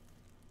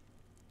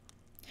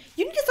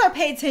 You need to start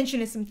paying attention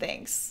to some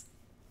things.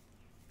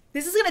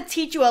 This is going to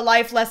teach you a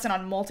life lesson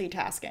on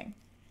multitasking.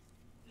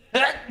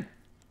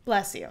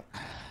 Bless you.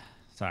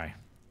 Sorry.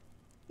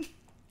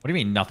 What do you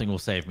mean nothing will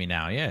save me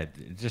now? Yeah,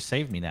 it just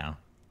saved me now.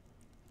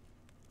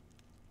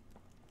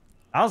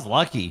 I was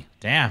lucky.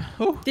 Damn.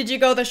 Whew. Did you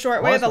go the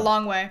short way or the Awesome.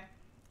 long way?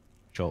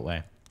 Short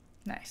way.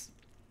 Nice.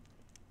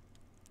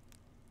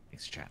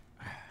 Thanks, chat.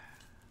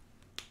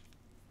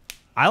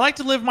 I like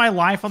to live my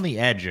life on the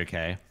edge,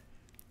 okay?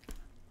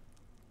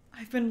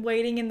 I've been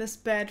waiting in this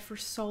bed for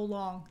so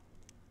long.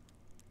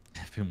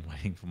 I've been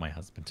waiting for my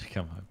husband to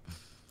come home.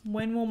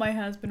 When will my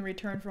husband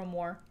return from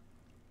war?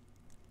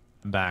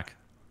 I'm back.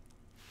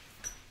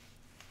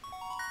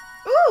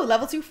 Ooh,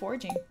 level 2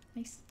 foraging.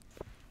 Nice.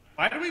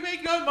 Why do we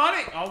make no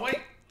money? Oh, wait.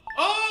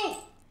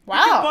 Oh! We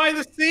Wow. can buy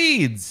the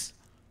seeds!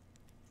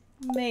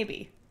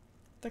 Maybe.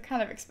 They're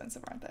kind of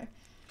expensive, aren't they?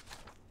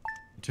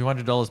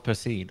 $200 per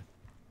seed.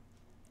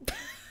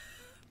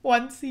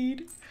 1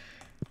 seed.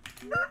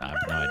 I have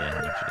no idea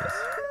how much it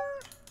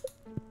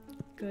is.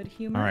 Good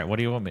humor. All right, what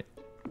do you want me...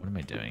 What am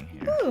I doing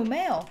here? Ooh,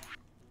 mail.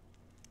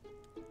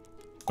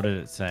 What did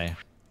it say?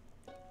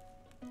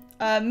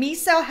 Me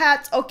sell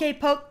hats. Okay,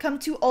 poke. Come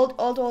to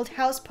old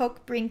house.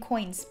 Poke. Bring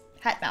coins.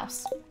 Hat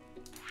mouse.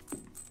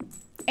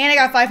 And I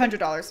got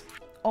 $500.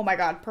 Oh my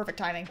god, perfect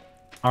timing.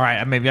 All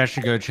right, maybe I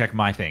should go check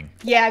my thing.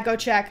 Yeah, go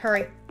check.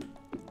 Hurry.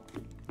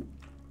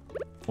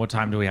 What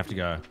time do we have to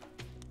go?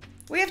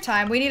 We have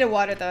time. We need to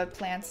water the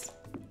plants.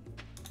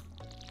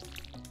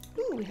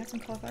 Ooh, we have some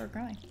cauliflower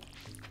growing.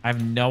 I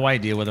have no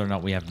idea whether or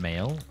not we have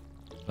mail,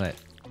 but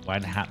why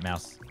the hat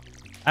mouse?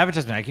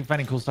 Advertisement. I keep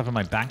finding cool stuff and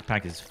my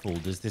backpack is full.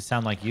 Does this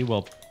sound like you?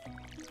 Well,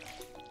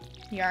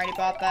 You already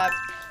bought that.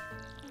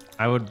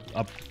 I would...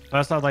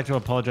 first, I'd like to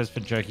apologize for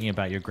joking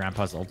about your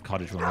grandpa's old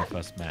cottage when we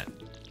first met.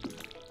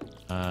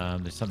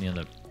 There's something on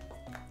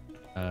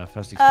the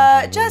first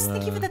expansion. Jess,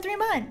 thank you for the 3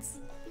 months.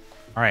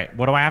 All right,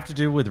 what do I have to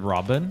do with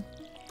Robin?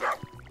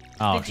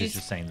 Oh, Did you she's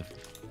just saying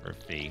for a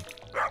fee.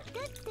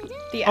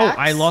 The Oh, axe?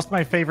 I lost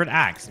my favorite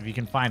axe. If you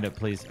can find it,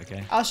 please.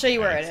 Okay. I'll show you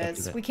where Alright, it so do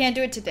is. that. We can't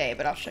do it today,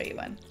 but I'll show you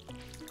when.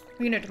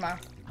 We can do it tomorrow.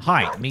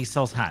 Hi, me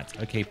sells hats.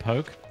 Okay,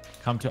 poke.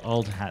 Come to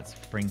old hats.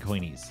 Bring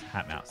coinies.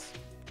 Hat mouse.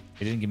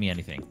 It didn't give me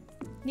anything.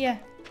 Yeah.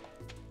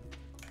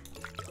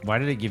 Why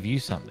did it give you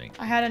something?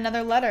 I had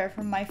another letter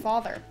from my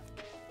father.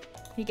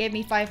 He gave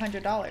me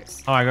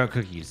 $500. Oh, I got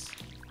cookies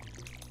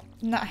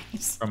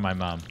Nice. from my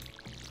mom.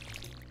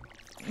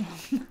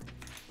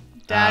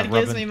 Dad gives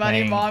Robin's me money,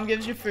 paying- mom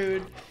gives you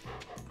food.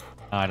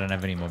 Oh, I don't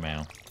have any more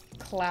mail.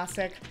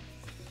 Classic.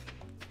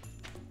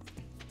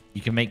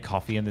 You can make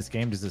coffee in this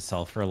game. Does it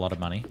sell for a lot of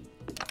money?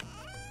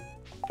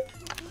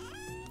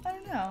 I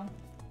don't know.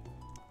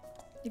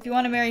 If you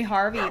want to marry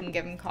Harvey, you can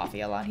give him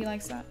coffee a lot. He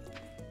likes that.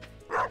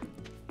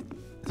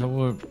 So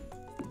we're...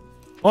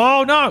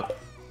 Oh, no!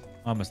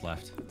 Almost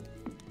left.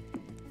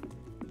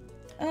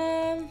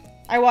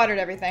 I watered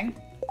everything.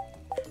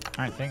 All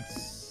right,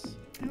 thanks.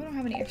 I don't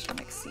have any extra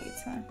mixed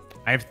seeds, huh?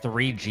 I have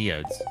 3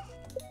 geodes.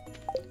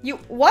 You,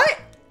 what?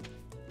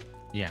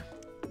 Yeah.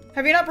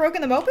 Have you not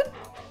broken them open?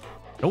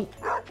 Nope.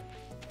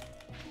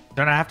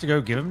 Don't I have to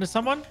go give them to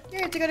someone? You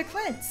have to go to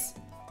Clint's.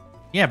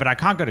 Yeah, but I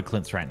can't go to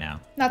Clint's right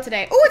now. Not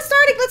today. Oh, it's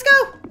starting. Let's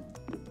go.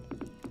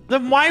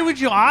 Then why would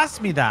you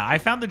ask me that? I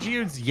found the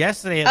geodes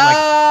yesterday at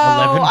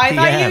like 11 I p.m.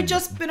 thought you'd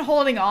just been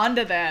holding on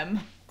to them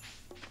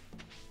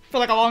for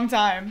like a long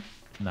time.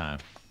 No.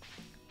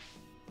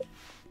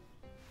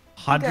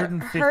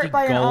 150 hurt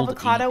by an gold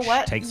avocado. each.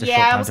 What? Takes a Yeah, short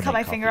I time almost to cut my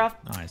make finger coffee.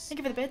 off. Nice. Thank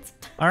you for the bits.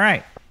 All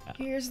right.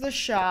 Here's the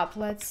shop.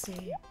 Let's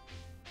see.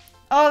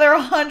 Oh, they're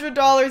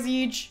 $100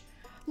 each.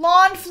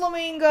 Lawn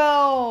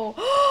flamingo.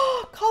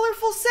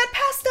 Colorful set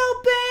pastel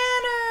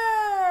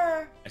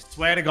banner. I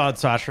swear to God,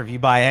 Sasha, if you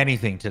buy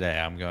anything today,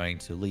 I'm going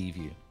to leave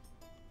you.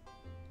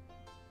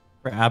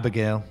 For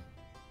Abigail.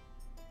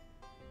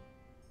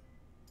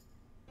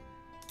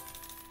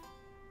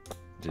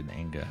 Didn't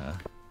anger her.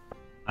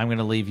 I'm going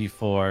to leave you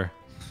for...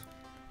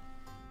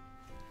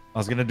 I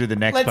was going to do the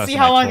next Let's person see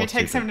how I long it talked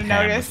takes but him to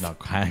Pam notice. was not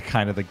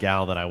kind of the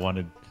gal that I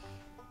wanted.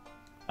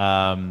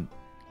 I'm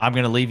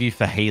going to leave you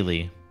for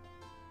Haley.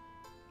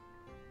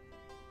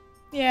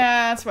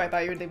 Yeah, that's what I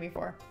thought you would leave me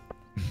for.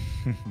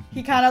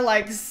 He kind of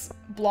likes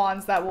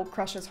blondes that will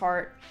crush his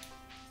heart.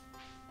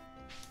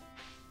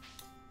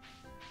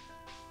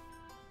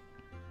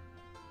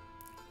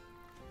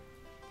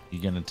 You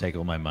going to take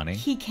all my money?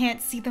 He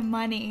can't see the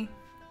money.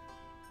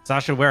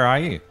 Sasha, where are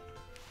you?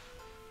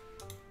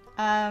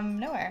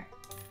 Nowhere.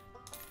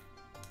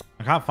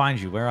 I can't find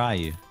you. Where are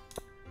you?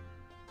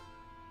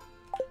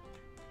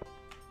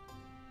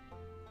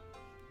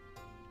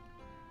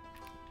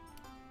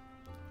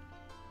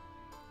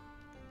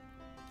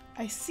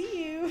 I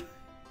see you.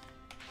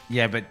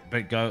 Yeah,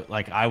 but go,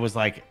 like, I was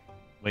like,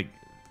 wait,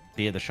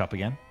 be at the shop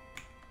again?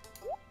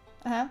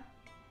 Uh-huh.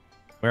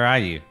 Where are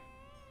you?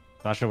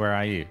 Sasha, where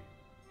are you?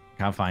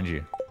 Can't find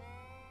you.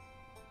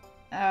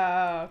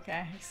 Oh,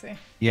 okay. I see.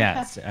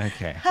 Yes,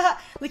 okay.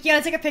 Look, you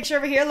wanna take a picture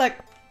over here? Look.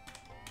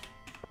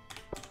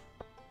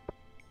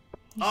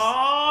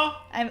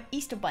 Oh, I'm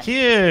Easter Bunny.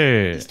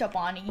 cute. Easter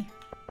Bunny.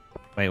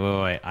 Wait.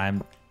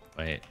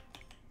 Wait.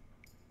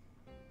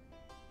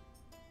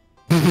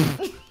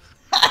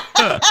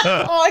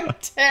 Oh, I'm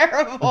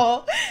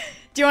terrible.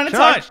 Do you want to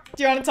Shush. talk?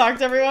 Do you want to talk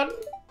to everyone?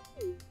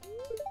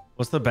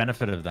 What's the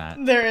benefit of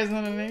that? There isn't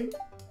any.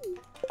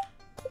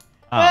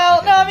 Oh, Well,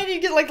 okay, no, I then. mean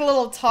you get like a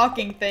little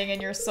talking thing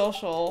in your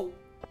social,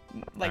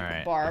 like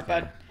Alright, bar. okay.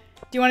 But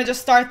do you want to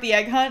just start the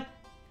egg hunt?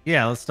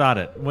 Yeah, let's start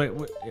it. Wait,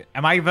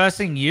 am I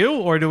versing you,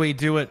 or do we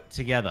do it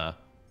together?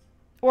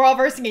 We're all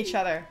versing each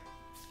other.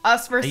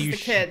 Us versus you the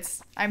sh-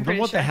 kids. I'm But pretty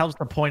what sure. the hell's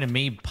the point of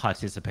me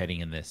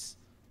participating in this?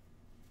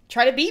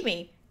 Try to beat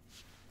me.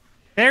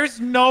 There's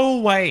no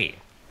way.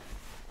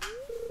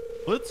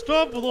 Let's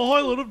start with the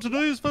highlight of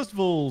today's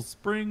festival,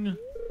 Spring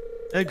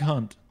Egg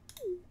Hunt.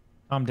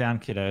 Calm down,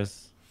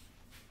 kiddos.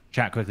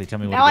 Chat quickly. Tell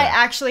me what Now I to do.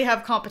 actually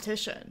have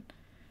competition.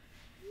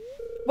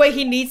 Wait,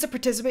 he needs to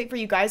participate for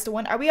you guys to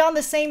win. Are we on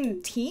the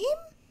same team?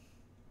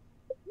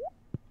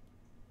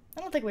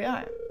 I don't think we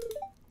are.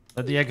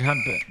 Let the egg hunt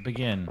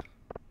begin.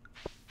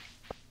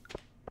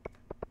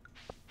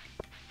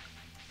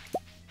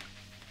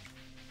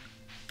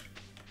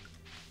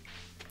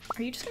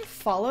 Are you just gonna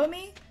follow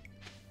me?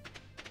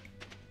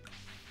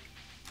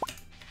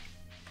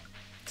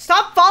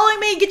 Stop following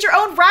me! Get your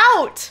own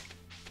route!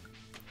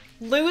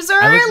 Loser!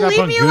 I looked it up Leave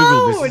on me Google.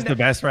 alone! This is the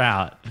best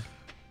route.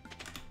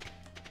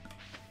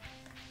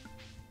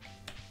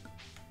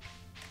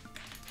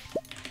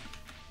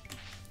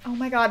 Oh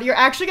my god, you're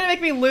actually gonna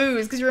make me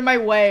lose because you're in my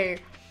way.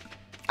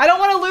 I don't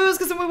want to lose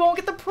because then we won't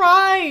get the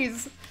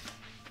prize!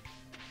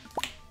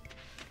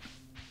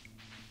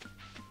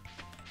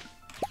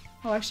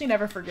 I'll actually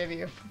never forgive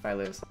you if I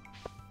lose.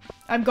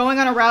 I'm going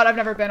on a route I've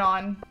never been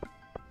on.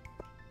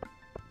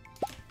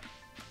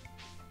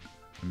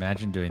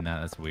 Imagine doing that.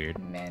 That's weird.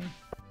 Man.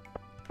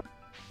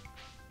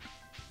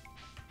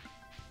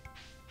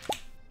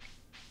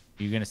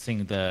 You gonna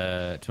sing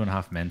the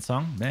 2.5 Men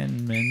song?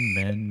 Men,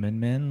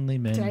 manly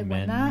men, Did I win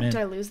men, that? men. Did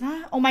I lose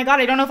that? Oh my god,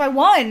 I don't know if I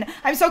won!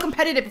 I'm so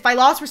competitive. If I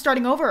lost, we're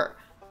starting over.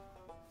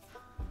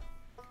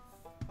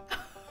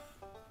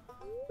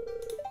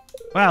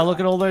 Wow, look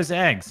at all those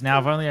eggs. Now,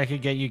 if only I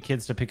could get you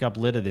kids to pick up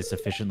litter this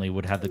efficiently,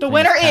 would have the The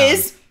cleanest winner town.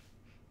 is...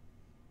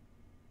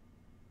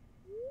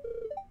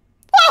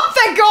 Oh,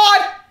 thank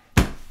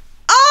god!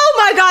 Oh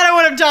my god, I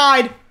would have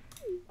died!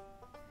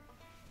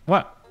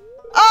 What?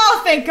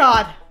 Oh, thank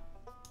god!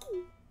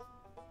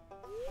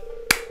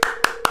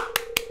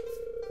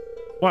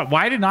 What?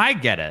 Why didn't I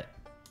get it?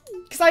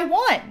 Because I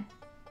won.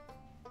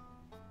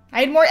 I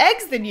had more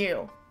eggs than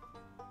you.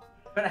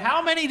 But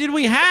how many did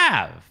we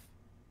have?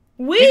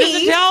 We... It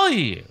doesn't tell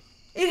you.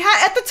 It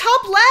had at the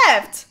top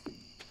left.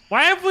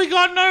 Why have we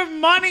got no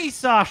money,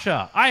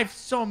 Sasha? I have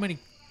so many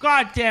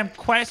goddamn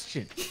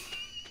questions.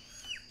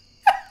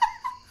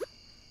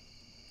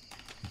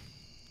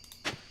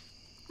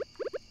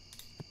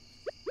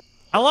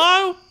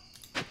 Hello?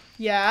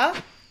 Yeah?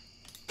 Are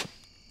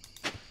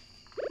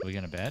we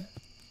going to bed?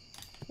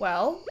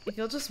 Well, if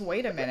you'll just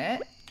wait a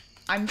minute.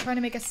 I'm trying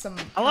to make us some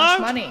Hello? cash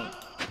money.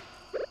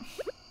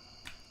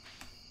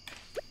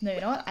 No,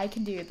 you know what? I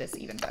can do this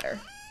even better.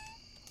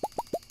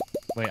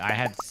 Wait, I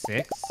had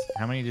 6?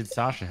 How many did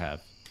Sasha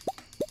have?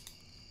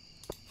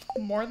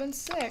 More than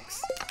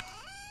 6.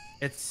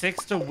 It's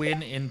 6 to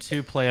win in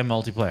 2-player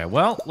multiplayer.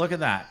 Well, look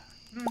at that.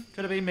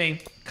 Could have been me.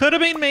 Could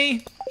have been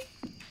me.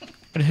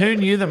 But who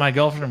knew that my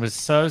girlfriend was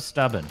so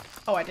stubborn?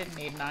 Oh, I didn't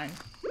need 9.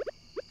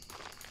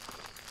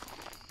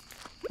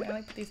 Can I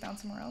like put these down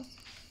somewhere else?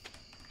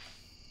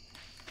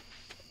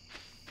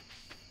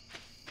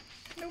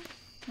 Nope.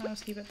 I'll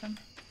just keep it then.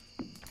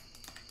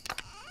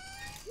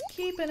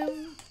 Keeping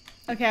them.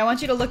 Okay, I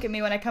want you to look at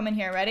me when I come in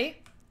here. Ready?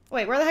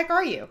 Wait, where the heck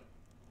are you?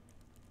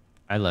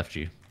 I left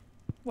you.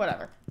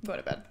 Whatever. Go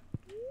to bed.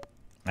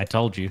 I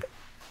told you.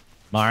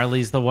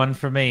 Marley's the one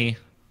for me.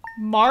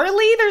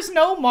 Marley? There's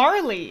no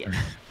Marley.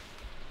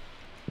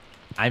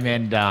 I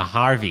meant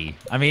Harvey.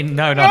 I mean,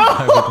 no, not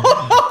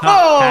Harvey.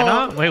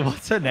 Hannah? Wait,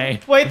 what's her name?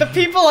 Wait, the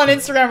people on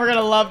Instagram are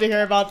gonna love to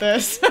hear about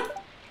this.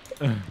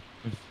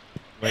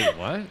 Wait,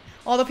 what?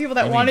 All the people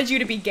that wanted you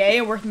to be gay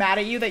and were mad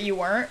at you that you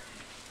weren't.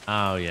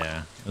 Oh,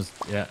 yeah. Was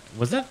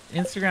it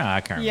Instagram?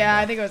 I can't remember. Yeah,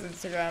 I think it was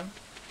Instagram.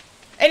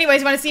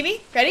 Anyways, you want to see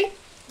me? Ready?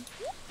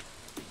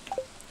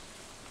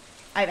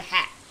 I have a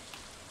hat.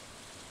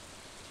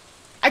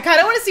 I kind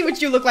of want to see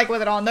what you look like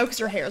with it on, though, because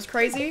your hair is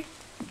crazy.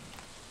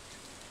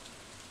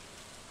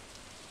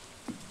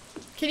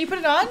 Can you put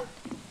it on?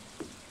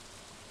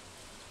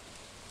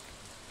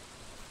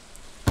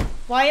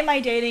 Why am I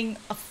dating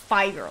a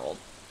 5-year-old?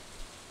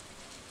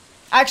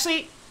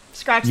 Actually,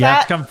 scratch that. You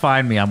have to come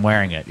find me. I'm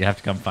wearing it. You have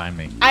to come find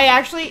me. I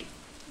actually...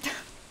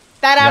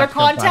 that out of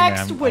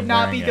context I'm would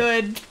not be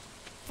wearing good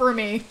for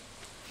me.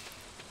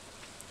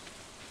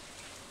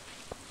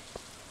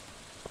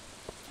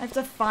 I have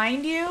to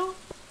find you?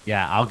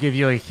 Yeah, I'll give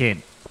you a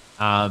hint.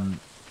 Warmer.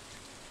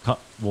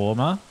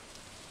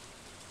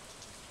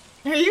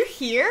 Are you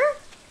here?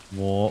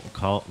 Warmer,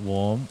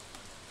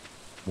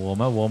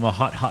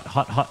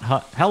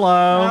 hot.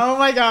 Hello. Oh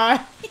my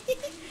god.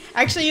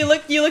 Actually,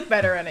 you look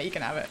better in it. You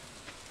can have it.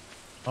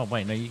 Oh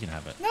wait, no, you can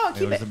have it. No, Wait,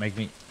 keep does it. it make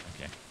me?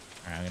 Okay.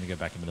 All right, I'm gonna go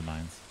back into the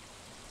mines.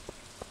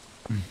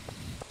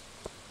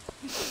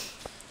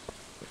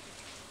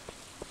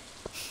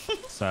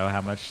 So,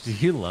 how much do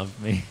you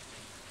love me?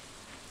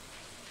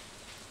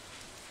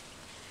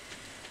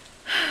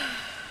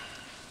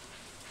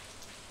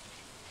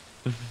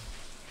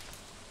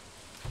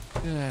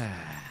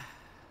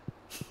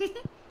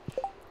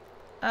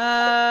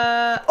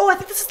 Oh, I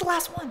think this is the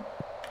last one.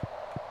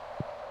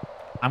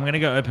 I'm gonna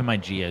go open my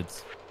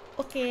geodes.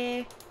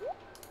 Okay.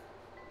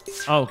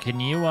 Oh, can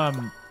you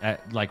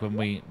like when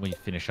we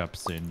finish up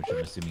soon, which I'm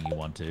assuming you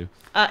want to.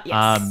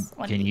 Yes.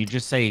 Can you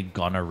just say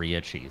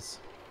gonorrhea cheese?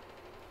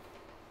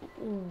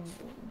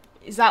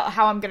 Is that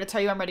how I'm gonna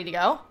tell you I'm ready to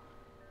go?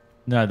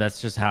 No,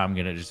 that's just how I'm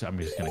just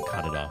gonna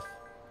cut it off.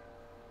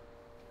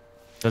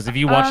 Because if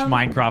you watched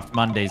Minecraft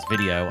Monday's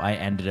video, I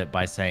ended it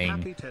by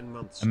saying,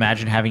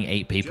 imagine having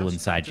 8 people Just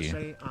inside to you.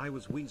 say I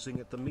was wheezing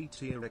at the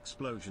meteor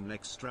explosion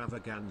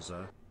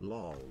extravaganza.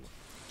 Lol.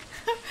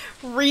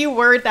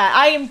 Reword that.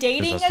 I am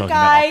dating was a talking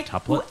guy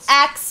about who octuplets?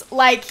 acts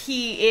like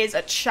he is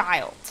a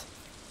child.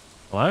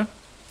 Hello?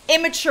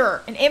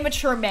 Immature. An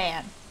immature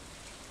man.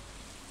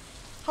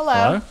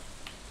 Hello.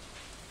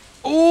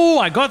 Oh,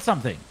 I got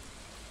something.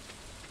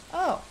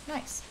 Oh,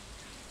 nice.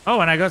 Oh,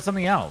 and I got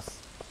something else.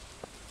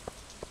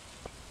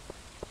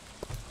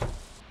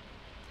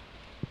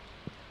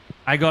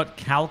 I got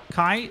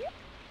calcite.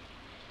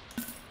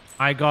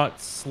 I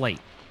got slate.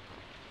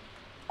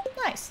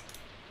 Nice.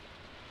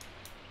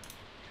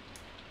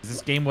 Is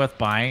this game worth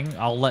buying?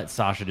 I'll let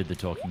Sasha do the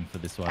talking for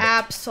this one.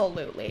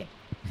 Absolutely.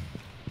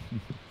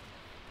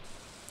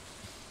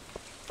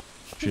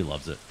 She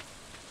loves it.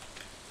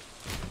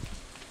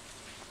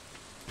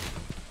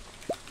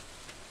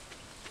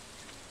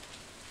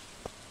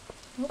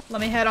 Oh,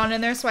 let me head on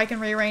in there so I can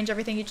rearrange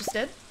everything you just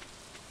did.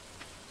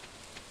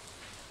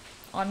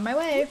 On my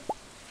way.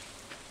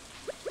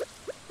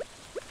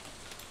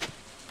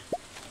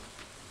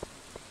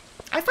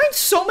 I find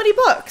so many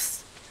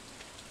books.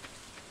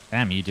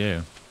 Damn, you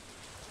do.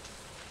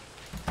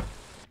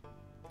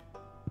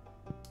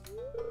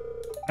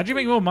 How'd you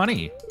make more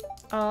money?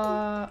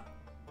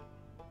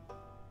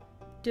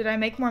 Did I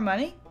make more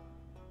money?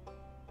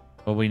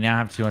 Well, we now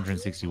have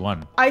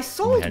 261. I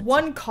sold had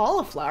one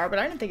cauliflower, but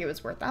I didn't think it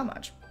was worth that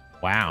much.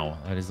 Wow,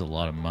 that is a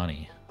lot of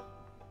money.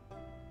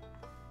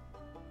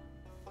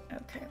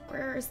 Okay,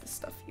 where is the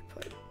stuff you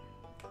put?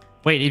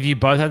 Wait, if you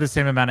both had the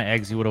same amount of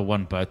eggs, you would have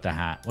won both the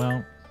hat.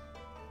 Well,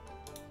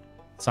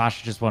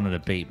 Sasha just wanted to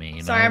beat me. You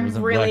know? Sorry, It I'm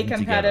wasn't really working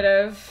together.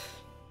 competitive.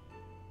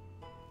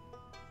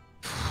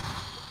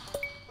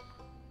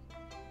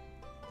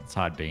 It's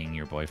hard being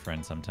your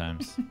boyfriend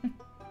sometimes.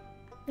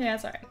 Yeah,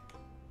 it's alright.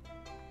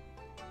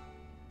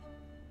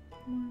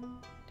 1,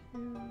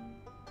 2,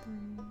 3.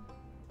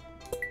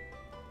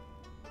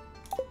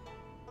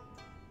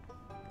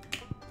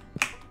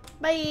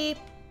 Bye.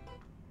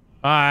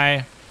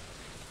 Bye.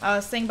 Oh,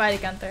 saying bye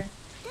to Gunther.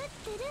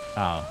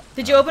 Oh.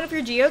 Did you open up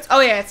your geodes? Oh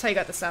yeah, that's how you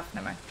got the stuff.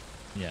 Never mind.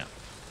 Yeah.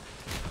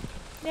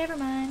 Never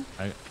mind.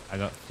 I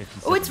got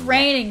 57. Oh, it's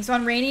raining, so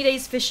on rainy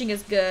days fishing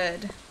is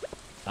good.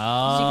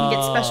 Oh. So you can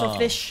get special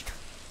fish.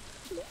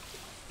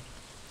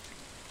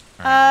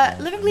 Alright,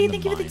 well, Living I'm Bleed, in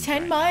thank you for the mines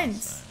 10 right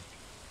months.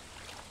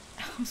 now,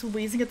 I was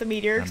wheezing at the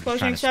meteor I'm just explosion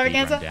trying to speed run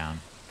extravaganza. down.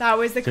 That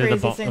was the To the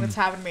craziest thing bottom. that's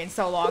happened to me in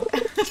so long.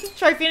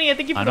 Trifini, I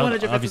think you I put the know,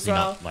 100 bits as obviously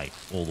well. not like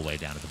all the way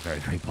down to the very,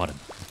 very bottom.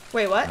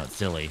 Wait, what? Not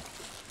silly.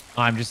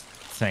 I'm just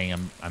saying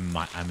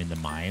I'm in the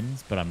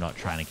mines, but I'm not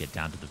trying to get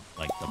down to the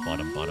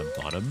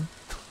bottom.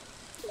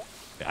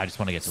 I just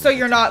want to get to. So level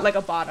you're 10. not like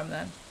a bottom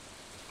then?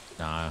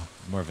 Nah,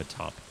 more of a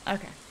top.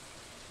 Okay.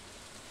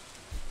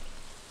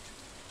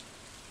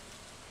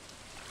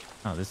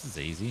 Oh, this is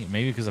easy.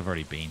 Maybe because I've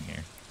already been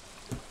here.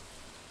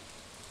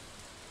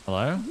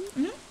 Hello?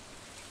 Mm-hmm.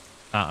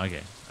 Oh,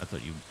 okay. I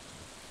thought you.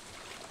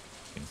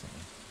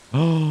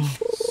 Oh,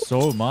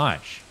 so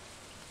much.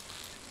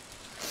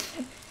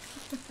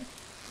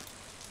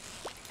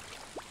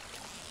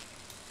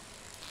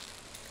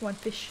 Come on,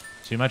 fish.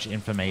 Too much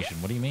information.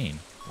 What do you mean?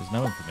 There's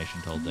no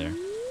information told there.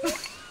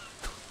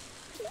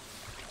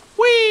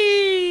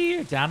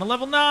 Whee! Down to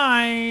level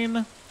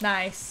 9.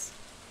 Nice.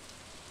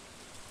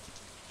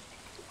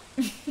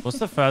 What's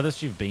the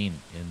furthest you've been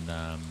in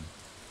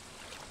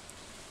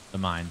the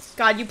mines?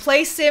 God, you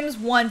play Sims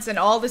once and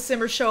all the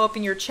Simmers show up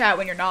in your chat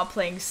when you're not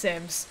playing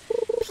Sims.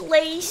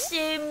 Play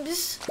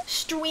Sims.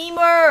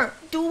 Streamer.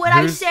 Do what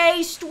I Who's-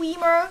 say,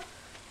 streamer.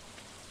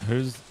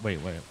 Wait,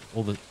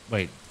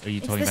 are you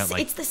talking about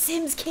like... It's the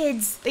Sims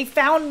kids. They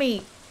found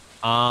me.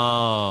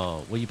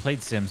 Oh, well, you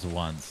played Sims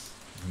once,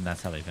 and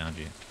that's how they found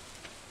you.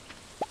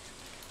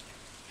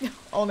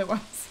 Only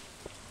once.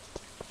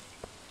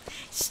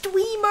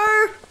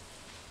 Streamer.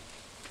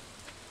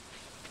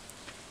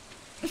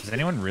 Does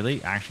anyone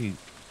really actually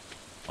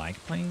like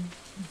playing?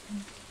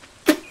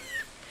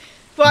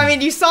 Well, I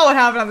mean, you saw what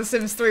happened on The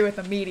Sims 3 with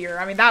the meteor.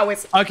 I mean, that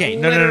was Okay,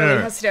 literally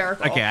no.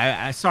 hysterical. Okay,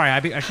 I sorry,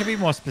 I should be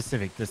more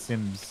specific. The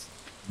Sims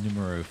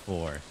numero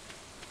 4.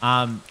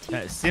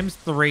 Sims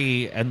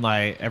 3 and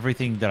like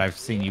everything that I've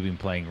seen you've been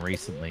playing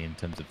recently in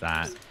terms of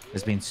that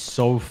has been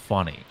so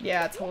funny.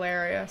 Yeah, it's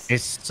hilarious.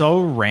 It's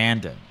so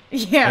random.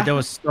 Yeah. Like, there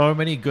were so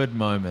many good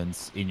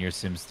moments in your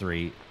Sims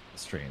 3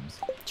 streams.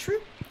 True.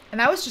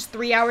 And that was just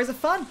 3 hours of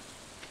fun.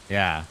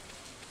 Yeah.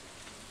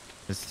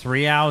 There's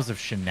 3 hours of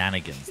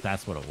shenanigans.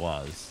 That's what it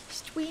was.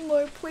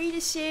 Streamer, play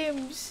The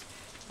Sims.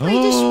 Play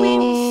The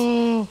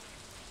Sims.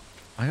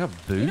 I got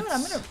boots. You know what?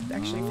 I'm gonna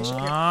actually fish here.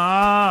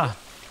 Ah.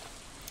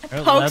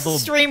 Poke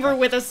streamer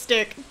with a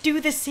stick. Do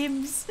The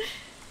Sims.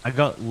 I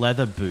got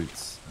leather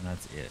boots, and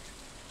that's it.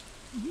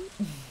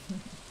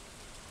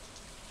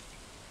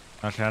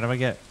 Gosh, how do I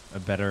get a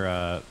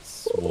better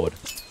sword?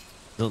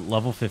 The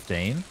level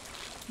 15?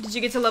 Did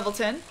you get to level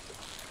 10?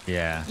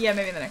 Yeah. Yeah,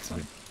 maybe the next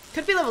one.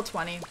 Could be level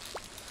 20.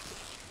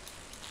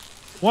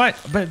 What?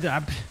 But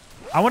I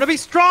want to be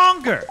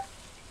stronger.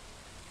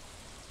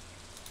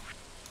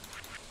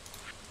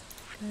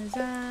 'Cause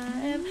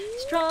I am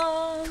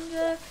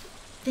stronger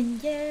than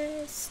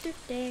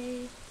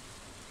yesterday.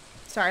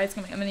 Sorry,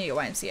 I'm gonna need a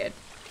YMCA.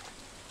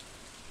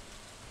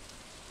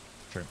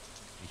 True.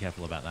 Be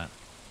careful about that.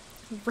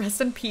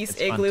 Rest in peace, It's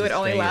fun Igloo. to It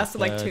only stay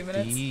lasted at like the 2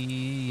 minutes.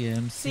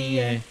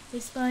 DMCA.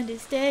 It's fun to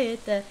stay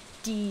at the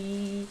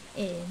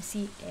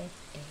DMCA.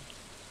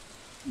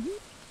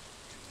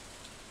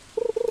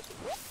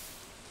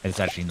 It's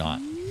actually not.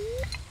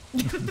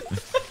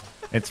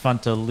 It's fun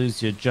to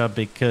lose your job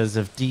because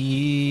of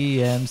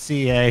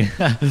DMCA.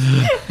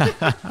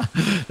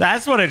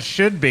 That's what it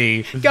should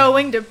be.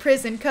 Going to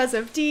prison because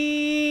of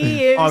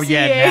DMCA. Oh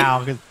yeah,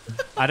 now 'cause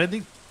I don't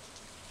think.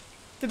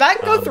 Did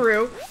that go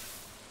through?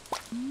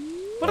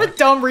 What a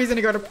dumb reason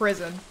to go to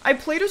prison. I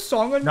played a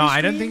song on No, your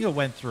I don't stream. think it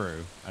went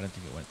through.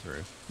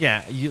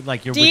 Yeah, you're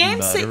with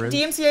murderers.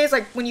 DMCA is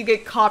like when you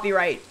get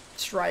copyright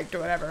striked or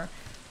whatever.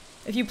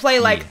 If you play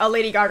like a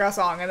Lady Gaga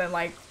song and then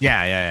like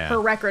Yeah. her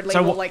record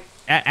label like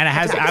and it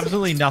has attacks it.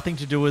 absolutely nothing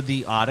to do with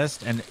the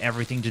artist and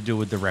everything to do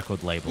with the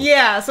record label.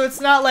 yeah, so it's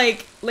not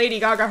like Lady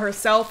Gaga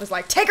herself is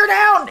like take her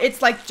down.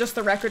 It's like just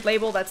the record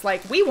label that's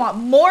like we want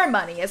more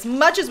money, as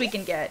much as we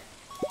can get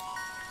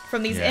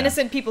from these Yeah.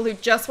 innocent people who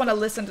just want to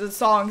listen to the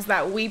songs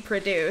that we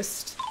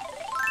produced.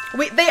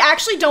 They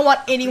actually don't want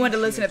anyone to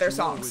listen to their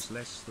songs.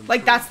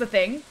 Like that's the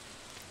thing.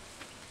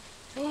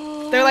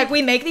 They're like,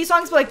 we make these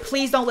songs, but like,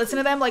 please don't listen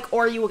to them, like,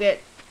 or you will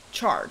get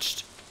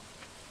charged.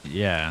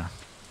 Yeah.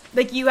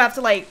 Like, you have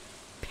to like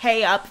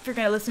pay up if you're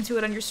gonna listen to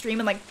it on your stream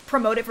and like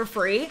promote it for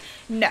free.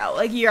 No,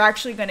 like you're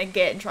actually gonna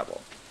get in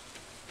trouble.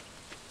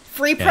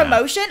 Free Yeah.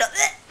 promotion?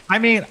 I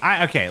mean,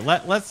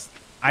 let's.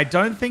 I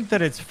don't think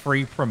that it's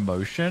free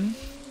promotion.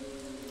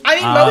 I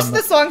mean, most of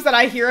the songs that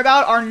I hear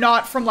about are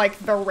not from like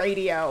the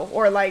radio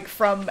or like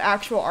from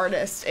actual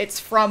artists. It's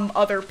from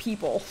other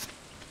people.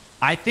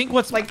 I think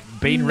what's Like,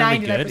 been really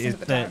 99% good of is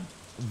the that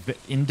time.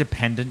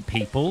 independent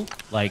people,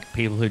 like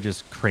people who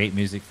just create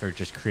music for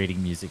just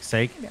creating music's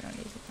sake, Maybe I don't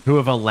need it. who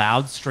have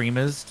allowed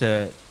streamers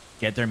to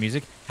get their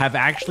music, have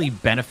actually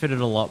benefited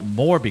a lot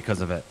more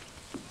because of it.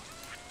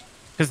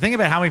 Because think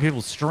about how many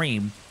people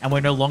stream, and we're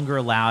no longer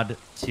allowed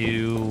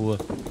to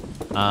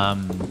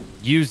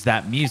use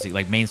that music,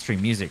 like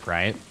mainstream music,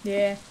 right?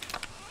 Yeah.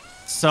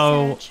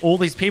 So Sad. all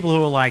these people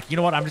who are like, you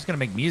know what, I'm just going to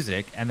make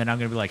music, and then I'm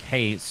going to be like,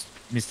 hey,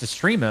 Mr.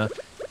 Streamer,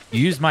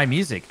 use my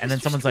music. And then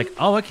someone's like,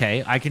 oh,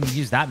 okay, I can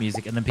use that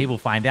music. And then people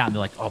find out and they're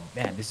like, oh,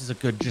 man, this is a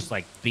good just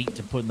like beat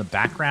to put in the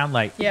background.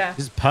 Like, Yeah.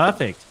 this is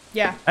perfect.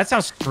 Yeah. That's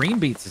how Stream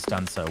Beats is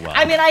done so well.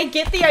 I mean, I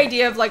get the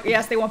idea of like,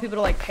 yes, they want people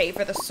to like pay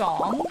for the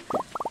song,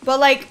 but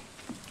like,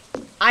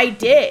 I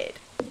did.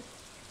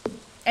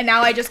 And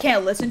now I just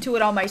can't listen to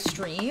it on my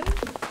stream.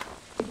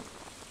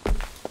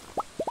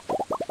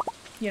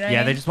 You know what I yeah,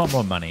 mean? they just want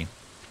more money.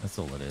 That's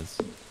all it is.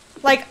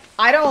 Like,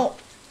 I don't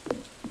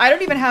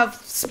even have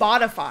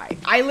Spotify.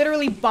 I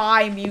literally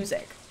buy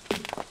music.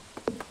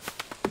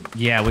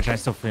 Yeah, which I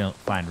still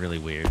find really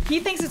weird. He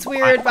thinks it's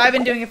weird, but I've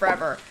been doing it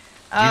forever.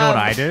 Do you know what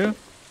I do?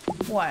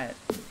 What?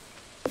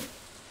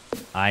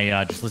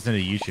 I just listen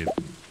to YouTube.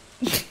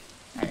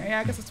 Yeah,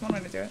 I guess that's one way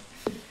to do it.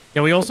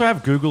 Yeah, we also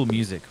have Google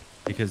Music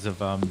because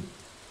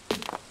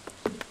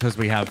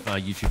we have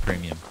YouTube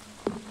Premium.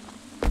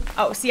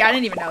 Oh, see, I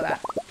didn't even know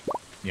that.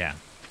 Yeah.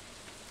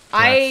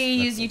 I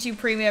that's use YouTube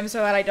Premium so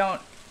that I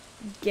don't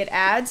get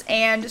ads,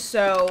 and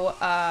so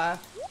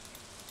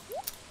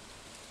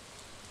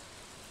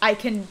I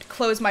can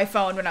close my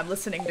phone when I'm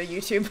listening to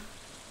YouTube.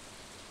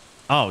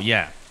 Oh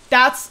yeah,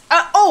 That's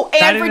That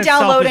and in for itself is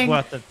downloading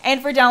worth it.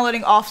 and for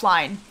downloading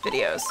offline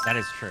videos. that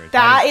is true.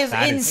 That is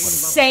what it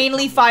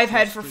insanely five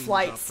head for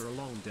flights. After a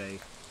long day.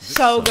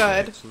 So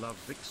good. Vix love,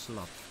 Vix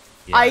love.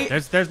 Yeah,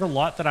 there's a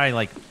lot that I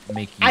like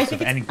make use I of,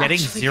 think and it's getting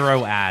actually-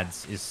 0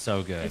 ads is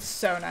so good. It's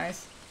so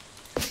nice.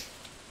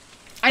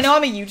 I know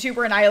I'm a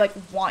YouTuber and I like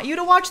want you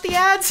to watch the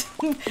ads,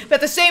 but at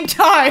the same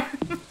time,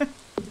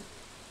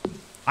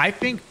 I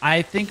think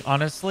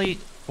honestly,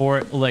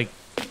 for like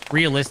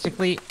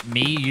realistically,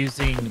 me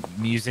using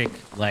music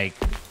like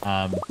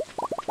I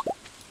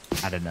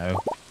don't know.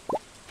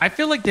 I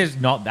feel like there's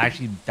not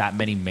actually that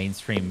many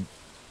mainstream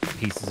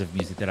pieces of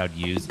music that I'd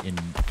use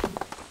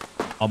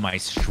on my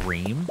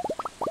stream,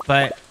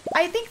 but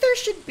I think there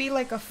should be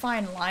like a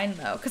fine line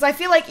though, because I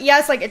feel like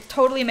yes, like it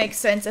totally makes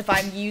sense if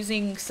I'm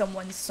using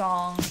someone's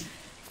song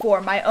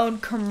for my own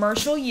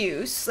commercial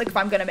use, like if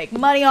I'm gonna make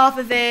money off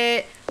of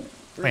it.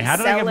 wait, how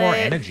did I get more resell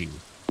it. energy?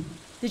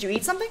 Did you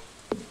eat something?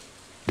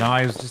 No,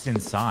 I was just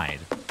inside.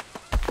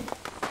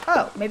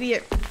 Oh, maybe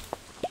it.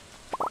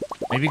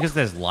 Maybe because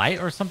there's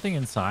light or something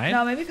inside.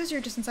 No, maybe because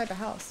you're just inside the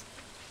house.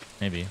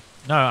 Maybe.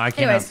 No, I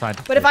came Anyways, outside.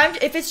 to but if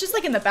fish. if it's just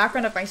like in the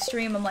background of my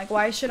stream, I'm like,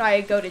 why should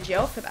I go to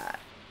jail for that?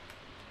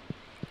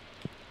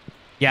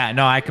 Yeah,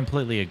 no, I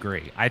completely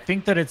agree. I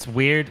think that it's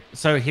weird.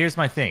 So here's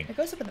my thing. It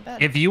goes up in the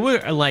bed. If you were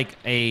like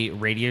a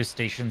radio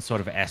station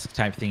sort of esque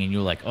type thing, and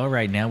you're like, all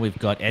right, now we've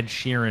got Ed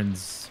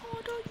Sheeran's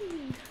Oh, doggy.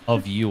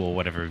 "Of You" or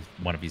whatever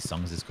one of his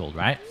songs is called,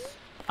 right?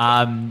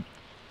 Oh,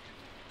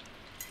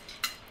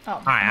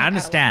 I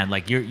understand.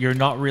 Like you're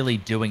not really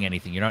doing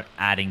anything. You're not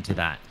adding to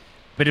that.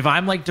 But if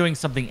I'm like doing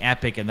something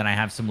epic and then I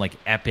have some like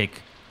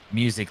epic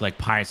music like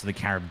Pirates of the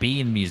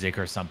Caribbean music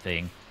or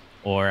something,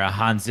 or a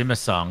Hans Zimmer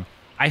song,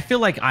 I feel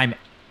like I'm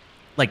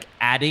like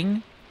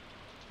adding.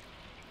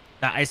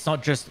 That it's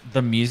not just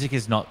the music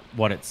is not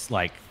what it's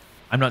like.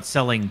 I'm not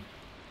selling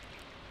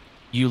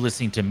you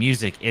listening to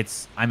music.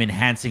 It's I'm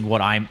enhancing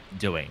what I'm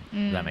doing.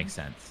 If that makes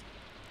sense.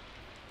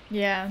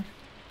 Yeah.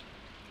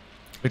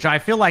 Which I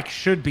feel like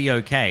should be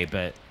okay,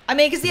 but I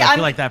mean, because I yeah,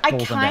 feel like that I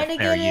falls under kind of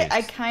fair get it. I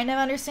use. kind of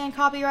understand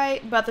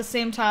copyright, but at the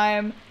same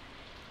time,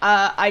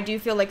 I do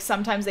feel like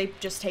sometimes they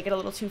just take it a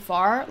little too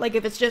far. Like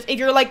if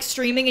you're like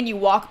streaming and you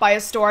walk by a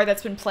store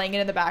that's been playing it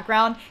in the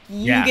background,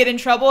 you Yeah. get in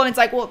trouble, and it's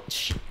like, well,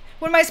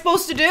 what am I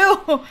supposed to do?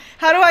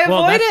 How do I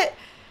Well, avoid that's- it?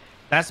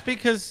 That's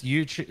because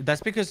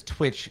That's because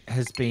Twitch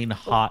has been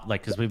hot,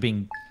 like because we've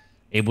been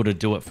able to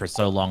do it for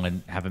so long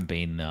and haven't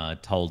been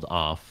told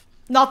off.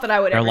 Not that I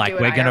would They're ever like, do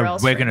an we're IRL gonna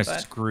stream,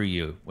 but- screw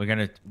you.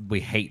 We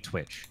hate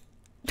Twitch.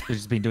 We've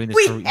just been doing this.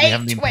 We we hate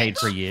haven't been paid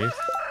for Twitch. years.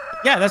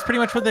 Yeah, that's pretty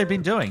much what they've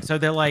been doing. So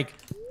they're like,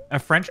 a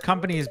French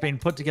company has been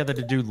put together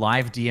to do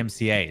live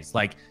DMCA's.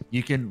 Like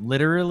you can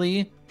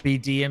literally be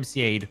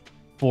DMCA'd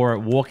for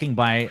walking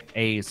by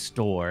a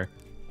store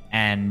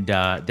and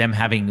them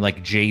having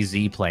like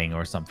Jay-Z playing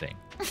or something.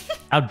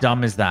 How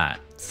dumb is that?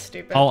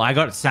 Stupid. Oh, I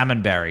got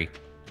salmonberry.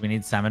 Do we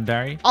need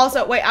salmonberry?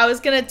 Also, wait, I was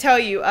gonna tell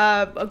you,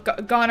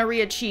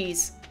 gonorrhea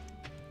cheese.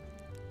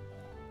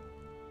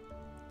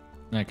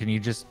 Can you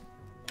just...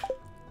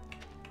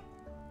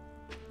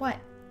 What?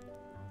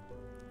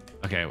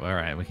 Okay, well, all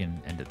right. We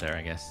can end it there,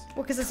 I guess.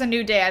 Well, because it's a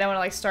new day. I don't want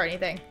to like start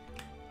anything.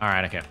 All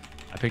right, okay.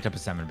 I picked up a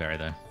salmonberry,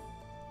 though.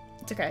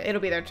 It's okay.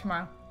 It'll be there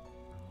tomorrow.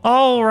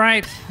 All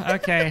right.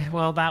 Okay.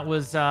 Well, that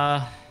was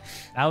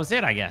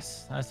it, I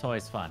guess. That's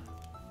always fun.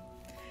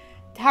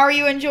 How are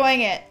you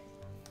enjoying it?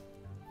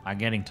 I'm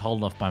getting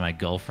told off by my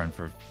girlfriend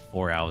for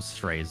 4 hours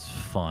straight is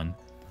fun.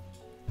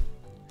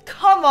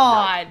 Come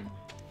on.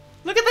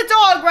 Look at the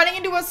dog running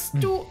into a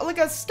stool, like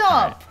a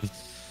stump.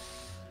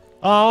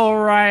 All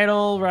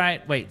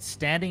right. Wait,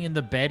 standing in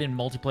the bed in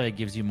multiplayer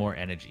gives you more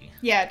energy.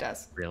 Yeah, it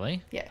does.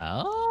 Really? Yeah.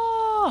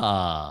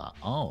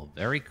 Oh,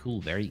 very cool.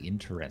 Very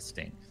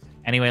interesting.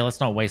 Anyway, let's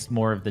not waste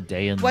more of the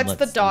day and What's the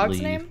let's dog's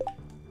leave. name?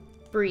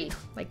 Brie,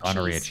 like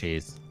Gonorrhea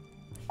cheese. cheese.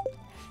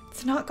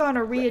 It's not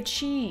gonorrhea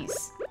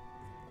cheese.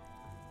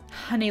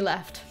 Honey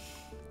left.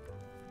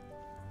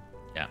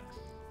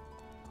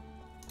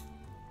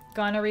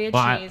 Gonorrhea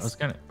Well, I cheese. was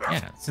gonna,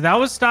 yeah. So that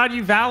was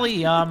Stardew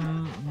Valley.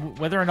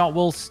 Whether or not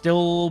we'll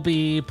still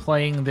be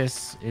playing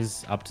this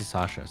is up to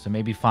Sasha. So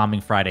maybe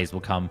Farming Fridays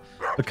will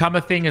become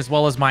a thing, as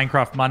well as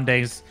Minecraft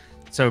Mondays.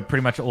 So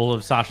pretty much all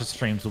of Sasha's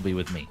streams will be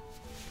with me.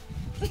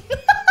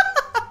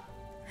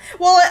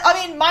 Well,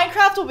 I mean,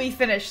 Minecraft will be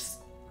finished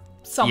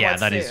somewhat Yeah,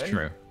 that soon. is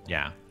true.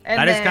 Yeah, And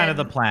that is kind of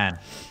then- the plan.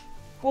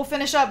 We'll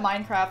finish up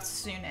Minecraft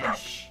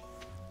soonish.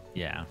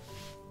 Yeah,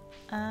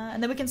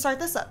 And then we can start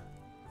this up.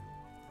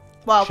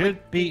 Well,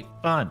 should be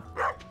fun.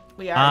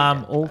 we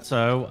are.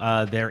 Also,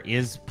 there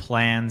is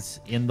plans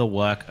in the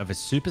work of a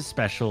super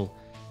special,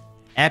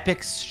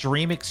 epic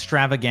stream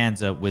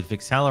extravaganza with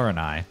Vixella and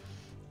I,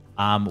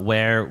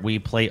 where we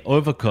play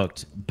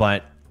Overcooked,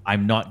 but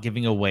I'm not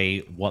giving away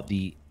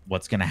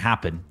what's going to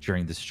happen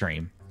during the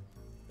stream.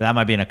 That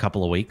might be in a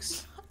couple of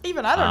weeks.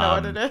 Even I don't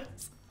know what it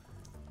is.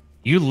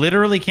 You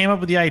literally came up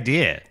with the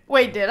idea.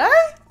 Wait, did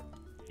I?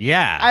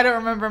 Yeah. I don't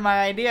remember my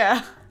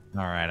idea.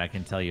 All right, I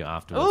can tell you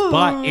afterwards.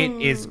 But it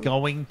is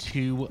going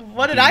to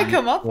What did I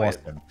come up with?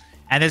 awesome.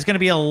 And there's going to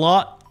be a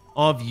lot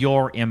of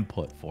your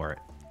input for it,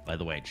 by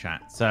the way,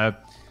 chat. So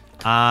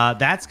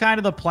that's kind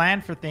of the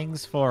plan for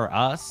things for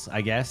us,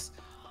 I guess.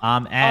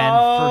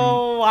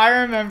 I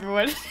remember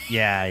what.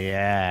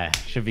 Yeah.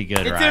 Should be good,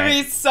 It's right? gonna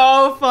be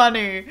so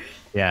funny.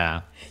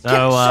 Yeah.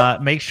 So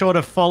make sure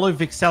to follow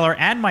Vixella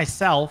and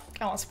myself.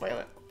 I won't spoil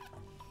it.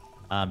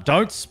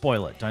 Don't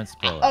spoil it. Don't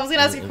spoil it. I was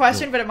gonna ask you a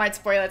question, but it might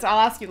spoil it, so I'll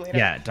ask you later.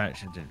 Yeah, don't.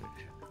 Okay.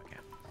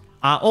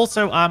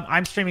 Also,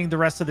 I'm streaming the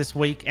rest of this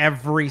week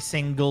every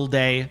single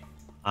day.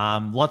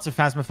 Lots of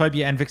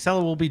Phasmophobia, and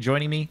Vixella will be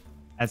joining me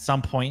at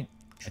some point.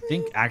 I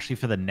think actually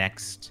for the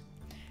next,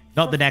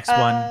 not the next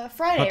one,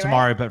 Friday, not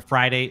tomorrow, right? but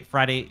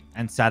Friday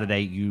and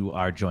Saturday. You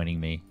are joining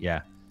me.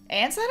 Yeah.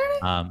 And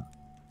Saturday?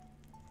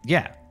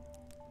 Yeah.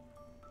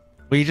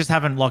 Well, you just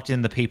haven't locked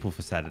in the people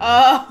for Saturday.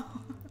 Oh.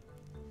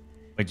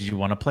 Wait, did you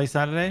want to play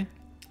Saturday?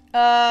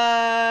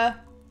 I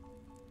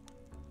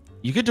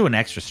You could do an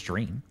extra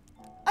stream.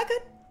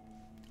 could.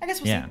 I guess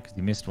we'll Yeah, see. because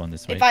you missed one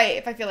this week.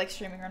 If I feel like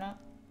streaming or not.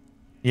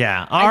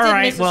 Yeah. I All did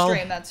right. miss a Well.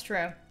 stream, that's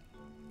true.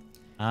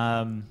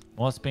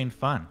 Well, it's been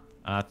fun.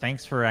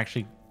 Thanks for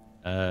actually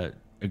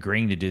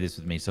agreeing to do this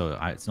with me, so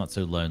it's not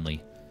so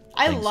lonely.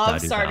 I Thanks,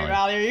 love Stardew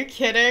Valley. Are you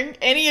kidding?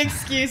 Any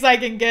excuse I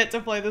can get to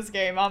play this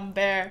game, I'm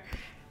there.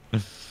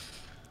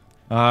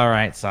 All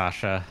right,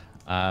 Sasha.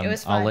 It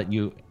was I'll fun.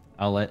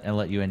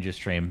 let you end your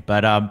stream.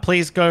 But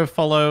please go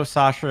follow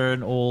Sasha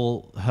in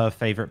all her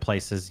favorite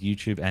places,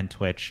 YouTube and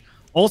Twitch.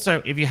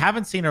 Also, if you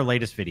haven't seen her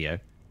latest video,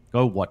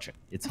 go watch it.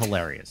 It's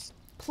hilarious.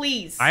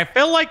 Please. I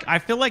feel like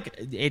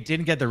it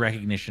didn't get the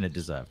recognition it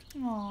deserved.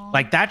 Aww.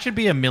 Like that should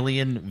be a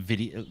million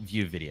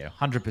view video,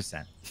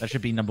 100%. That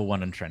should be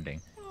 #1 on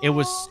trending.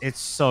 It's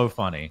so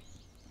funny.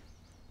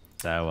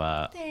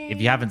 So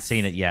if you haven't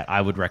seen it yet, I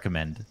would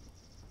recommend.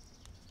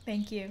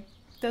 Thank you.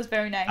 That was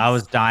very nice. I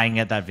was dying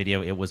at that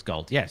video. It was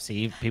gold. Yeah,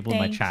 see, people in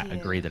my Thank chat you.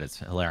 agree that it's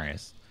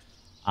hilarious.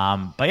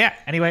 But yeah,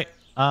 anyway,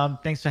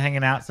 thanks for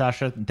hanging out,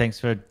 Sasha, and thanks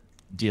for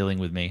dealing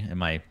with me and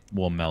my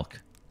warm milk.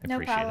 I No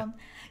appreciate problem.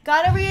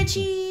 Gonorrhea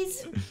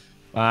cheese. it.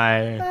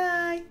 Bye.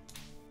 Bye.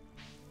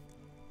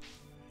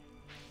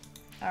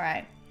 All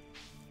right.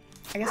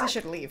 I guess I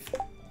should leave.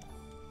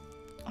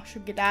 I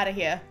should get out of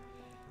here.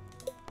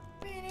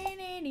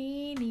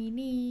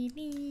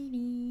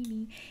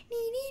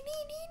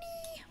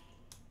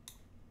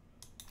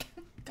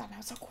 God, now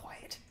it's so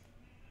quiet.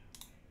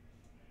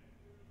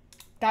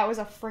 That was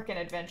a freaking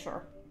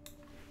adventure.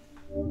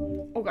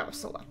 Oh god, I'm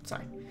so loud.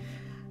 Sorry.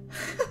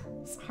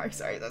 sorry.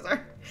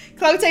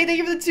 Cloud, thank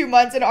you for the 2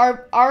 months, and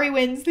Ari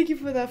wins. Thank you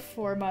for the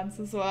 4 months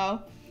as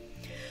well.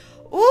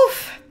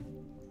 Oof.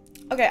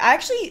 Okay, I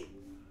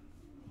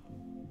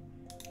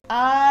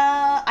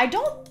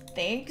don't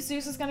think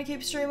Zeus is gonna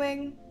keep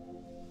streaming.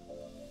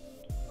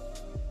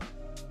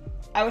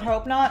 I would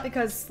hope not,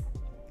 because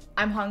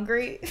I'm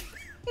hungry.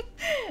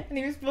 And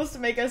he was supposed to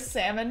make us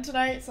salmon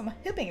tonight, so I'm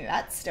hoping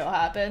that still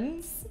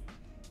happens.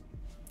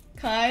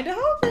 Kinda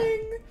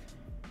hoping.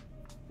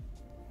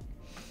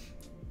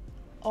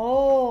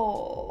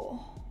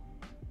 Oh.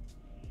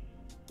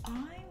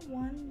 I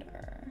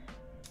wonder.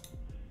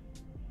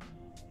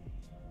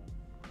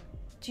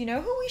 Do you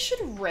know who we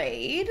should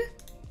raid?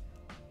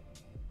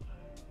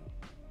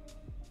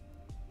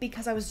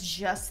 Because I was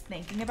just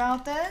thinking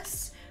about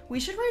this. We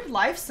should raid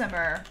Life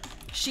Simmer.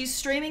 She's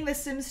streaming The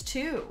Sims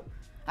 2.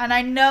 And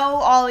I know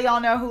all y'all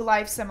know who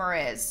Life Simmer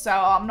is, so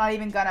I'm not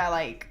even gonna,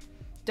 like,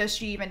 does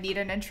she even need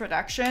an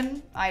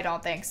introduction? I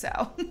don't think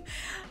so.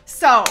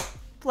 So,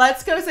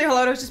 let's go say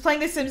hello to her. She's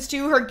playing The Sims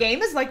 2. Her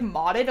game is, like,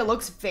 modded. It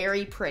looks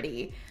very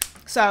pretty.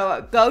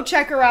 So, go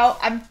check her out.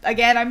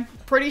 I'm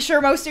pretty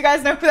sure most of you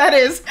guys know who that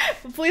is.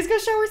 But please go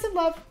show her some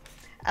love.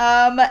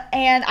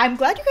 And I'm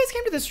glad you guys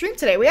came to the stream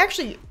today.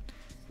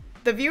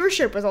 The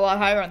viewership was a lot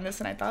higher on this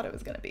than I thought it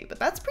was gonna be. But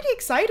that's pretty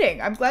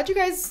exciting. I'm glad you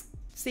guys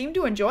seem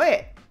to enjoy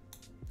it.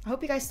 I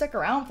hope you guys stuck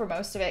around for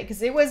most of it,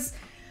 because it was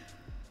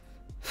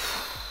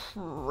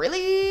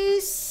really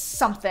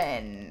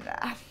something.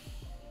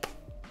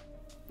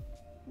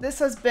 This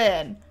has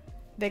been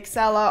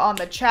Vixella on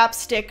the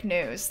Chapstick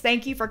News.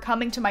 Thank you for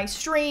coming to my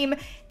stream.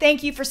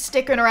 Thank you for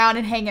sticking around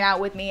and hanging out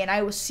with me. And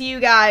I will see you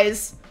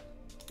guys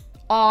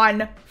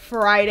on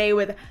Friday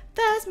with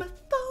Phasmophobia.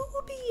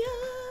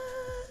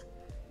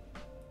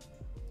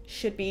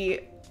 Should be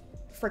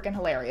freaking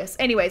hilarious.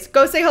 Anyways,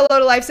 go say hello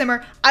to Life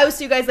Simmer. I will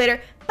see you guys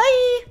later.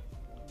 Bye!